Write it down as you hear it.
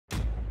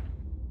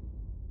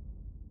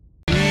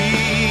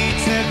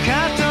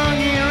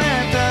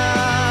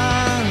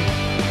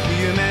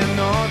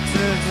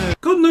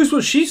knows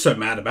what she's so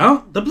mad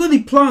about? The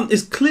bloody plant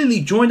is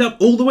clearly joined up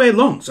all the way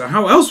along, so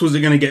how else was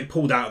it going to get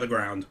pulled out of the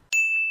ground?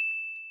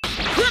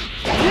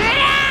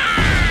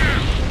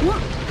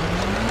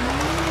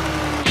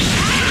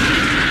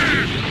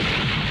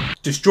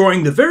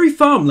 Destroying the very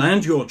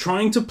farmland you're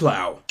trying to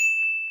plough.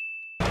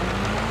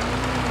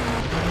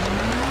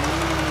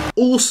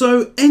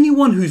 Also,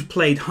 anyone who's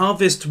played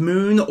Harvest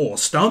Moon or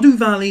Stardew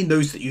Valley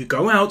knows that you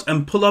go out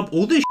and pull up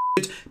all this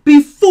shit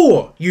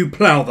before you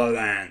plough the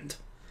land.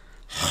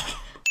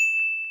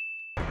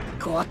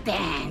 5点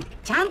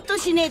ちゃんと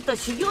しねえと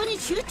修行に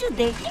集中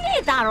できね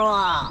えだろ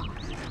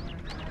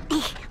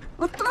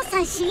う。お父さ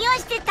ん修行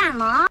してた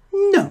の？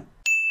 No.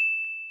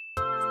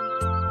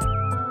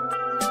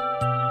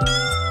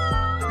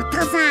 お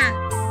父さ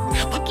ん、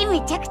畑め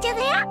ちゃくちゃだ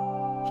よ。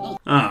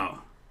Oh,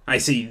 I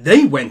see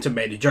they went and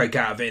made a joke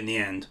out of it in the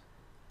end.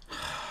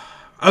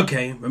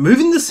 Okay,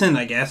 removing the sin,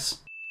 I guess.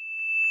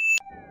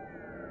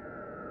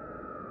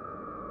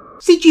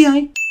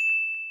 CGI.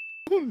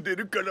 な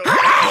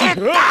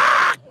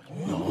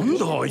ん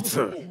だあい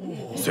つ、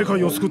世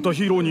界を救った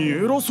ヒーローに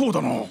偉そう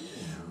だな。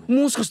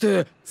もしかし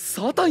て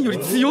サタンより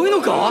強い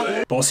のか？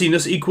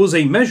 Bossiness equals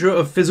a measure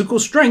of physical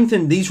strength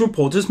in these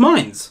reporters'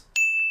 minds.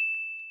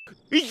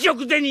 1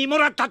億銭も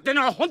らったって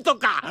のは本当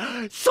か？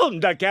そん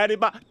だけあれ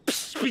ばピ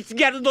チピチ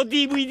ギャルの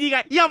DVD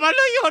が山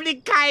のように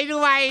買える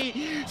わい。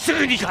す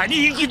ぐに買い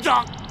に行くぞ。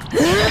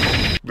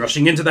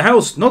 Rushing into the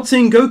house, not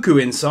seeing Goku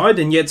inside,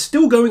 and yet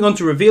still going on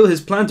to reveal his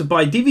plan to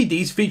buy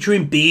DVDs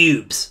featuring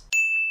boobs.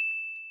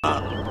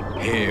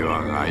 平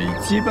和が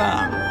一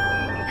番。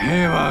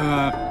平和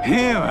が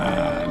平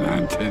和な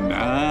んて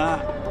な。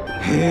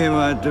平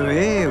和と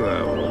平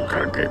和を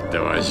かけ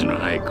たわしの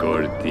ハイクオ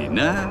リティ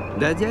な。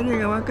ダジャレ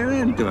がわか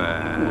らんと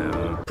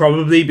は。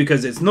 Probably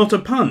because it's not a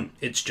pun,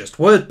 it's just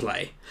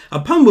wordplay. A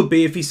pun would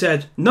be if he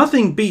said,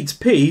 nothing beats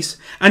peace,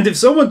 and if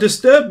someone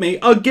disturbed me,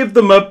 I'll give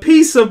them a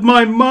piece of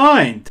my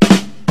mind.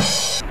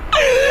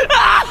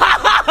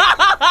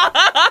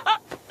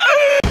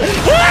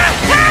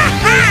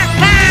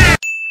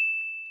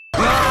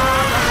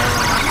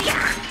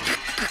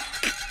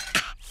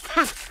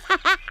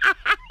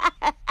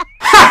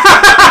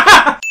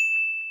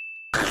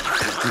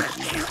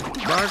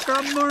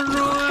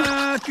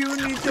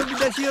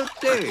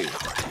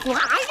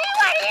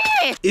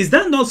 Is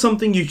that not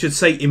something you should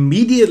say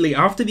immediately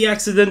after the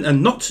accident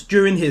and not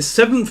during his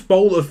 7th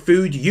bowl of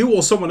food you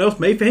or someone else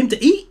made for him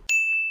to eat?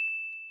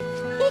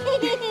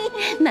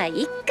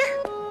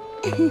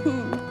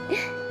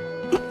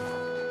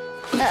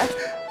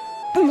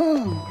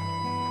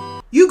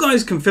 You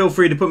guys can feel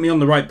free to put me on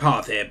the right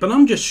path here, but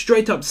I'm just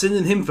straight up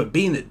sending him for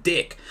being a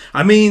dick.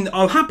 I mean,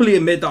 I'll happily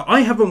admit that I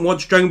haven't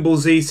watched Dragon Ball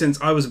Z since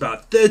I was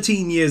about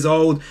 13 years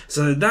old,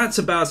 so that's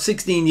about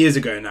 16 years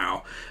ago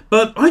now.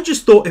 But I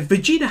just thought if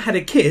Vegeta had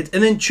a kid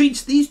and then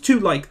treats these two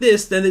like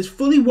this, then it's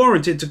fully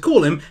warranted to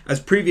call him,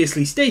 as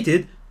previously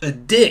stated, a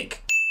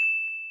dick.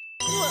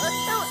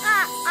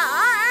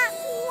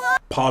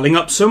 Piling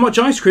up so much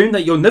ice cream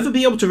that you'll never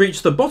be able to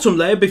reach the bottom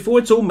layer before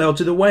it's all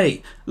melted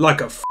away. Like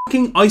a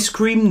fucking ice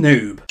cream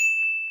noob.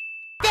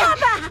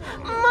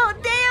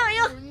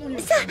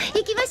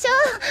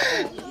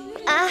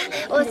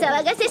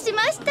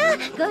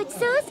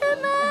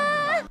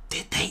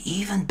 Did they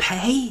even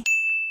pay?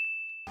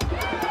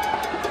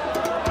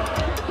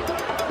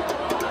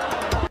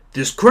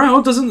 This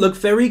crowd doesn't look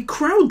very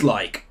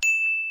crowd-like.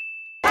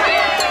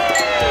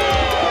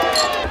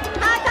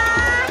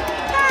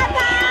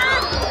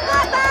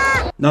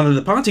 None of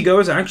the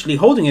partygoers are actually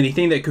holding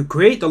anything that could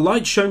create the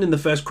light shown in the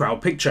first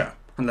crowd picture,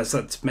 unless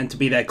that's meant to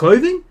be their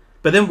clothing.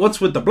 But then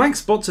what's with the black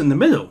spots in the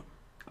middle?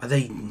 Are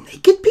they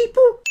naked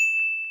people?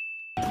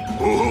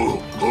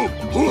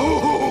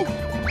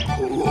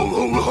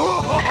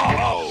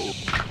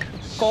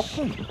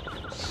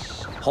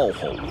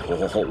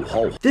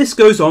 This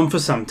goes on for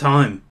some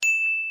time.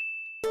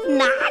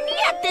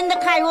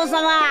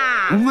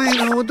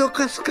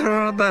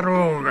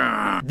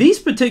 These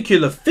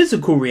particular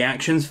physical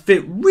reactions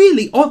fit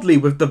really oddly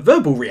with the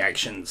verbal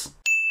reactions.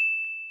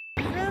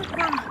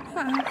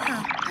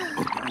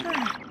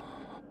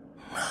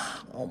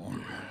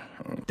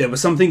 There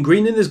was something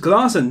green in his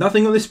glass and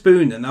nothing on his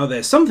spoon, and now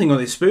there's something on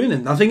his spoon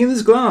and nothing in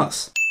his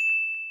glass.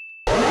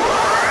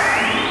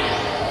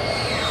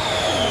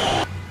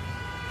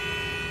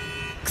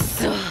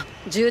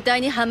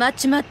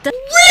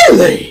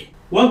 Really?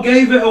 What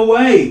gave it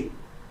away?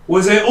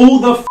 Was it all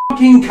the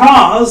fucking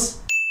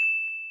cars?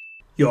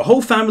 Your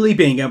whole family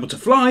being able to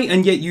fly,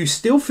 and yet you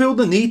still feel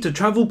the need to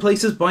travel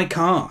places by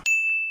car.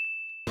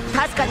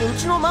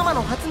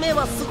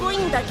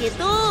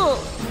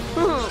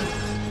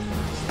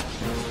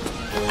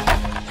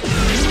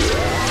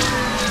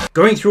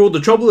 Going through all the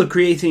trouble of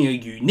creating a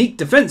unique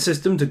defense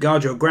system to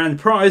guard your grand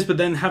prize, but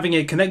then having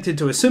it connected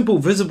to a simple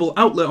visible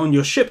outlet on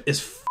your ship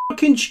is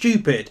fucking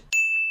stupid.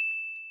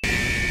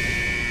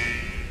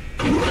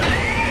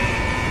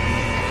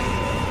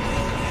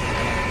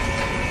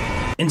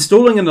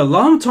 Installing an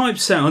alarm type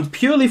sound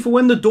purely for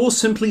when the door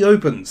simply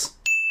opens.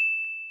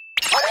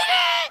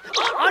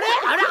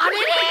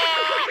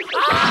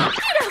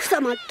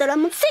 まったら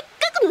もうせっか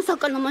くの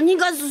魚も逃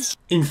がすし。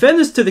 In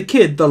fairness to the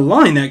kid, the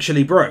line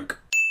actually broke.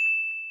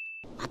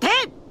 待て、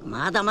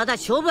まだまだ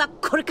勝負は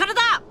これから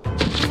だ。こ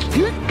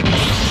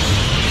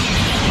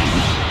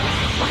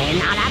れ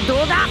ならどう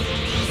だ、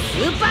ス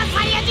ーパー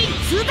サイヤ人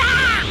2だ。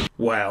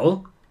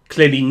 Well,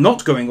 clearly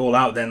not going all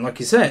out then, like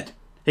you said.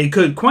 He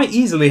could quite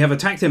easily have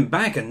attacked him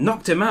back and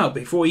knocked him out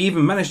before he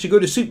even managed to go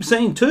to Super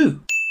Saiyan 2.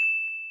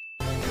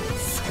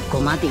 そ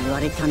こまで言わ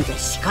れたんじゃ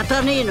仕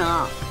方ねえ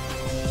な。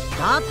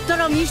だった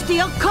ら見して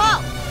やっ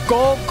か。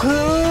悟空。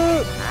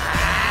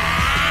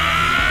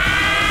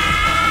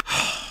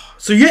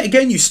 So yet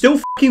again, you still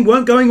fucking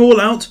weren't going all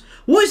out?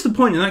 What is the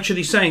point in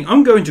actually saying,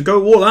 I'm going to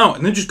go all out,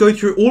 and then just go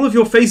through all of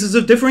your phases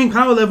of differing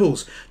power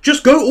levels?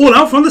 Just go all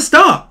out from the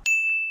start!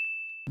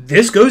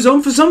 This goes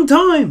on for some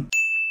time.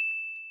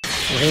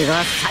 俺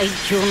が最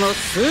強の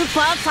スー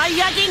パーサイ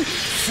ヤ人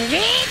3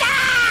だ。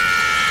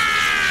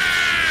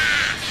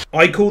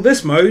 I call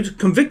this mode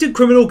Convicted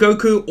Criminal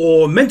Goku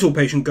or Mental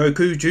Patient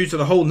Goku due to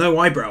the whole no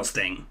eyebrows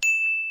thing.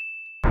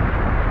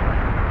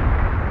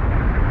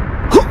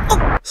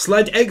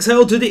 Slight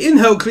exhale to the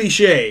inhale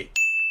cliche.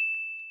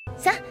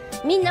 さあ、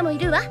みんなもい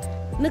るわ。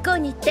向こう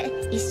に行って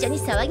一緒に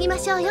騒ぎま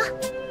しょうよ。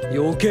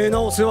余計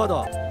なお世話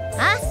だ。あ、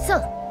そ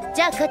う。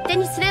じゃあ勝手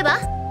にすれば。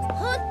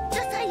ほんと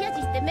サイヤ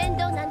人って面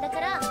倒なんだか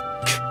ら。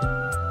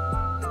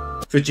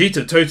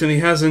 Vegeta totally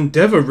has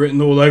Endeavour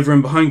written all over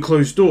him behind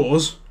closed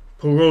doors.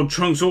 Poor old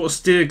Trunks ought to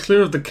steer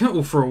clear of the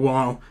kettle for a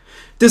while.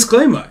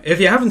 Disclaimer, if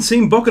you haven't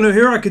seen Boku no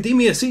Hero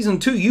Academia Season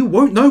 2, you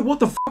won't know what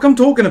the fuck I'm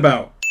talking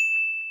about.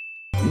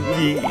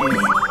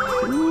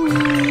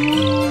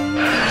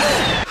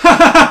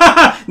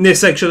 Near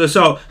sexual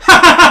assault.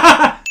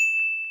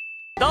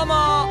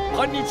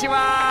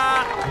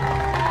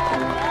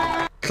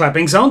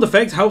 Clapping sound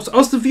effect helps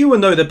us the viewer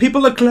know that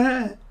people are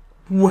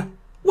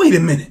wait a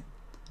minute.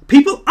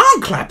 People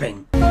aren't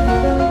clapping.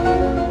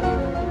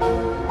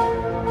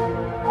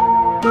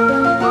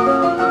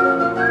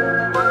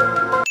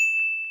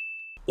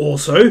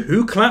 Also,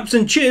 who claps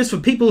and cheers for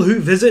people who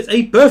visit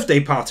a birthday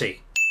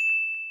party?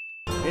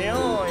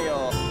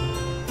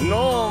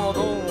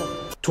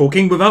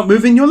 Talking without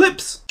moving your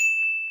lips.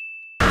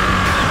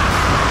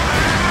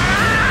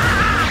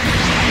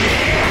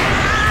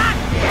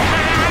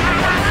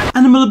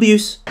 Animal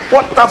abuse.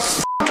 What the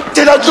f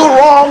did I do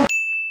wrong?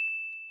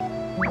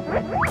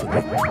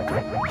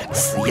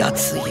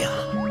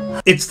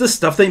 It's the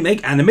stuff they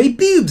make anime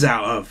boobs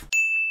out of.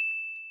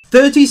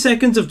 30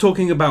 seconds of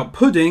talking about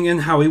pudding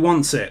and how he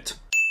wants it.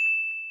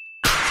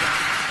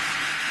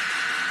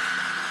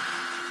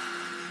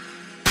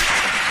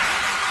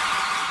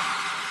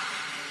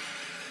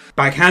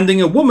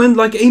 Backhanding a woman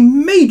like a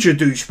major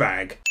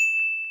douchebag.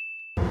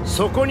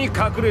 そこに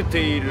隠れて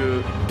い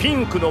るピ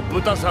ンクの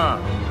豚さ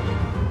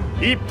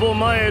ん、一歩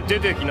前へ出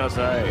てきな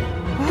さい。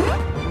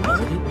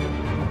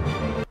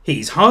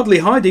 He's hardly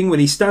hiding when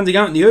he's standing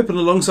out in the open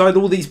alongside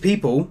all these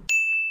people.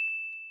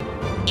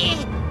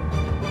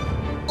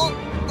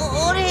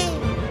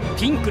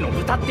 ピンクの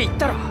豚って言っ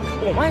たら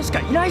お前しか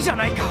いないじゃ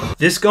ないか。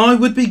 This guy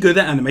would be good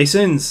at anime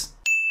sins.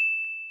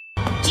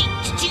 違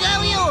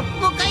うよ、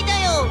誤解だ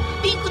よ。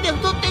ピンクで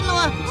太ってんの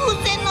は偶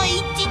然の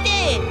一致で。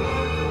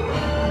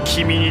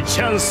君にチ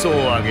ャンス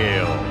をあげ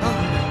よう。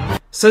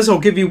 Says I'll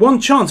give you one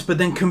chance, but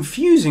then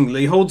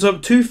confusingly holds up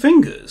 2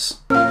 fingers.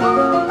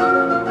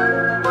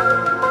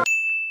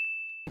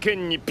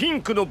 剣にピ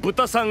ンクの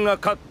豚さんが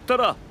勝った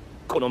ら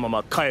このま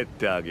ま帰っ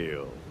てあげ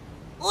よう。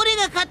俺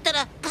が勝った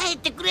ら帰っ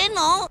てくれん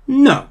の？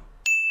 No.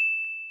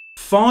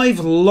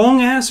 5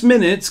 long-ass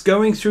minutes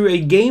going through a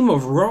game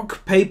of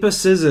rock, paper,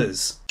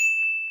 scissors.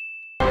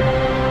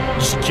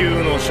 地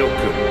球の諸君、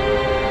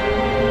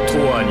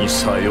永遠に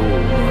さような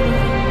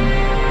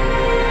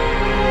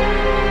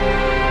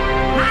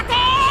ら。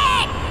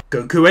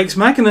 Goku X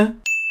Machina.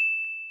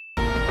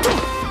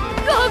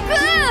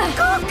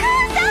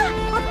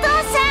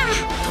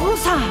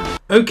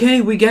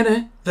 Okay, we get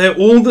it. They're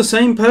all the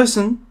same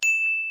person.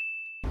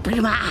 ブ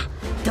ルマ、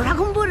ドラ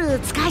ゴンボール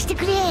使わせて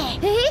くれ。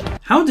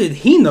How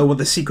did he know what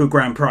the secret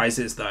grand prize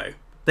is, though?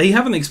 They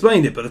haven't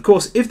explained it, but of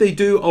course, if they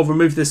do, I'll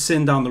remove this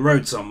sin down the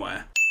road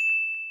somewhere.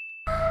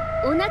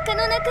 お腹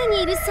の中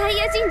にいるサイ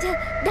ヤ人じゃ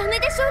ダメ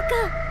でしょう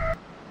か。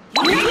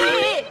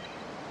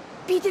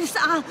ピーテル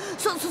さん、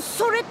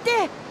それっ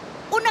て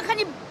お腹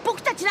に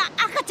僕たちの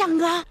赤ちゃん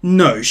が。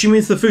 No, she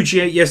means the food she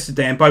ate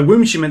yesterday, and by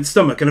womb she meant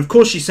stomach, and of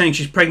course she's saying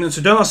she's pregnant,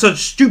 so don't ask such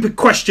stupid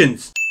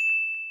questions!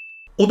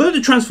 Although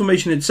the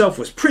transformation itself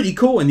was pretty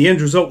cool and the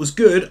end result was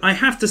good, I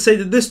have to say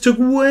that this took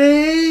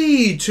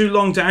way too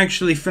long to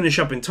actually finish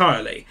up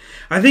entirely.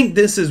 I think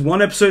this is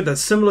one episode that's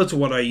similar to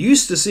what I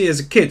used to see as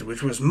a kid,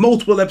 which was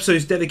multiple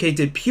episodes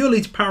dedicated purely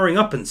to powering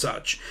up and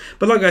such.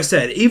 But like I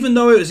said, even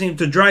though it seemed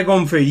to drag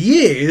on for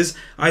years,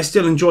 I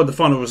still enjoyed the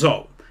final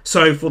result.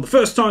 So for the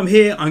first time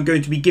here, I'm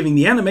going to be giving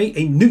the anime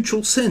a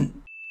neutral sin.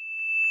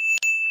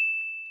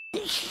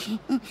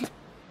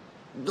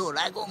 ド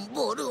ラゴン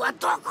ボールは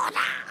どこだ？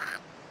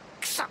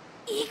くそ、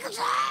行く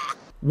ぞ。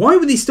Why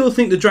would he still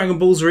think the Dragon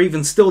Balls are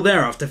even still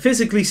there after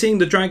physically seeing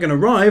the dragon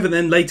arrive and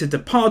then later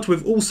depart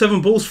with all 7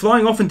 balls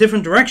flying off in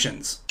different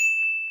directions?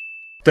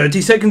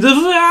 30 seconds of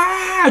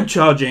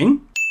charging.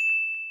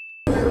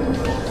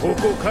 こ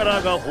こか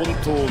らが本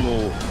当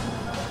の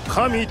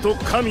神と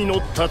神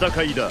の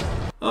戦いだ。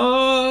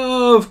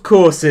 Of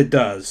course it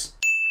does.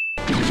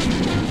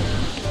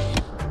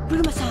 ブ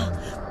ルマさん、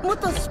もっ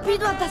とスピー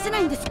ドは出せな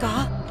いんです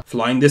か?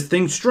 Flying this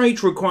thing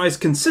straight requires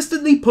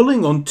consistently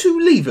pulling on 2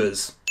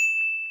 levers.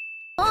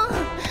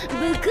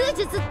 武空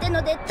術って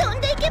ので飛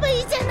んでいけばい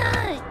いじゃ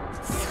ない。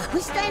そ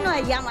うしたいのは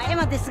山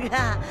々ですが、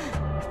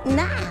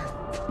なあ、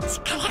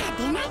力が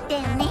出ないんだ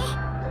よね。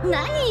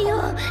何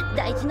よ、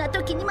大事な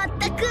時にまっ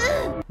たく。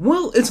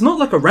 Well, it's not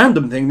like a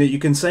random thing that you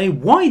can say,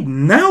 why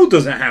now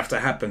does it have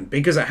to happen?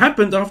 Because it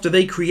happened after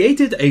they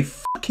created a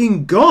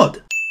fucking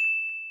god.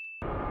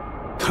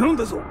 頼ん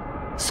だぞ、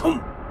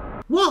孫。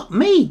 What,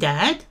 me,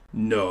 Dad?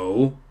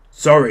 No.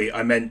 Sorry,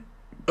 I meant...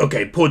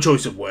 Okay, poor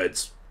choice of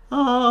words.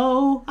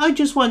 Oh, I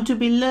just want to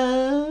be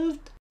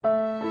loved.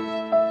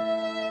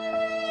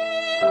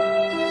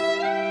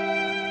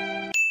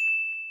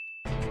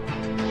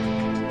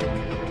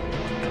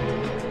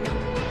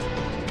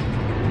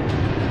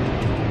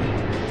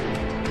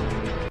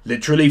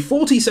 Literally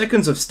 40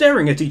 seconds of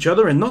staring at each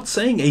other and not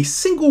saying a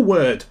single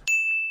word.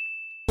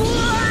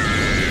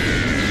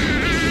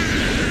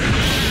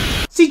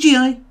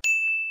 CGI.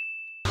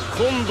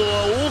 今度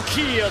は大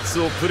きいやつ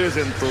をプレ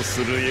ゼント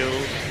するよ。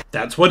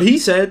 That's what he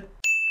said.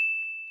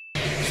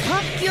 さ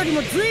っきより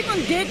もずいぶ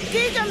んでっ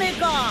けえじゃねえ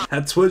か。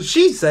 That's what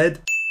she said.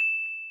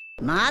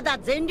 まだ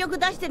全力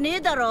出してね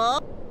えだ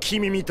ろ。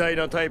君みたい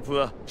なタイプ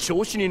は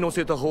調子に乗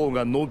せた方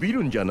が伸び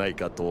るんじゃない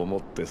かと思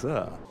って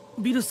さ。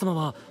ビルス様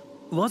は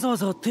わざわ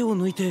ざ手を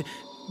抜いて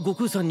悟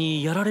空さん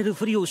にやられる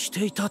ふりをし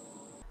ていた。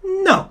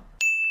 No.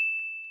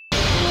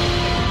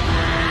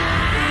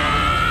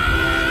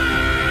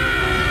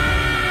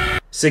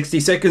 "60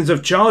 seconds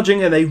of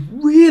charging and a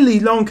really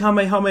long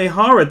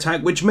Kamehameha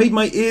attack which made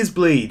my ears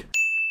bleed."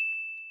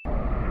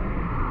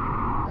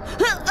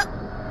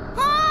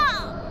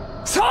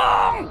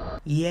 Song!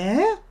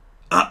 Yeah?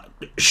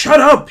 Shut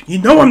up! You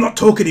know I'm not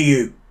talking to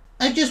you!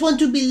 I just want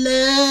to be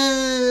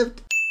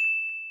loved.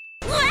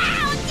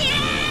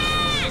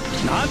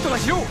 なんとか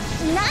しよう。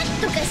なん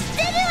とかし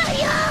てるわ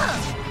よ。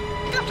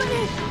頑張れ、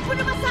ブ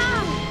ルマさ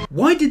ん。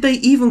 Why did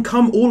they even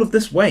come all of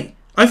this way?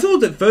 I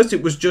thought at first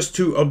it was just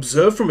to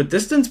observe from a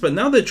distance, but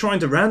now they're trying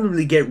to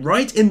randomly get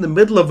right in the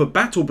middle of a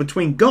battle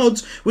between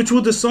gods which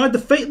will decide the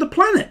fate of the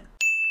planet.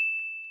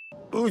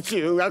 宇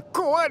宙が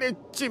壊れ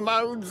ち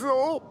まう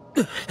ぞ。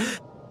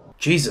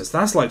 Jesus,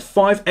 that's like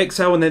 5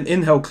 exhale and then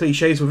inhale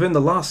cliches within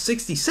the last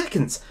 60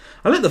 seconds.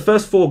 I let the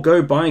first 4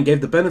 go by and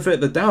gave the benefit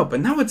of the doubt, but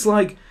now it's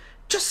like,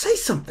 just say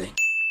something.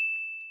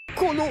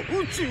 この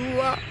宇宙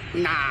は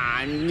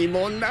何に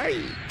もない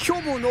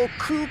虚無の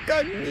空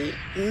間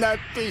になっ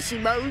てし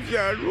まうじ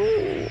ゃろ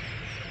う。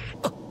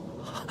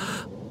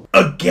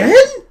 Again?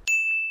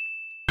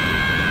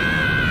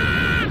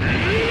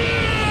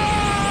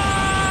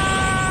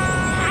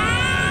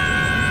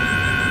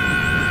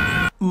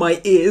 My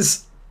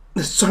ears.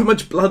 There's so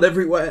much blood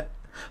everywhere.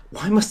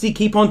 Why must he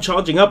keep on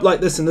charging up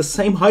like this in the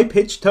same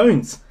high-pitched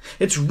tones?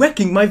 It's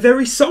wrecking my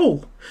very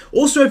soul.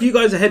 Also, if you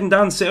guys are heading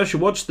down and say I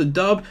should watch the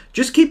dub,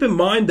 just keep in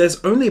mind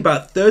there's only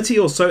about 30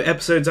 or so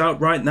episodes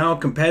out right now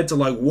compared to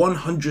like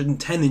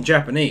 110 in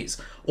Japanese.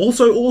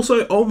 Also,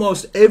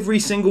 almost every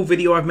single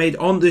video I've made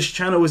on this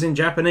channel is in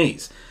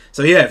Japanese.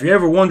 So yeah, if you're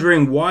ever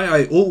wondering why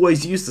I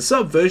always use the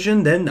sub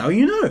version, then now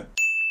you know.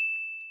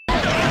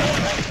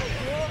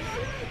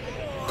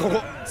 こ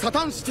こサ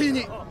タンシティ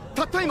に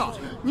たった今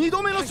2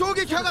度目の衝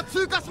撃波が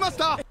通過しまし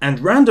た。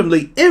 And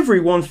randomly,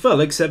 everyone fell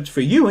except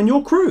for you and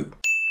your crew.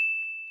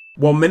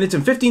 1 minute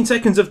and 15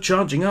 seconds of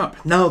charging up.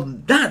 Now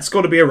that's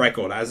got to be a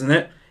record, hasn't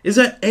it? Is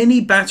there any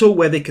battle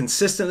where they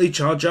consistently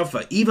charge up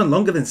for even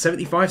longer than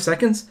 75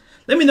 seconds?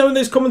 Let me know in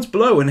those comments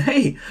below, and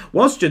hey,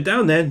 whilst you're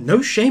down there,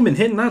 no shame in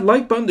hitting that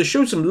like button to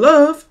show some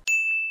love.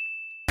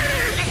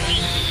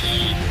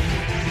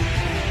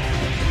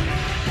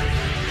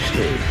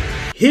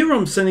 Here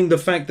I'm sending the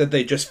fact that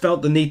they just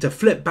felt the need to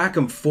flip back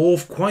and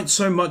forth quite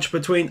so much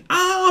between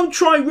I'm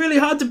trying really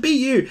hard to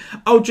beat you,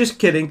 oh just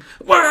kidding,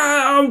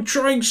 wow, I'm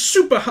trying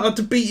super hard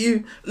to beat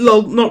you,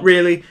 lol, not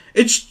really.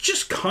 It's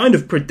just kind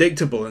of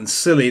predictable and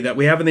silly that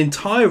we have an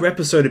entire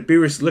episode of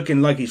Beerus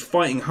looking like he's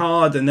fighting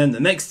hard and then the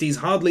next he's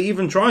hardly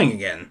even trying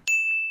again.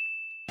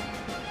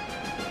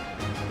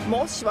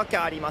 申し訳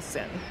ありませ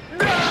ん。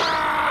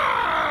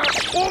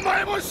お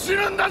前も死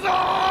ぬんだぞ。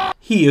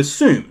 He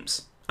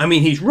assumes. I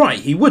mean, he's right,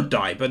 he would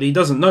die, but he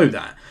doesn't know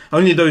that.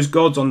 Only those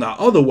gods on that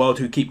other world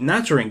who keep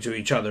nattering to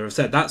each other have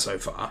said that so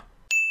far.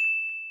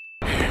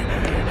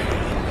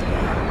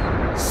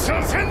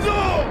 させんぞ。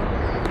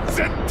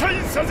絶対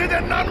させ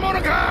てなるも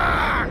の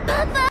か。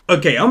パパ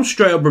Okay, I'm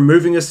straight up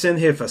removing a sin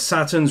here for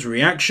Saturn's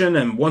reaction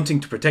and wanting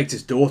to protect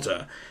his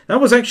daughter.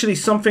 That was actually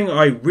something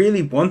I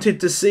really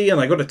wanted to see, and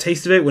I got a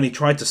taste of it when he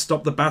tried to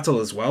stop the battle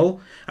as well.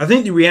 I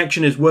think the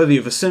reaction is worthy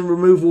of a sin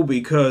removal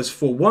because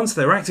for once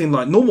they're acting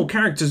like normal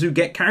characters who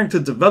get character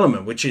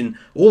development, which in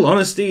all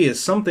honesty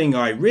is something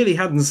I really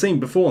hadn't seen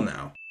before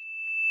now.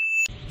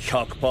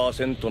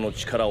 100% の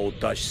力を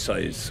出しさ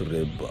えす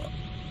れば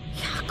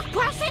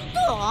 100%?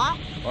 あ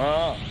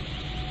あ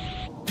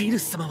ビル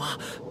ス様は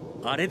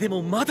あれで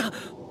もまだ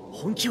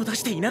本気を出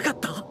していなかっ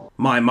た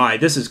My,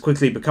 this is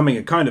quickly becoming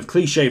a kind of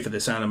cliche for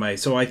this anime,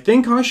 so I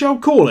think I shall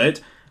call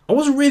it. I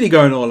wasn't really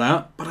going all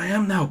out, but I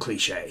am now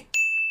cliche.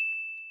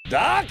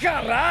 だ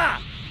から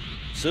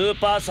スー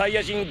パーサイ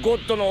ヤ人ゴ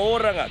ッドのオ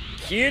ーラが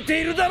消え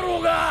ているだろ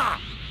うが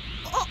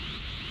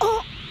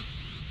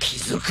気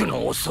づく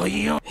の遅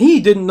いよ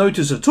He didn't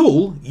notice at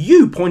all,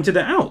 you pointed it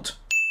out.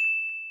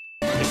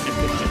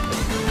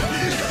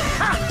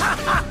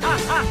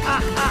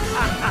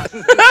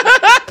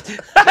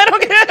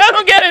 I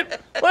don't get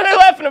it. What are they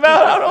laughing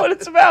about? I don't know what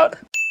it's about.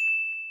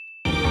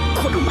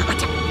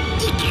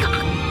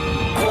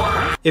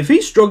 If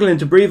he's struggling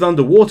to breathe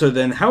underwater,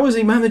 then how is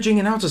he managing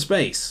in outer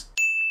space?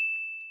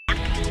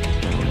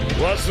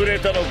 忘れ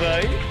たのか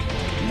い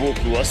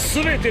僕は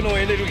全ての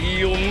エネルギ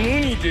ーを無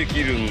にで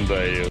きるん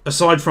だよ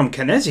Aside from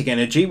kinetic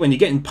energy when you're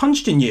getting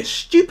punched in your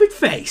stupid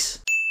face.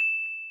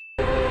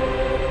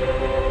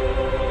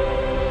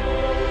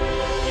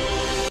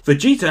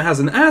 Vegeta has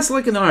an ass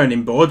like an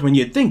ironing board when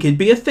you'd think he'd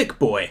be a thick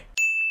boy.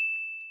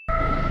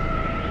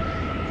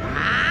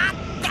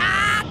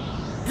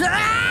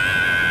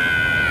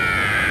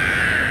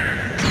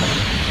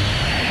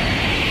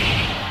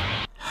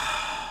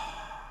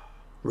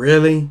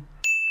 Really?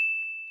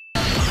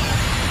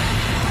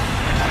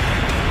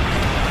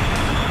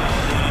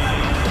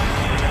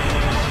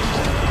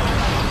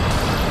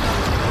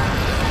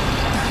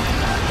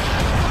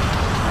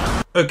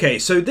 Okay,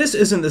 so this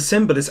isn't a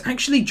sin, but it's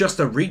actually just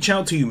a reach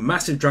out to you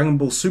massive Dragon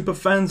Ball Super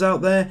fans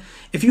out there.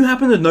 If you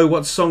happen to know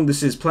what song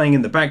this is playing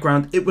in the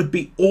background, it would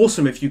be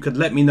awesome if you could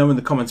let me know in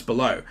the comments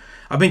below.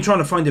 I've been trying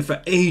to find it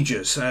for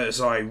ages, as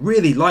I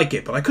really like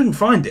it, but I couldn't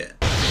find it.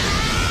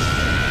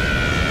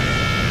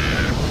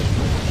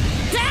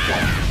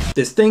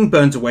 This thing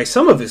burns away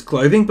some of his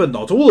clothing, but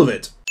not all of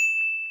it.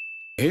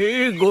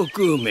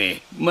 Goku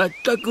め、まっ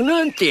たく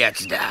なんてや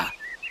つだ。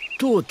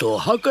とうとう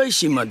破壊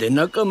神まで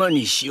仲間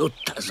にしよっ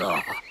たぞ。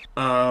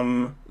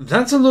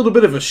That's a little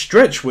bit of a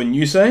stretch, wouldn't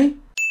you say?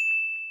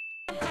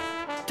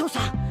 父さ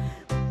ん、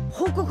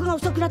報告が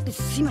遅くなって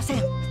すいませ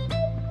ん。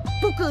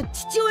僕、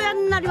父親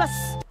になります。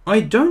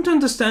I don't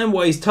understand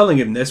why he's telling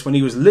him this when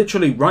he was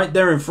literally right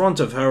there in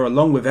front of her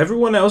along with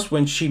everyone else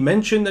when she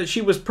mentioned that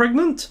she was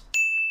pregnant.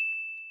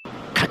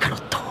 カカロ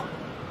ット、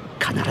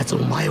必ずお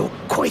前を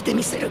超えて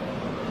みせる。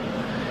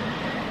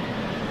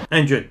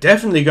And you're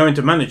definitely going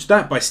to manage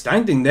that by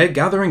standing there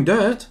gathering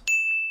dirt.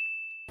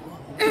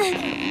 破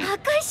壊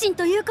神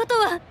ということ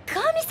は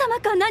神様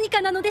か何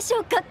かなのでし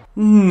ょうか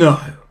No.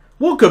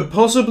 What could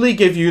possibly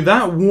give you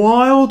that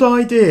wild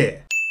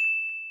idea?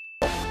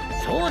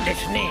 そうで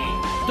すね。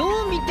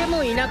どう見て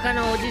も田舎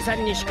のおじさ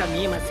んにしか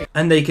見えません。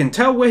 And they can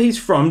tell where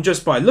he's from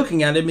just by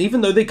looking at him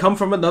even though they come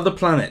from another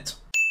planet.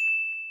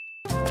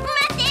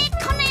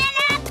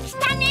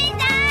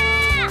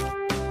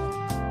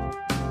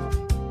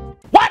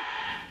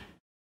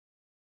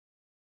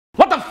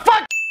 What the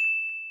fuck?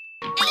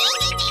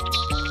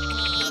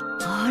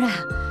 ほら、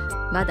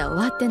まだ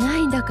終わってな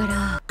いんだか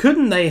ら。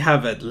 Couldn't they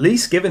have at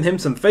least given him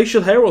some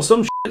facial hair or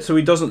some shit so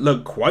he doesn't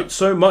look quite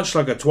so much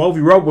like a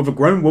 12-year-old with a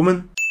grown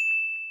woman?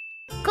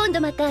 今度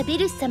またビ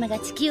ルス様が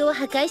地球を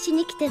破壊し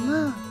に来て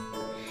も、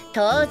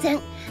当然、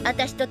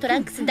私とトラ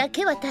ンクスだ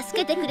けは助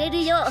けてくれ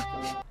るよ。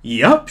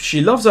Yup,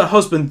 she loves her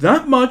husband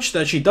that much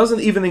that she doesn't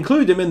even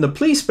include him in the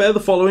please spare the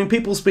following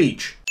people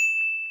speech.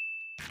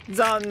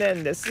 残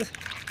念です。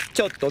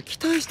ちょっと期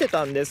待して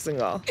たんです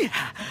が。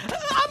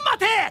待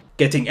て!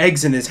 Getting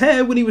eggs in his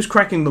hair when he was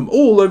cracking them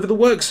all over the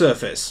work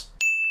surface.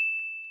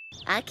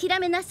 諦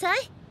めなさ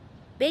い。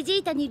ベジ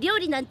ータに料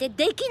理なんて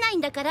できない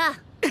んだから。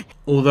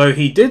Although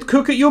he did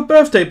cook at your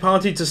birthday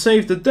party to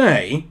save the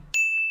day.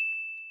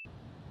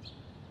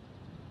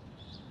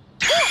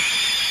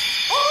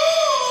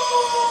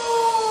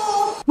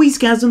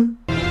 Wheezgasm.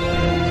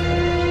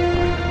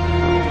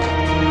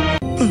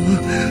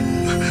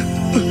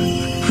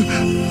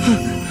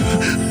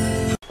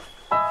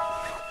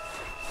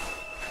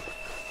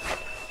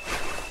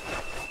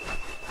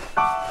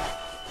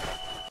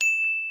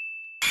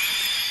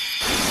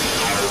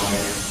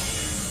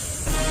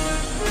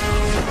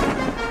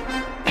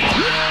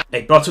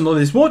 A button on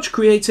his watch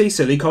creates a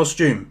silly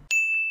costume.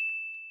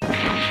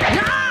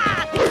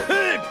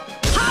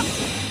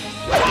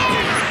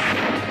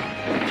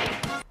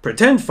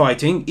 Pretend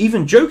fighting,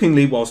 even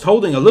jokingly whilst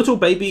holding a little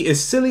baby,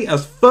 is silly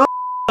as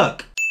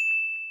fuck.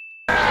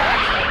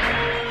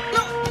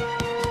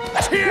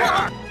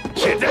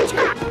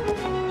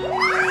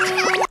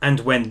 And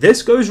when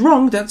this goes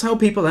wrong, that's how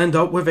people end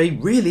up with a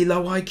really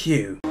low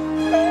IQ.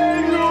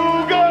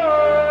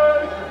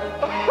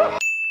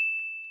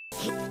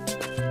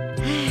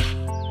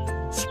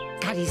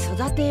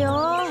 育て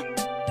よ。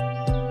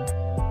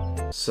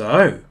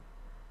So,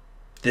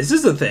 this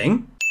is a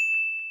thing.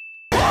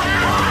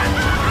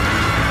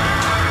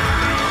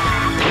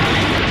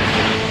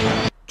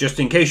 Just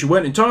in case you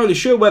weren't entirely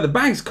sure where the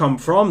bags come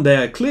from,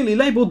 they're clearly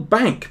labelled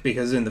bank,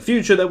 because in the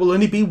future there will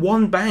only be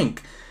one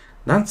bank.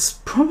 That's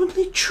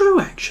probably true,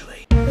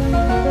 actually.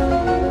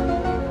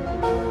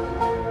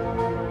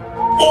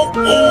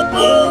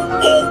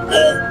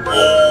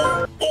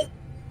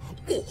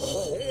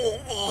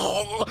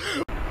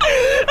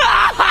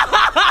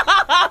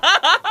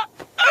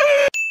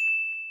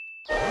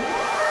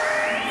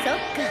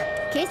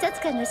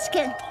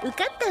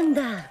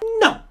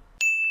 No!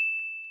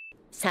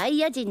 サイ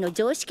ヤ人の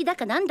常識だ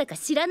かなんだか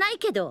知らない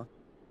けど、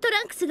ト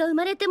ランクスが生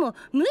まれても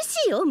無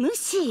視よ、無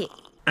視。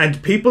And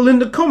people in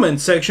the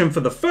comments section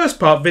for the first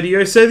part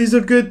video say he's a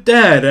good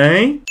dad,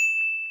 eh?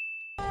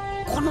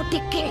 こので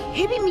っけえ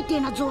ヘビみてえ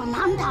な像は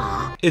なん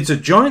だ？ It's a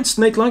giant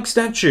snake-like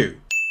statue.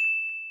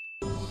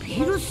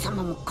 ビルス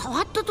様も変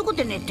わったとこ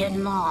で寝て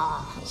ん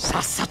な。さ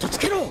っさとつ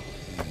けろ。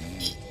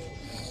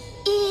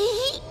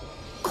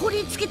こ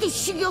れつけて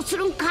修行す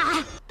るんか。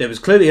 There was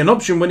clearly an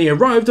option when he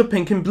arrived of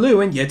pink and blue,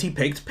 and yet he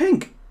picked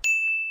pink.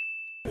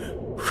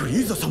 フ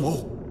リーザ様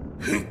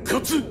復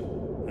活。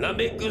ナ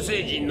メック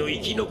星人の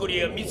生き残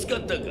りは見つか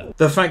ったか？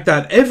 The fact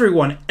that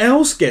everyone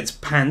else gets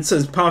pants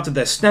as part of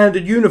their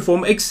standard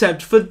uniform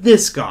except for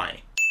this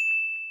guy.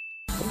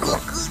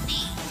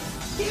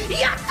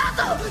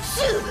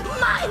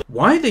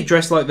 Why are they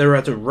dressed like they're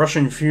at a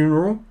Russian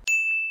funeral?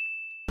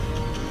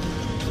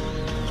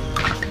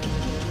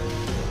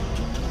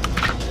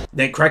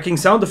 Neck cracking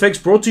sound effects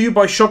brought to you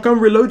by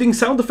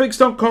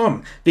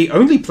shotgunreloadingsoundeffects.com, the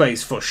only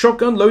place for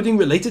shotgun loading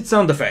related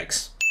sound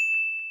effects.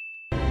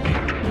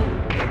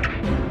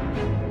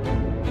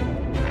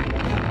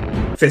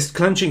 Fist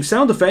clenching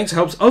sound effects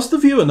helps us the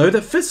viewer know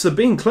that fists are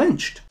being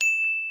clenched.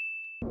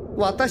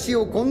 私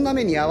をこんな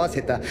目に遭わ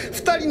せた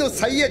2人の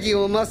サイヤ人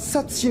を抹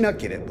殺しな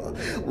ければ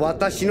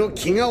私の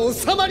気が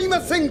収まり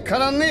ませんか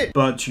らね。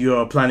 But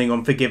you're planning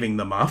on forgiving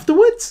them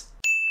afterwards?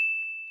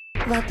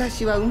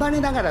 私は生まれ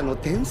ながらの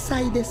天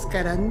才です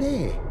から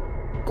ね。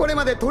これ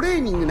までトレー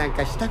ニングなん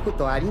かしたこ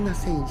とありま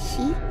せんし、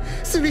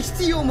する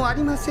必要もあ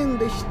りません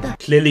でした。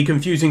 Clearly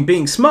confusing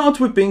being smart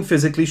with being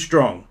physically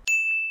strong.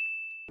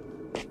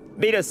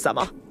 ビルス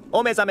様、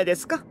お目覚めで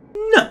すか？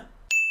 No.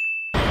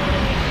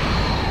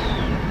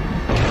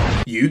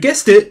 You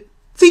guessed it.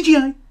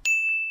 CGI.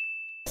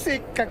 せ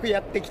っかくや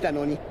ってきた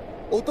のに、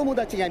お友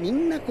達がみ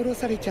んな殺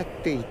されちゃっ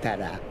ていた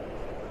ら、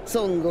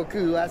孫悟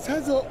空は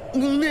さぞ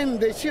無念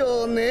でし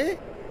ょうね。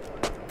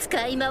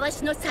使い回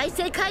しの再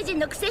生怪人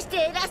のくせして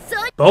偉そ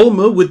う。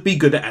 Bulma would be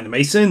good at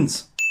anime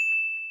sins.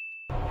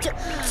 冗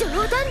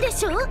談で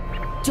しょ？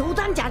冗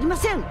談じゃありま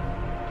せん。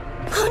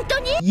本当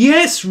に？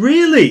 Yes,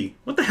 really.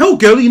 What the hell,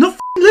 girl? Are you not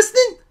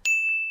listening?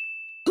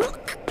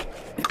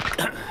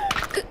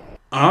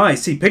 I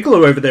see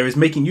Piccolo over there is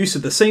making use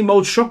of the same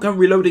old shotgun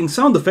reloading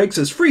sound effects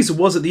as Frieza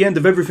was at the end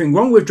of Everything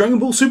Wrong with Dragon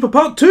Ball Super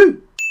Part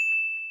 2.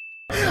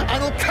 あ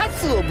のカ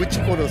ツをぶち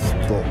殺す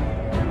と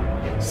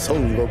孫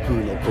悟空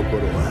の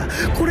心は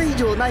これ以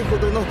上ないほ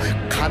どの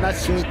悲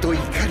しみと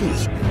怒りに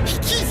引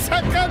き裂か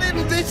れ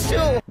るでし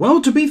ょう。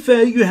 Well, to be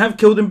fair, you have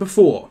killed him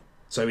before,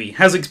 so he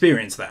has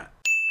experienced that.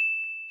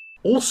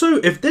 Also,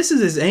 if this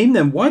is his aim,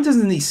 then why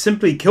doesn't he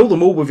simply kill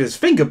them all with his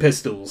finger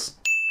pistols?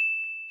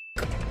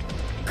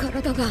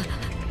 体が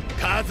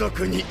家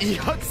族に威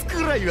発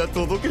くらいは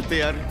届けて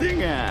やるて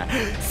が、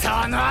そ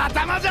の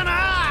頭じゃ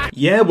な。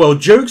 Yeah, well,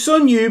 joke's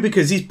on you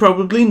because he's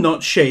probably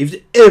not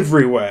shaved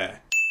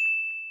everywhere.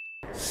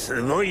 す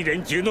ごい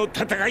連中の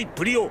戦いっ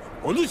ぷりを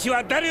お主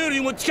は誰より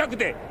も近く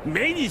で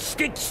目にし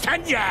てきた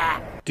んじ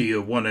ゃ。 Do you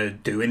want to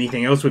do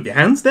anything else with your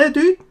hands there,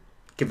 dude?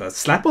 Give a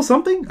slap or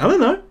something? I don't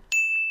know.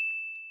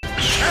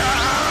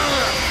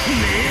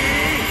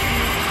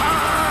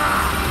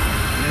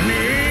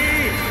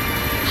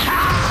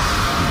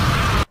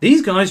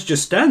 These guys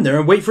just stand there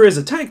and wait for his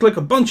attack like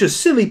a bunch of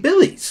silly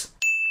billies.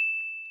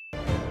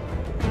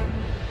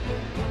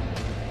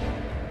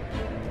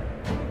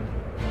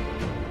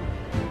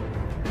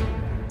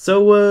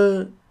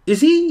 So,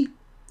 is he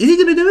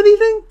gonna do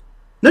anything?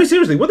 No,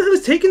 seriously, what the hell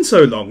is taking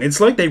so long? It's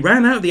like they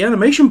ran out of the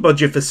animation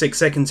budget for 6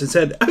 seconds and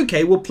said,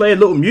 okay, we'll play a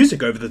little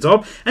music over the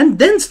top and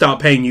then start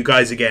paying you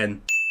guys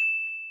again.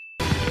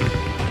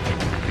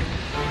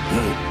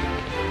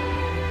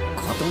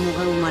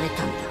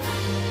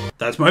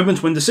 That's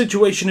moments when the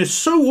situation is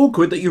so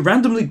awkward that you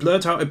randomly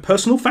blurt out a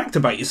personal fact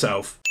about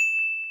yourself.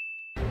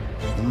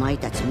 お前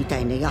たちみた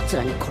いな奴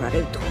らに来られ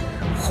ると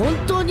本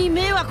当に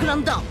迷惑な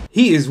んだ。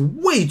 He is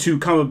way too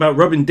calm about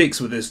rubbing dicks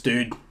with this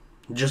dude.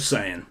 Just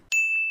saying.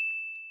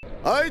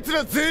 あいつ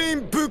ら全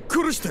員ぶっ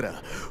殺した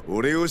ら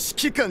俺を指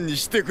揮官に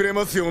してくれ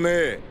ますよ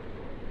ね。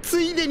つ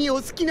いでに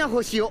お好きな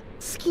星を好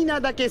きな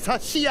だけ差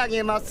し上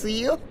げます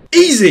よ。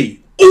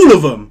 Easy! All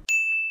of them!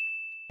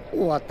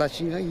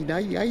 私がい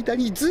ない間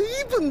に随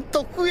分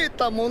と増え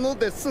たもの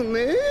です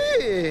ね。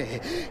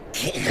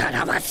汚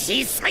らわ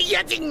しいサイ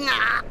ヤ人が。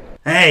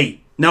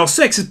 Hey, now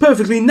sex is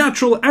perfectly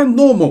natural and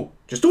normal.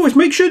 Just always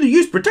make sure to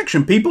use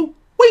protection, people.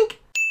 Wink!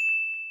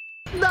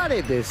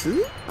 誰です？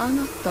あ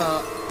な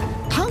た、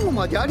タゴ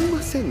マじゃあり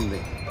ませんね。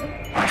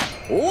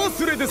お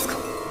忘れですか？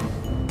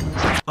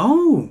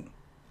 Oh,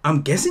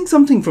 I'm guessing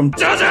something from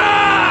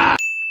Jaja!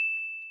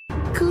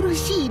 苦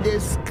しいで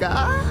す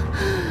か？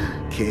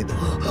けど、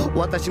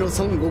私の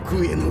孫悟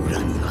空への裏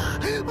には、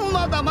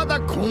まだまだ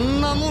こ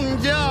んなも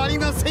んじゃあり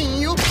ません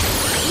よ。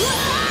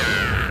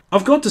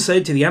I've got to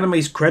say, to the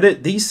anime's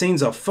credit, these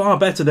scenes are far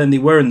better than they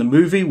were in the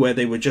movie, where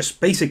they were just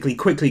basically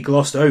quickly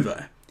glossed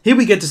over. Here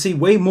we get to see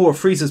way more of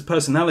Frieza's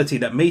personality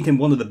that made him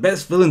one of the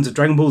best villains of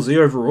Dragon Ball Z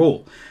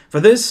overall. For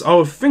this,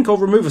 I think I'll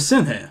remove a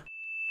sin here.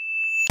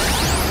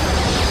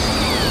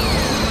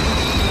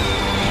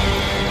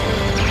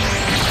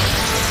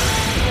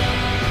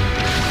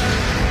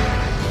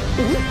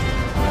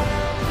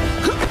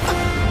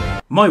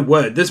 My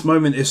word, this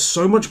moment is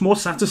so much more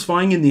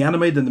satisfying in the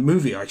anime than the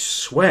movie, I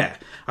swear.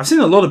 I've seen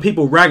a lot of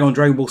people rag on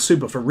Dragon Ball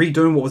Super for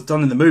redoing what was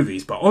done in the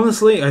movies, but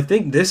honestly, I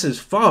think this is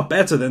far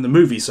better than the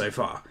movie so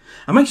far.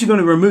 I'm actually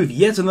going to remove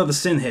yet another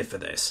sin here for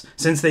this,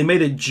 since they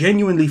made it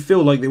genuinely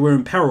feel like they were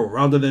in peril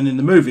rather than in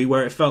the movie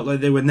where it felt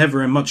like they were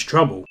never in much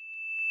trouble.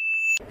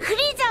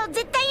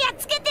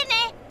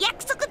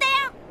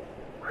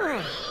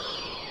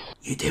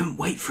 You didn't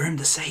wait for him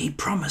to say he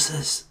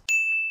promises.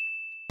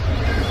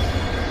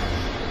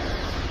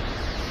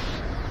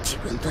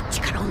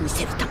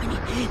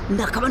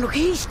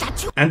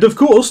 And of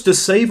course, to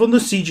save on the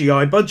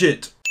CGI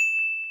budget.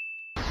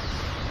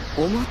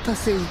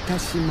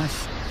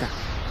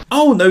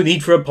 Oh, no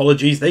need for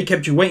apologies, they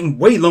kept you waiting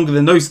way longer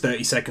than those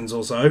 30 seconds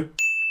or so.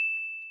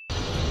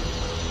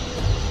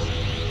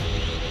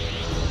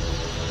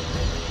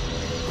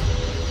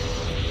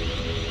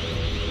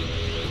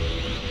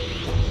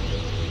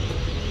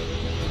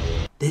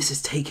 This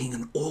is taking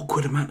an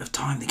awkward amount of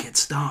time to get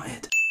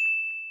started.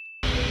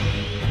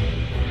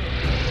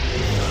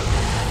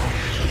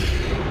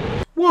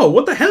 Whoa,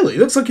 what the hell? It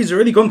looks like he's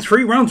already gone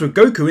 3 rounds with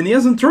Goku and he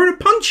hasn't thrown a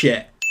punch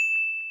yet.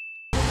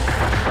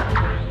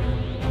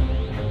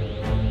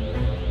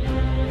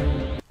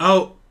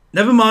 Oh,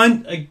 never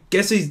mind. I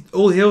guess he's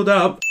all healed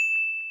up.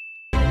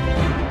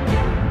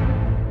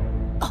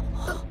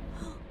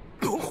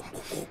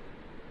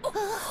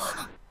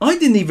 I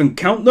didn't even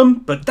count them,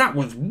 but that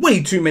was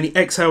way too many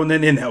exhale and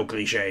then inhale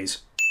cliches.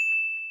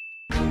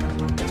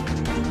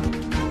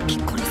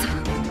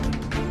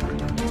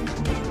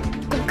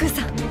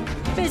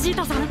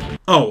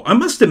 Oh, I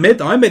must admit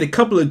that I made a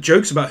couple of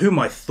jokes about whom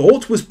I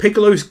thought was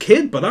Piccolo's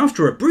kid, but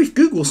after a brief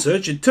Google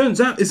search it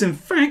turns out is in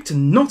fact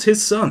not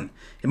his son.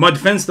 In my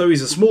defense though,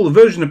 he's a smaller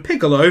version of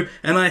Piccolo,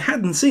 and I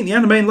hadn't seen the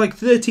anime in like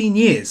 13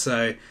 years,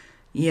 so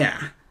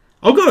yeah.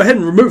 I'll go ahead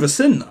and remove a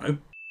sin though.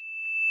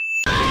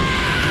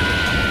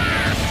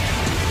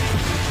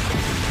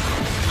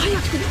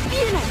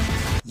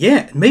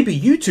 Yeah, maybe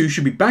you two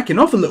should be backing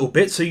off a little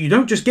bit so you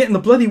don't just get in the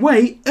bloody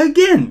way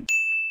again.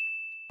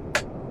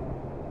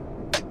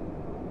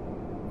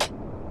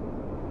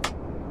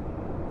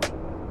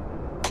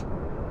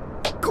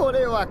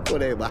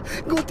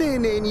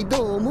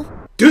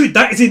 Dude,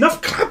 that is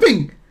enough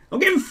clapping! I'm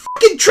getting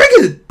fucking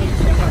triggered!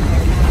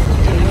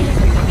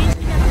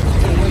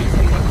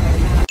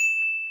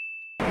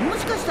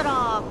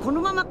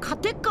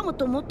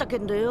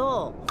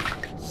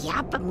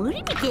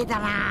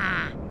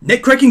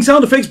 Neck cracking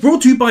sound effects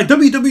brought to you by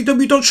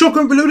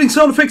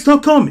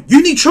www.shotgunreloadingsoundeffects.com.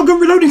 You need shotgun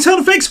reloading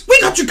sound effects? We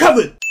got you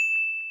covered!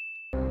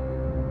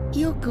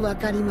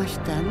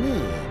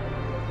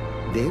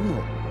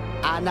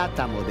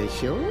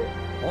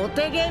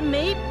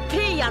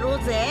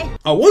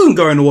 I wasn't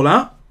going all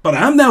out, but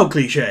I am now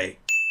cliche.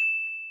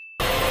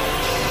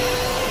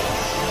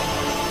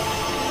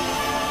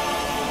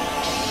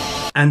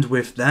 And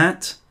with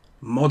that,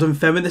 modern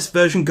feminist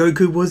version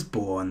Goku was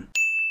born.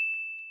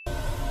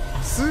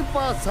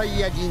 Super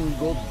Saiyajin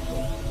God.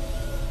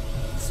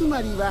 つ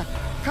まりは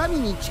神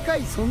に近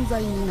い存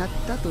在になっ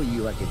たとい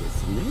うわけで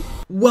すね。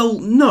 Well,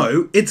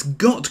 no, it's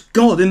got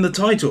God in the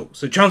title,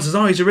 so chances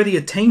are he's already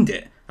attained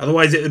it.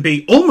 Otherwise it would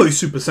be almost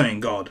Super Saiyan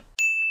God.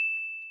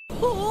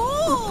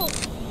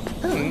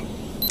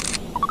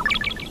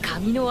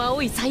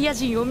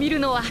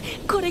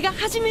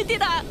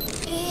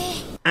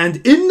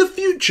 And in the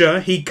future,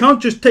 he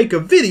can't just take a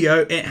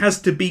video, it has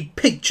to be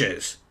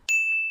pictures.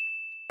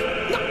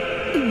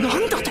 No.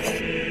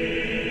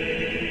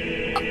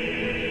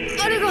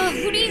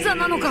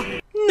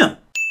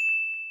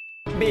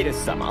 ビル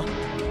ス様、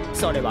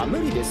それは無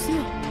理ですよ。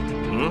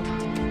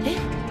え？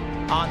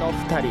あの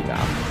二人が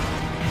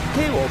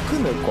手を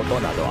組むこと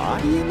などあ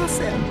りえま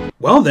せん。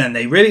 Well then,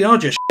 they really are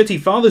just shitty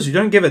fathers who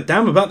don't give a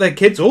damn about their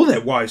kids or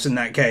their wives in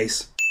that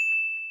case.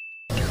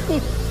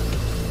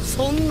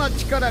 そんな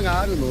力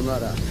があるのな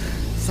ら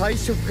最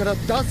初から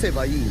出せ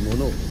ばいいも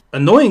の。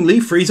 Annoyingly,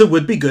 Frieza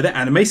would be good at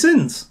anime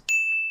sins.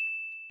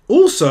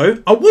 Also,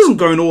 I wasn't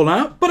going all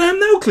out, but I am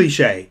now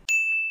cliche.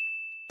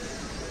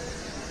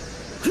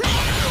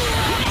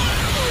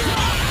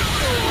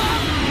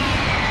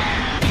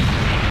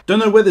 Don't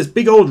know where this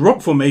big old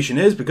rock formation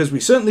is because we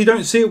certainly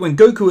don't see it when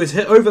Goku is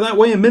hit over that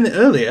way a minute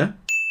earlier.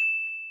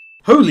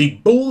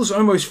 Holy balls,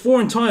 almost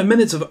 4 entire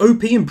minutes of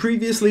OP and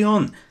previously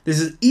on. This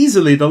is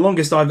easily the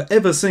longest I've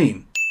ever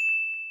seen.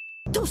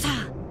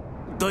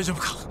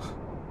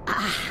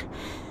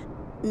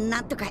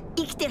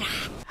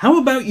 How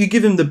about you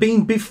give him the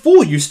bean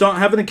before you start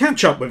having a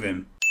catch up with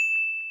him?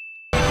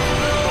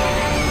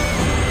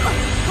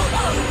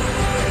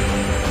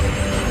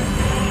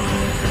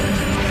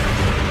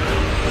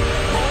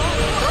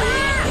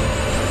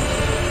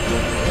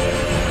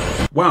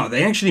 Wow,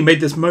 they actually made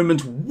this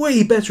moment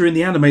way better in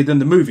the anime than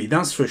the movie,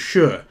 that's for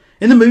sure.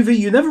 In the movie,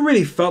 you never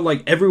really felt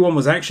like everyone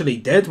was actually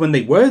dead when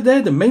they were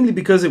dead, and mainly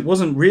because it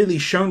wasn't really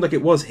shown like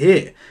it was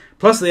here.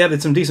 Plus, they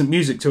added some decent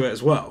music to it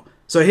as well.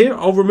 So here,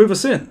 I'll remove a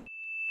sin.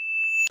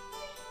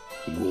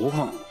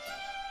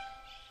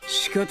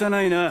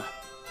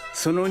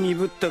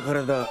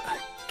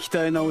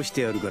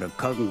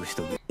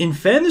 In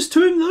fairness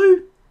to him though,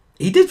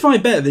 he did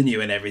fight better than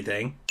you and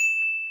everything.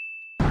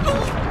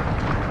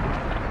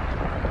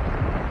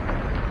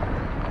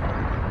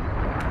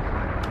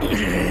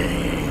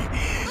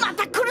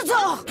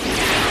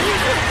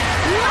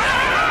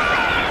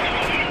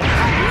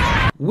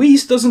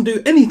 Whis doesn't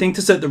do anything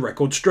to set the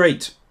record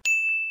straight.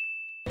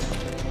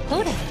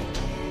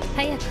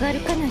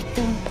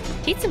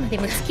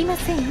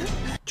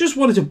 Just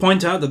wanted to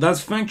point out that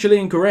that's factually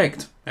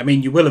incorrect. I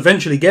mean, you will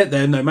eventually get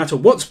there no matter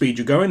what speed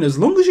you're going, as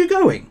long as you're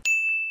going.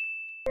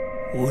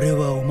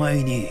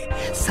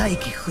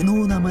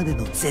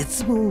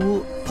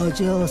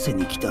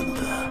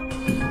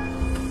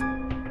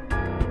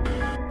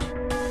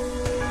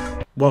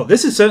 Well,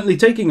 this is certainly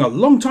taking a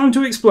long time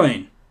to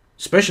explain,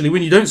 especially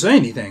when you don't say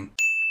anything.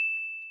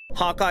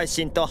 破壊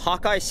神と破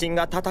壊神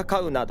が戦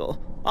うなど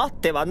あっ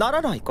てはな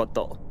らないこ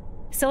と。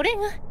それが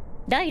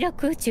第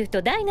6宇宙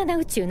と第7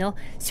宇宙の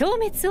消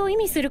滅を意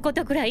味するこ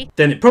とくらい。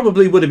Then it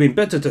probably would have been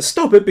better to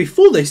stop it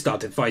before they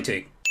started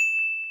fighting.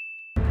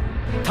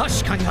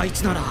 確かにあい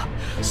つなら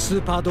ス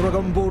ーパードラ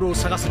ゴンボールを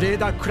探すレー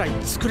ダーくらい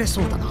作れ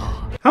そうだ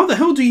な。How the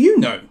hell do you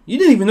know? You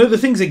didn't even know the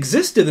things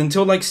existed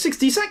until like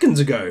 60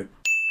 seconds ago.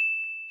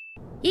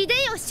 いで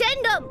よシェ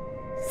ンロン。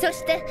そ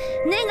して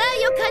願い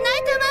を叶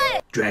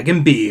えたまえ。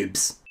Dragon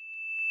Beebs.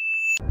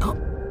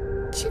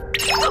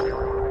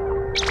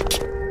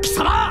 貴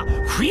様、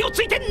不意を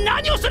ついて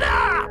何をする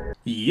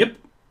？Yep.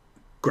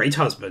 Great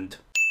husband.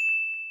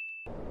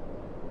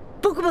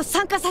 僕も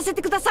参加させ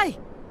てください。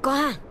ご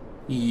飯。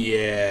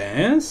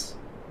Yes.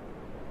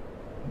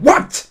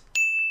 What?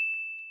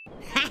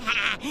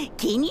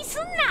 気にす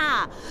ん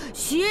な。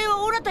試合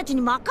はオラたち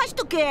に任し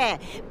とけ。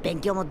勉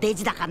強も大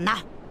事だから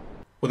な。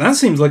Well, that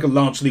seems like a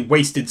largely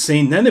wasted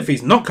scene then if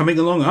he's not coming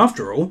along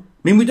after all.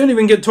 I mean, we don't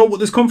even get told what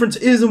this conference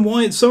is and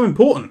why it's so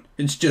important.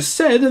 It's just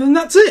said and then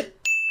that's it.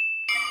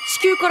 地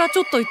球からち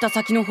ょっと行った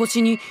先の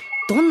星に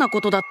どんな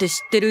ことだって知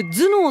ってる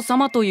頭脳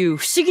様という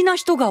不思議な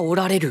人がお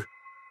られる。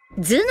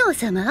頭脳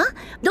様？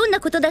どんな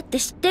ことだって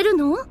知ってる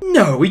の？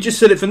 No, we just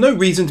said it for no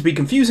reason to be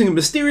confusing and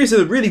mysterious in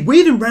a really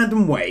weird and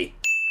random way.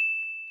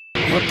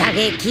 おた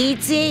げ気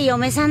強い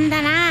嫁さん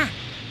だな。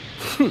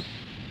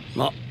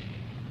ま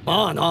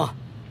あな。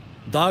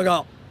だ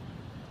が、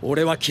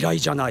俺は嫌い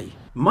じゃない。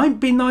Might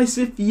be nice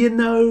if, you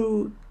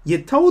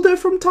told her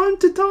from time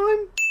to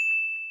time?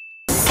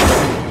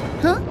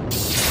 は？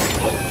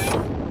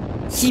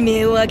悲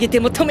鳴を上げて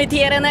も止めて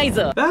やらない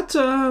ぞ。That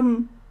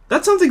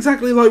sounds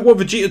exactly like what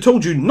Vegeta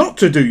told you not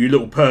to do, you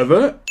little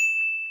pervert.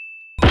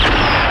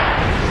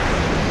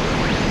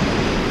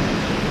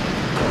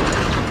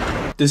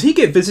 Does he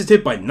get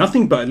visited by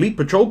nothing but elite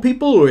patrol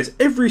people, or is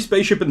every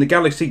spaceship in the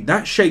galaxy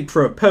that shaped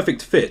for a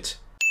perfect fit?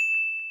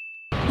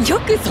 よ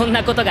くそん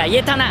なことが言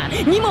えたな。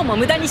2問も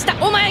無駄にした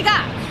お前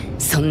が。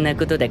そんな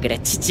ことだから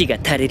父が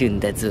垂れるん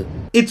だぞ。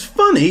It's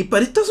funny,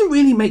 but it doesn't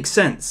really make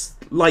sense.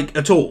 Like,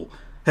 at all.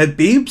 Her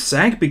boobs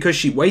sag because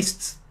she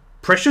wastes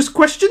precious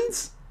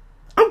questions?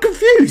 I'm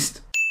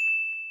confused.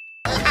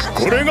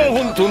 これが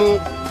本当の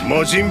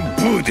魔人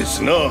ブーで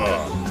すな。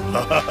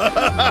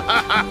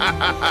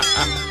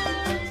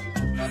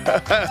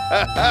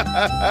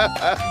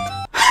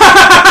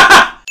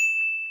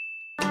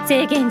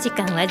制限時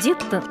間は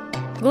10分。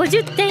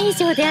50点以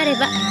上であれ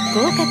ば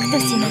合格と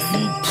します。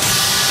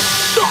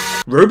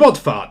Robot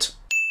fart.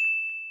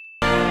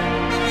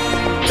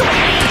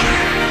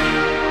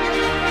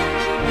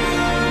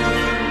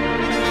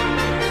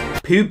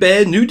 Pooh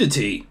Bear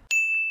nudity.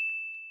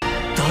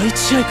 第一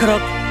試合から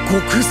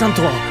悟空さん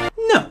とは。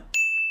No.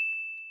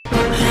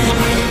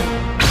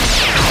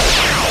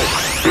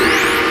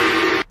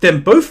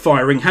 Then both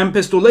firing hand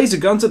pistol laser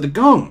guns at the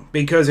gong,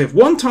 because if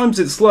one times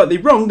it's slightly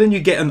wrong, then you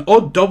get an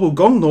odd double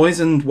gong noise,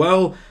 and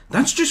well,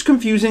 that's just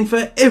confusing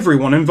for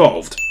everyone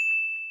involved.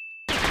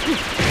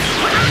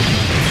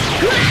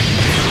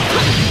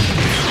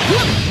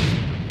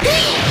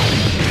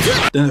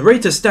 The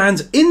narrator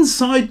stands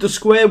inside the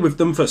square with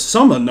them for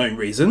some unknown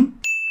reason.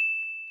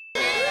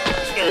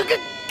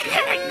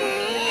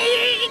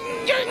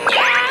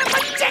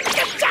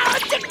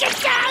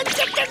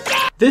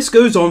 This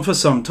goes on for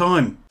some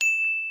time.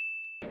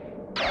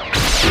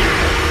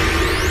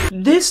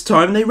 This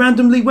time they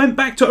randomly went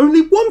back to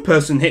only one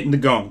person hitting the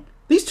gong.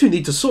 These two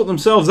need to sort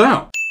themselves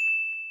out.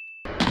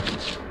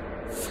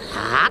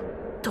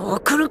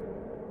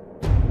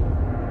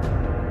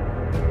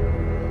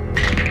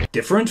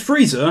 Different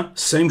Freezer,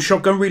 same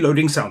shotgun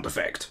reloading sound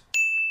effect.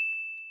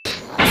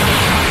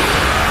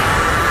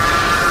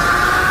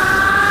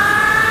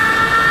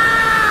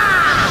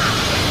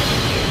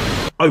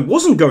 I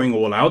wasn't going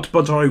all out,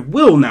 but I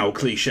will now,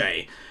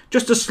 cliche.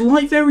 Just a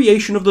slight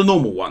variation of the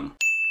normal one.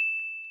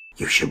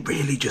 You should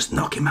really just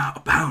knock him out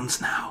of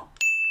bounds now.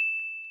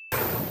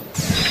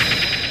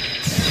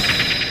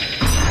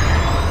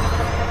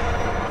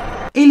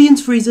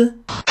 Aliens, Freezer.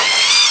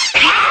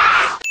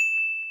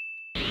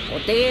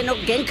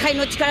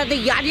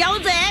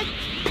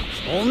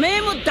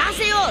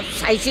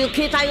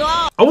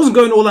 I wasn't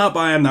going all out, but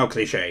I am now,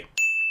 cliche.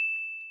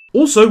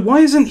 Also, why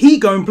isn't he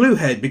going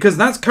Bluehead? Because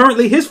that's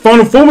currently his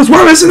final form as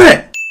well, isn't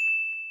it?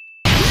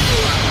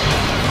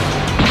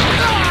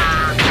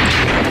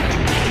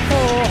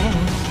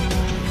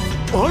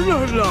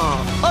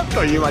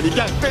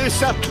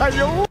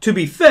 To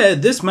be fair,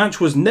 this match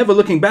was never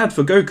looking bad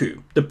for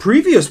Goku. The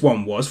previous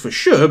one was for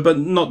sure, but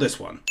not this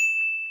one.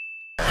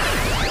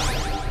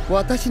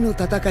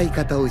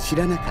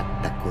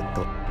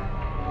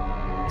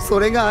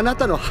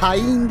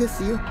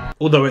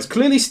 Although it's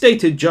clearly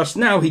stated just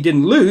now he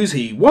didn't lose,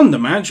 he won the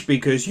match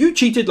because you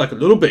cheated like a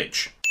little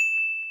bitch.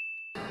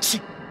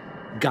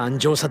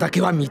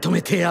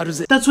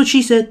 That's what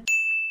she said.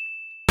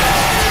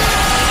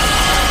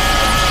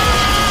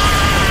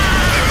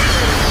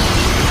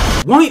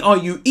 Why are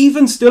you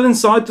even still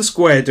inside the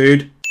square,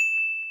 dude?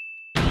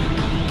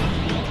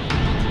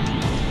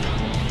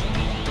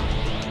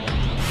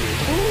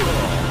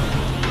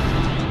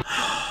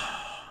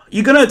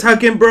 You gonna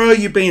attack him, bro?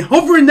 You've been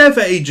hovering there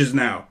for ages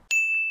now.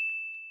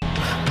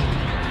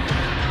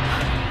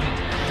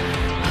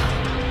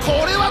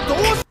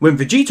 When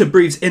Vegeta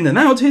breathes in and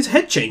out, his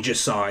head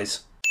changes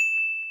size.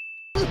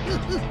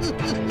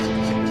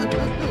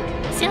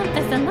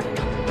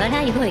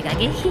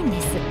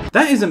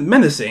 That isn't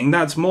menacing,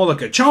 that's more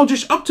like a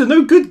childish up to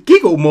no good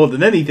giggle more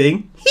than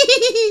anything.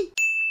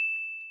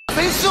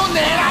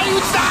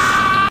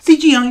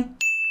 CGI.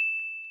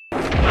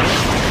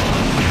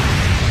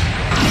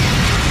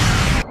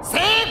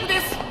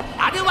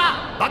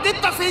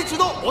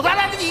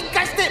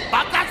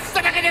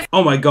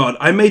 Oh my god,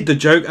 I made the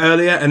joke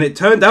earlier and it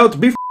turned out to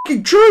be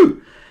f***ing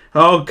true!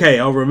 Okay,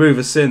 I'll remove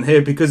a sin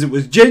here because it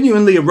was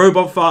genuinely a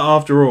robot fart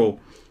after all.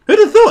 Who'd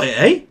have thought it,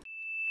 eh?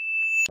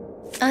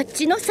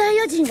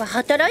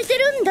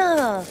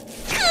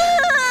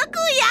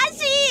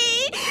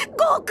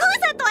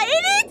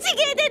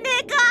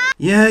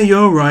 Yeah,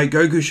 you're right,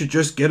 Goku should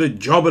just get a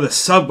job at a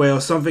Subway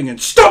or something and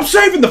stop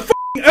saving the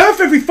f***ing Earth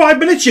every 5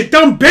 minutes, you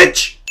dumb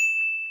bitch!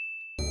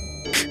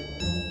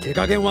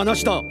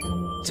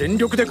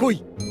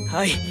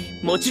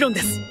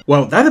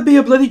 Well, that'd be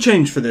a bloody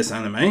change for this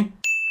anime.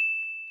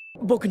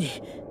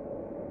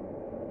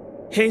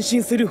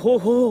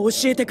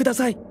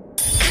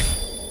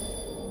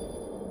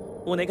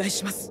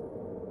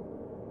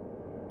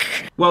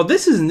 Well,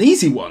 this is an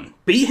easy one.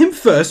 Beat him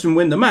first and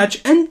win the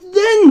match, and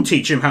then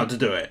teach him how to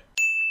do it.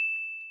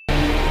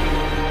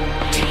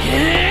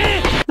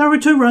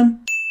 Naruto run.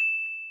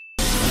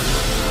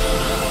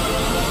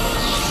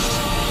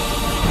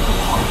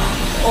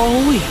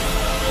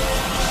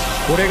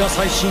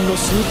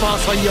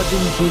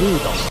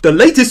 The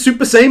latest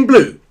Super Saiyan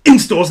Blue, in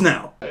stores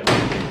now.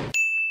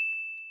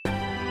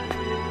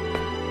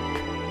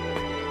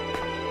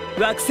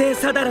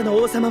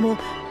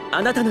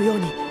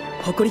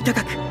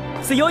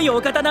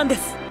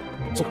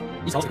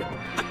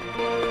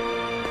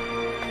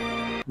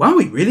 Wow,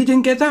 he really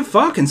didn't get that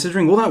far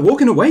considering all that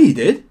walking away he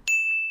did.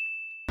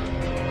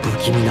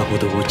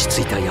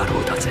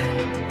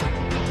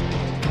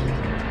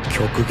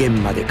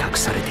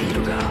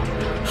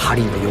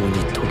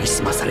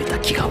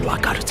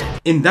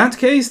 In that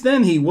case,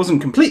 then, he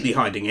wasn't completely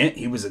hiding it,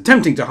 he was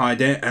attempting to hide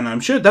it, and I'm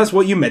sure that's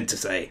what you meant to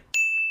say.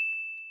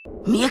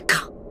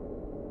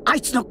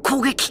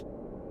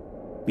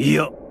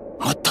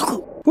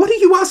 What are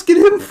you asking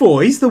him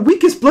for? He's the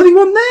weakest bloody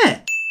one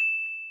there!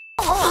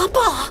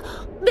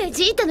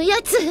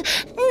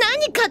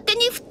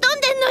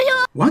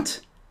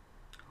 What?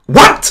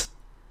 What?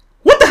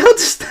 What the hell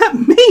does that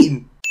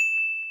mean?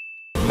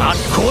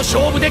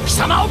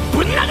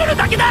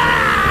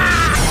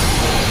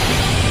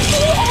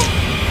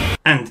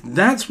 And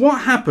that's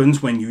what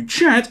happens when you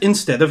chat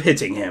instead of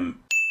hitting him.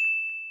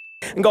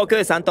 悟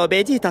空さんと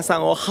ベジータさ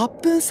んを発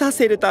奮さ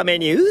せるため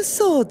に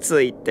嘘を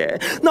ついて、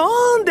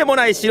なんでも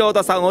ない素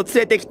人さんを連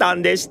れてきた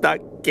んでしたっ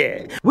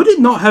け? Would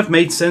it not have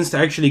made sense to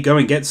actually go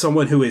and get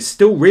someone who is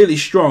still really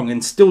strong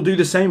and still do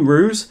the same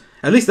ruse?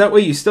 At least that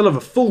way you still have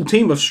a full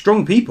team of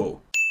strong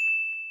people.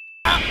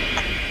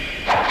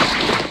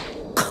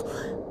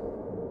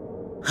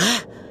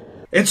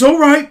 It's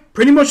alright,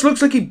 pretty much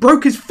looks like he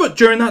broke his foot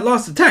during that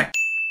last attack.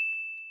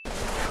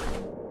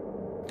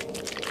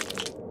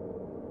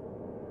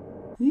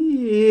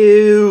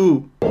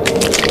 Ew.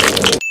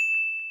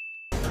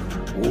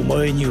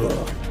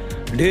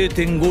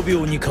 0.5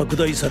 秒に拡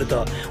大され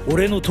た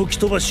俺の時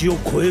飛ばしを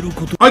超える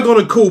こと。 I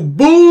gotta call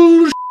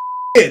bullshit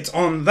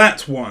on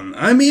that one.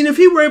 I mean, if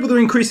he were able to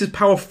increase his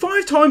power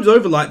 5 times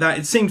over like that,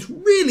 it seems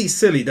really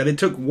silly that it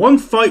took one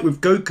fight with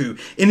Goku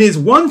in his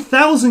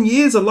 1,000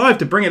 years alive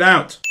to bring it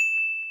out.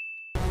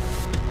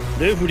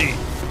 レフリー。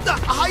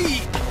はい。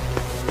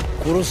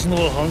殺すの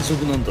は反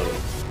則なんだろう。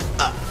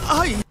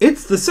はい。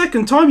 It's the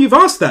second time you've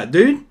asked that,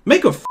 dude.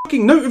 Make a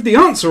fucking note of the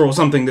answer or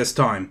something this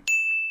time.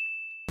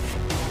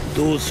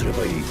 どうすれ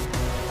ばいい？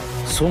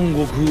孫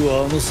悟空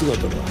はあの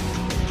姿だ。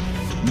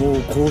も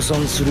う降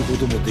参するこ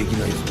ともでき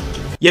ないぞ。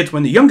 Yet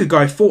when the younger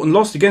guy fought and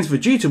lost against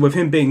Vegeta with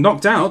him being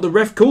knocked out, the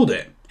ref called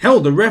it.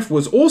 Hell, the ref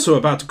was also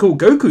about to call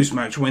Goku's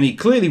match when he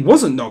clearly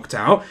wasn't knocked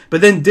out,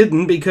 but then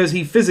didn't because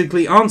he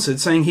physically answered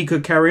saying he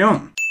could carry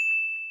on.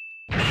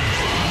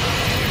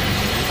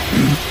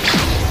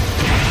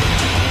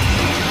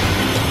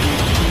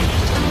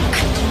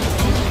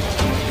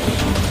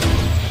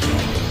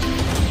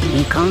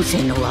 未完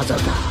成の技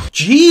だ。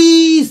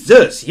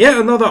 Jesus! Yet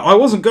another I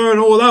wasn't going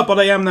all out but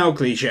I am now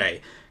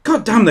cliche.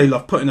 God damn, they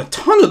love putting a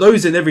ton of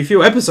those in every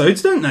few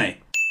episodes, don't they?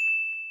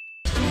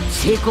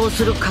 成功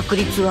する確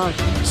率は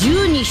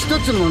10に1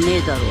つもね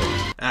えだろう。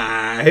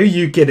 Ah, who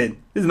you kidding?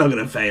 It's not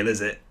gonna fail,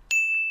 is it?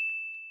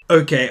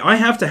 Okay, I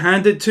have to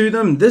hand it to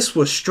them. This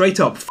was straight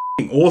up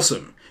f***ing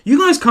awesome. You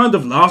guys kind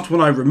of laughed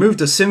when I removed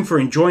a sim for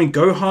enjoying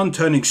Gohan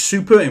turning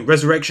Super in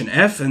Resurrection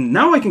F, and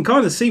now I can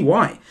kind of see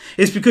why.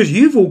 It's because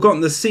you've all gotten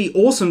to see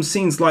awesome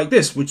scenes like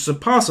this, which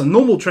surpass a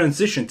normal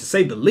transition to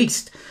say the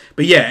least.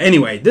 But yeah,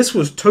 anyway, this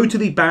was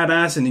totally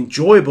badass and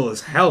enjoyable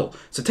as hell,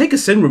 so take a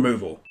sin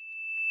removal.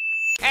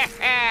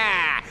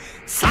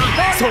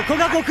 そこ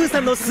が悟空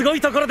さんのすご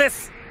いところで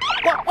す。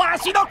わ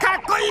しのか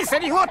っこいいセ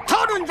リフを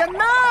取るんじゃ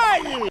な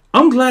い。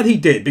 I'm glad he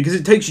did, because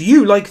it takes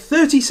you like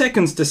 30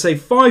 seconds to say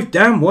 5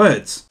 damn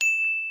words.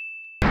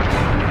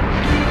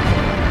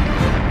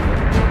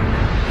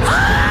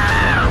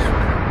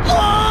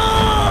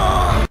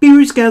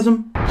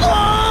 Beerusgasm.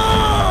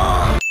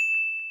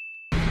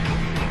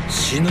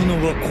 死ぬ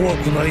のが怖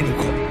くないの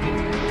か。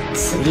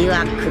次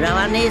は食ら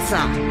わねえ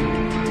さ。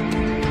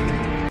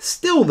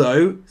 Still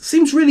though,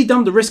 seems really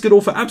dumb to risk it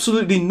all for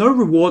absolutely no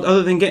reward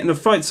other than getting to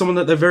fight someone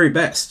at their very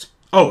best.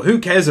 Oh, who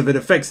cares if it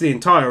affects the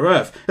entire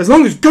Earth, as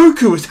long as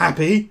Goku is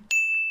happy!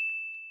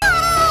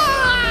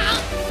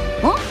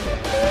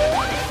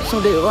 そ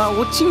れは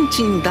おちん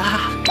ちんだ。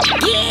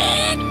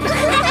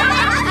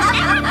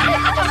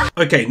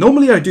 Okay,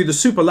 normally I do the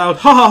super loud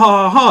ha ha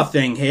ha ha ha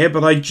thing here,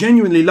 but I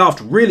genuinely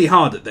laughed really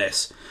hard at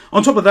this.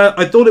 On top of that,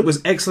 I thought it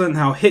was excellent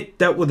how Hit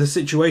dealt with the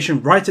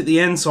situation right at the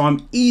end, so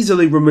I'm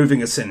easily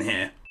removing a sin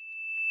here.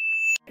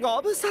 ご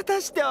無沙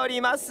汰してお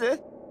ります。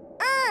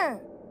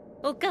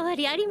おかわ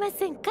りありま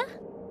せんか？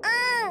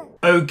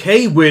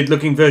 Okay, weird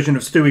looking version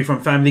of Stewie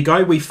from Family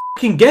Guy, we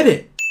fucking get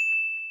it!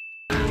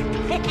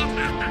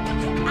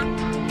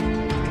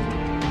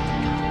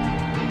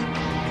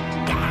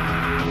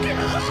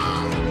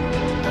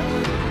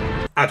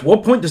 At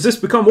what point does this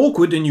become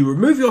awkward and you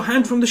remove your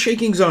hand from the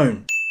shaking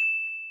zone?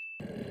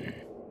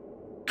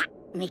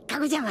 3日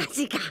後じゃま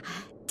ずいか。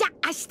じゃあ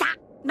明日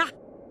な。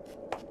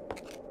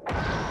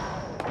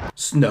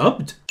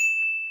 Snubbed?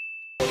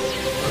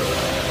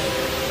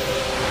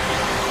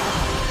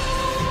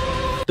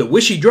 The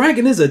Wishy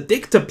Dragon is a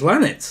dick to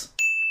planets.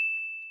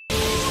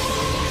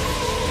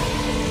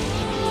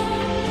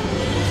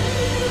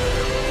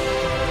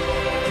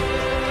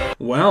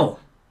 Well,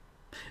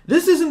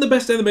 this isn't the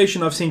best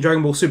animation I've seen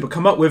Dragon Ball Super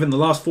come up with in the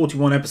last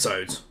 41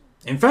 episodes.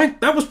 In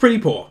fact, that was pretty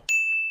poor.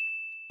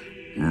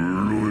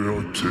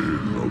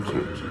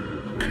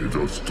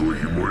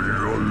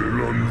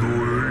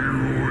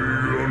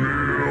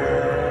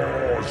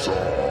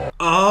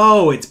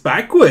 Oh, it's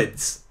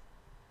backwards.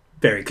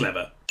 Very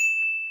clever.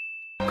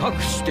 か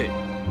くして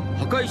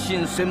破壊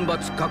神選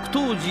抜格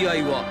闘試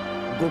合は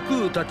悟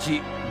空た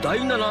ち第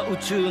7宇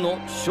宙の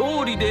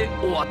勝利で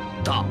終わっ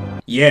た。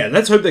 Yeah,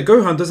 let's hope that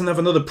Gohan doesn't have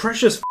another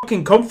precious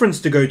fucking conference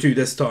to go to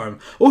this time.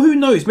 Or who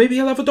knows, maybe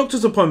he'll have a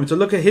doctor's appointment to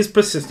look at his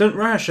persistent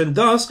rash and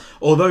thus,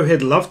 although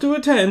he'd love to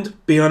attend,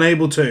 be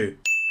unable to.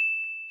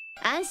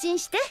 安心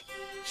して、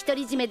独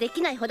り占めで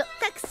きないほど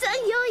たくさ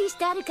ん用意し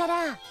てあるか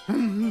ら。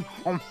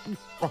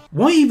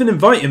 Why even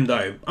invite him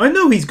though? I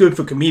know he's good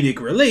for comedic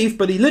relief,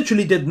 but he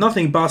literally did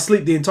nothing but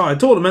sleep the entire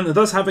tournament, and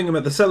thus having him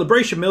at the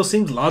celebration meal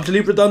seems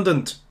largely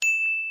redundant.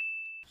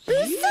 嘘！強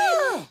い上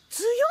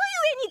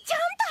にちゃん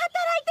と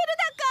働いてる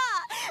だか。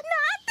な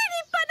んて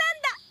立派な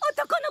んだ。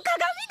男の鏡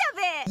だ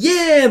べ。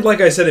 Yeah, and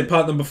like I said in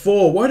part number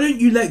 4, why don't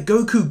you let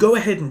Goku go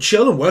ahead and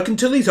chill and work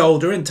until he's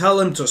older and tell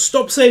him to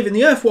stop saving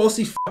the Earth whilst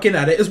he's fucking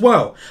at it as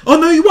well? Oh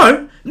no you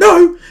won't!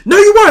 No! No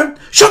you won't!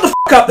 Shut the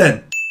fuck up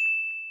then!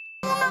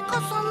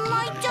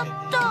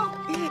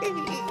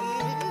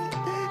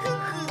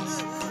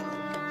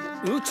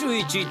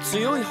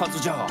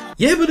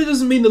 Yeah, but it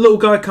doesn't mean the little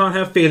guy can't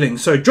have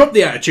feelings, so drop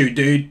the attitude,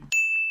 dude.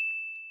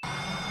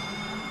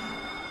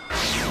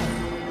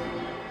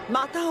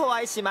 またお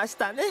会いしまし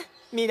たね。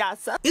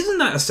Isn't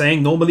that a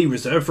saying normally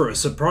reserved for a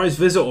surprise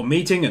visit or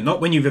meeting and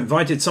not when you've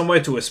invited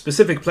somewhere to a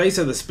specific place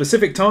at a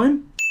specific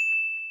time?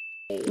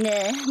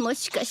 ねえ、も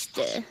しかし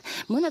て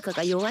モナカ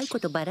が弱いこ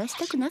とバラし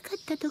たくなかっ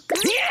たとか？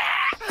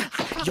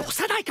よ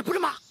さないかブル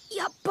マ。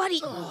やっぱり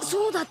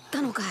そうだっ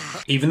たのか。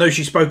 Even though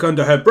she spoke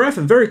under her breath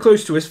and very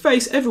close to his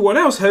face, everyone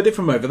else heard it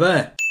from over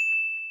there.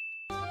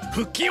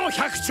 腹筋を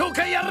100兆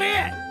回や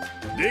れ。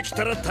でき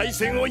たら対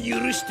戦を許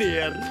して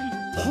やる。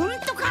本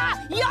当か？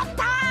やっ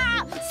た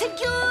ー！セン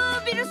キュ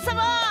ービルス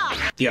様。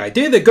 The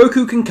idea that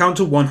Goku can count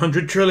to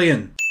 100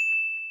 trillion.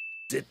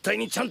 絶対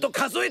にちゃんと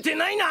数えて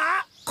ないな。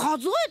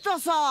数えた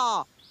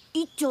さ。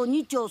1兆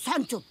2兆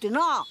3兆って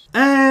な。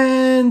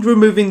 And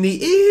removing the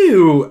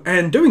ew,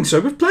 and doing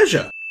so with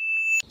pleasure.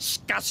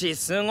 しかし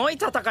すごい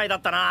戦いだ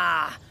った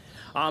な。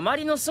あま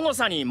りの凄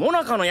さにモ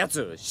ナカのや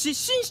つ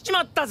失神しち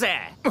まった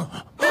ぜ。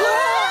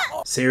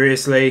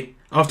Seriously?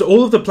 After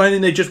all of the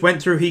planning they just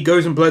went through, he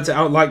goes and blurts it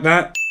out like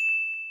that?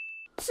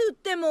 つっ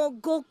ても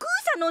悟空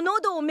さんの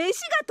喉を飯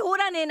が通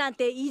らねえなん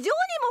て異常に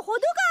も程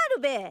がある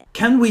べ。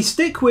 Can we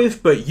stick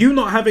with, but you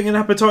not having an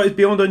appetite is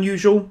beyond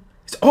unusual?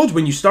 It's odd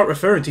when you start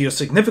referring to your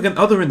significant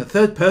other in the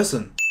third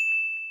person.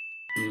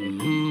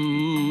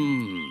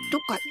 ど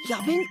っかや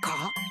べん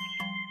か？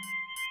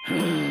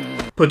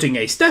 Putting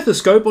a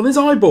stethoscope on his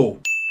eyeball.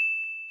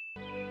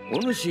 お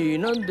主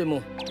何で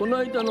もこの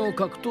間の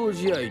格闘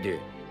試合で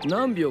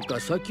何秒か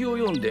先を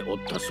読んでおっ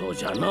たそう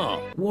じゃな。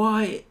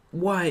Why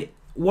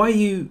are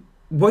you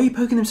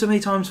poking him so many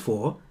times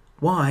for?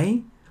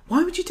 Why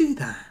would you do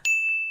that?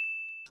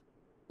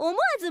 思わ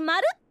ずま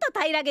るっと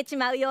平らげち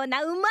まうよう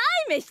なうま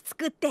い飯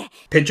作って。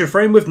 Picture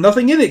frame with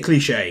nothing in it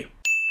cliche.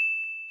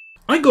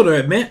 I gotta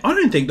admit, I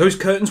don't think those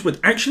curtains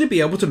would actually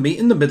be able to meet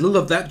in the middle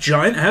of that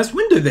giant ass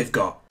window they've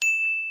got.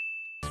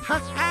 は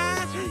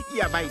は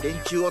やばい連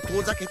中を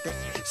遠ざけて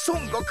孫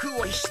悟空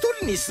を一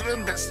人にする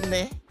んです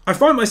ね。 I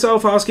find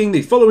myself asking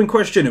the following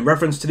question in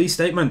reference to these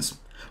statements.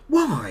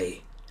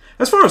 Why?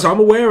 As far as I'm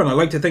aware, and I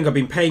like to think I've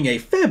been paying a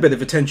fair bit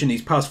of attention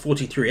these past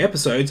 43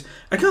 episodes,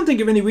 I can't think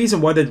of any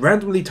reason why they'd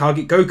randomly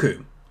target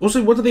Goku.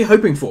 Also, what are they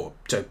hoping for?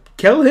 To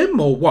kill him,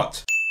 or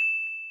what?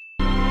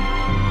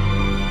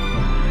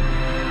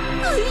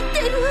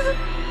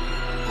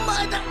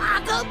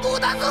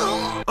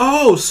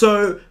 Oh,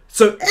 so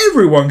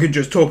everyone can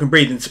just talk and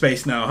breathe in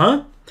space now,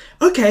 huh?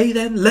 Okay,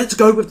 then let's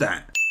go with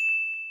that.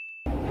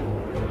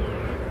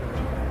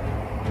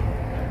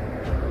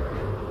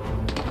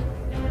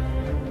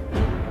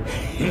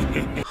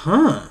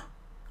 Huh.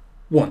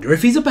 Wonder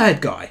if he's a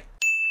bad guy.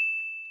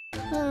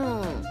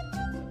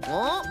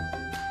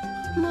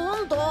 な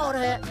んだあ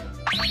れ？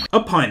 A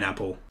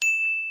pineapple.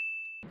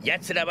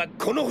 奴らは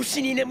この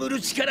星に眠る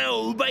力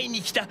を奪い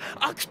に来た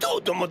悪党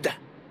どもだ。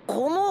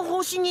この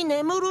星に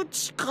眠る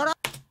力。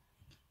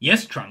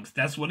 Yes, Trunks,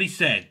 that's what he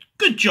said.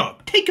 Good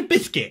job. Take a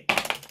biscuit.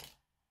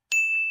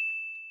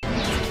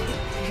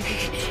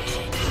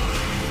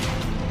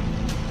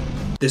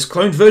 This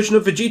cloned version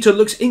of Vegeta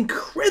looks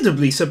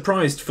incredibly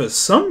surprised for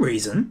some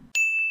reason.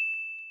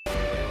 こ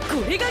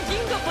れが銀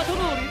河パトロ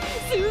ール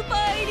スーパ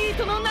ーエリー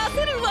トのな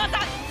せる技。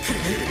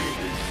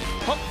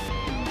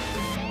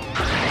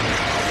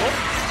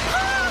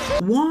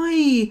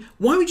Why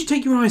would you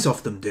take your eyes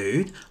off them,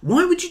 dude?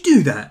 Why would you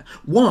do that?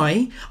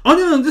 Why? I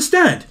don't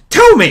understand.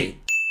 Tell me!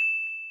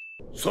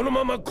 その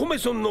ままコメ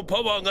ソンのパ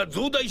ワーが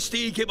増大し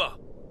ていけば、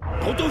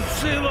ポトフ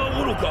星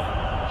はおろ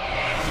か、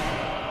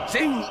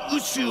全宇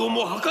宙を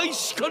も破壊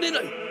しかねな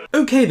い。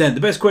 Okay then, the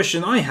best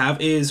question I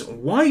have is,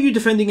 why are you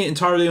defending it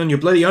entirely on your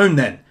bloody own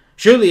then?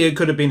 Surely it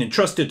could have been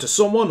entrusted to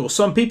someone or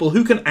some people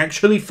who can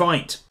actually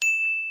fight.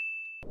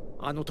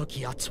 あの時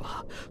奴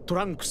はト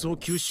ランクスを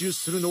吸収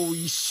するのを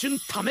一瞬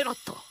ためらっ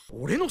た。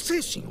俺の精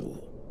神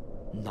を。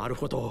なる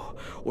ほど。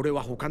俺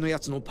は他の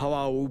奴のパ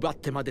ワーを奪っ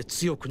てまで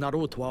強くな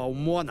ろうとは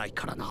思わない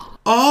からな。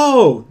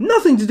 Oh,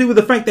 nothing to do with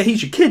the fact that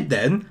he's your kid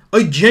then.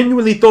 I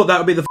genuinely thought that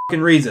would be the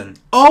fucking reason.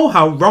 Oh,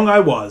 how wrong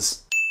I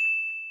was.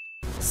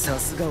 さ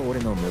すが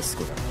俺の息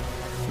子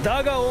だ。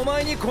だがお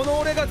前にこの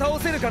俺が倒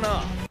せるか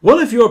な。 Well,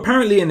 if you're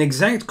apparently an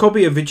exact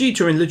copy of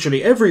Vegeta in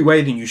literally every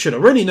way, then you should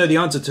already know the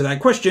answer to that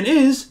question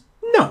is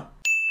no.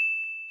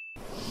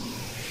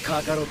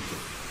 カカロット、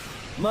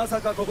まさ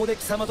かここで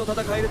貴様と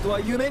戦えるとは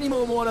夢に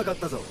も思わなかっ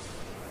たぞ。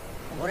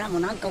俺らも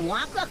なんか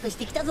ワクワクし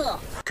てきたぞ。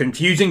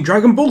 Confusing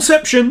Dragon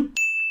Ballception.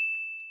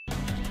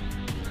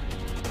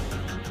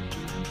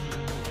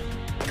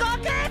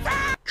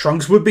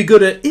 Trunks would be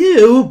good at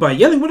ew by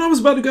yelling when I was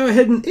about to go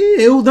ahead and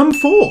ew them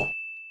for.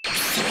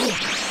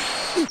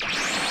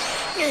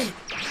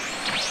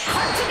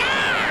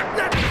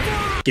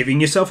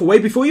 Giving yourself away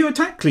before you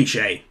attack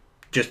cliche.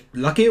 Just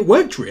lucky it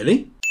worked,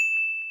 really.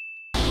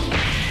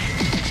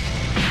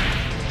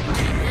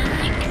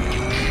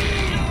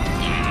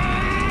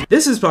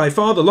 This is by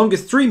far the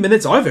longest 3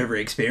 minutes I've ever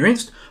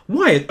experienced.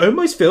 Why, it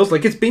almost feels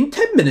like it's been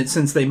 10 minutes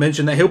since they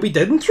mentioned that he'll be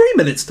dead in 3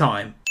 minutes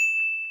time.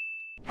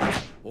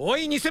 お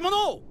い偽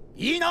物、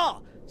いいな。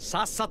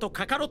さっさと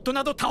カカロット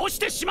など倒し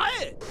てしま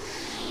え。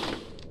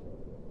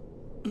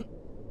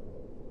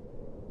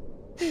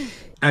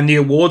And the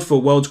award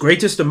for world's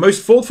greatest and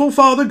most thoughtful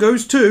father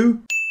goes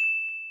to...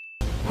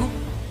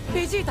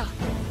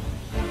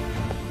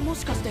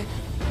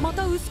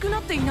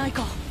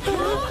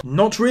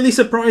 Not really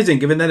surprising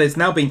given that it's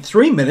now been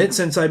 3 minutes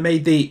since I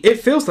made the "it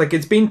feels like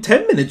it's been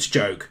 10 minutes"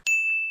 joke.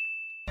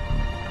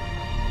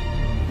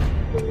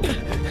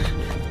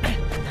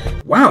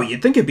 Wow,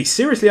 you'd think it'd be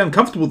seriously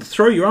uncomfortable to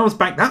throw your arms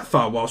back that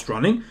far whilst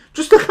running.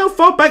 Just look how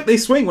far back they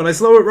swing when I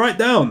slow it right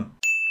down.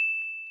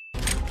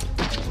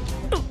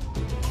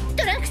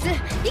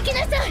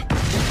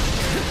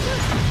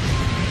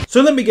 So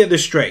let me get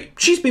this straight.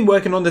 She's been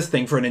working on this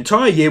thing for an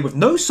entire year with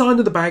no sign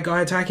of the bad guy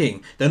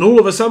attacking. Then all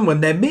of a sudden,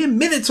 when they're mere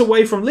minutes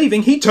away from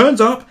leaving, he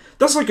turns up.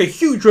 That's like a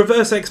huge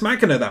reverse ex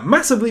machina that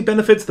massively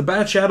benefits the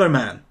bad Shadow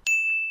Man.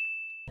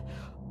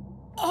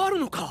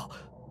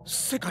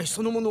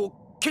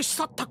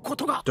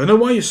 Don't know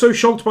why you're so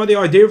shocked by the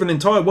idea of an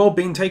entire world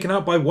being taken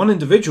out by one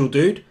individual,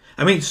 dude.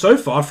 I mean, so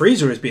far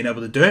Frieza has been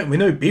able to do it, and we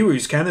know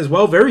Beerus can as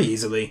well very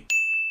easily.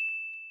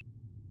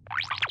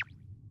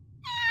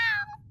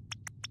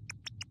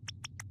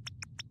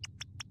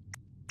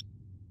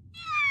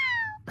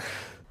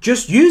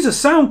 Just use a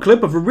sound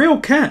clip of a real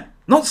cat,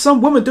 not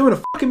some woman doing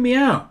a fucking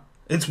meow.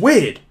 It's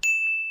weird.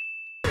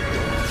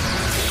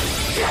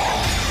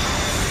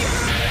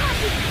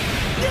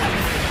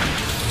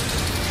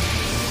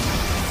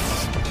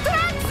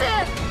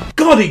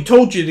 God, he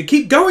told you to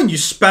keep going, you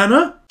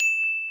spanner!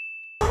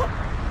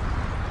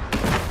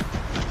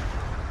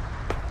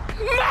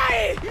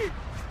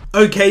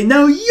 Okay,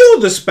 now you're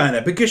the spanner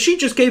because she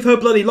just gave her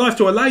bloody life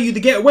to allow you to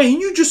get away and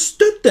you just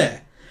stood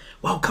there.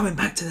 Well, coming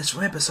back to this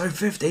from episode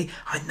 50,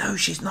 I know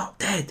she's not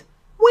dead.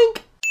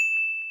 Wink!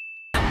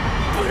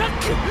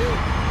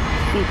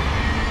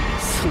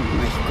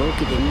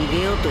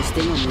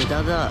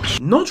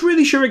 Not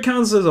really sure it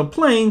counts as a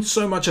plane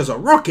so much as a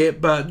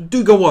rocket, but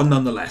do go on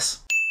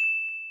nonetheless.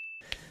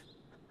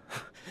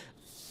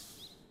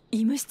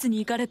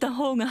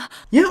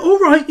 Yeah,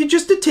 alright, you're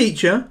just a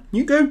teacher.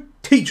 You go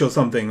teach or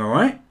something,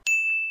 alright?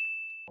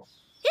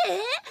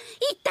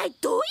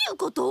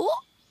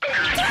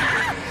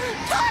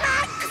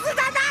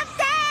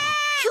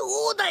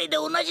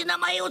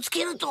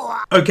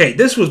 Okay,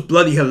 this was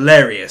bloody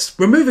hilarious.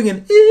 Removing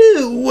an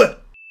ew.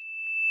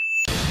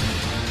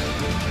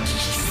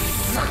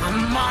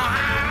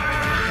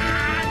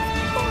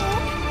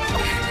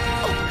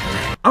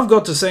 I've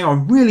got to say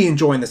I'm really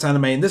enjoying this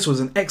anime, and this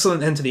was an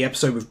excellent end to the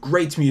episode with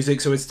great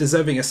music, so it's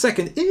deserving a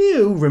second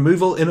ew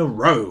removal in a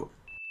row.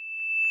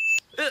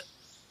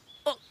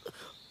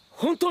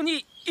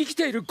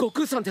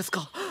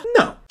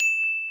 No.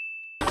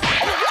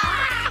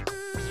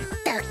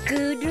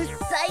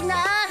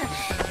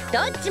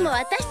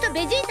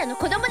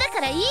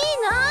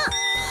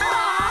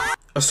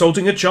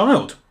 Assaulting a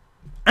child.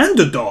 And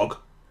a dog.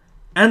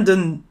 And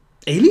an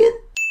alien?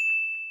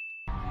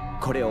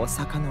 これを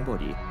遡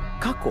り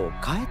過去を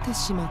変えて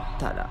しまっ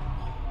たら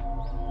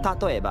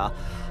例えば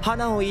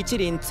花を一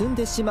輪摘ん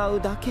でしまう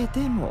だけ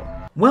でも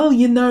Well,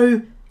 you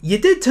know, you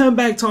did turn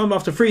back time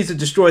after Frieza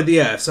destroyed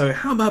the Earth, so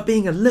how about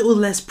being a little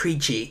less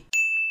preachy?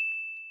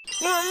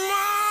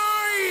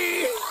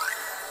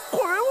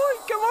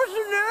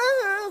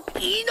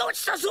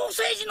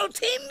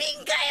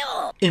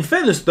 In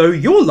fairness though,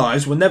 your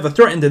lives were never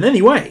threatened in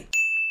any way.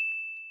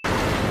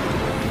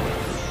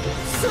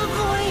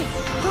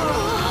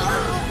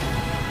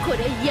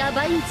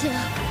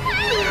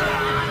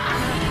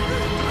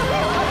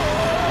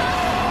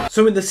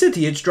 So in the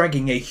city it's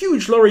dragging a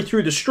huge lorry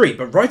through the street,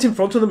 but right in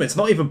front of them it's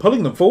not even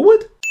pulling them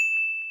forward?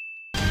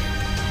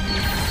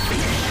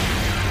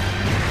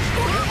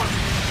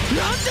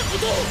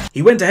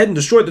 He went ahead and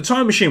destroyed the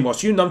time machine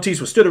whilst you numpties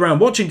were stood around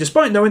watching,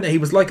 despite knowing that he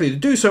was likely to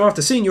do so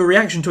after seeing your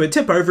reaction to it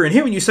tip over and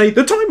hearing you say,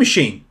 "The time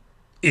machine!"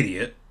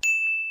 Idiot.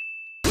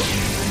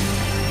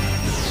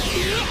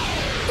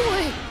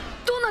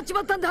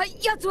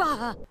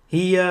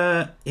 He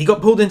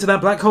got pulled into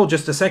that black hole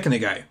just a second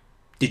ago.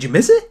 Did you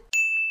miss it?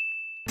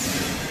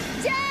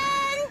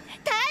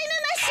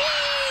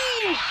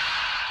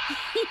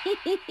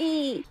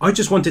 I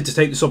just wanted to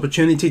take this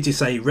opportunity to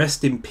say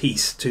rest in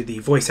peace to the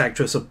voice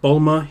actress of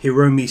Bulma,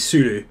 Hiromi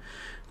Sulu.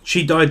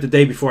 She died the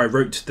day before I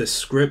wrote this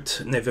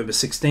script, November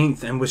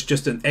 16th, and was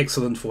just an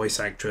excellent voice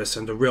actress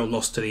and a real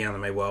loss to the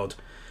anime world.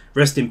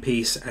 Rest in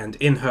peace, and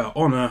in her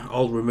honour,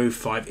 I'll remove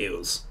 5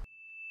 eels.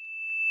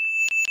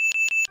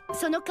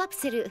 そのカプ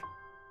セル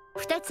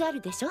2つあ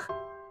るでしょ。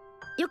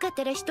よかっ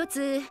たら1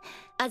つ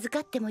預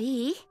かっても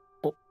いい？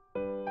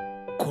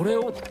これ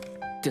を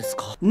です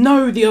か？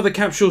 No, the other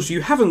capsules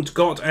you haven't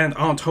got and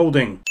aren't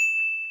holding.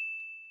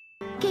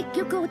 結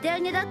局お手上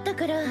げだった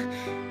から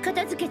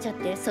片付けちゃっ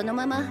てその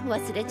まま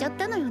忘れちゃっ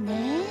たのよ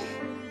ね。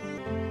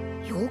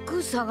よ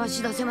く探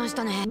し出せまし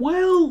たね。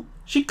 Well,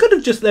 she could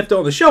have just left it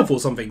on the shelf or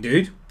something,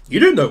 dude. You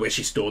don't know where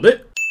she stored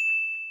it.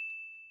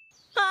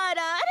 あ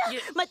らあら、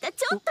また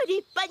ちょっと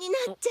立派に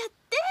なっちゃっ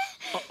て。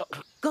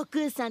悟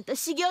空さんと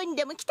修行に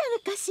でも来たの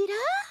かしら？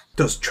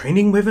 Does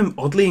training with him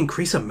oddly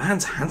increase a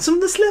man's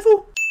handsomeness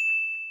level?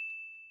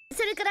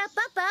 それから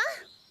パパ、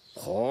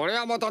これ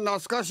はまた懐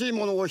かしい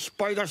ものを引っ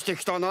張り出して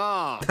きた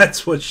な。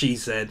That's what she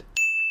said.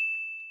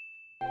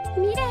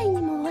 未来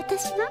にも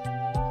私が？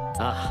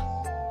あ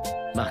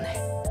あ、まあね。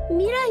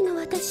未来の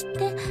私っ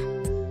て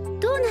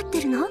どうなって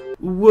るの？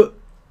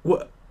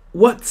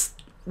 What's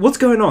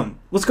going on?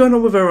 What's going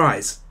on with her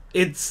eyes?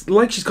 It's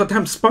like she's got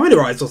damn spider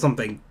eyes or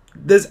something.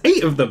 There's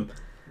 8 of them.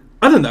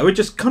 I don't know, it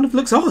just kind of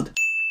looks odd.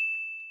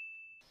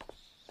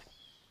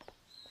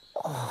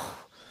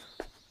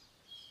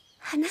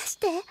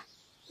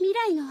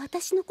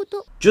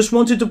 Just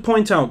wanted to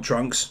point out,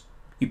 Trunks,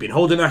 you've been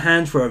holding her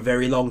hand for a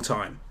very long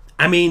time.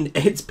 I mean,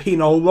 it's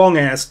been a long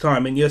ass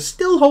time and you're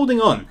still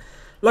holding on.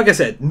 Like I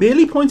said,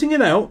 merely pointing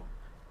it out,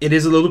 it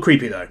is a little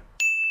creepy though.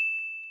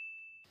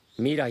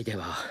 未来で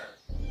は、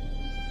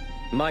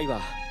舞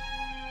は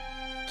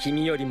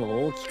君より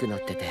も大きくな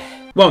ってて。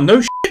Well,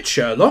 no shit,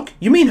 Sherlock.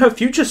 You mean her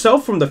future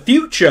self from the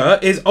future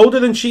is older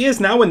than she is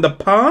now in the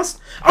past?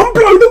 I'm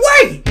blown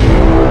away!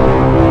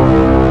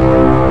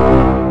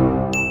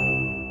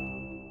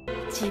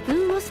 自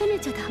分を責め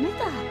ちゃダメだ。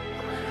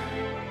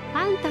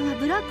あんたが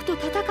ブラックと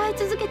戦い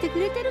続けてく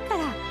れてるか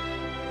ら、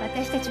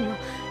私たちも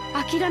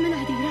諦め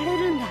ないでいられ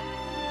るんだ。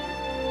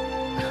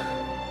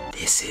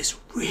This is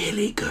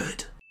really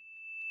good.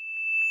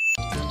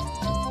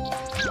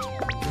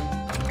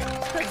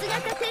 突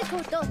型抵抗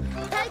と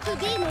タイプ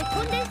B の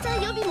コンデンサ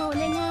ー予備もお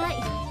願い。は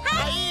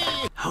い。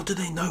 How do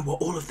they know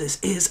what all of this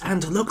is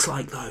and looks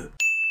like though?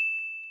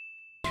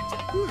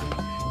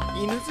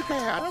 犬使い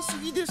荒す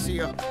ぎです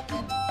よ。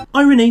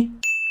Irony.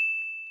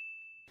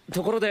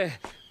 ところで、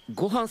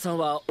ごはんさん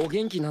はお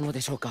元気なので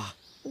しょうか？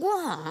ご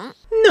飯？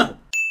 No.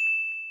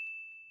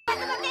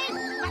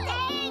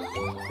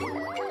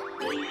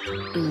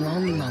 な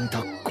んなん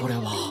だこれ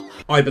は。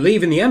I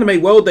believe in the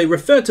anime world they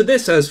refer to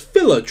this as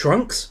filler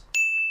Trunks.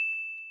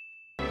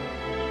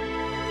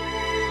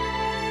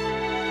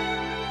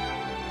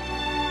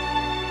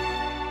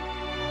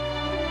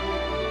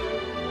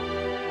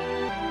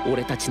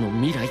 俺たちの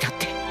未来だっ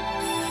て。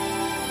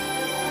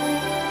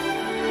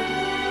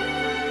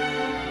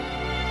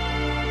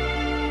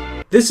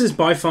This is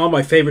by far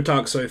my favourite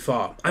arc so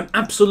far. I'm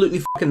absolutely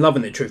fucking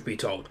loving it, truth be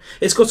told.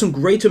 It's got some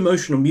great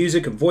emotional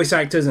music and voice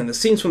actors, and the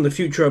scenes from the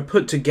future are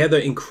put together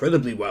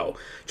incredibly well.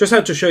 Just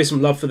had to show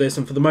some love for this,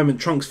 and for the moment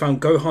Trunks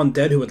found Gohan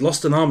dead who had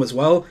lost an arm as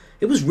well,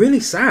 it was really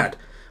sad.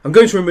 I'm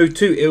going to remove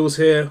 2 ills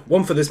here,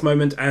 one for this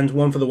moment and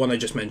one for the one I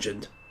just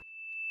mentioned.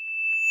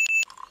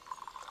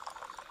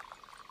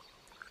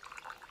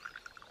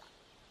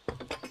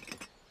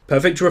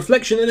 Perfect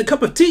reflection in a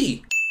cup of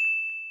tea!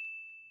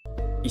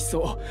 いっ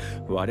そ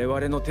我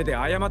々の手で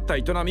誤った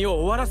営みを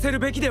終わらせる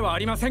べきではあ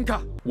りません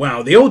か。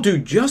 Wow, the old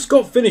dude just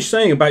got finished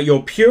saying about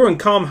your pure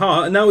and calm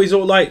heart and now he's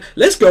all like,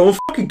 let's go and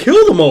fucking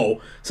kill them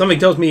all! Something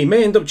tells me he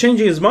may end up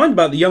changing his mind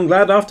about the young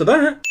lad after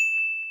that.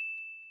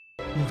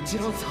 もち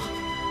ろんさ。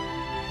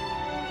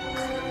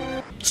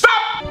 Stop!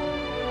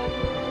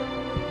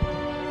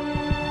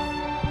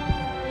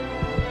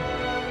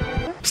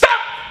 Stop!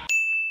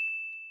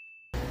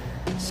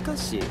 しか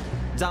し、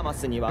ザマ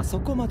スにはそ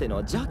こまでの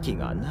邪気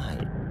がない。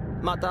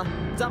また、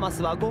ザマ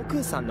スは悟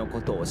空さんの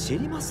ことを知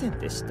りません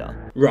でした。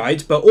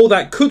Right, but all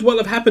that could well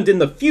have happened in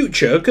the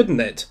future, couldn't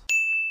it?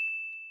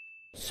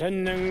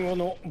 1000年後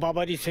のバ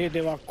バリ星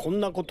ではこん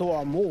なこと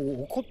はも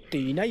う起こって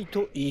いない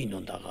といい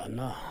のだが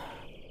な。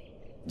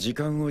時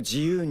間を自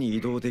由に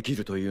移動でき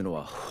るというの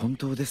は本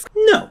当ですか？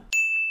 No!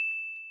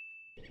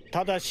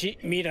 ただし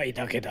未来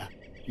だけだ。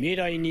未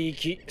来に行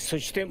き、そ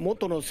して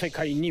元の世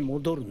界に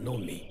戻るの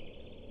み。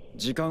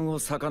時間を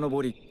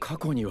遡り過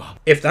去には。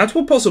 If that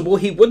were possible,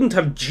 he wouldn't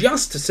have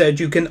just said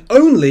you can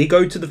only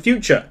go to the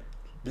future.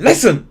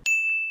 Listen!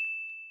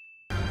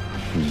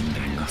 人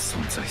間が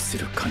存在す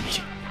る限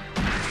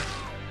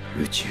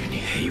り、宇宙に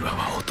平和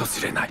は訪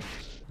れない。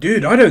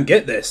 Dude, I don't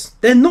get this.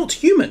 They're not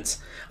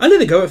humans. I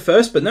let it go at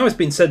first, but now it's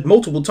been said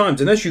multiple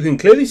times, and as you can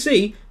clearly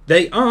see,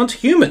 they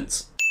aren't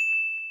humans.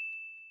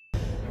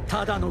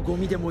 ただのゴ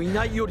ミでもい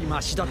ないより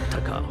マシだっ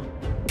たか。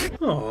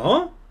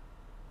Aww.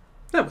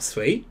 That was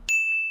sweet.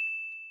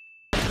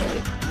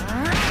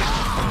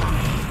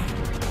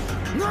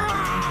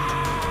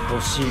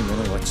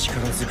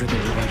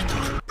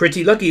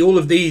 Pretty lucky all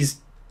of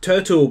these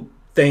turtle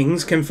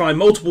things can find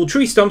multiple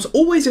tree stumps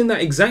always in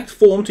that exact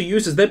form to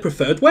use as their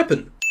preferred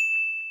weapon.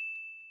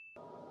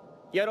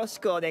 よろし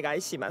くお願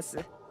いします。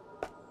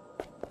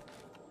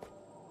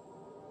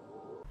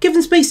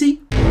 Kevin Spacey.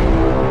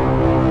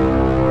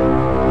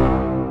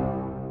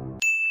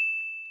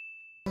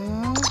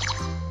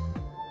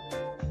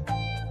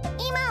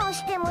 今押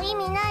しても意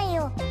味ない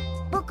よ。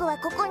僕は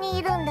ここに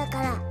いるんだ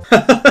から。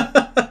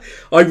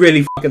I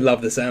really fucking love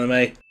this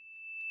anime.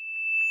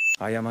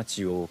 過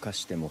ちを犯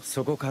しても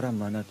そこから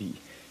学び、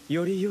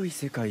より良い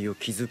世界を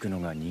築くの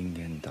が人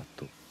間だ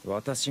と。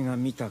私が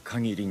見た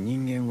限り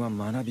人間は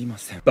学びま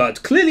せん。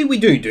 But clearly we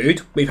do,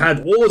 dude. We've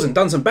had wars and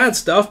done some bad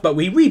stuff, but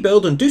we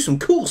rebuild and do some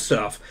cool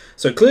stuff.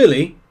 So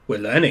clearly,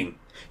 we're learning.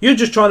 You're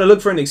just trying to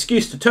look for an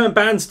excuse to turn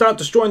bad and start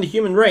destroying the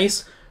human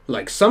race,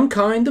 like some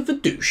kind of a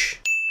douche.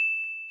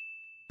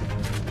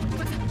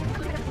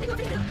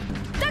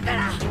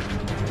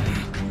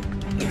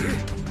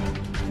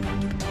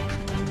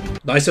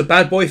 Nice of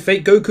bad boy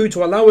fake Goku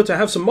to allow her to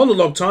have some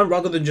monologue time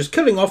rather than just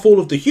killing off all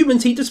of the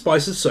humans he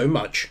despises so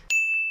much.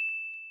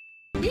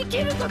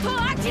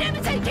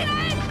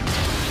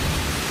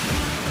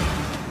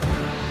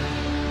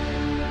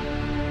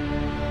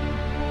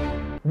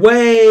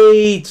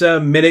 Wait a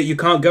minute, you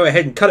can't go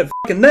ahead and cut it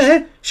f***ing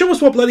there. Show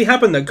us what bloody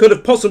happened that could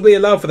have possibly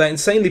allowed for that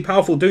insanely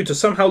powerful dude to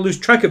somehow lose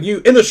track of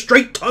you in a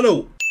straight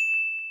tunnel.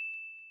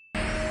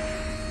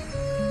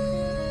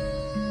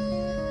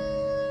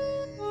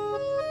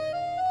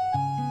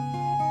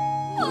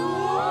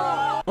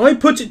 I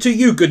put it to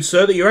you, good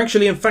sir, that you're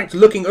actually in fact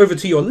looking over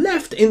to your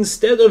left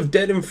instead of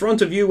dead in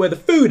front of you where the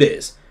food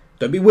is.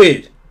 Don't be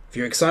weird. If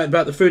you're excited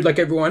about the food like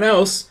everyone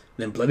else,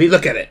 then bloody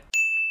look at it.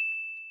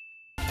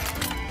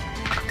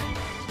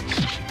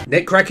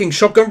 Neck cracking,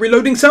 shotgun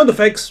reloading sound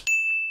effects.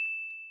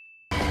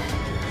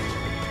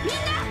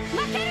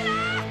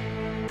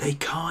 They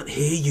can't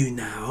hear you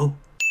now.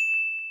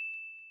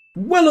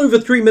 Well over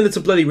 3 minutes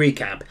of bloody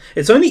recap.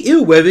 It's only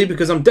earworthy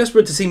because I'm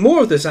desperate to see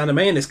more of this anime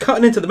and it's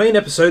cutting into the main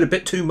episode a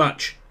bit too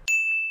much.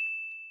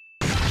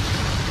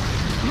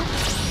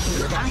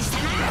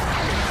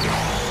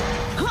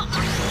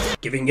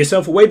 Giving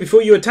yourself away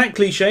before you attack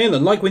cliche, and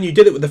unlike when you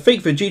did it with the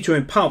fake Vegeta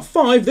in part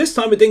 5, this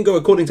time it didn't go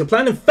according to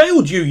plan and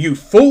failed you, you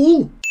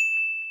fool!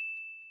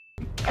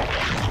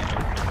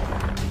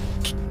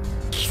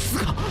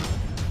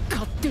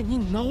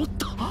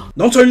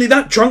 Not only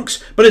that,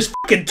 Trunks, but his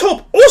fucking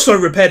top also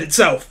repaired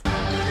itself!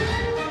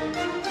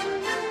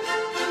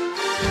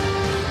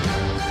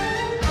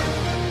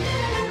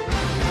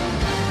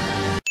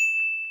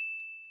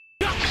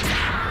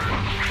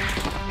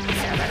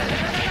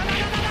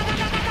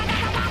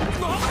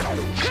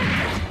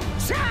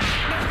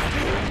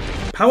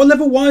 Power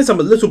level wise, I'm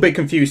a little bit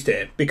confused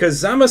here, because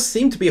Zama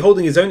seemed to be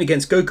holding his own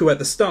against Goku at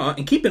the start,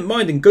 and keep in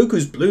mind in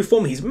Goku's blue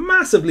form he's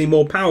massively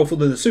more powerful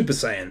than the Super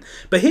Saiyan,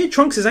 but here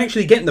Trunks is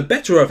actually getting the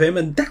better of him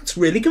and that's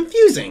really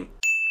confusing.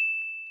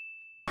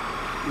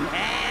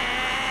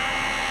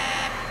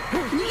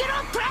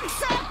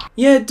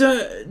 Yeah,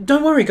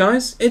 don't worry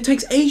guys, it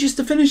takes ages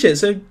to finish it,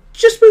 so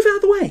just move out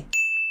of the way.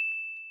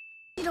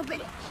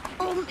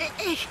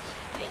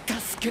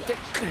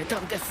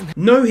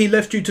 No, he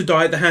left you to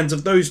die at the hands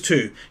of those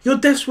two. Your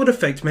deaths would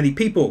affect many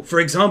people. For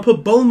example,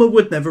 Bulma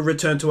would never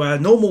return to her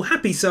normal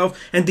happy self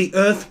and the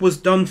Earth was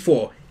done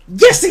for.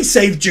 Yes, he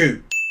saved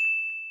you!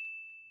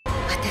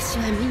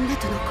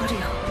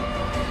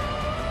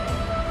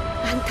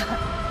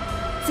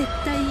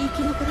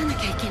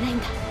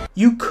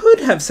 You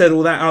could have said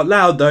all that out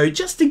loud though,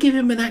 just to give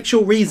him an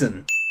actual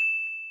reason.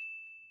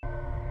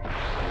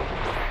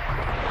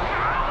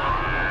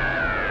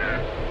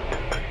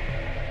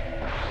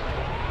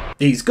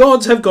 These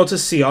gods have got a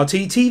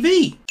CRT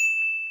TV.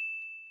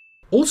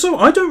 Also,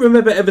 I don't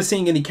remember ever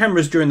seeing any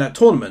cameras during that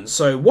tournament,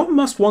 so one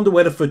must wonder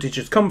where the footage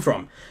has come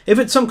from. If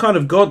it's some kind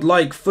of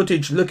godlike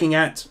footage looking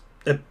at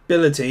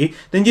ability,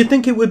 then you'd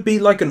think it would be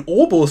like an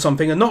orb or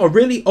something and not a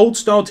really old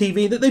style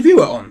TV that they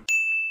view it on.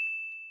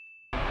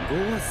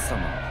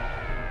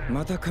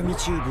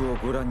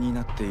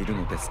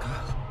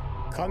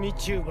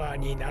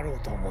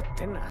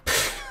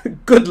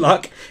 Good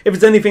luck. If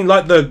it's anything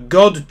like the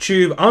God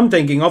Tube I'm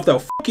thinking of, they'll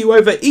fuck you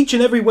over each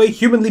and every way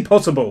humanly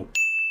possible.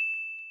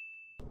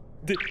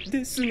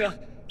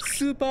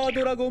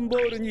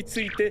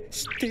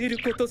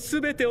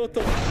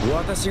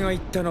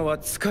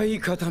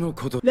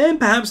 Then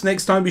perhaps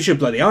next time we should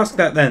bloody ask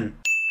that then.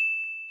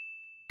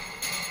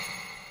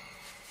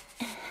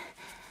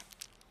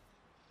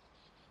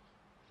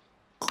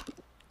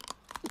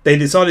 They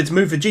decided to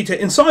move Vegeta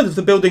inside of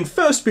the building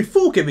first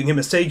before giving him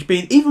a sage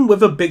bean, even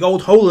with a big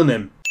old hole in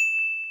him.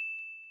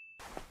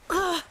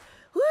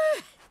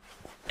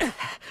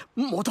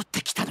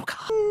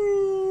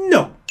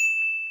 No.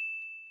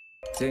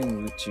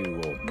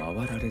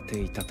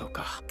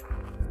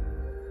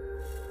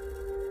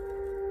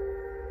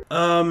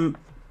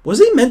 Was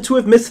he meant to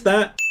have missed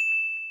that?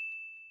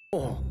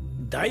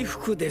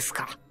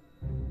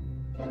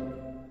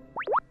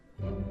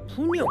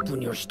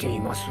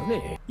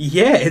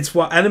 Yeah, it's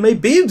what anime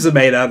beams are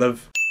made out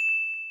of.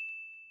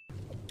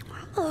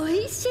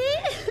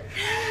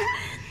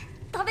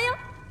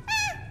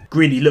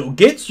 Greedy little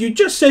gits, you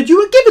just said you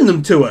were giving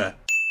them to her.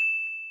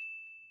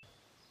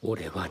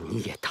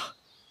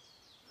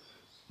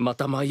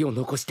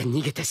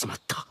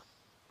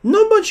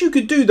 Not much you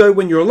could do though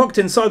when you're locked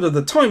inside of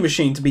the time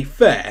machine, to be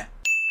fair.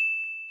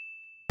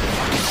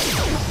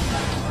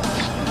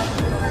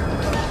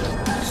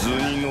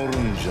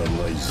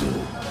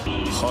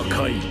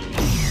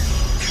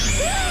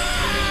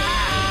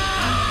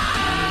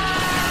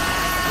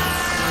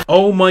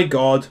 Oh my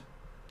god,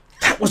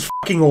 that was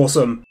fucking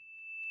awesome.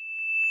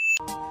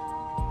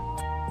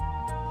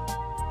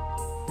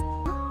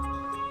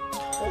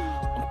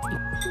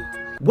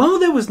 Well,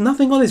 there was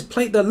nothing on his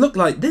plate that looked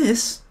like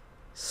this,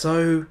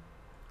 so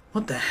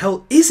what the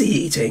hell is he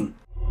eating?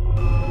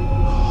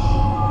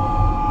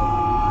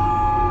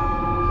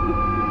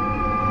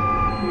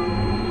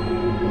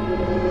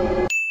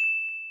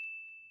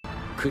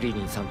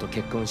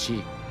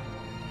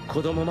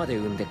 子供まで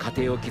産んで家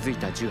庭を築い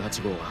た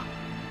18号は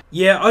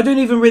Yeah, I don't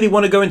even really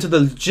want to go into the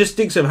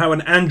logistics of how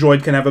an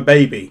android can have a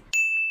baby.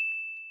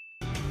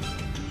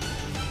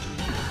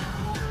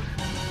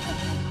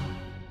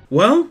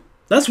 Well,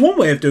 that's one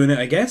way of doing it,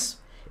 I guess.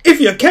 If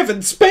you're Kevin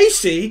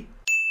Spacey!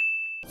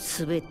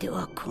 全て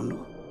はこ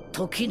の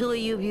時の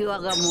指輪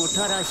がも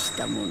たらし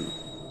たもの。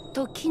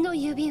時の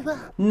指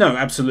輪? No,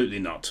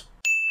 absolutely not.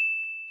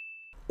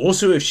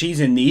 Also, if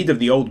she's in need of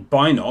the old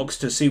binocs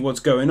to see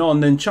what's going on,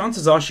 then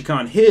chances are she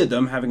can't hear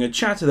them having a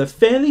chat at a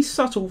fairly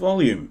subtle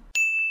volume.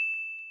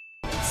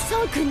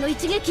 孫君の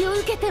一撃を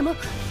受けても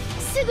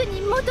すぐ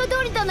に元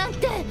通りだなん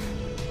て。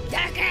だ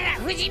から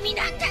不死身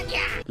なんだにゃ。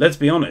 Let's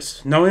be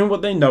honest, knowing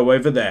what they know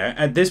over there,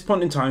 at this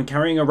point in time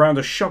carrying around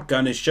a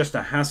shotgun is just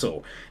a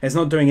hassle. It's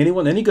not doing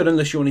anyone any good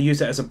unless you want to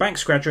use it as a back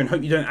scratcher and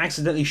hope you don't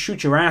accidentally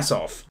shoot your ass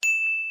off.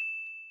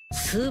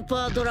 スー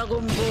パードラゴ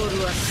ンボー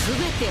ルは全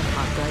て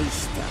破壊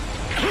した。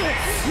ス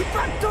ーパ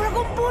ードラ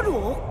ゴンボール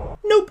を？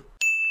 Nope.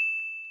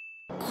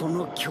 こ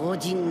の強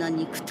靭な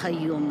肉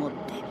体を持って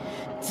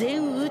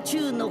全宇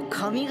宙の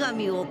神々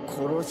を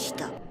殺し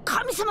た。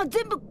神様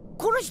全部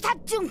殺したっ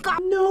ちゅうんか？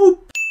 Nope.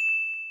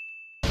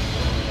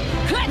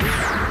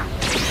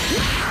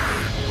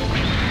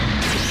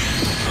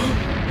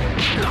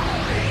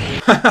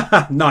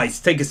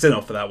 Nice, take a sin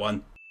off for that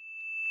one.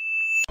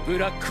 ブ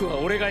ラックは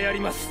俺がやり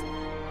ます。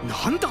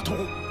なんだと？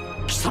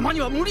貴様に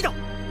は無理だ。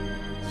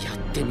やっ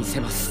てみせ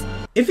ます。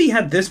 If he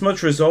had this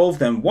much resolve,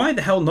 then why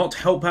the hell not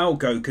help out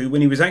Goku when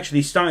he was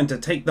actually starting to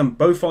take them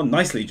both on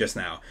nicely just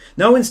now?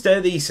 No,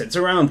 instead he sits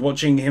around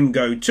watching him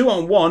go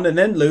 2-on-1 and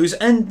then lose,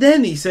 and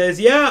then he says,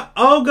 yeah,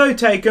 I'll go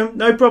take him,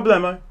 no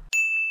problemo.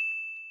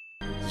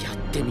 やっ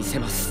てみせ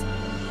ます。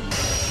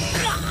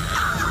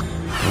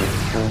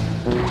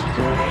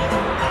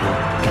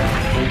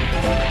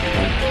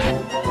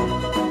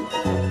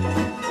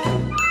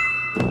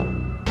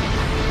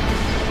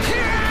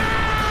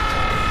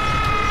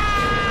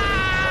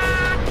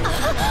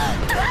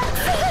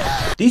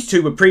 These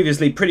two were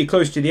previously pretty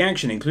close to the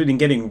action, including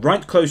getting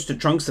right close to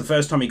Trunks the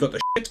first time he got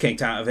the shit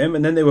kicked out of him,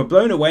 and then they were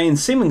blown away and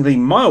seemingly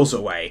miles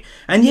away.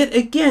 And yet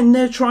again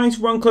they're trying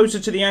to run closer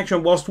to the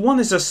action whilst one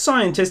is a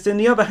scientist and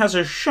the other has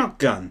a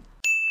shotgun.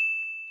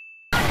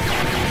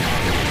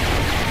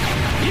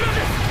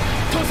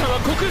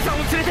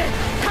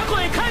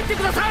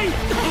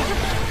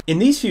 In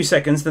these few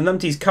seconds, the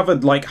numpties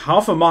covered like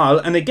half a mile,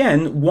 and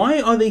again,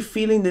 why are they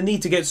feeling the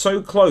need to get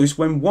so close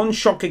when one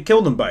shot could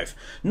kill them both?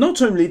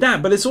 Not only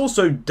that, but it's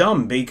also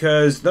dumb,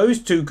 because those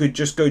two could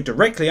just go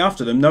directly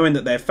after them, knowing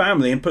that they're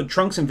family, and put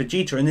Trunks and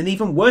Vegeta in an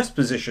even worse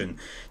position.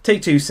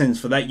 Take 2 cents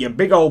for that, you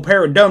big old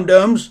pair of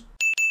dum-dums!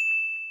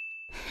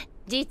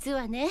 実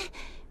はね、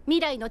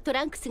未来のト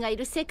ランクスがい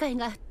る世界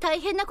が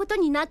大変なこと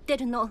になって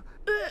るの。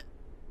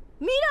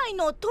未来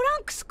のトラ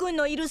ンクス君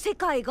のいる世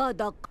界が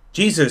だ。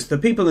 Jesus, the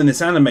people in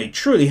this anime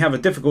truly have a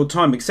difficult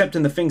time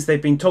accepting the things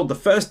they've been told the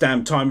first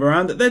damn time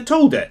around that they're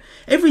told it.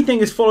 Everything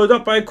is followed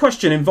up by a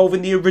question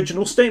involving the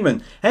original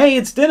statement. Hey,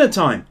 it's dinner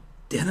time.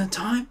 Dinner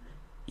time?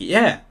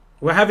 Yeah,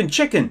 we're having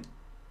chicken.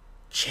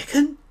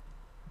 Chicken?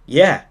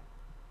 Yeah.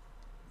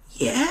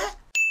 Yeah?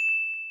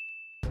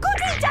 ご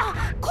じいちゃん、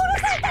殺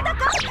されただ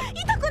か？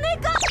痛くね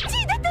えか？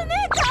血出て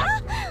ねえか？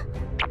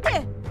っ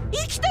て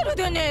生きてる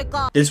でねえ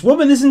か？ This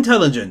woman is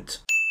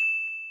intelligent.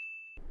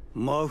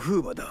 マ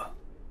フーバだ。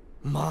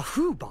マ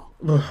フーバ？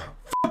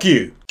 Fuck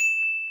you!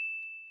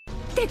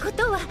 ってこ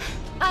とは、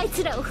あい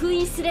つらを封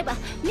印すれば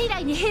未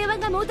来に平和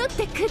が戻っ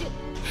てくる。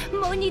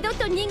もう二度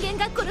と人間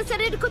が殺さ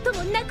れること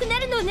もなくな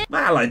るのね。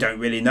 Well, I don't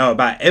really know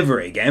about ever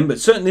again, but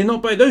certainly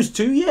not by those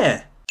two,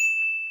 yeah.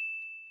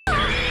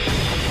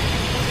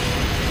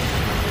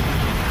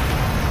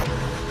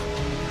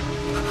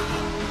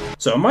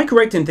 So am I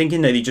correct in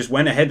thinking that he just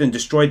went ahead and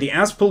destroyed the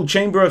Aspal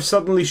Chamber of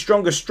suddenly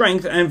stronger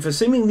strength, and for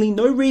seemingly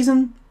no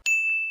reason?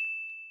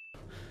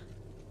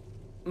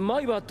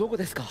 マイはどこ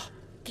ですか？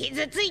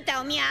 傷つい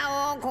たお宮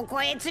をこ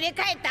こへ連れ帰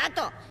った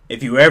後。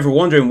 If you were ever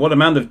wondering what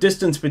amount of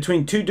distance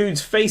between two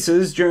dudes'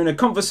 faces during a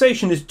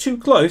conversation is too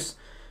close,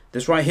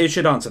 this right here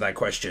should answer that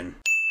question.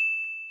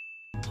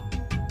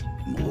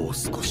 もう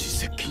少し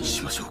接近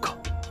しましょうか。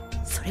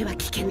それは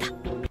危険だ。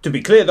 To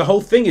be clear, the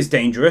whole thing is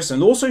dangerous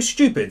and also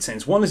stupid,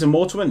 since one is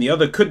immortal and the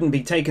other couldn't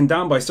be taken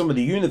down by some of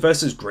the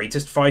universe's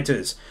greatest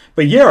fighters.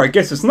 But yeah, I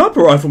guess a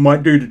sniper rifle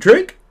might do the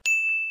trick.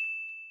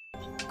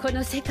 こ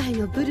の世界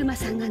のブルマ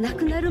さんが亡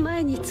くなる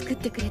前に作っ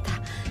てくれ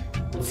た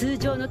通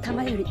常の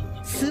弾より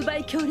数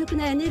倍強力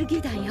なエネルギ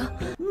ー弾よ。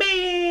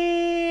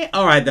Meh.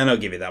 Alright, then I'll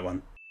give you that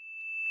one.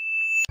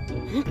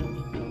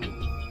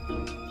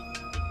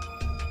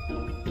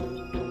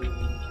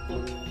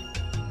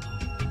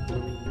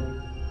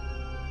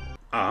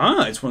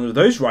 Ah, it's one of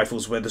those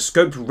rifles where the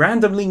scope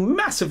randomly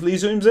massively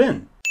zooms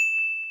in.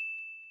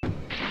 ト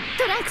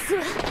ランクス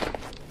は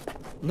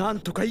な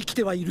んとか生き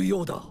てはいる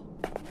ようだ。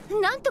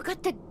なんとかっ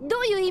て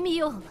どういう意味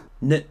よ？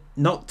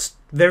 Not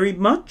very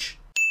much?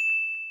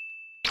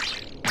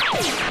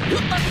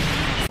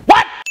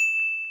 What?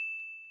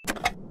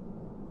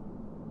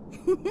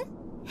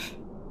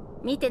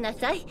 見てな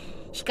さい。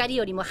光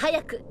よりも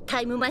早く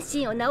タイムマ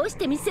シンを直し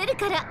てみせる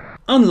から。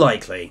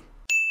 Unlikely.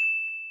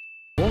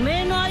 おめ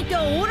えの相手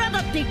はオラだ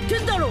って言って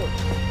んだろう。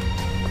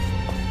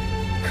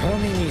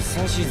神に指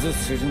図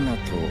するなと。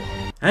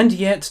 And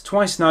yet,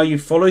 twice now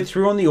you've followed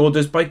through on the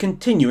orders by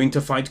continuing to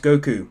fight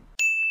Goku.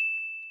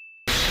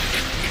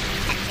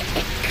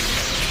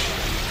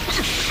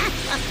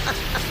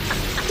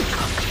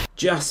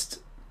 Just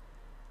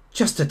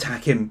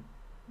attack him.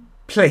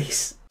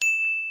 Please.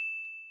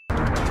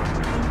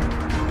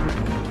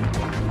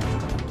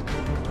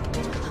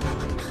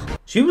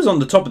 She was on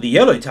the top of the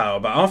yellow tower,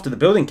 but after the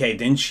building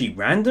caved in, she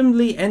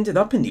randomly ended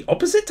up in the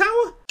opposite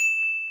tower?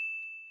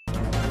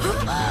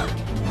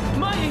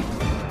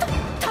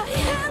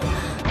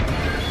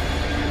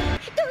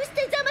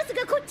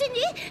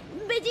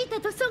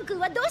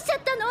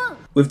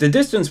 With the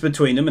distance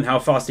between them and how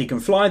fast he can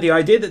fly, the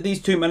idea that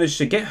these two managed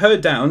to get her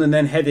down and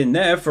then head in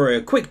there for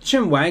a quick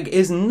chinwag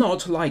is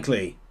not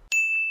likely.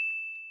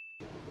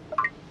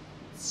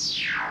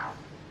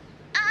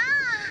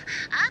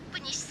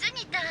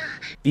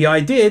 The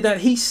idea that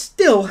he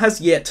still has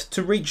yet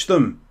to reach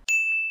them.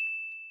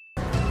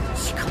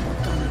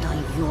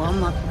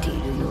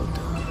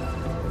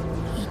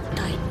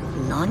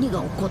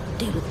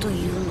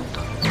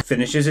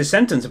 Finishes his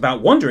sentence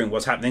about wondering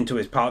what's happening to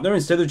his partner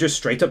instead of just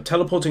straight up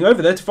teleporting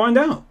over there to find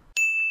out.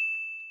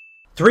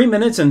 3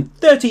 minutes and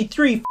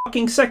 33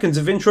 fucking seconds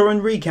of intro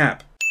and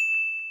recap.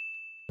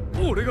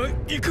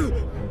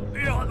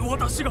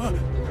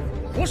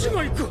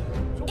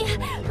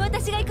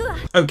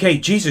 Okay,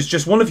 Jesus,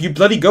 just one of you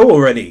bloody go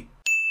already.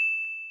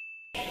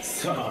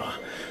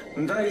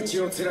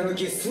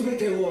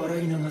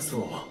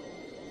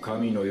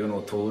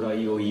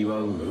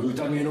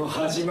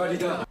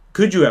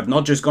 Could you have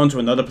not just gone to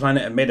another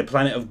planet and made a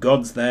planet of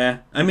gods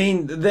there? I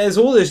mean, there's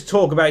all this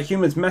talk about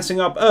humans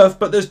messing up Earth,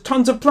 but there's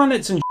tons of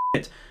planets and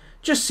shit.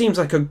 Just seems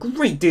like a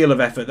great deal of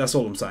effort, that's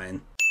all I'm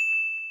saying.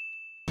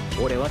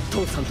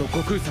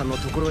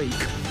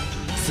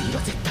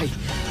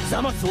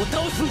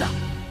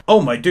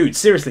 Oh my dude,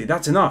 seriously,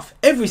 that's enough.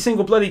 Every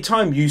single bloody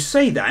time you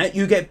say that,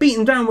 you get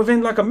beaten down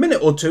within like a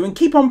minute or two and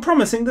keep on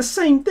promising the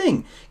same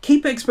thing.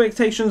 Keep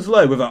expectations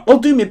low with a "I'll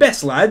do my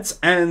best, lads,"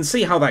 and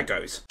see how that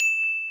goes.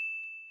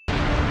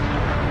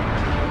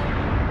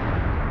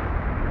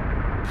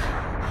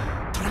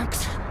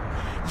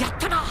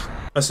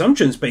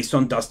 Assumptions based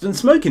on dust and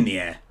smoke in the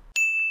air.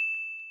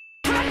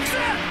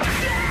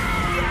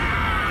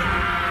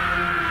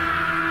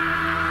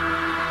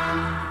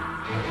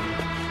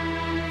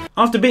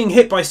 After being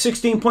hit by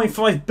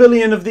 16.5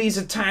 billion of these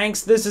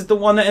attacks, this is the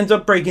one that ends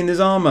up breaking his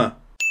armor.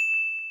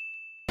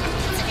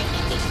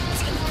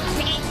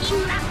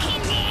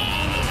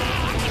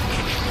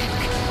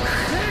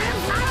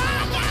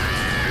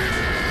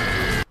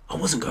 I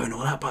wasn't going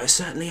all out, but I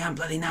certainly am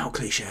bloody now,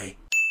 cliche.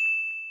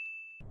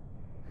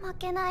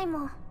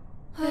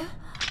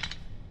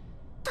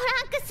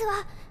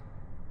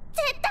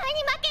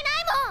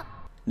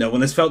 No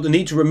one has felt the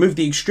need to remove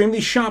the extremely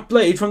sharp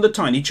blade from the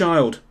tiny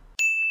child.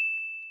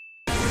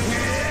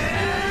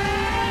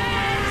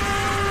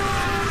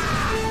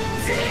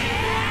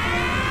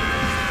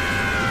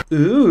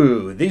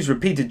 Ooh, these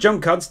repeated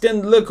jump cuts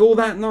didn't look all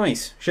that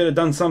nice. Should have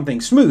done something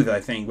smooth, I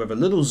think, with a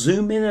little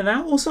zoom in and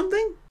out or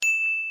something?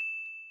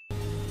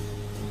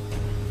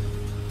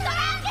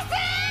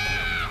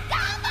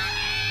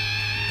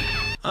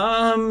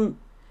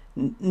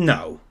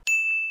 No.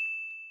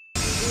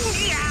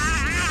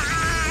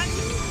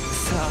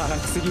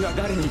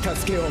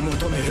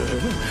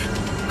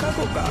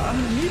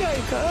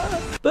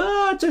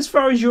 But as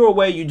far as you're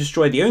aware, you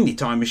destroyed the only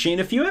time machine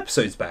a few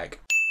episodes back.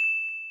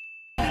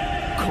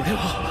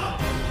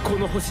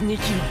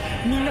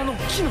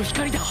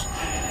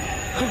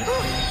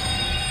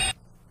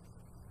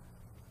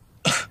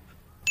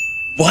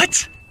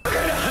 What?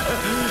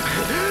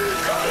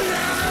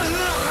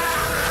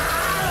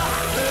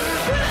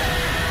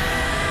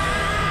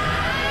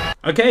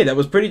 Okay, that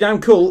was pretty damn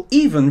cool,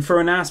 even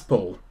for an ass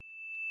pull.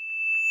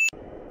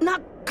 No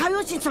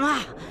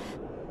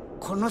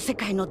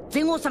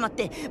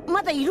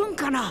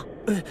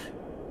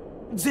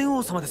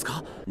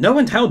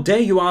and how dare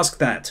you ask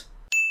that?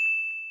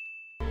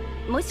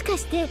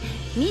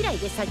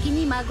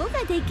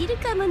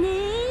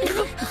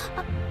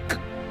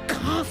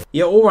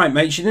 Yeah, alright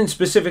mate, she didn't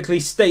specifically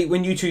state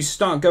when you two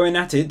start going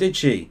at it, did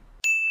she?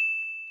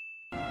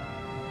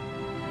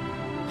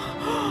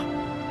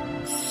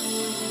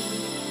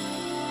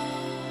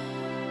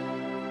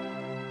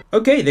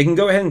 Okay, they can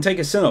go ahead and take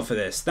a sin-off for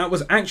this. That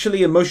was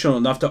actually emotional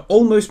enough to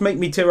almost make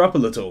me tear up a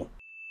little.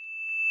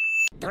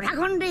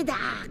 Dragon Radar,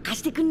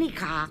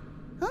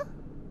 huh?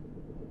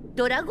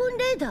 Dragon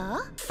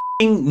Radar?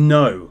 F***ing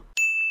no.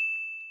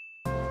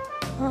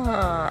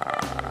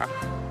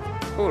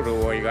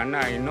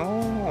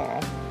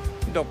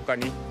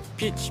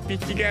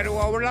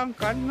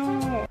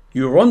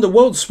 You're on the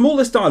world's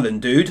smallest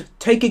island, dude.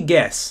 Take a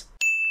guess.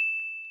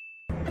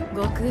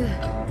 Goku,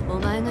 お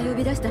前が呼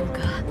び出したの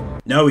か?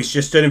 No, he's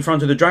just stood in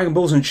front of the Dragon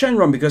Balls and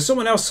Shenron because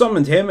someone else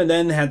summoned him and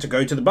then had to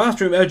go to the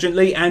bathroom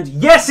urgently, and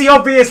yes, he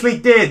obviously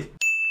did!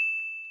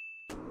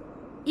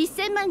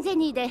 1000万ゼ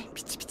ニーで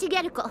ピチピチギ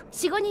ャル子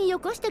 4,5 人よ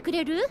こしてく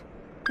れる？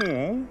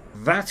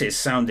 That is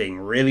sounding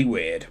really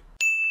weird.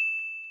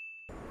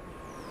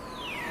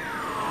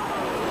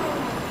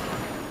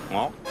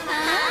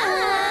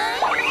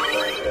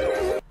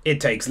 It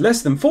takes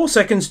less than 4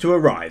 seconds to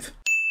arrive.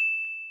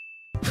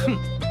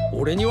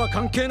 俺には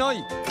関係ない。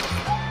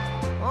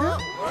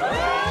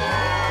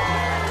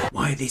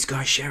 Why are these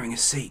guys sharing a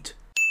seat?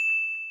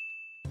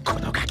 こ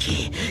のガ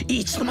キ、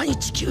いつの間に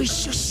地球一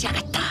周しや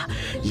がった。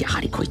やは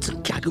りこいつギ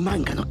ャグ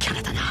漫画のキャ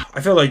ラだな。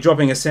 I feel like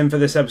dropping a sim for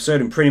this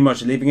episode and pretty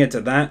much leaving it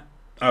to that.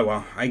 Oh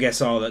well, I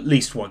guess I'll at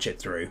least watch it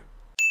through.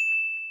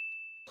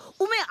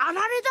 おめえあ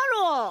られだ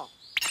ろ。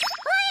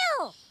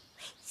およ、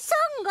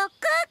孫悟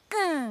空く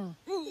ん。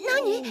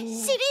何？知り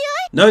合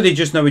い？ No, they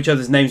just know each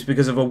other's names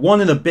because of a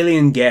 1 in a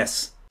billion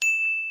guess.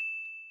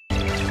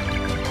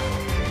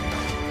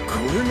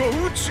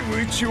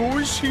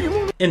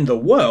 In the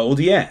world,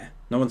 yeah.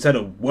 No one said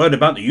a word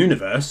about the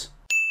universe.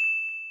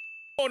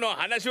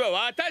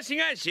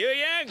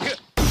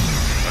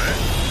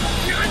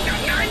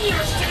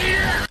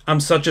 I'm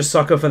such a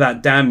sucker for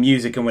that damn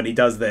music and when he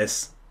does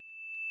this.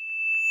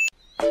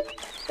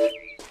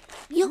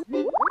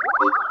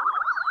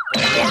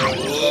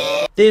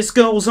 This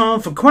goes on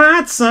for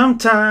quite some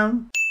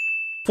time.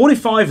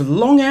 45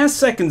 long-ass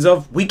seconds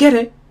of, we get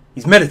it,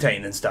 he's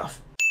meditating and stuff.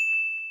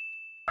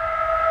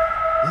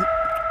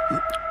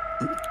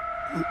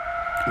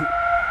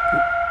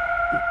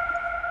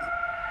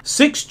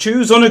 Six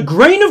chews on a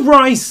grain of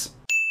rice!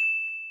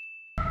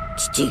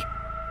 父、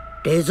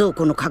冷蔵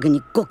庫の陰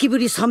にゴキブ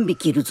リ3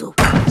匹いるぞ。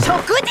食事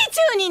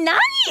中に何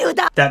言う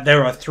だ? That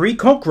there are 3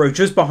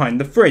 cockroaches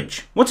behind the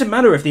fridge. What's it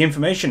matter if the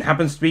information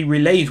happens to be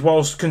relayed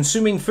whilst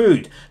consuming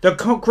food? The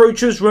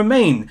cockroaches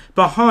remain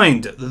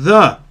behind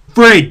the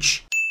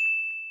fridge!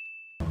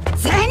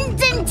 全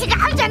然違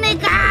うじゃねえ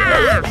か。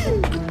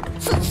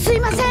すい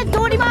ません、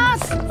通りま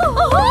す。ごめん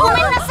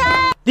な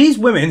さい。 These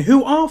women,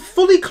 who are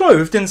fully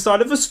clothed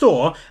inside of a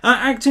store, are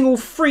acting all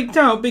freaked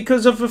out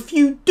because of a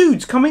few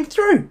dudes coming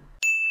through.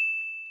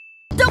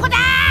 どこだ？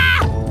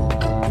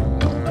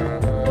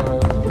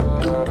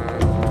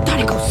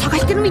誰かを探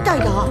してるみたい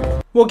だ。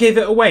 What gave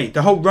it away? The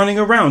whole running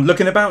around,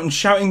 looking about and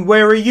shouting,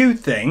 "Where are you?"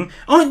 thing?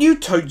 Aren't you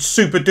totes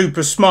super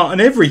duper smart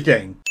and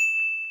everything?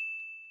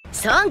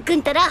 孫く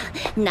んたら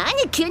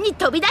何急に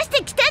飛び出し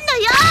てきてんの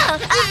よ。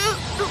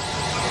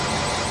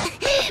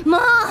も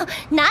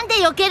うなんで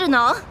避ける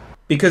の？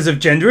 Because of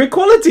gender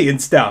equality and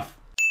stuff.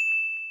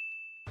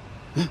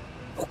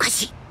 おか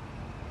しい。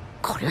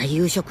これは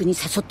夕食に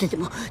誘ってで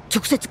も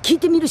直接聞い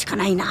てみるしか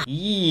ないな。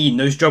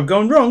Nose job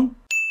gone wrong.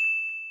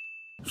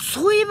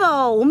 そういえ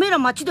ばおめえら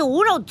街でオ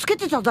ーラをつけ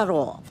てただ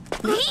ろ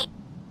う。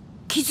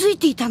気づい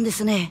ていたんで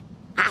すね。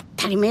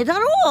当たり前だ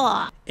ろ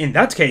う。 In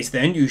that case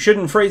then, you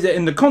shouldn't phrase it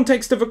in the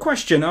context of a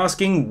question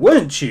asking,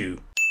 weren't you?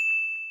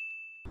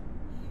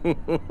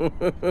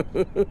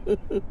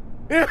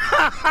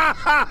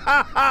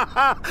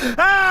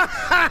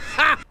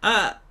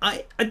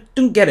 I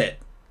don't get it.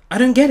 I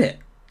don't get it.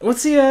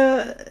 What's he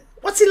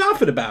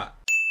laughing about?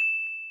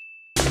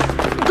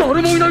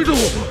 誰もいないぞ。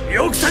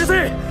よく探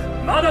せ。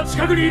まだ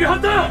近くにいるは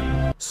ずだ。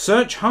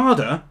 Search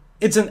harder?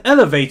 It's an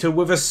elevator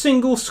with a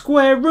single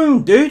square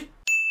room, dude.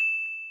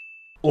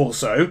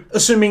 Also,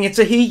 assuming it's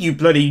a he, you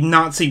bloody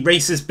Nazi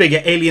racist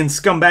bigot alien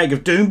scumbag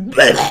of doom.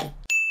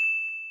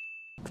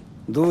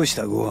 どうし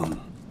たご飯？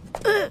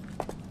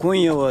今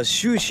夜は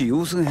終始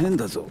様子が変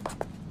だぞ。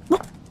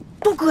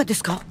僕がで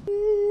すか？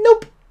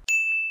 Nope.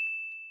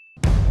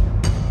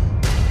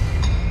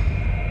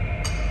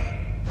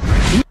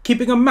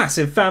 Keeping a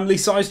massive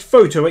family-sized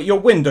photo at your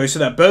window so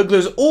that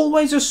burglars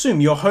always assume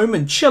you're home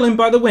and chilling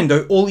by the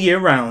window all year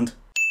round.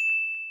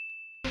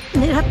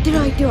 狙ってる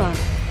相手は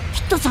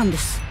ヒットさんで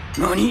す。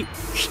何？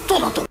ヒット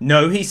だと？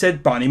 No, he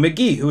said Barney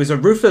McGee, who is a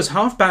ruthless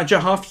half-badger,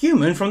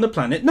 half-human from the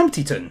planet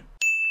Numptyton.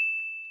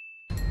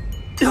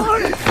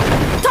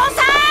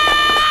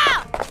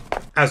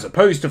 As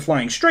opposed to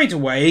flying straight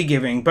away,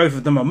 giving both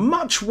of them a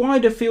much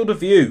wider field of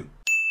view.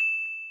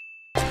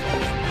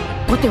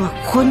 ポテは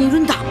ここにいる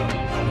んだ。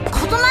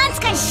子供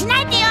扱いし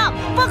ないでよ。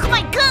僕も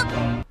行く。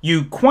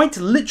 You quite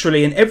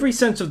literally in every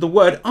sense of the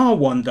word are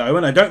one though,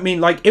 and I don't mean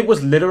like it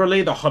was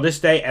literally the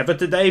hottest day ever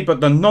today, but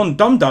the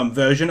non-dum-dum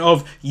version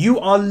of you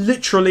are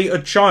literally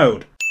a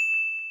child.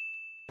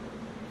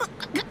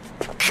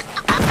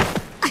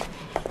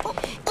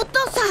 お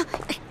父さん、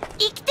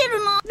生きてる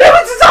の？ No,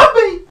 it's a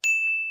zombie!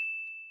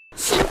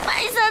 心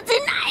配させ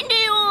ない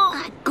でよ。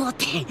5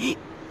点。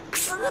く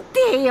すっ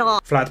てよ。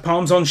 Flat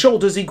palms on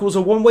shoulders equals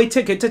a one-way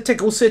ticket to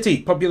Tickle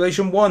City,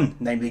 population 1,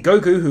 namely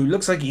Goku, who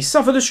looks like he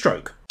suffered a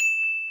stroke.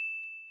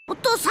 お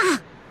父さん、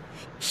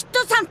ヒッ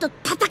トさんと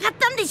戦っ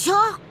たんでしょ？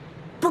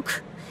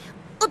僕、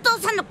お父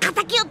さんの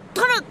仇を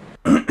取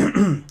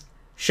る。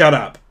Shut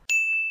up.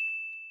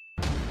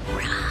 ほ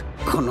ら、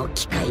この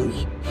機会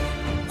に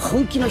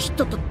本気のヒッ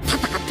トと戦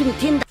って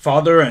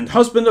Father and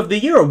Husband of the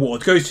Year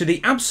award goes to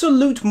the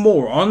absolute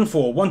moron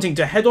for wanting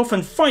to head off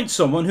and fight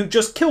someone who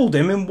just killed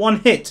him in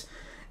one hit.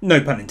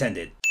 No pun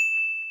intended.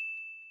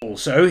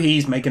 Also,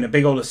 he's making a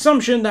big old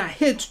assumption that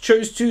Hit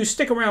chose to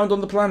stick around on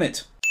the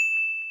planet.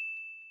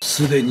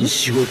 すでに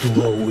仕事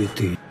は終え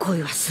ている。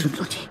恋はする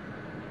のに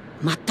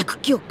全く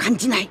気を感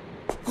じない。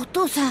お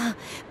父さん、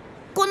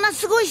こんな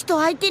すごい人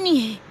相手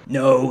に。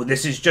No,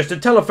 this is just a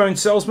telephone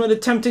salesman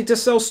attempting to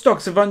sell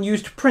stocks of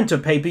unused printer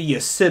paper,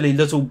 you silly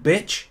little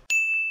bitch.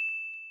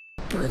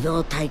 武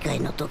道大会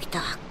の時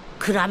だ。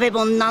比べ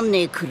物なん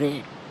ねえく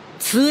れ。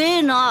強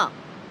えな。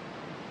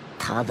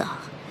ただ。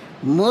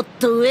Well,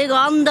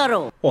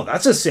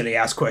 that's a silly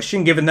ass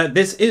question given that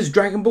this is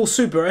Dragon Ball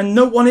Super and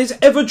no one is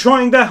ever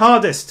trying their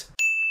hardest.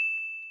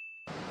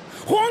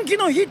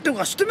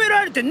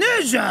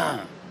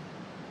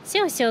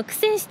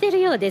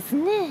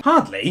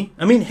 Hardly.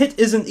 I mean, Hit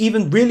isn't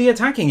even really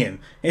attacking him.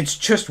 It's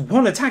just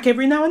one attack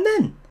every now and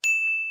then.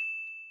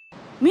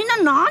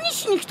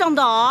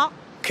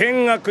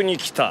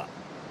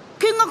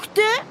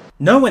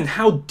 No, and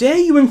how dare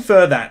you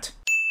infer that?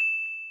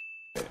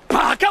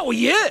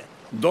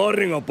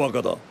 誰がバ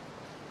カだ。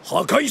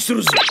破壊す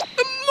るぞ。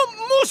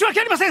申し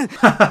訳ありません。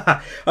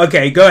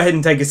Okay, go ahead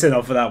and take a sit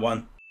off for that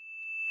one.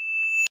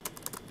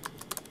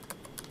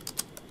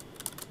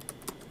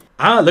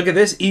 Ah, look at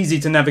this easy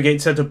to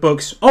navigate set of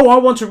books. Oh, I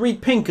want to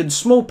read Pink and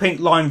Small Pink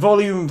Line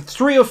volume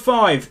 3 of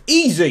 5.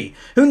 Easy.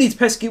 Who needs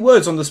pesky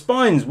words on the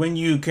spines when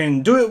you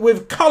can do it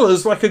with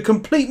colours like a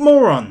complete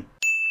moron?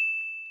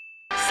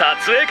 撮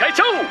影会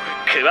長、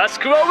詳し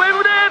くはウェ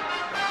ブで。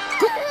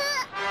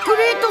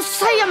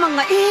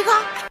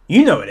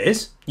You know it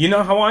is. You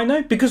know how I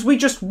know? Because we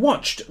just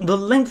watched the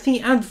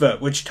lengthy advert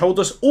which told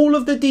us all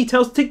of the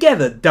details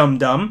together,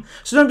 dum-dum.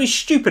 So don't be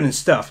stupid and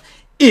stuff,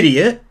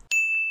 idiot.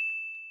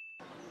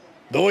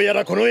 What?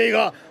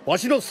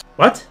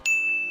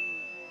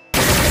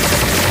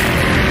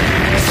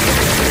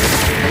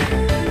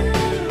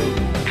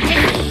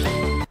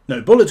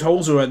 No bullet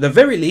holes or at the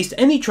very least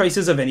any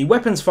traces of any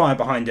weapons fire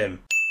behind him.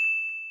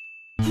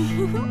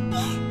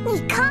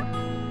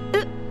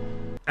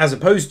 As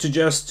opposed to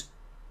just,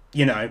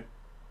 you know,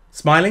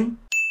 smiling?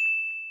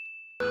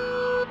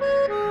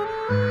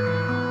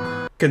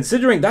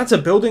 Considering that's a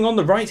building on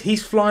the right,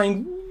 he's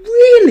flying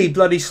really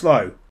bloody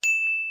slow.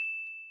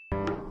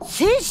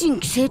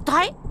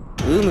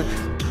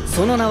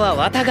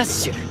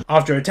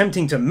 After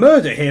attempting to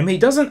murder him, he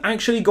doesn't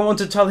actually go on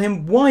to tell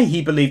him why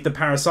he believed the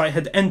parasite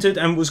had entered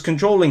and was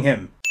controlling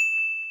him.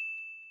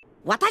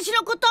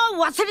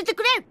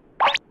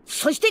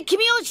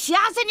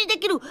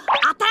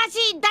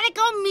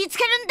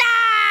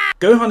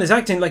 Gohan is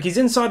acting like he's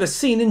inside a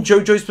scene in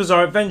JoJo's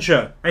Bizarre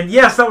Adventure. And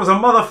yes, that was a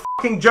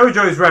motherfucking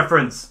JoJo's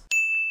reference.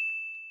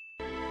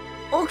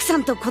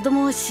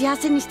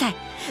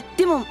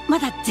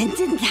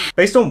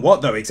 Based on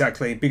what though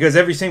exactly? Because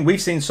everything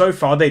we've seen so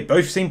far, they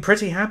both seem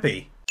pretty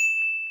happy.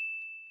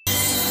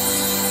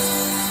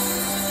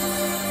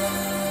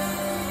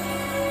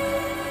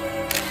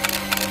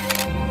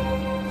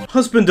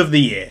 Husband of the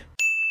Year.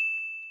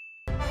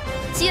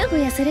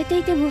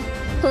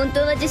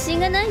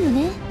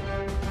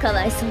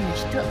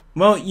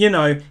 Well, you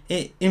know,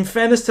 in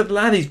fairness to the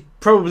lad, he's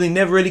probably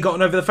never really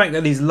gotten over the fact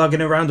that he's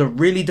lugging around a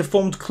really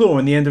deformed claw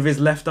in the end of his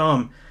left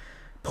arm.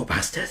 Poor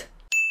bastard.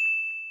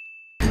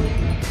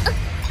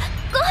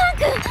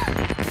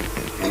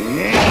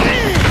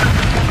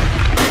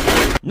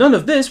 None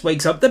of this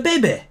wakes up the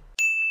baby.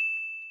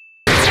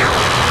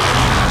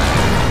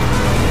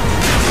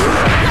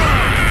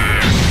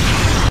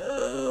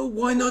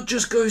 Why not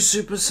just go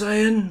Super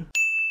Saiyan?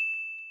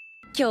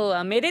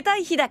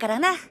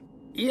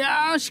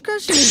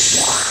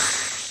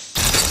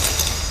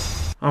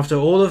 After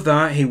all of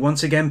that, he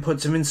once again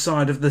puts him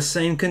inside of the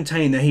same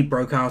container he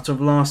broke out of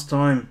last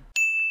time.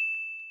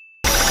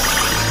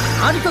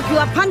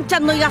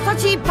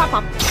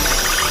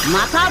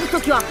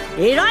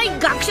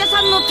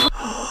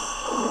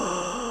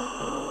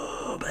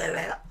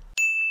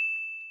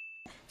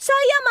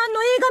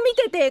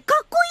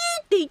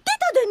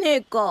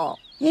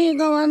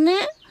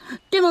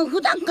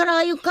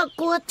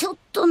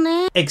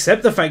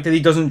 Except the fact that he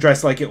doesn't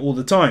dress like it all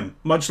the time,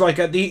 much like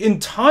at the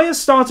entire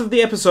start of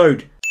the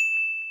episode.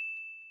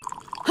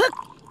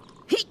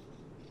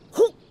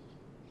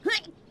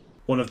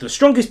 One of the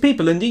strongest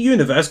people in the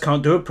universe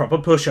can't do a proper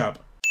push-up.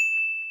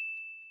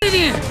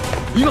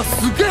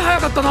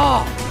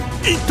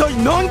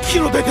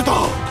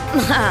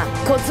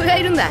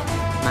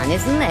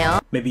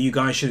 Maybe you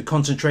guys should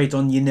concentrate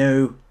on, you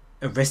know,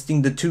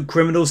 arresting the two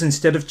criminals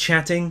instead of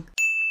chatting?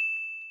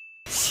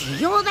 修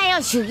行だ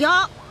よ修行。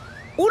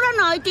オラ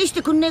の相手し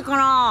てくんねえか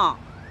な。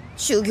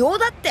修行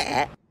だっ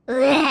て？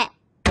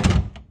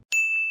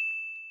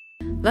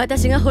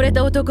私が惚れ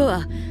た男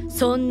は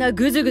そんな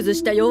グズグズ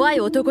した弱い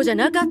男じゃ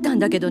なかったん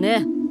だけど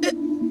ね。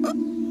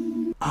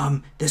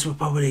This would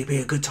probably be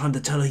a good time to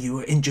tell her you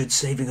were injured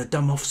saving a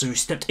dumb officer who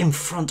stepped in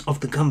front of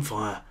the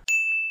gunfire.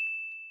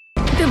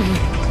 でも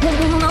本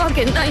物なわ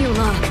けないよ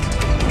な。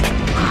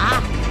あ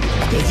あ、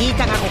ベジー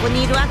タがここ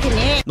にいるわけ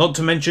ね。 Not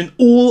to mention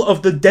all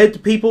of the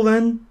dead people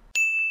then?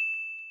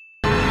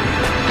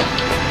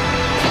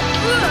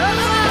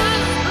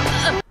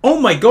 Oh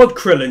my god,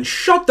 Krillin,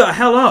 shut the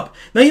hell up!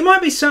 Now you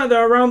might be sat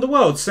there around the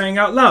world saying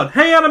out loud,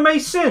 "Hey Anime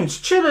Sins,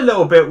 chill a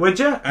little bit, would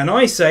ya?" And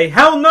I say,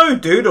 "Hell no,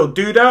 dude, or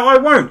dude out I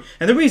won't."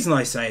 And the reason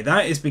I say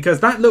that is because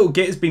that little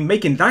git has been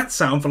making that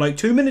sound for like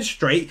 2 minutes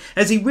straight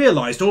as he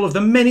realised all of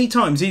the many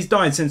times he's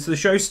died since the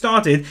show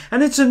started,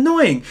 and it's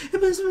annoying.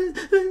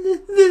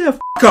 F***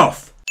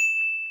 off!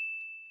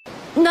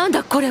 なん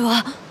だこれ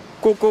は。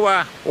ここ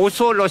は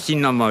恐ろし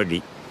の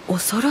森。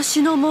恐ろ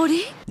しの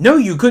森？ No,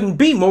 you couldn't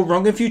be more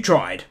wrong if you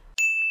tried.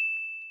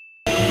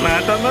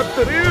 また待っ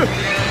てるよ。じゃ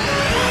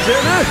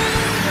あな。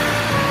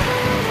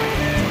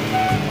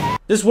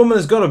 This woman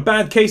has got a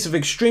bad case of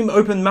extreme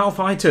open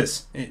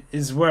mouthitis. It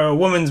is where a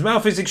woman's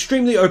mouth is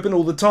extremely open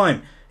all the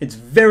time. It's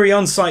very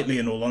unsightly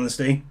in all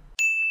honesty.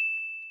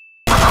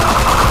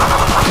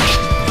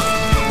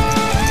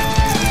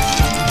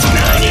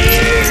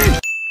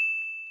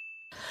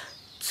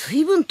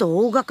 随分と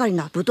大掛かり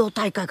な武道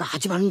大会が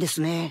始まるんです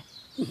ね。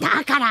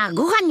だから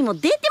ご飯にも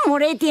出ても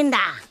らえてんだ。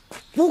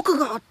僕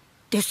が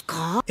です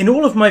か? In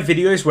all of my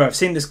videos where I've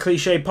seen this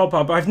cliche pop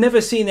up, I've never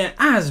seen it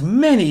as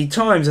many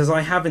times as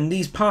I have in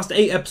these past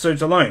 8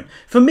 episodes alone.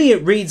 For me,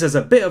 it reads as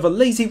a bit of a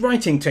lazy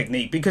writing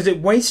technique because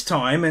it wastes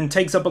time and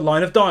takes up a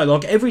line of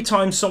dialogue every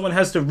time someone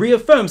has to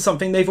reaffirm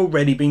something they've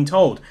already been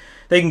told.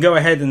 They can go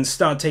ahead and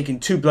start taking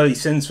 2 bloody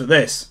sins for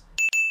this.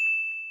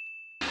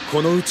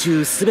 この宇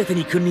宙すべて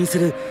に君臨す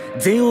る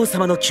全王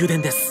様の宮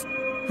殿です。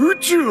宇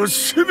宙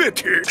すべ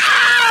て。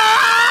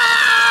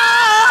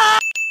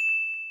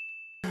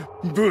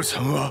ブーさ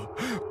んは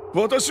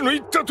私の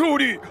言った通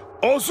り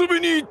遊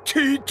びに行っ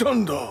ていた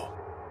んだ。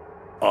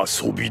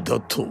遊びだ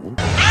と？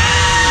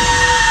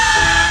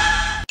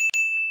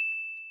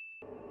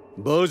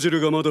バジ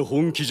ルがまだ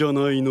本気じゃ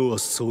ないのは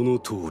その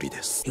通り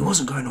です。He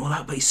wasn't going all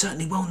out, but he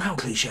certainly will now,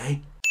 cliche.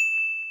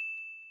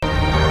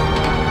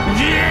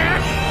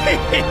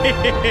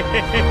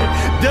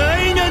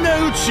 第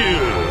七宇宙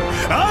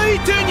相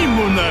手に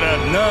もなら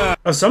んな。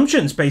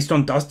 Assumptions based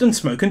on dust and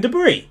smoke and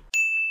debris.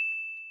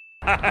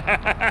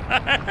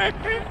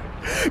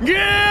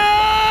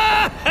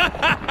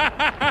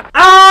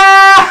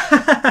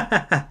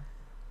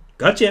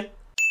 Gotcha.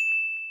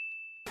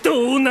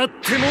 どうなって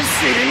も知り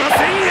ま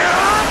せんよ。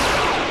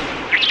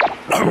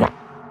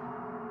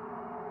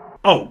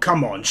 Oh,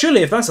 come on.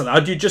 Surely if that's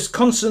allowed, you'd just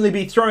constantly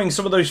be throwing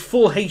some of those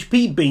full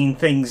HP bean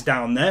things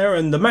down there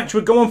and the match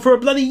would go on for a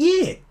bloody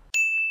year.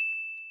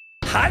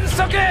 反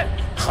則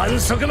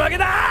負け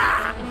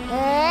だ。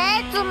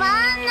つまん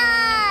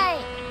ない。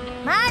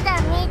まだ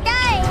見たい。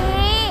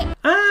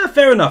 Ah,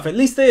 fair enough. At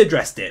least they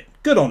addressed it.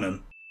 Good on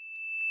them.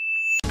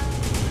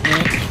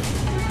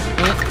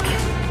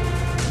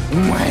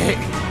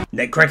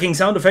 Neck cracking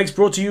sound effects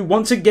brought to you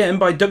once again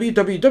by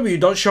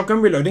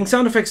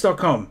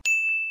www.shotgunreloadingsoundeffects.com.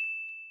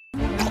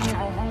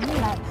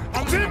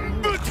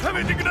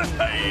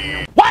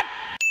 What?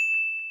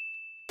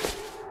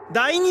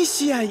 第2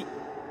試合、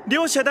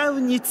両者ダウ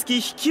ンにつき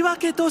引き分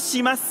けと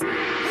します。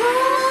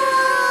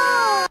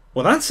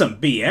 Well, that's some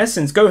BS,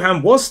 since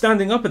Gohan was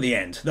standing up at the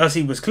end, thus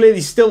he was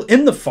clearly still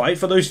in the fight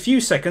for those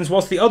few seconds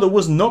whilst the other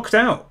was knocked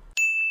out.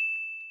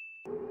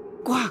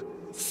 ご飯、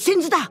セ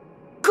ンズだ。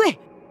食え。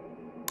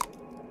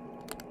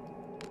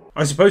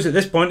 I suppose at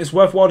this point it's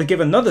worthwhile to give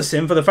another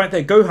sin for the fact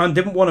that Gohan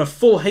didn't want a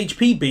full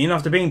HP bean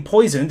after being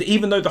poisoned,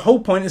 even though the whole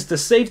point is to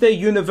save their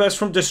universe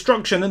from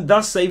destruction and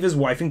thus save his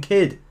wife and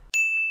kid.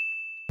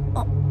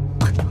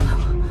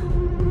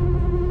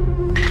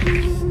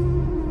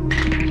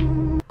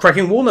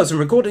 Cracking walnuts and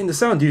recording the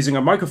sound using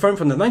a microphone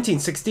from the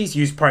 1960s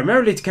used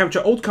primarily to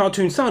capture old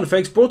cartoon sound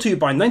effects, brought to you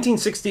by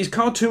 1960s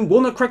cartoon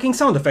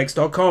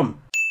walnutcrackingsoundeffects.com.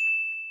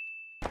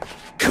 こ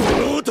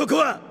の男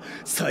は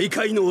最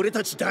下位の俺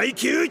たち第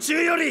9宇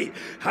宙より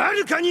は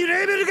るかに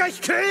レベルが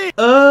低い。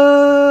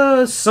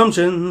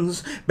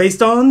 Assumptions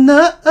based on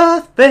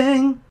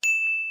nothing.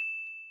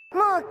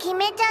 もう決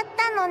めちゃっ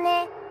たの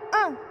ね。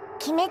うん、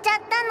決めちゃ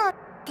ったの。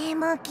で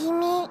も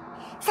君、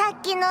さ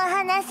っきの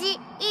話いい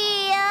よ。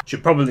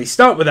 Should probably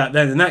start with that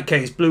then, in that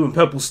case, Blue and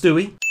Purple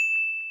Stewie.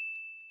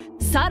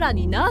 さら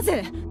にな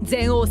ぜ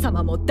全王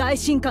様も大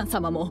神官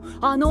様も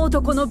あの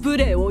男の無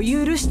礼を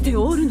許して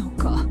おるの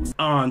か。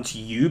 Aren't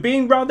you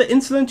being rather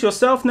insolent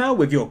yourself now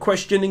with your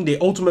questioning the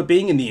ultimate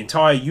being in the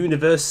entire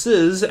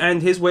universes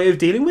and his way of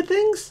dealing with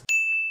things?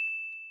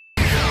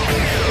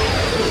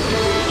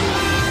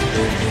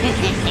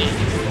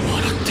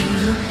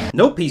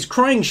 Nope, he's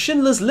crying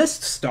Schindler's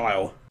List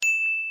style.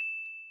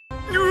 う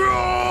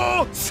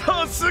おー、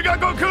さすが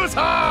悟空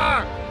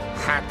さん。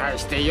果た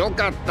してよ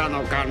かった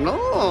のかの。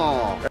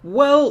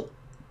 Well,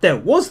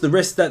 there was the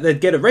risk that they'd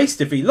get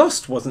erased if he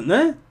lost, wasn't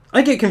there?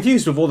 I get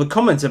confused with all the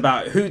comments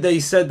about who they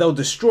said they'll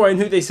destroy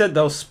and who they said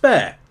they'll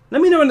spare.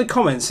 Let me know in the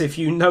comments if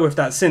you know if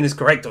that sin is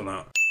correct or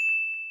not.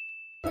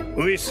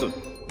 ウィス、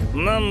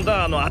なん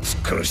だあの暑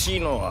苦しい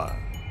のは。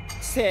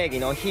正義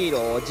のヒーロ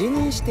ーを辞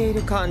任してい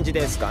る感じ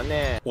ですか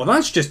ね。 Well,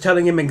 that's just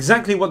telling him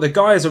exactly what the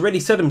guy has already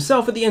said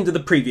himself at the end of the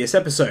previous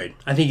episode.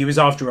 I think he was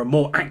after a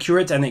more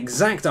accurate and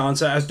exact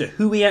answer as to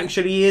who he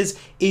actually is,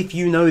 if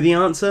you know the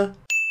answer.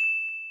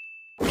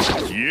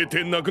 消え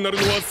てなくなる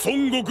のは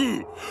孫悟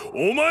空。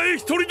お前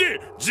一人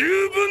で十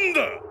分だ。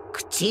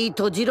口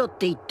閉じろっ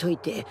て言っとい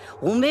て、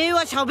おめえ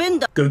は喋ん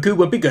だ。 Goku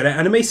would be good at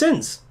anime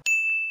sense.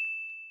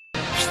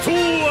 人を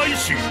愛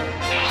し、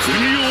国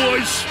を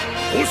愛し、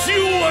星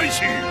を愛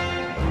し。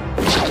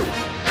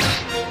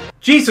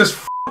 Jesus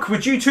fuck,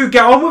 would you two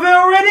get on with it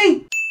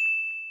already?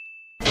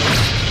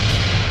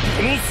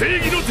 この正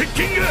義の鉄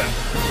拳が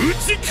打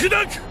ち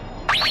砕く。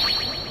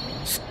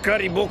すっか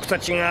り僕た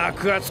ちが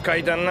悪扱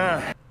いだ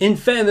な。 In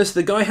fairness,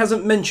 the guy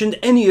hasn't mentioned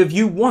any of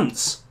you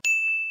once.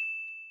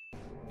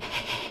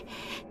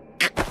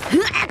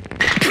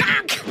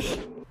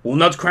 All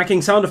nut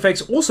cracking sound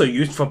effects also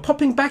used for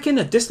popping back in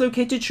a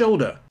dislocated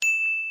shoulder.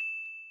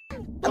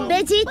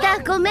 ベジータ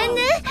ごめん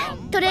ね、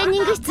トレーニ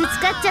ング室使っ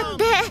ちゃっ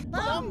て。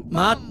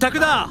まったく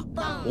だ、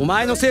お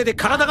前のせいで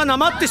体がな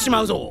まってし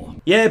まうぞ。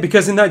 Yeah,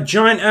 because in that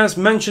giant ass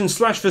mansion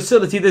slash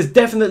facility there's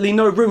definitely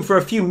no room for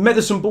a few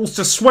medicine balls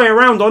to sway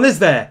around on, is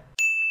there?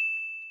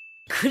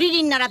 クリ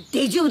リンなら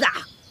大丈夫だ。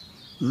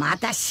ま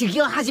た修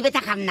行始め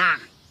たからな。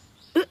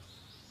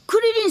ク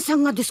リリンさ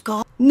んがです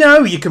か？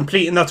 No, you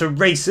complete and utter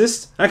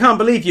racist. I can't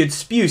believe you'd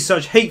spew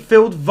such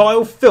hate-filled,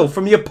 vile filth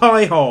from your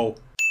pie hole.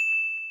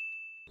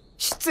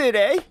 失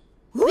礼。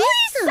ウィリ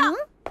スさん、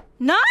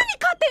何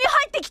勝手に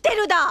入ってきて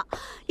るだ。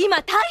今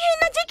大変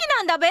な時期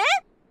なんだべ。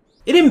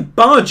 He didn't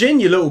barge in,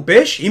 you little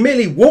bish. He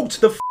merely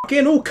walked the fuck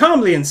in all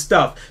calmly and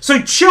stuff.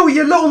 So chill,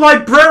 you little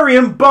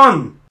librarian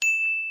bun.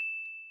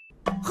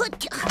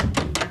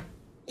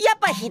 やっ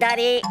ぱ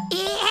左。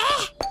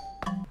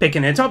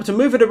Picking it up to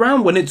move it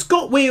around when it's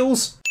got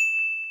wheels.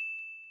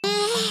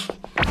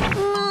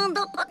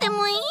 どこで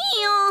もいいよ。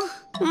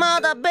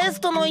まだベス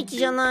トの位置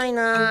じゃない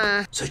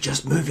な。 So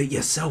just move it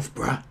yourself,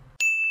 bruh.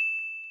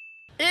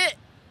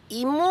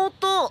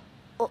 妹、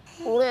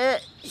俺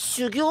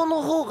修行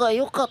の方が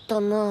良かっ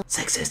たな。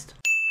 Sexist.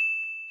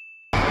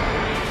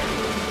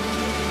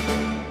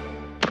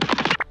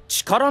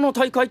 力の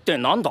大会って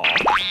なんだ？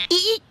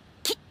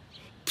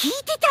聞い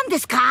てたんで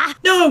すか？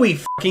 No, he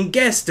fucking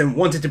guessed and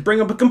wanted to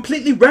bring up a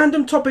completely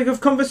random topic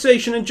of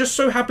conversation and just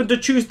so happened to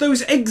choose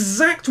those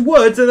exact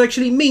words that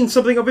actually mean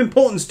something of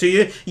importance to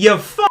you, you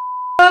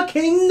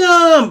fucking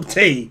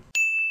numpty!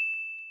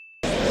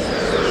 父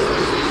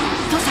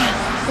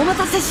さん、お待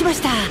たせしま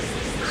した。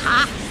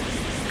は？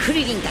ク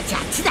リリンたちあ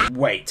っちだ。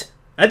 Wait.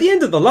 At the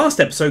end of the last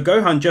episode,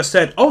 Gohan just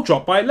said, I'll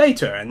drop by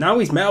later, and now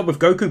he's met up with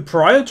Goku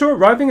prior to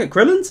arriving at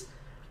Krillin's?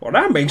 Well,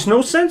 that makes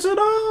no sense at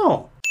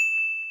all.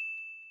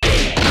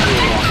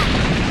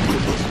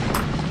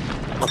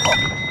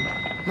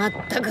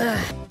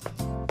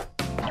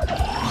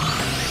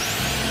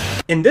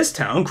 In this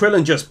town,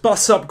 Krillin just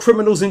busts up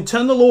criminals'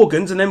 internal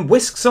organs and then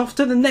whisks off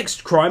to the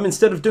next crime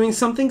instead of doing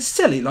something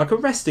silly like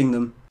arresting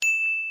them.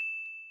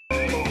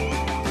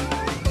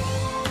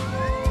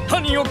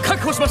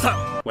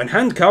 When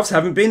handcuffs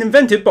haven't been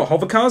invented, but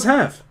hovercars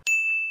have.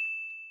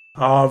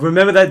 Ah,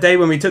 remember that day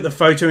when we took the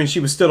photo and she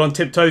was still on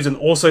tiptoes and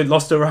also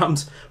lost her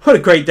arms? What a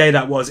great day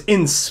that was,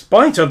 in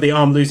spite of the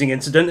arm losing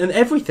incident and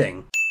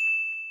everything.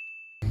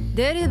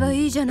 出れば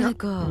いいじゃない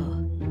か。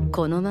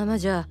このまま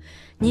じゃ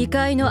2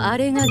階のあ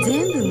れが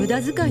全部無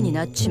駄遣いに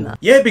なっちまう。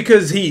 Yeah,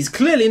 because he's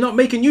clearly not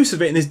making use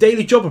of it in his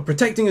daily job of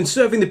protecting and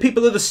serving the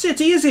people of the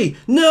city, is he?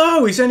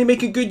 No, he's only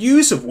making good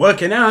use of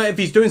working out if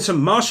he's doing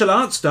some martial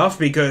arts stuff,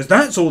 because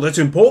that's all that's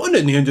important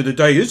at the end of the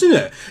day, isn't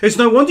it? It's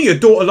no wonder your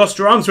daughter lost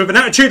her arms with an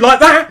attitude like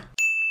that!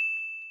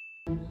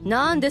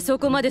 なんでそ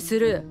こまです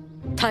る？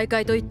大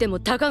会といっても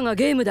たかが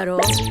ゲームだろ。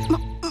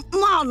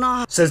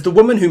Says the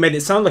woman who made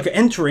it sound like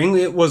entering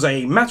it was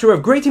a matter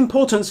of great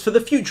importance for the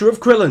future of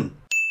Krillin.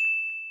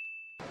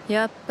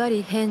 やっぱ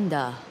り変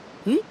だ。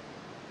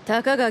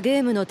たかがゲ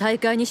ームの大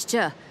会にしち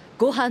ゃ、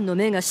ご飯の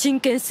目が真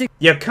剣すぎ。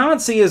You can't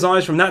see his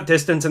eyes from that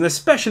distance, and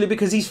especially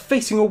because he's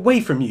facing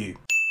away from you.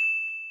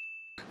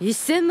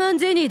 1000万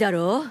ゼニーだ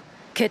ろ？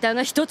桁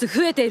が一つ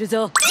増えている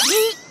ぞ。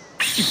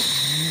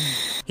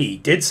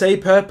He did say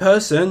per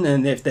person,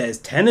 and if there's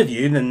 10 of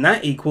you, then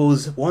that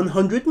equals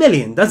 100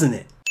 million, doesn't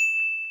it?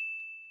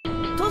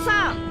 父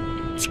さ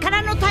ん、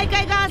力の大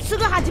会がす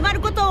ぐ始まる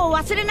ことを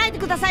忘れないで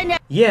くださいね。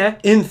 Yeah,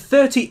 in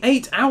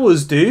 38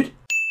 hours, dude.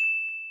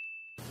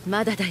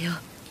 まだだよ。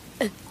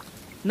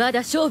まだ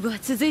勝負は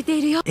続いて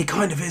いるよ。 It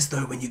kind of is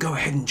though when you go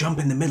ahead and jump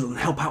in the middle and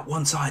help out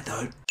one side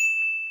though.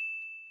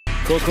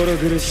 心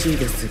苦しい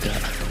ですが、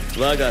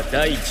我が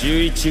第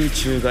11宇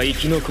宙が生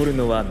き残る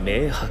のは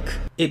明白。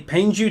 It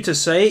pains you to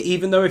say,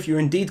 even though if you're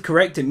indeed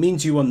correct, it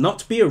means you will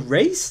not be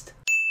erased?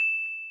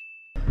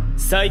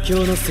 最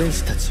強の戦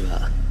士たち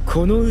は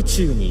この宇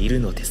宙にいる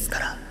のですか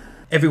ら。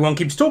 Everyone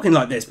keeps talking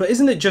like this, but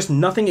isn't it just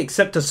nothing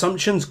except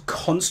assumptions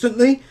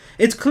constantly?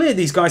 It's clear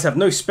these guys have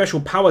no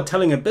special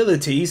power-telling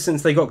abilities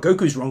since they got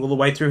Goku's wrong all the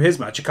way through his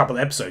match a couple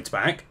episodes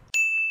back.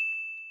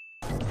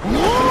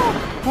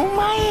 お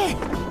前、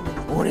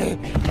俺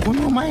こ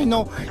の前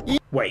の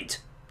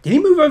Wait, did he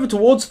move over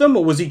towards them,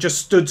 or was he just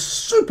stood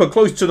super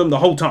close to them the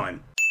whole time?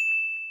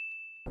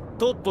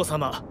 トッポ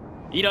様、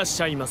いらっし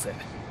ゃいませ。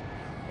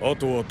あ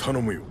とは頼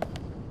むよ。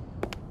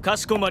か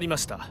しこまりま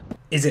した。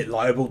Is it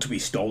liable to be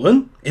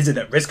stolen? Is it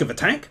at risk of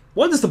attack?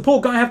 Why does the poor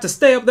guy have to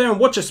stay up there and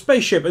watch a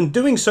spaceship, and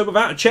doing so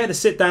without a chair to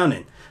sit down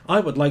in? I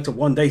would like to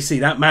one day see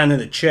that man in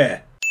a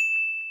chair.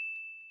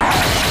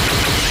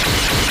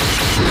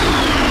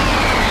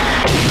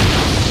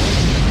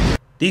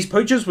 These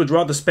poachers would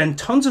rather spend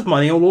tons of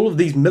money on all of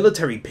these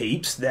military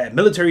peeps, their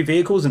military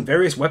vehicles and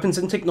various weapons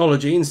and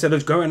technology, instead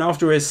of going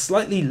after a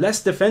slightly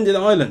less defended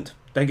island.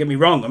 Don't get me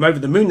wrong, I'm over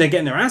the moon they're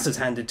getting their asses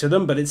handed to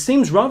them, but it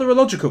seems rather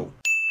illogical.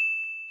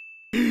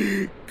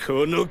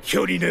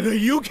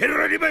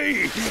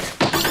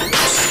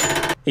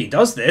 He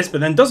does this, but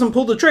then doesn't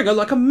pull the trigger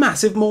like a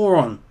massive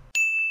moron.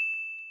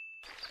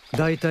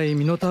 だいたい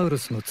ミノタウロ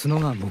スの角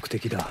が目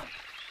的だ。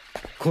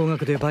高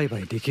額で売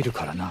買できる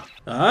からな。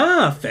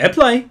Ah, fair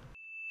play.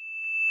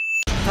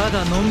 た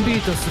だのんび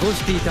りと過ご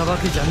していたわ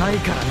けじゃない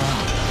からな。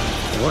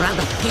オラだっ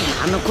て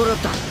あの頃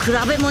とは比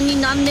べ物に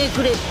なんねえ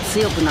くれ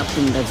強くなっ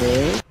てんだ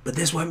ぜ。But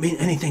this won't mean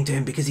anything to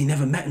him because he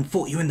never met and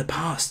fought you in the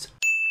past.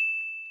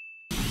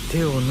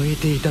 手を抜い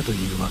ていたと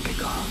いうわけ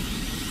か。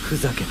ふ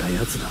ざけた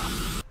やつだ。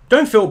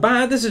Don't feel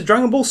bad, this is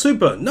Dragon Ball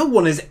Super. No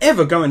one is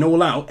ever going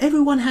all out.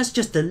 Everyone has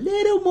just a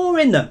little more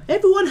in them.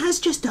 Everyone has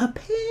just a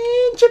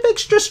pinch of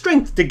extra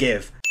strength to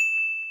give.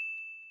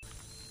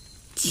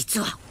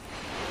 実は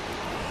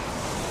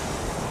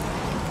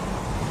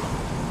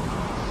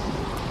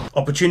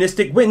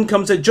Opportunistic win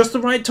comes at just the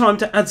right time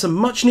to add some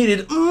much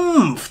needed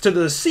oomph to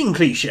the scene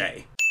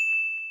cliche.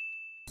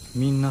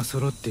 みんな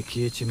揃って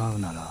消えちまう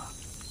なら、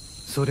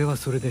それは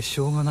それでし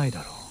ょうがない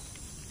だろう。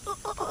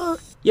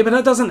Yeah, but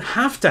that doesn't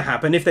have to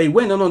happen if they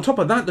win, and on top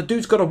of that, the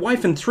dude's got a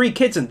wife and 3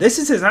 kids, and this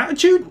is his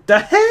attitude? The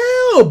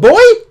hell, boy?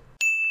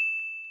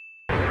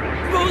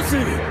 Boss,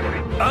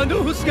 あ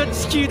の星が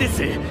地球で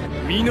す。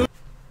ミノ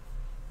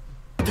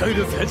タウ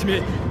ロスはじ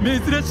め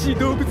珍しい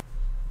動物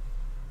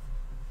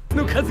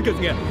の数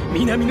々が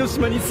南の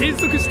島に生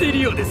息している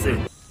ようです。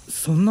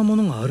そんなも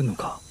のがあるの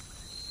か。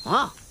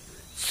ああ、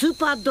スー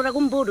パードラ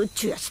ゴンボールっ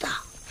ちゅうやつだ。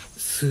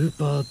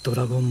Super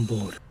Dragon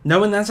Ball.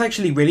 No, and that's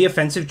actually really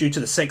offensive due to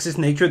the sexist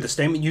nature of the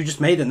statement you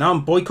just made, and now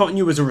I'm boycotting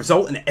you as a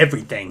result and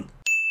everything.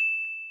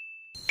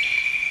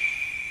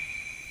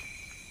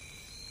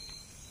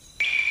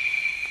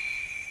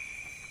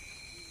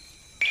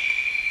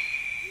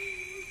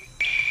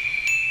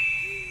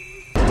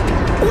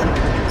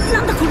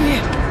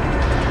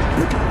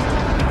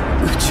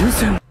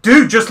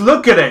 Dude, just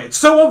look at it. It's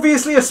so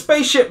obviously a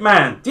spaceship,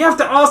 man. Do you have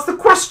to ask the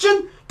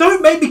question?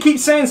 Don't make me keep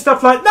saying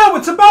stuff like, no,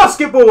 it's a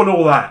basketball and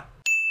all that.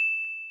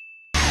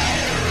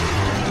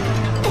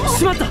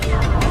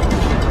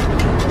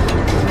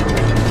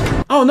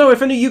 Oh no,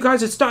 if only you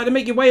guys had started to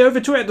make your way over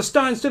to it at the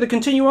start instead of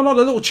continue on all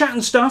the little chat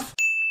and stuff.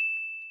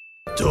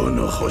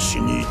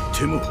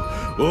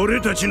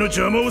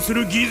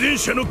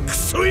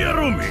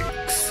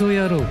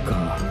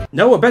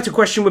 No, a better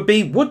question would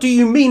be, what do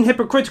you mean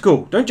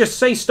hypocritical? Don't just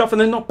say stuff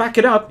and then not back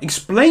it up.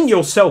 Explain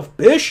yourself,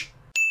 bish.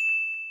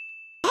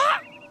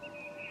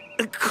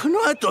 こ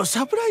の後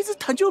サプライズ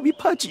誕生日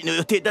パーティーの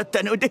予定だっ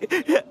たので。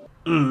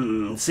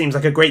Seems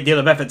like a great deal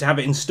of effort to have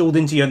it installed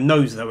into your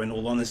nose, though, in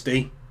all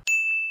honesty.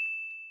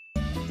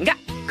 が、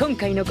今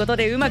回のこと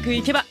でうまく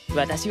いけば、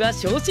私は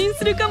昇進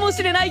するかも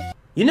しれない。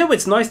You know,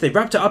 it's nice they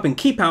wrapped it up in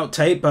keep-out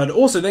tape, but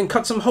also then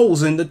cut some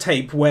holes in the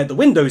tape where the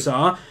windows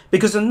are,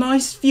 because a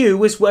nice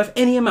view is worth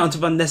any amount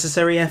of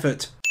unnecessary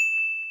effort.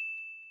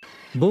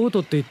 ボート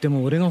って言って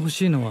も俺が欲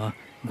しいのは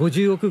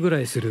50億ぐら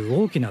いする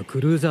大きな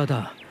クルーザー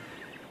だ。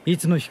い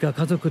つの日か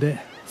家族で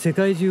世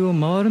界中を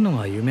回るの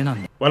が夢な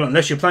んだ。Well,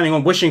 unless you're planning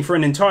on wishing for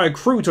an entire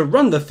crew to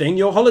run the thing,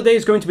 your holiday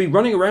is going to be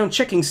running around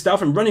checking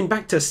stuff and running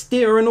back to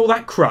steer and all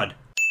that crud.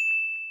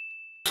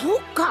 そっ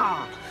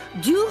か、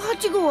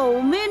18号は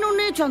おめえの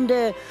姉ちゃん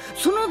で、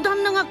その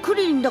旦那がク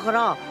リリンだか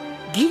ら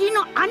義理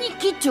の兄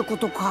貴っちゅうこ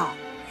とか。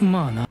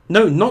まあな。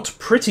No, not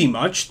pretty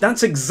much.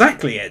 That's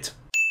exactly it.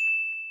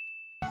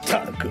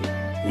 たく、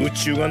宇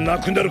宙がな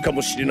くなるか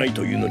もしれない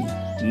というのに、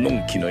の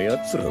んきな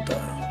奴ら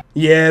だ。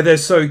Yeah, they're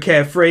so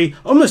carefree,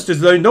 almost as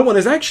though no one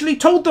has actually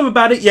told them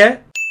about it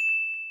yet.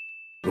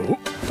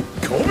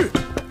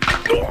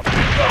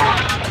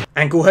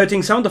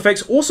 Ankle-hurting sound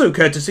effects also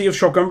courtesy of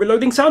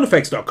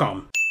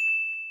shotgunreloadingsoundeffects.com.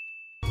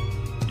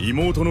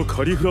 妹の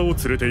カリフラを連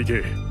れて行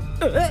け。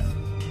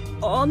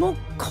あの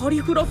カリ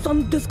フラさ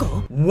んですか？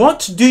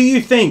 What do you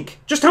think?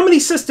 Just how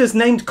many sisters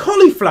named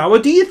Cauliflower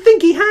do you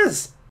think he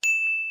has?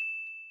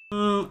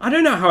 I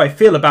don't know how I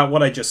feel about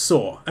what I just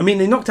saw. I mean,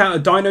 they knocked out a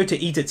dino to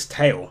eat its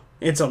tail.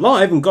 It's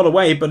alive and got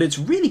away, but it's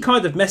really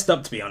kind of messed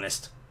up to be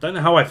honest. Don't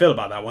know how I feel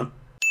about that one.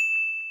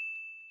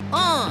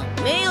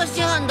 名誉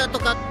師範だと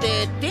かっ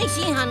て天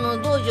津飯の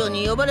道場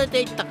に呼ばれ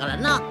ていったから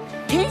な。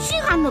天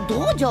津飯の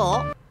道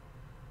場？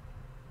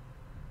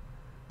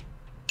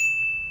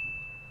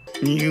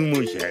入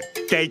門者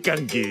大歓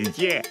迎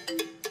じゃ。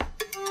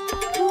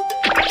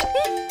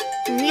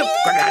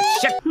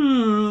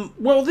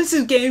well, this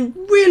is getting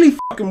really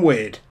fucking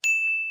weird.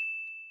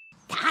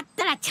 だっ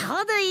たらちょ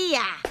うどいい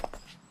や。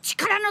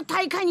力の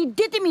大会に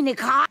出てみねえ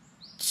か。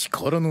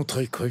力の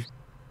大会？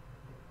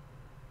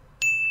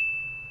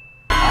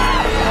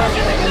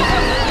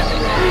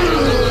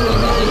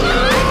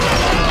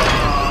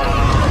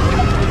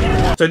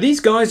 So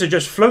these guys are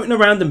just floating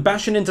around and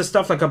bashing into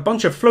stuff like a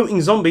bunch of floating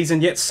zombies,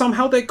 and yet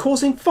somehow they're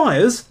causing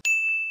fires?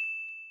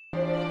 ご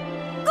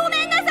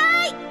めんな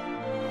さい。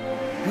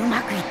う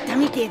まくいった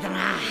みてえだ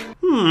な。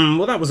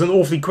Well, that was an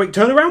awfully quick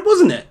turnaround,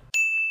 wasn't it?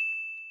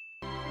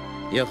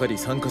 やはり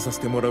参加さ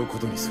せてもらうこ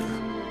とにする。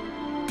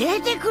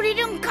出てくれ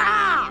るん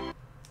か。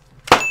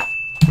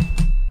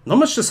 Not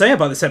much to say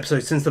about this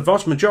episode since the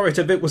vast majority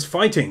of it was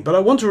fighting, but I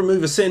want to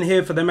remove a sin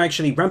here for them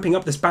actually ramping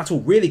up this battle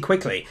really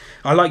quickly.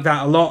 I like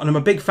that a lot, and I'm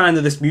a big fan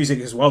of this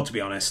music as well, to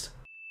be honest.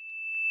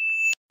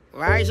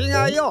 わし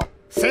がよ、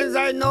潜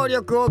在能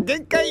力を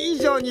限界以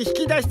上に引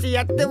き出して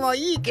やっても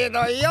いいけど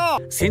よ。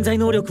潜在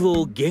能力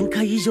を限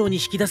界以上に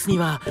引き出すに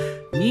は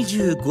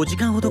25時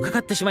間ほどかか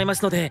ってしまいま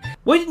すので。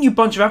 Why didn't you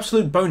bunch of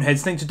absolute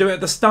boneheads think to do it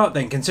at the start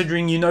then,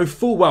 considering you know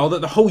full well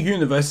that the whole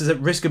universe is at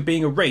risk of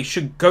being erased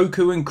should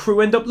Goku and crew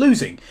end up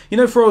losing? You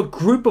know, for a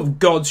group of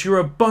gods, you're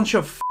a bunch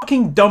of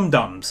fucking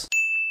dum-dums.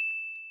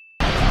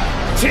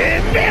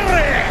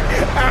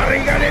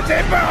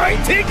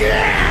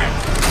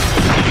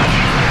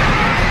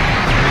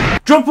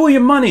 Drop all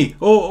your money,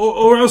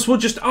 or else we'll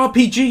just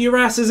RPG your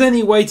asses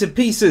anyway to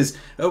pieces.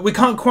 We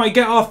can't quite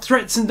get our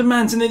threats and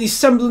demands in any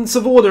semblance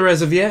of order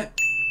as of yet.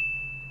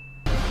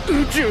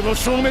 And do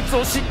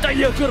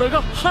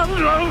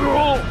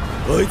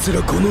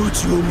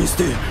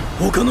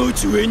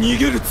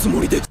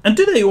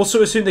they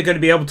also assume they're going to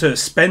be able to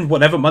spend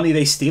whatever money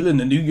they steal in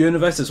the new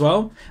universe as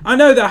well? I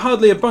know they're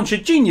hardly a bunch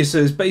of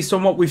geniuses based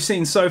on what we've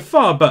seen so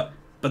far, but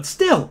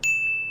still.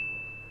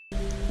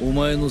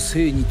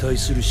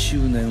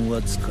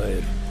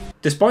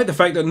 Despite the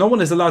fact that no one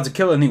is allowed to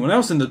kill anyone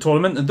else in the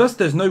tournament, and thus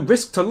there's no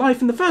risk to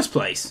life in the first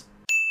place.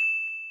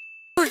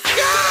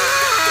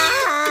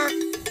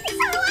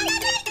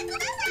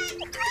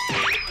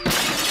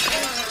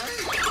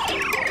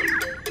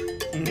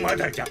 ま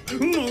だじゃ、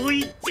もう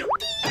一丁。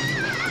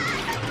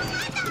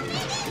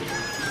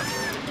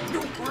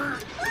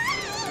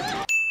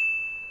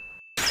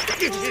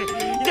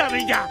ダ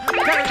メじゃ、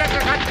体が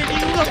勝手に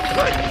動く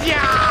んじゃ。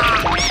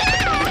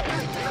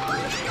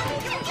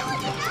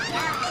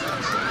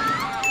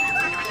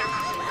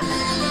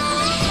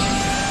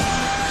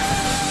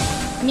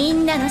み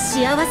んなの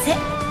幸せ、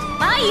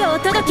愛をお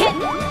届け。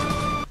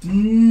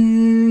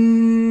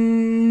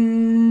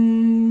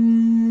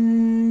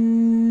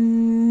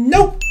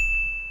Nope.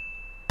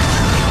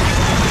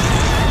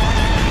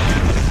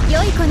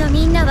 良い子の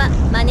みんなは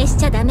真似し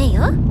ちゃダメ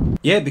よ。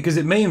Yeah, because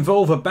it may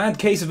involve a bad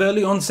case of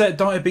early onset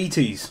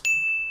diabetes.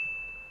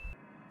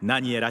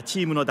 何やらチ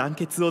ームの団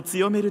結を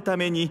強めるた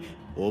めに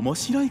面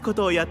白いこ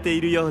とをやって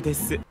いるようで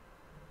す。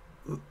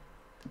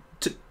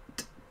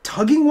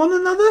Tugging one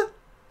another?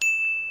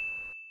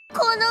 こ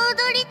の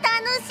踊り楽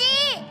し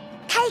い。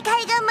大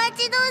会が待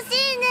ち遠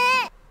しいね。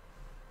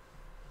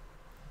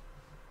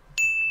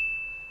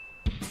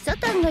サ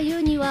タンが言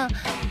うには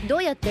ど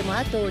うやっても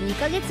あと2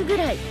ヶ月ぐ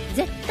らい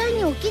絶対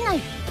に起きな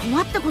い。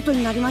困ったこと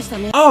になりました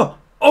ね。Oh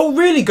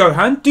really,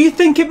 Gohan? Do you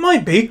think it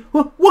might be?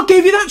 What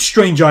gave you that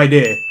strange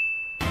idea?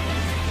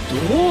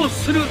 どう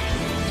する、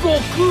悟空。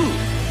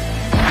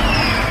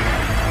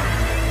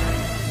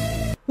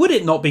Would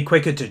it not be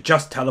quicker to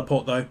just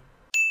teleport though?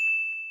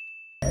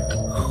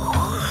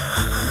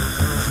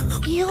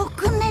 よ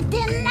く寝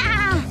てんな。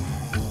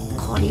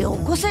これ起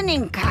こせね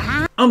ん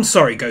か。 I'm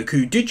sorry,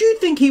 Goku. Did you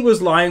think he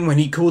was lying when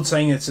he called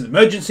saying it's an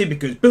emergency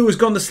because Boo has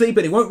gone to sleep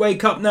and he won't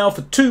wake up now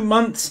for 2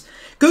 months?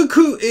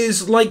 Goku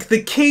is like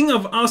the king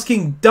of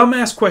asking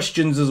dumbass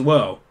questions as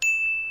well.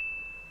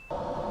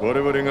 我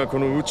々がこ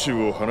の宇宙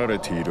を離れ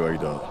ている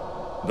間、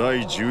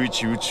第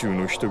11宇宙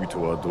の人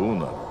々はどう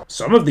なる?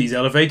 Some of these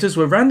elevators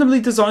were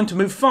randomly designed to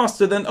move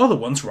faster than other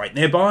ones right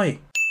nearby.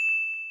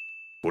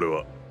 これ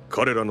は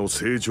彼らの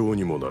正常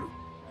にもなる。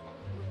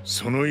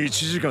その1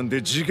時間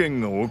で事件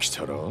が起き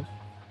たら、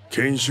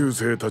研修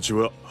生たち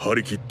は張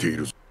り切ってい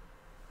る。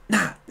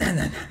Nah.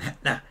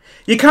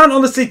 You can't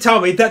honestly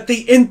tell me that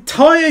the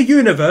entire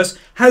universe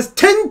has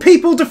 10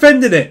 people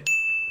defending it.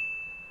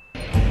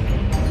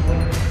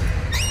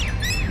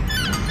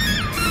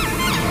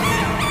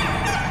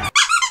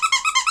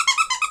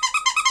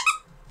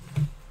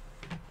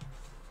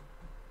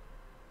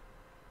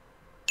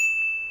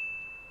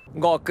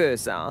 Goku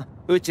さん、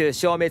宇宙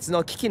消滅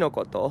の危機の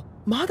こと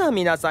まだ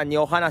皆さんに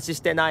お話しし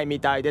てないみ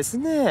たいです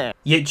ね。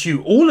 Yet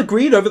you all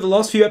agreed over the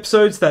last few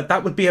episodes that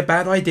that would be a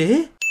bad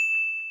idea?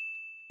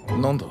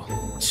 なんだ、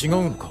違う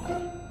のか。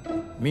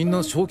みん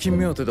な賞金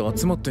目当てで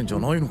集まってんじゃ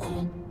ないのか。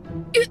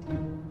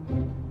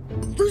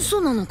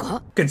嘘なの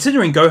か?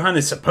 Considering Gohan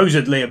is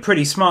supposedly a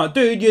pretty smart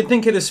dude, you'd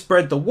think it has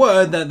spread the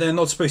word that they're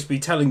not supposed to be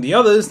telling the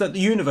others that the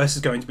universe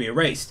is going to be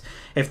erased.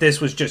 If this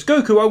was just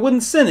Goku, I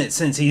wouldn't sin it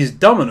since he's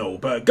dumb and all,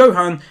 but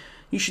Gohan,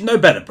 you should know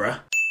better,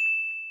 bruh.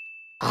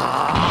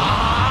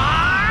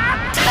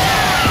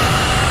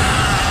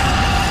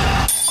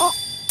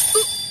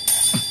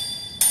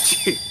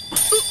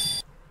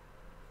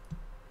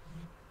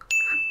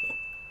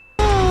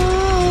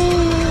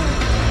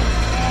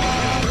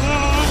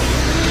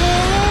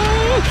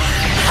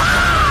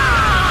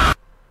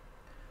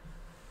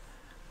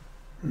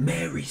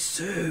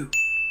 Sue.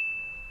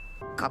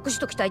 隠し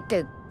ときたいっ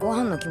てご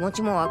飯の気持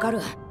ちもわかる。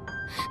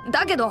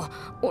だけど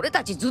俺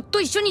たちずっと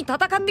一緒に戦っ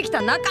てき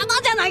た仲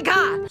間じゃないか。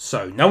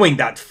 So, knowing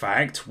that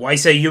fact, why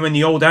say you and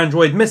the old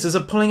android missus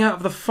are pulling out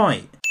of the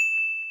fight?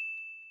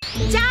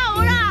 じゃあ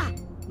オラ、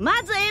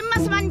まずエンマ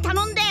様に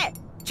頼んで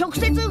直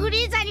接フ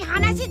リーザに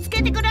話つ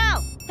けてくる。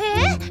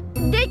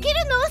でき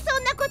るのそ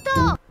んなこと。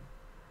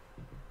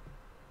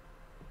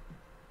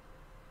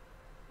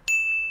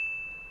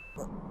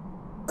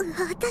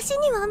私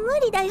には無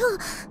理だよ。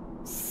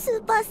ス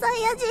ーパーサ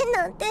イヤ人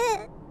なんて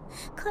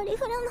カリ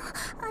フラの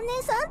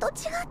姉さんと違っ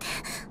て。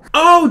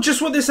 Oh,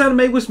 just what this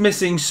anime was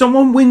missing.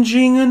 Someone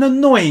whinging and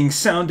annoying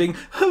sounding.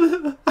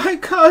 I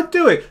can't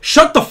do it.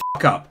 Shut the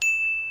fuck up.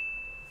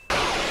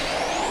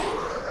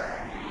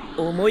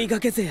 思いが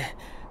けず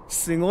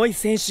すごい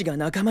戦士が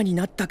仲間に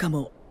なったか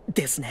も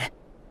ですね。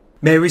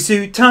 Mary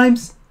Sue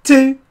times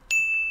 2.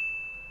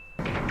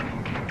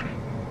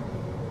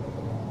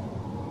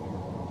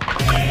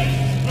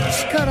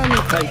 力の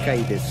大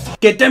会です。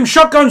 Get them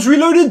shotguns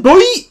reloaded,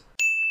 boy!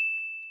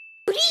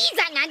 フリー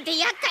ザなんて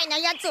厄介な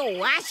やつを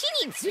わし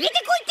に連れて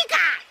こいってか。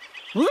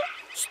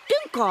知っ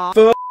てんか。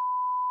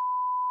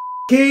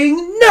 King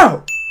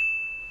no!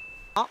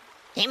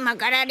 エンマ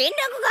から連絡が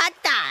あっ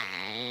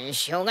た。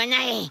しょうが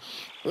ない。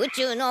宇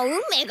宙の運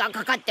命が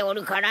かかってお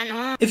るから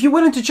な。 If you're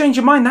willing to change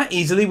your mind that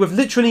easily with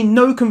literally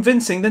no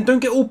convincing, then don't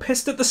get all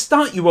pissed at the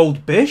start, you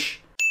old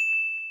bish.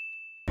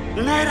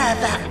 なら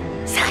ば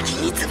先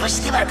に潰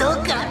してはど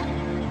うか。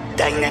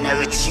第七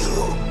宇宙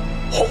を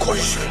破壊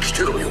しに来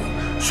てろよ。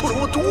それ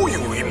はどういう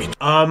意味？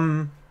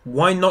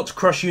 Why not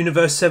crush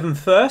Universe 7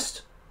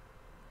 first?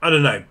 I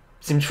don't know.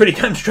 Seems pretty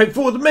damn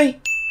straightforward to me.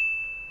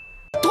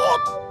 とっ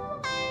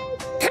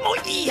ても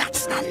いいや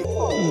つなんだ。な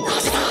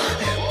ぜだ、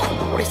こ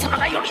の俺様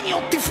がよりによ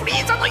ってフリ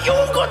ーザの擁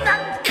護なん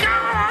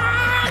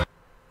か。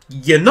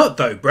 You're not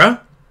though,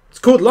 bruh. It's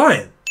called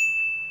lying.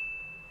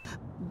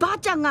 ばあ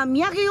ちゃんが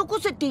土産よ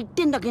こせって言っ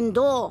てんだけ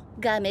ど。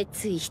がめ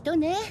つい人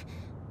ね。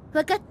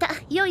わかった、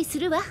用意す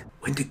るわ。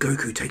 When did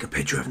Goku take a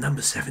picture of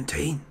number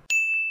 17?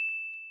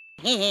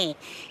 へへ、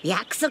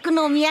約束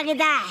のお土産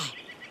だ。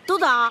どう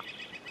だ、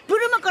ブ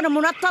ルマから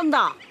もらったん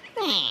だ。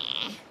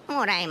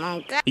もらいも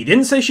んか。 He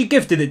didn't say she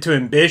gifted it to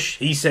him, bish.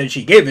 He said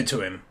she gave it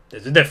to him.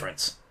 There's a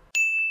difference.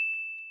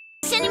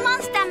 一緒にモ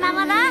ンスター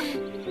守ろう。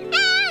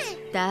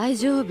大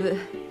丈夫。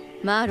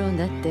マーロン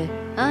だって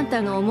あん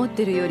たが思っ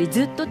てるより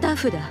ずっとタ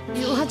フだ。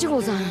18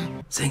号さん。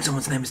 Saying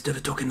someone's name instead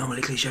of talking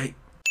normally cliche.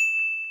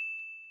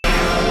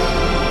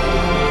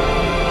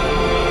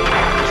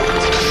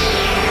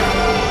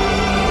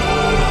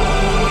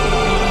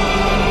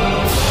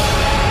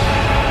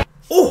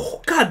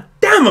 Oh, god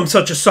damn, I'm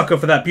such a sucker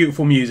for that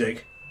beautiful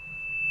music.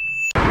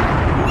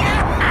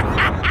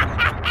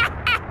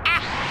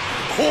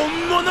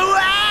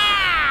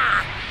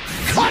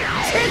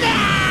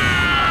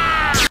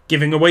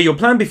 Giving away your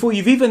plan before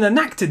you've even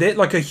enacted it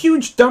like a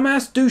huge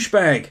dumbass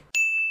douchebag.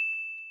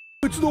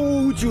 別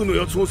の宇宙の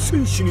やつを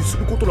戦士にす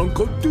ることなん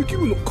かでき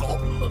るのか。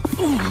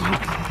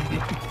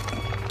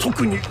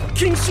特に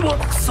禁止は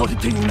され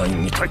ていない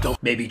みたいだ。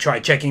 Maybe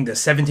try checking the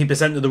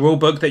 70% of the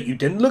rulebook that you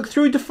didn't look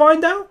through to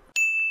find out?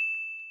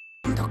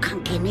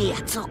 関係ねえ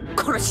やつを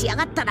殺しや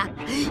がったら許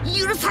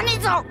さねえ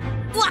ぞ。わ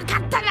か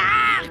ったな。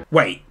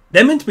 Wait,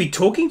 they're meant to be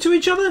talking to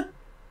each other?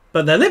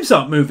 But their lips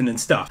aren't moving and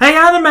stuff. Hey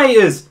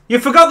animators! You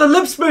forgot the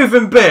lips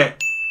moving bit!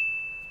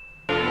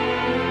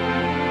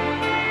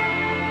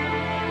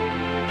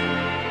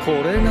 こ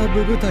れが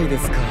部舞台で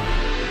すか。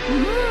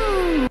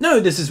 No,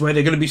 this is where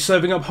they're going to be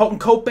serving up hot and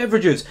cold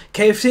beverages.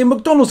 KFC and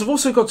McDonald's have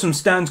also got some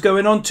stands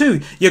going on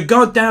too. Your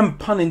goddamn,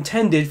 pun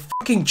intended,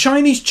 fucking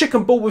Chinese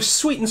chicken ball with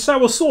sweet and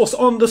sour sauce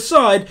on the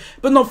side.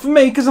 But not for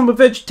me, because I'm a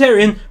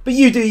vegetarian, but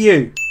you do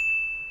you.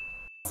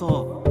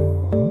 そう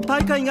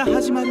大会が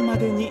始まるま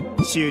でに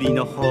修理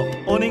の方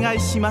お願い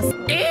します。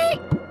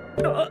我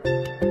々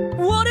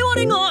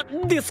が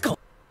ですか。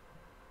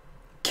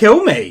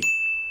 Kill me.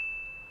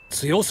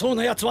 強そう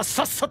なやつは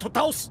さっさと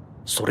倒す。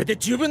それで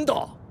十分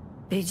だ。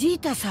ベジー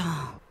タさ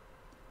ん。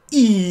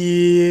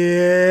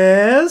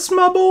 Yes,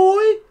 my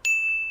boy?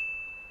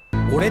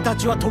 俺た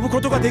ちは飛ぶこ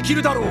とができ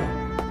るだろう。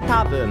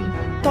多分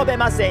飛べ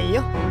ません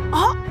よ。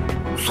あ、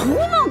そう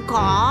なん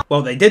か。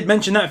 Well, they did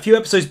mention that a few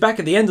episodes back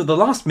at the end of the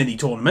last mini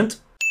tournament.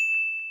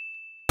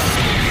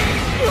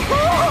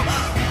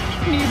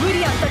 リブ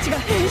リアンたちが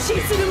変身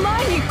する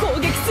前に攻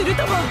撃する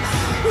とは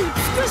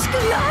美しく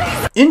ない。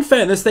 In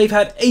fairness, they've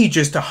had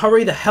ages to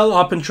hurry the hell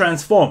up and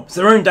transform. It's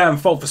their own damn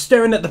fault for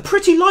staring at the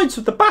pretty lights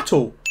of the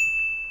battle.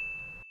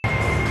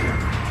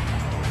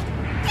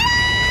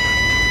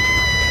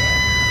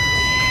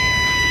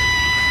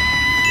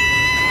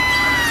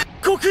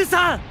 悟空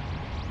さん。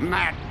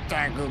まっ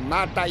たく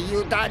また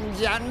油断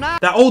じゃな。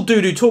 That old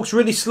dude who talks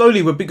really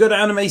slowly would be good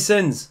at anime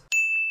sins.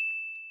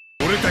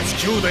 俺た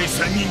ち兄弟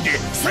3人で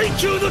最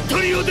強のト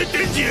リオで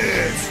デンジャーズ。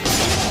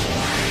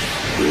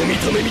海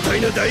止めみた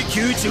いな大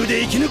宮宇宙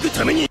で生き抜く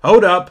ために。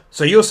 Hold up,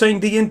 so you're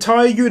saying the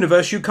entire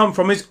universe you come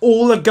from is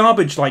all a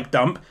garbage-like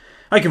dump?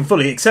 I can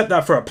fully accept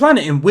that for a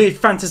planet in weird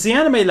fantasy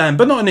anime land,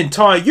 but not an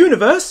entire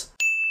universe.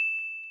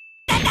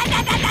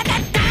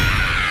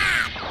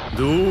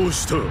 どう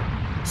した？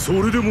そ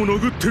れでも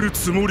殴ってる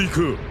つもり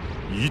か？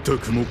痛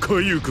くも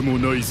痒くも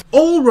ない。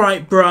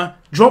 Alright, bruh.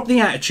 Drop the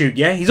attitude,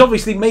 yeah? He's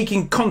obviously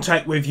making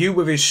contact with you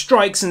with his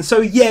strikes, and so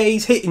yeah,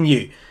 he's hitting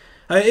you.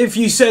 If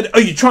you said, "Are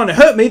you trying to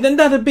hurt me?" then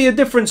that'd be a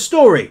different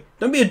story.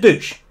 Don't be a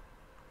douche.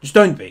 Just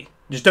don't be.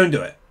 Just don't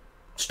do it.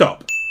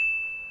 Stop.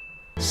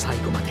 最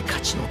後まで勝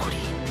ち残り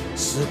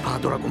スーパー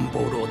ドラゴン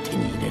ボールを手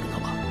に入れる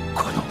のは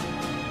この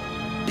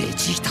ベ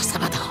ジータ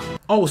様だ。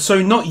 Oh,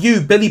 so not you,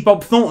 Billy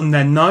Bob Thornton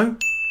then, no?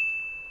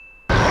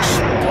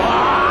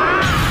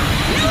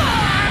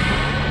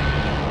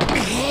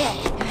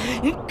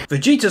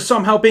 Vegeta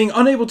somehow being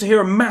unable to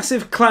hear a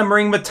massive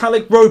clamoring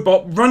metallic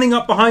robot running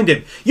up behind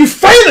him. You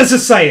fail as a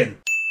Saiyan!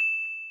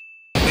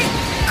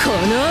 こ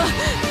の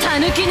タ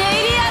ヌキネイリ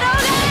野郎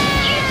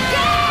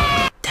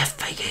が Death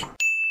fading.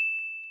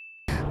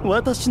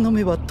 私の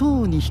目はと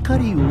うに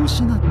光を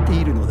失って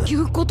いるのだ。い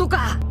うこと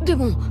か。で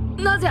も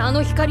なぜあ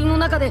の光の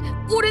中で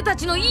俺た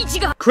ちの位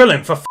置が。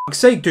 Krillin, for fuck's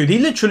sake, dude, he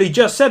literally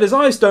just said his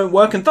eyes don't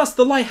work and thus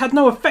the light had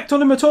no effect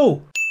on him at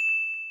all.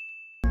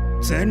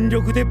 全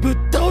力でぶっ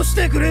倒し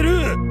てくれ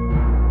る。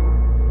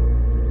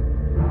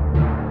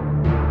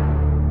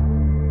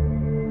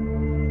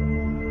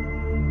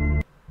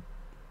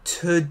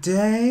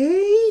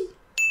Today?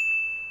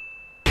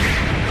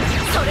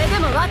 それで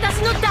も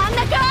私の旦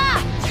那か。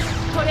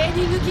トレー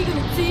ニング器具に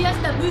費や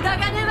した無駄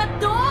金は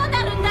どう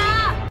なるんだ。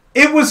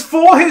 It was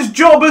for his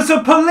job as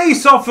a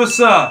police officer!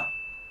 さ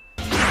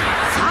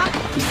あ、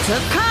つ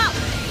か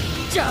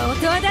上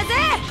等だぜ。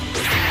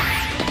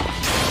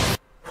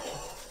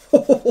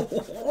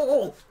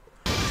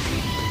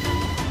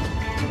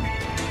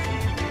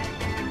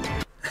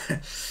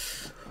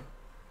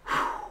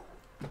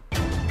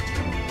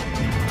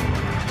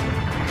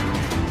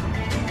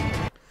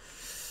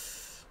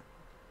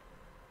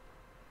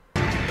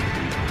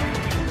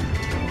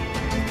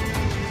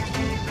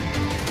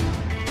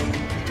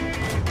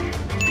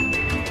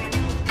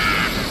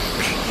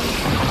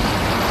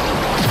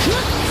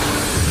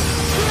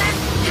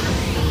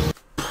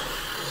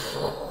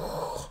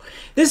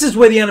This is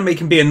where the anime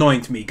can be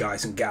annoying to me,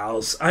 guys and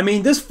gals. I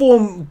mean, this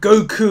form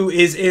Goku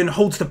is in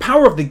holds the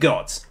power of the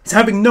gods. It's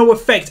having no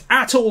effect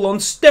at all on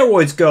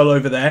Steroids Girl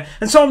over there,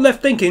 and so I'm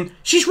left thinking,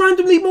 she's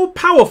randomly more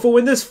powerful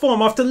in this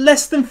form after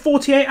less than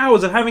 48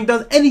 hours of having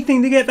done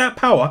anything to get that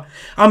power.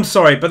 I'm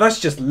sorry, but that's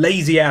just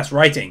lazy ass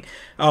writing.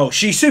 Oh,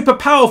 she's super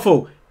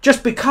powerful.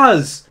 Just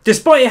because,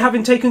 despite it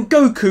having taken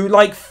Goku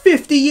like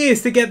 50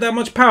 years to get that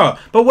much power.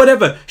 But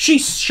whatever,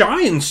 she's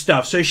shy and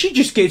stuff, so she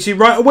just gets it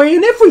right away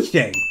in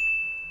everything.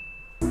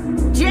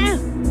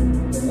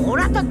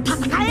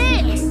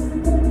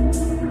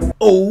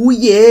 Oh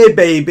yeah,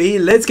 baby,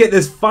 let's get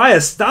this fire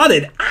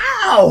started.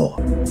 Ow!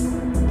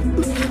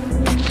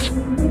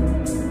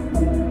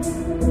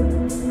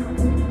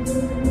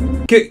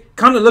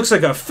 Kind of looks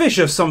like a fish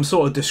of some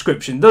sort of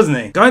description, doesn't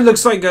it? Guy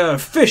looks like a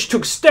fish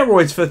took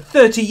steroids for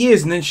 30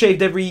 years and then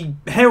shaved every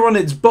hair on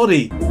its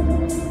body.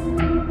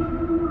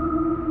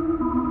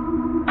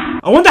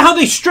 I wonder how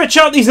they stretch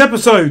out these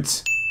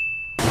episodes.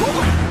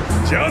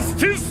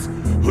 Justice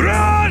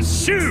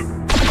Flash!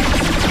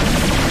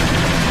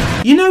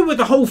 You know, with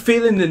the whole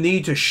feeling the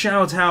need to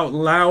shout out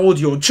loud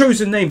your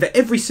chosen name for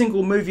every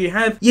single move you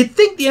have, you'd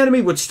think the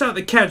enemy would start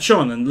to catch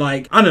on and,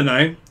 like, I don't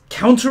know,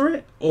 counter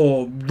it?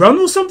 Or run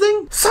or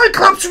something?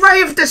 Cyclops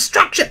Ray of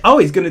Destruction! Oh,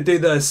 he's gonna do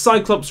the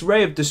Cyclops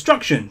Ray of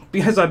Destruction.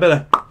 Because I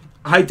better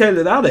hightail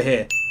it out of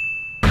here.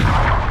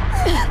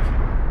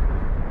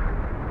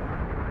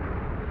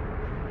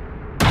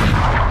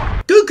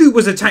 Goku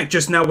was attacked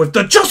just now with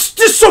the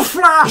Justice of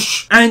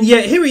Flash! And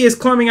yet here he is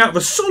climbing out of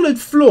a solid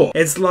floor.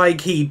 It's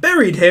like he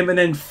buried him and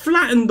then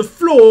flattened the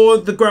floor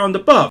of the ground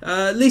above.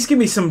 At least give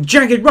me some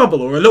jagged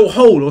rubble or a little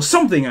hole or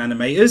something,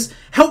 animators.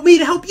 Help me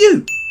to help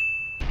you.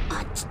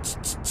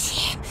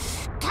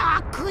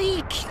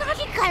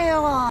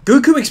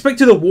 Goku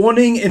expected a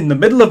warning in the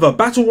middle of a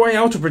battle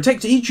royale to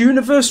protect each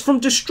universe from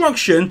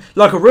destruction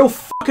like a real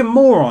fucking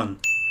moron.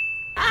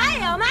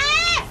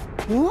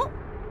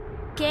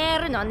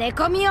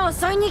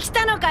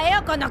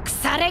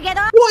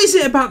 What is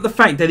it about the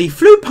fact that he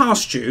flew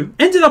past you,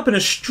 ended up in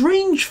a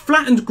strange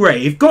flattened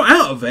grave, got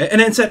out of it,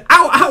 and then said,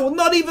 ow, ow,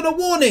 not even a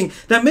warning,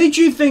 that made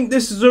you think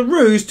this is a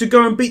ruse to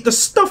go and beat the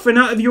stuffing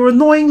out of your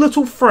annoying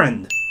little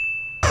friend?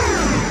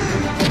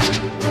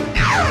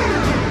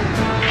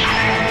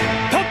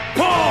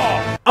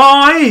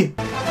 I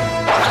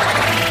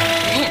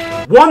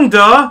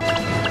wonder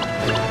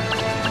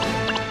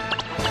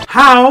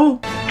how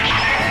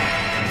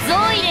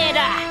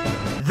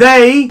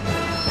they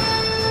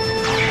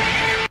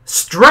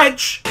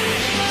stretch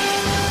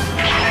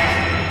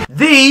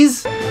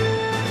these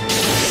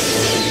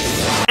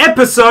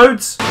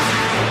episodes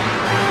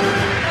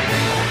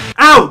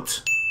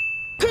out.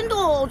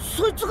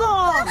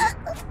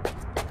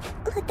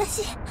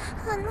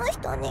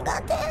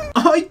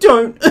 I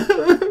don't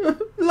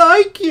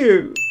like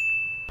you.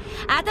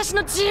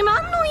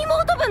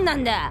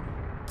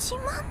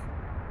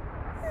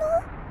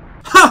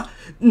 Ha!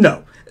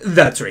 No,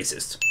 that's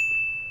racist.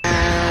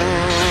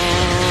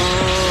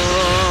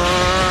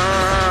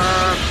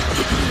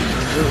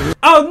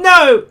 Oh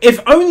no! If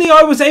only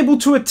I was able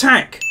to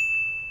attack!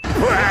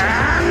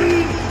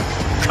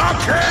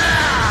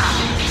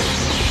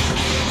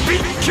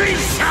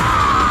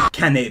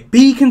 Can it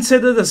be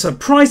considered a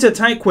surprise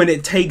attack when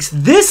it takes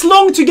this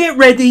long to get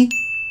ready?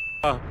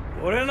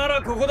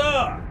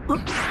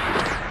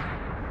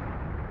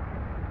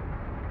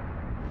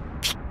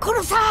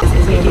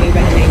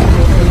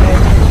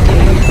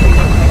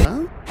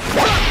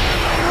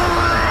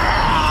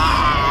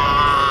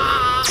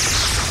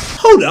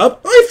 Hold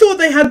up, I thought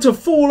they had to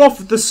fall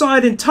off the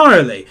side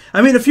entirely.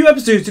 I mean, a few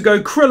episodes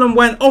ago, Krillin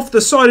went off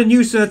the side and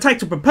used an attack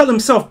to propel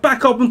himself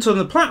back up onto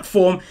the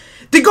platform.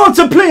 The gods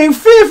are playing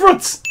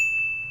favourites!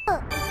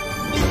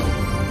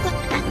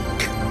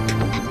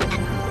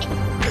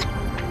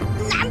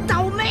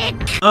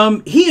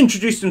 He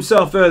introduced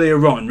himself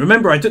earlier on.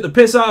 Remember, I took the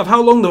piss out of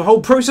how long the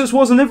whole process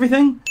was and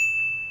everything?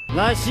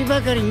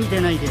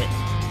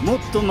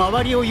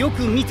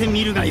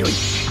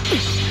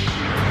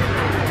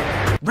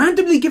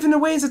 Randomly giving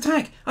away his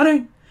attack. I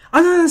don't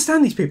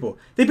understand these people.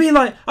 They'd be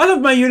like, I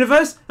love my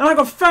universe and I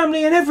got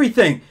family and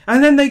everything.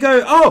 And then they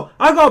go, oh,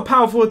 I got a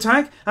powerful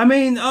attack. I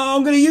mean,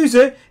 I'm going to use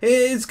it.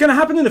 It's going to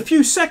happen in a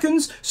few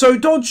seconds. So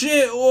dodge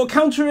it or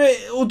counter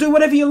it or do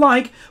whatever you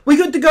like. We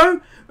good to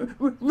go?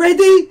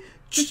 Ready?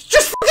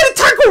 Just fucking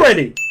attack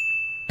already!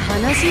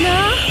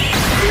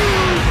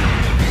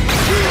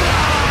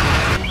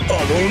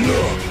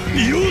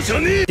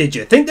 Did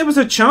you think there was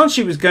a chance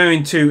she was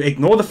going to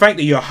ignore the fact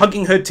that you're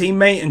hugging her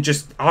teammate and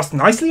just ask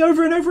nicely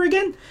over and over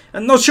again?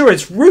 I'm not sure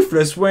it's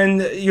ruthless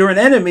when you're an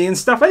enemy and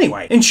stuff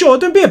anyway. In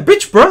short, don't be a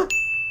bitch, bruh!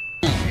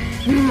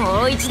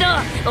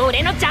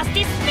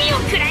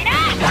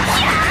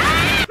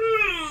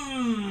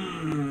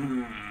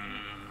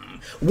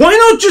 Why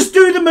not just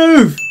do the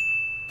move?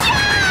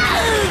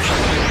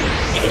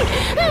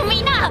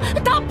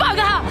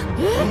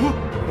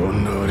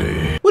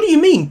 What do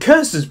you mean,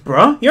 curses,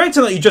 bruh? You're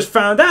acting like you just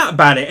found out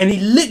about it and he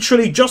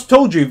literally just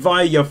told you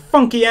via your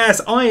funky ass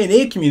eye and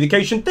ear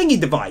communication thingy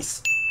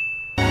device.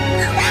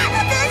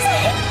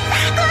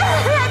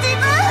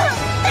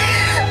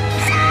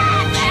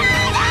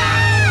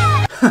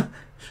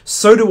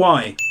 So do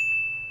I.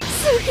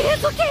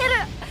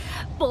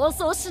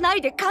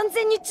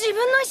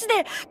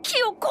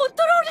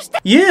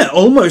 Yeah,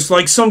 almost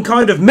like some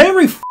kind of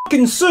Mary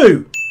fucking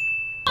Sue.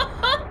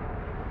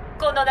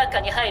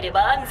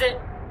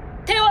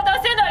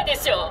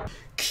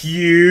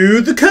 Cue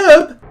the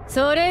curb.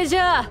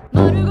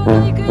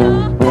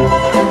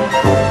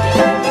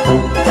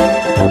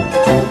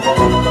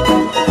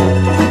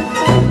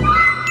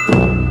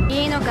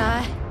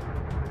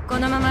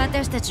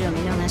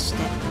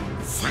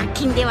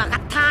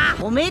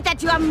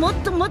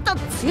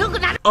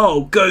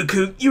 Oh,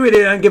 Goku, you really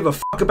don't give a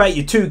fuck about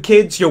your two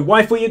kids, your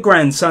wife or your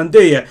grandson,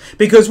 do you?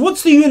 Because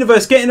what's the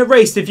universe getting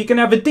erased if you can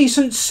have a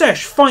decent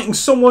sesh fighting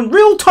someone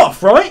real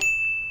tough, right?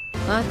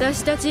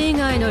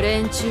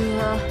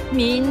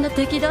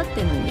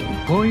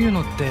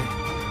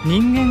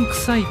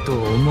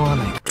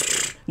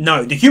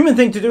 No, the human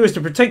thing to do is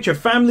to protect your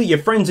family, your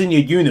friends and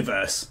your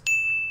universe.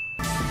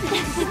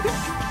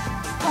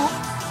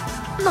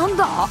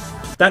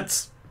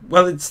 That's...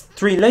 well, it's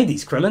three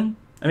ladies, Krillin.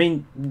 I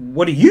mean,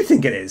 what do you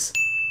think it is?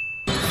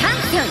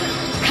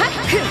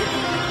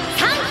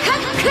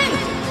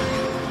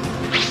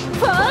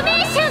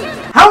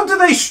 How do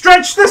they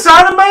stretch this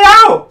anime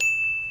out?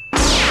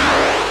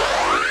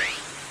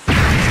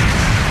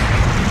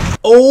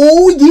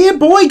 Oh yeah,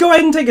 boy, go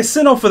ahead and take a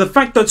sin off for the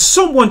fact that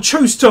someone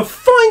chose to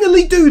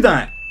finally do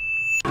that.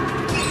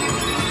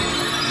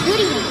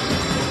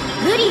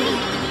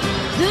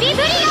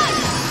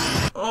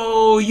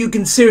 Oh, you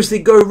can seriously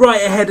go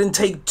right ahead and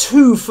take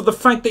 2 for the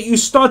fact that you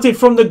started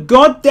from the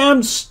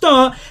goddamn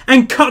start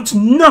and cut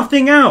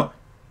nothing out.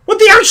 What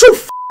the actual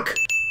fuck?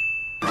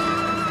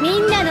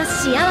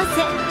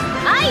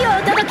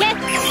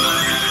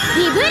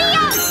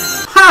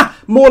 Ha!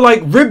 More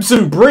like ribs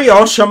and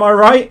brioche, am I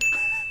right?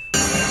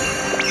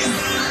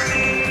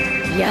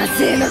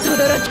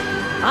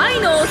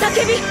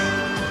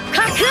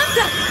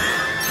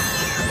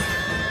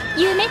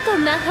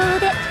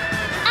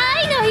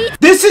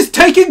 This is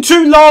taking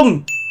too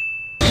long!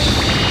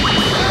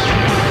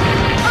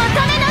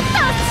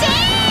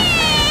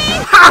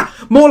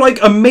 Ha! More like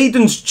a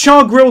maiden's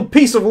char-grilled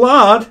piece of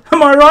lard,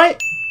 am I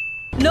right?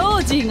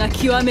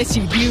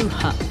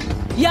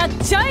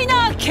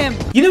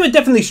 You know, it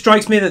definitely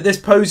strikes me that this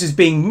pose is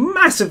being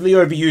massively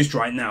overused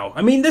right now.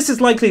 I mean, this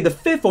is likely the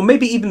 5th or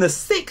maybe even the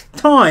 6th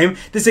time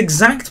this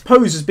exact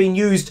pose has been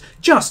used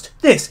just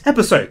this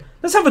episode.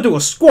 Let's have her do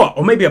a squat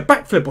or maybe a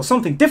backflip or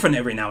something different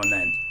every now and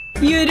then.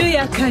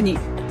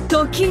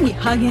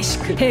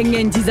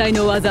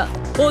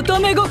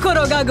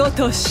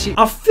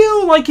 I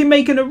feel like you're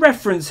making a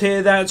reference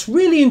here that's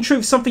really in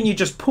truth something you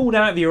just pulled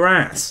out of your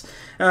ass.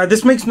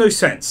 This makes no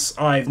sense.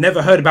 I've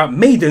never heard about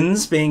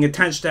maidens being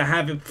attached to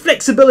having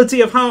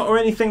flexibility of heart or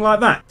anything like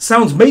that.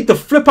 Sounds made the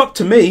flip up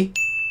to me.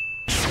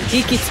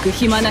 息つく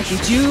暇なき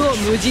縦横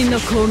無尽の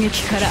攻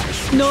撃から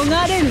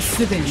逃れる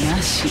術な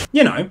し。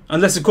 You know,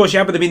 unless of course you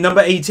happen to be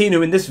number 18,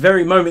 who in this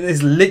very moment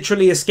is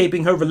literally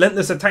escaping her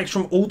relentless attacks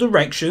from all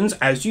directions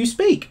as you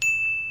speak.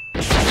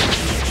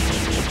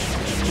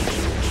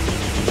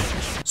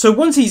 So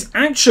once he's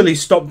actually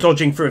stopped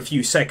dodging for a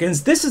few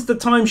seconds, this is the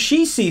time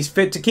she sees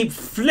fit to keep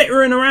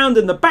flittering around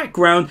in the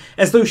background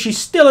as though she's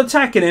still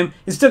attacking him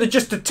instead of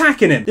just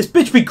attacking him. This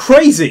bitch be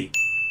crazy!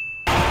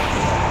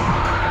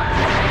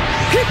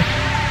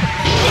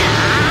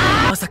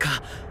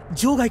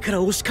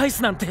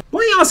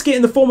 Why ask it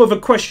in the form of a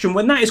question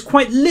when that is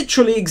quite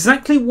literally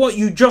exactly what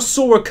you just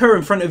saw occur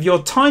in front of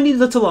your tiny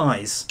little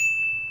eyes?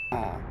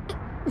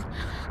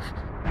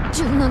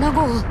 17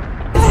号。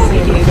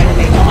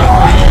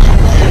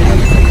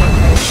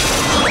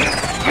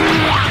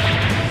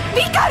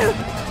リカル。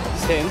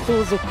戦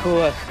闘続行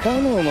は不可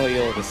能の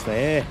ようです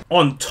ね。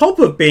 On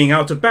top of being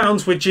out of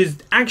bounds, which is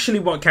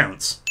actually what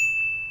counts.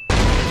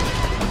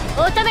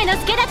 乙女の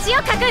助立ち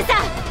よ、カクーさ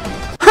ん。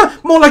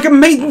 More like a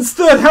maiden's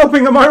third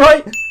helping, am I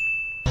right?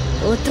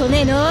 乙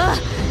女の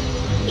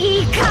怒り。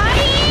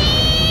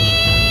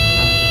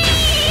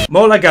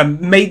 More like a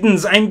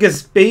maiden's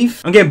Angus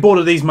beef. I'm getting bored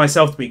of these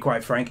myself, to be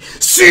quite frank.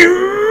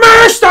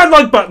 Smash that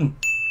like button!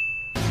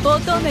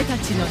 乙女た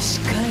ちの仕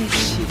返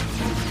し、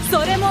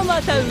それも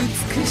また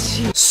美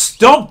しい。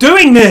 Stop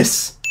doing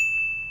this!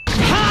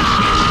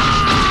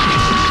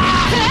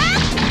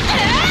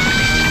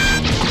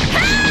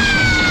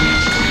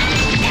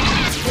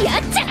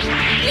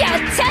 やっ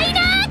ちゃい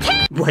なーけ。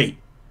 Wait.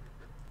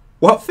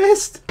 What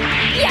fist?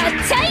 やっ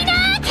ちゃい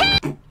なーけ。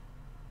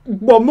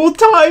 One more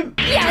time!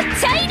 やっ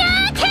ちゃいな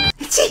ーけ。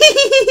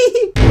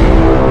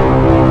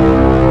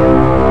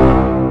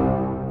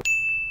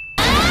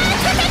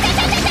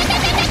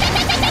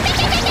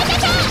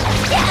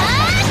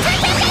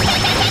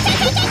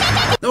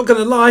 Not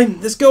gonna lie,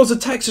 this girl's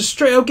attacks are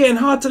straight up getting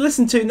hard to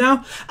listen to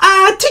now.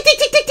 Tick tick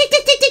tick tick tick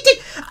tick tick tick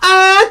tick.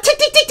 Tick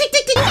tick tick tick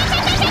tick tick.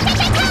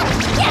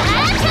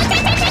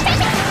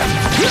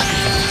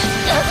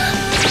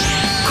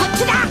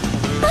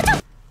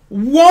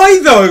 Why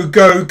though,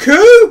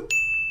 Goku?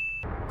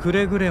 く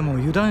れぐれも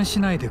油断し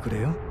ないでくれ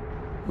よ。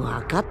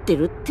わかって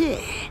るって。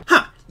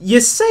 Ha! You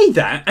say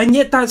that, and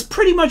yet that's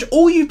pretty much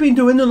all you've been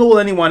doing and all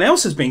anyone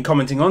else has been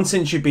commenting on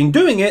since you've been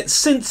doing it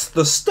since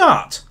the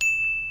start.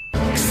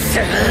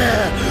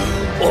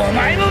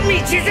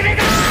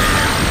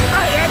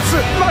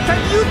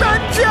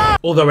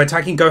 Although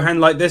attacking Gohan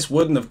like this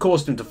wouldn't have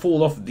caused him to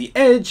fall off the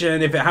edge,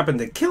 and if it happened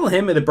to kill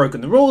him, it'd have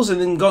broken the rules and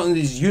then gotten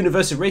his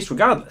universe erased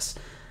regardless.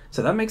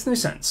 So that makes no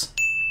sense.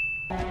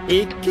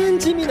 一見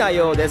地味な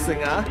ようです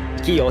が、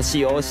気を使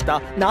用した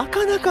な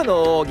かなか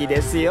の奥義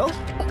ですよ。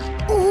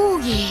奥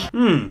義。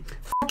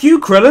Fuck you,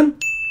 Krillin.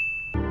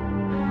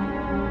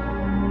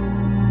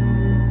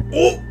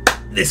 Oh,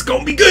 this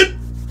gonna be good.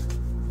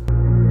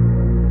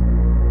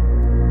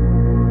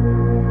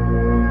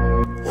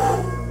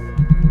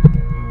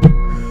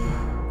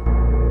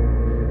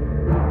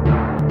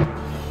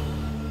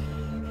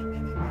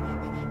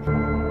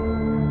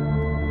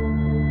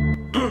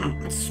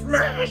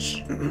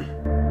 Smash!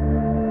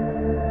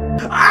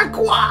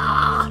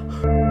 Aqua!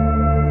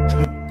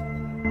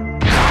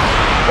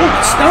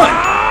 Oh, stun!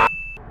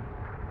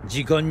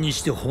 時間に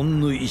してほん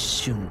の一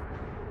瞬。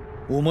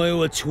お前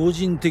は超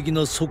人的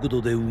な速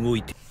度で動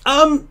いて。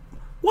Why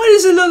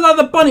does it look like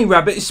the bunny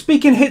rabbit is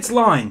speaking Hit's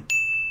line?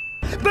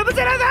 ブブ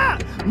ゼラだ！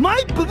マ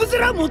イブブゼ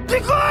ラ持って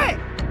こい！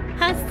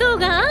発想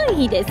が安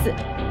易です。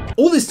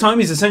 All this time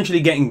he's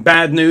essentially getting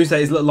bad news that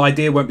his little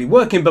idea won't be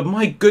working, but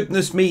my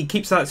goodness me, he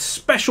keeps that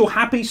special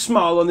happy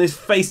smile on his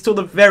face till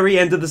the very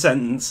end of the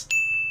sentence.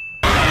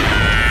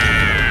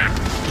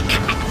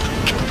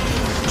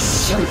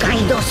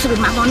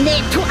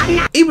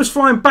 He was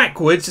flying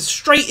backwards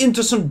straight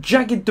into some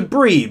jagged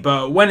debris,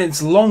 but when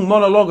it's long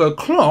monologue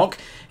o'clock,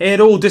 it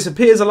all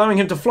disappears, allowing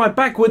him to fly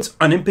backwards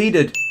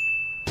unimpeded.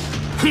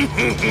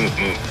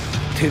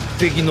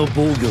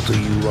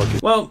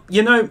 Well,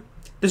 you know,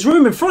 there's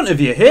room in front of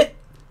you, Hit.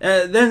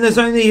 Then there's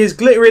only his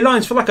glittery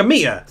lines for like a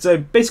meter, so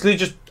basically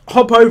just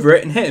hop over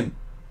it and hit him.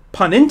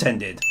 Pun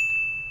intended.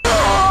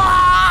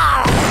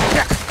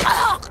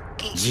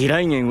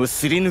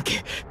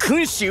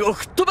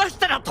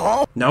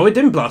 No, it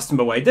didn't blast him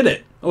away, did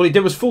it? All he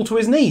did was fall to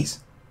his knees.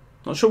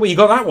 Not sure where you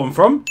got that one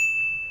from.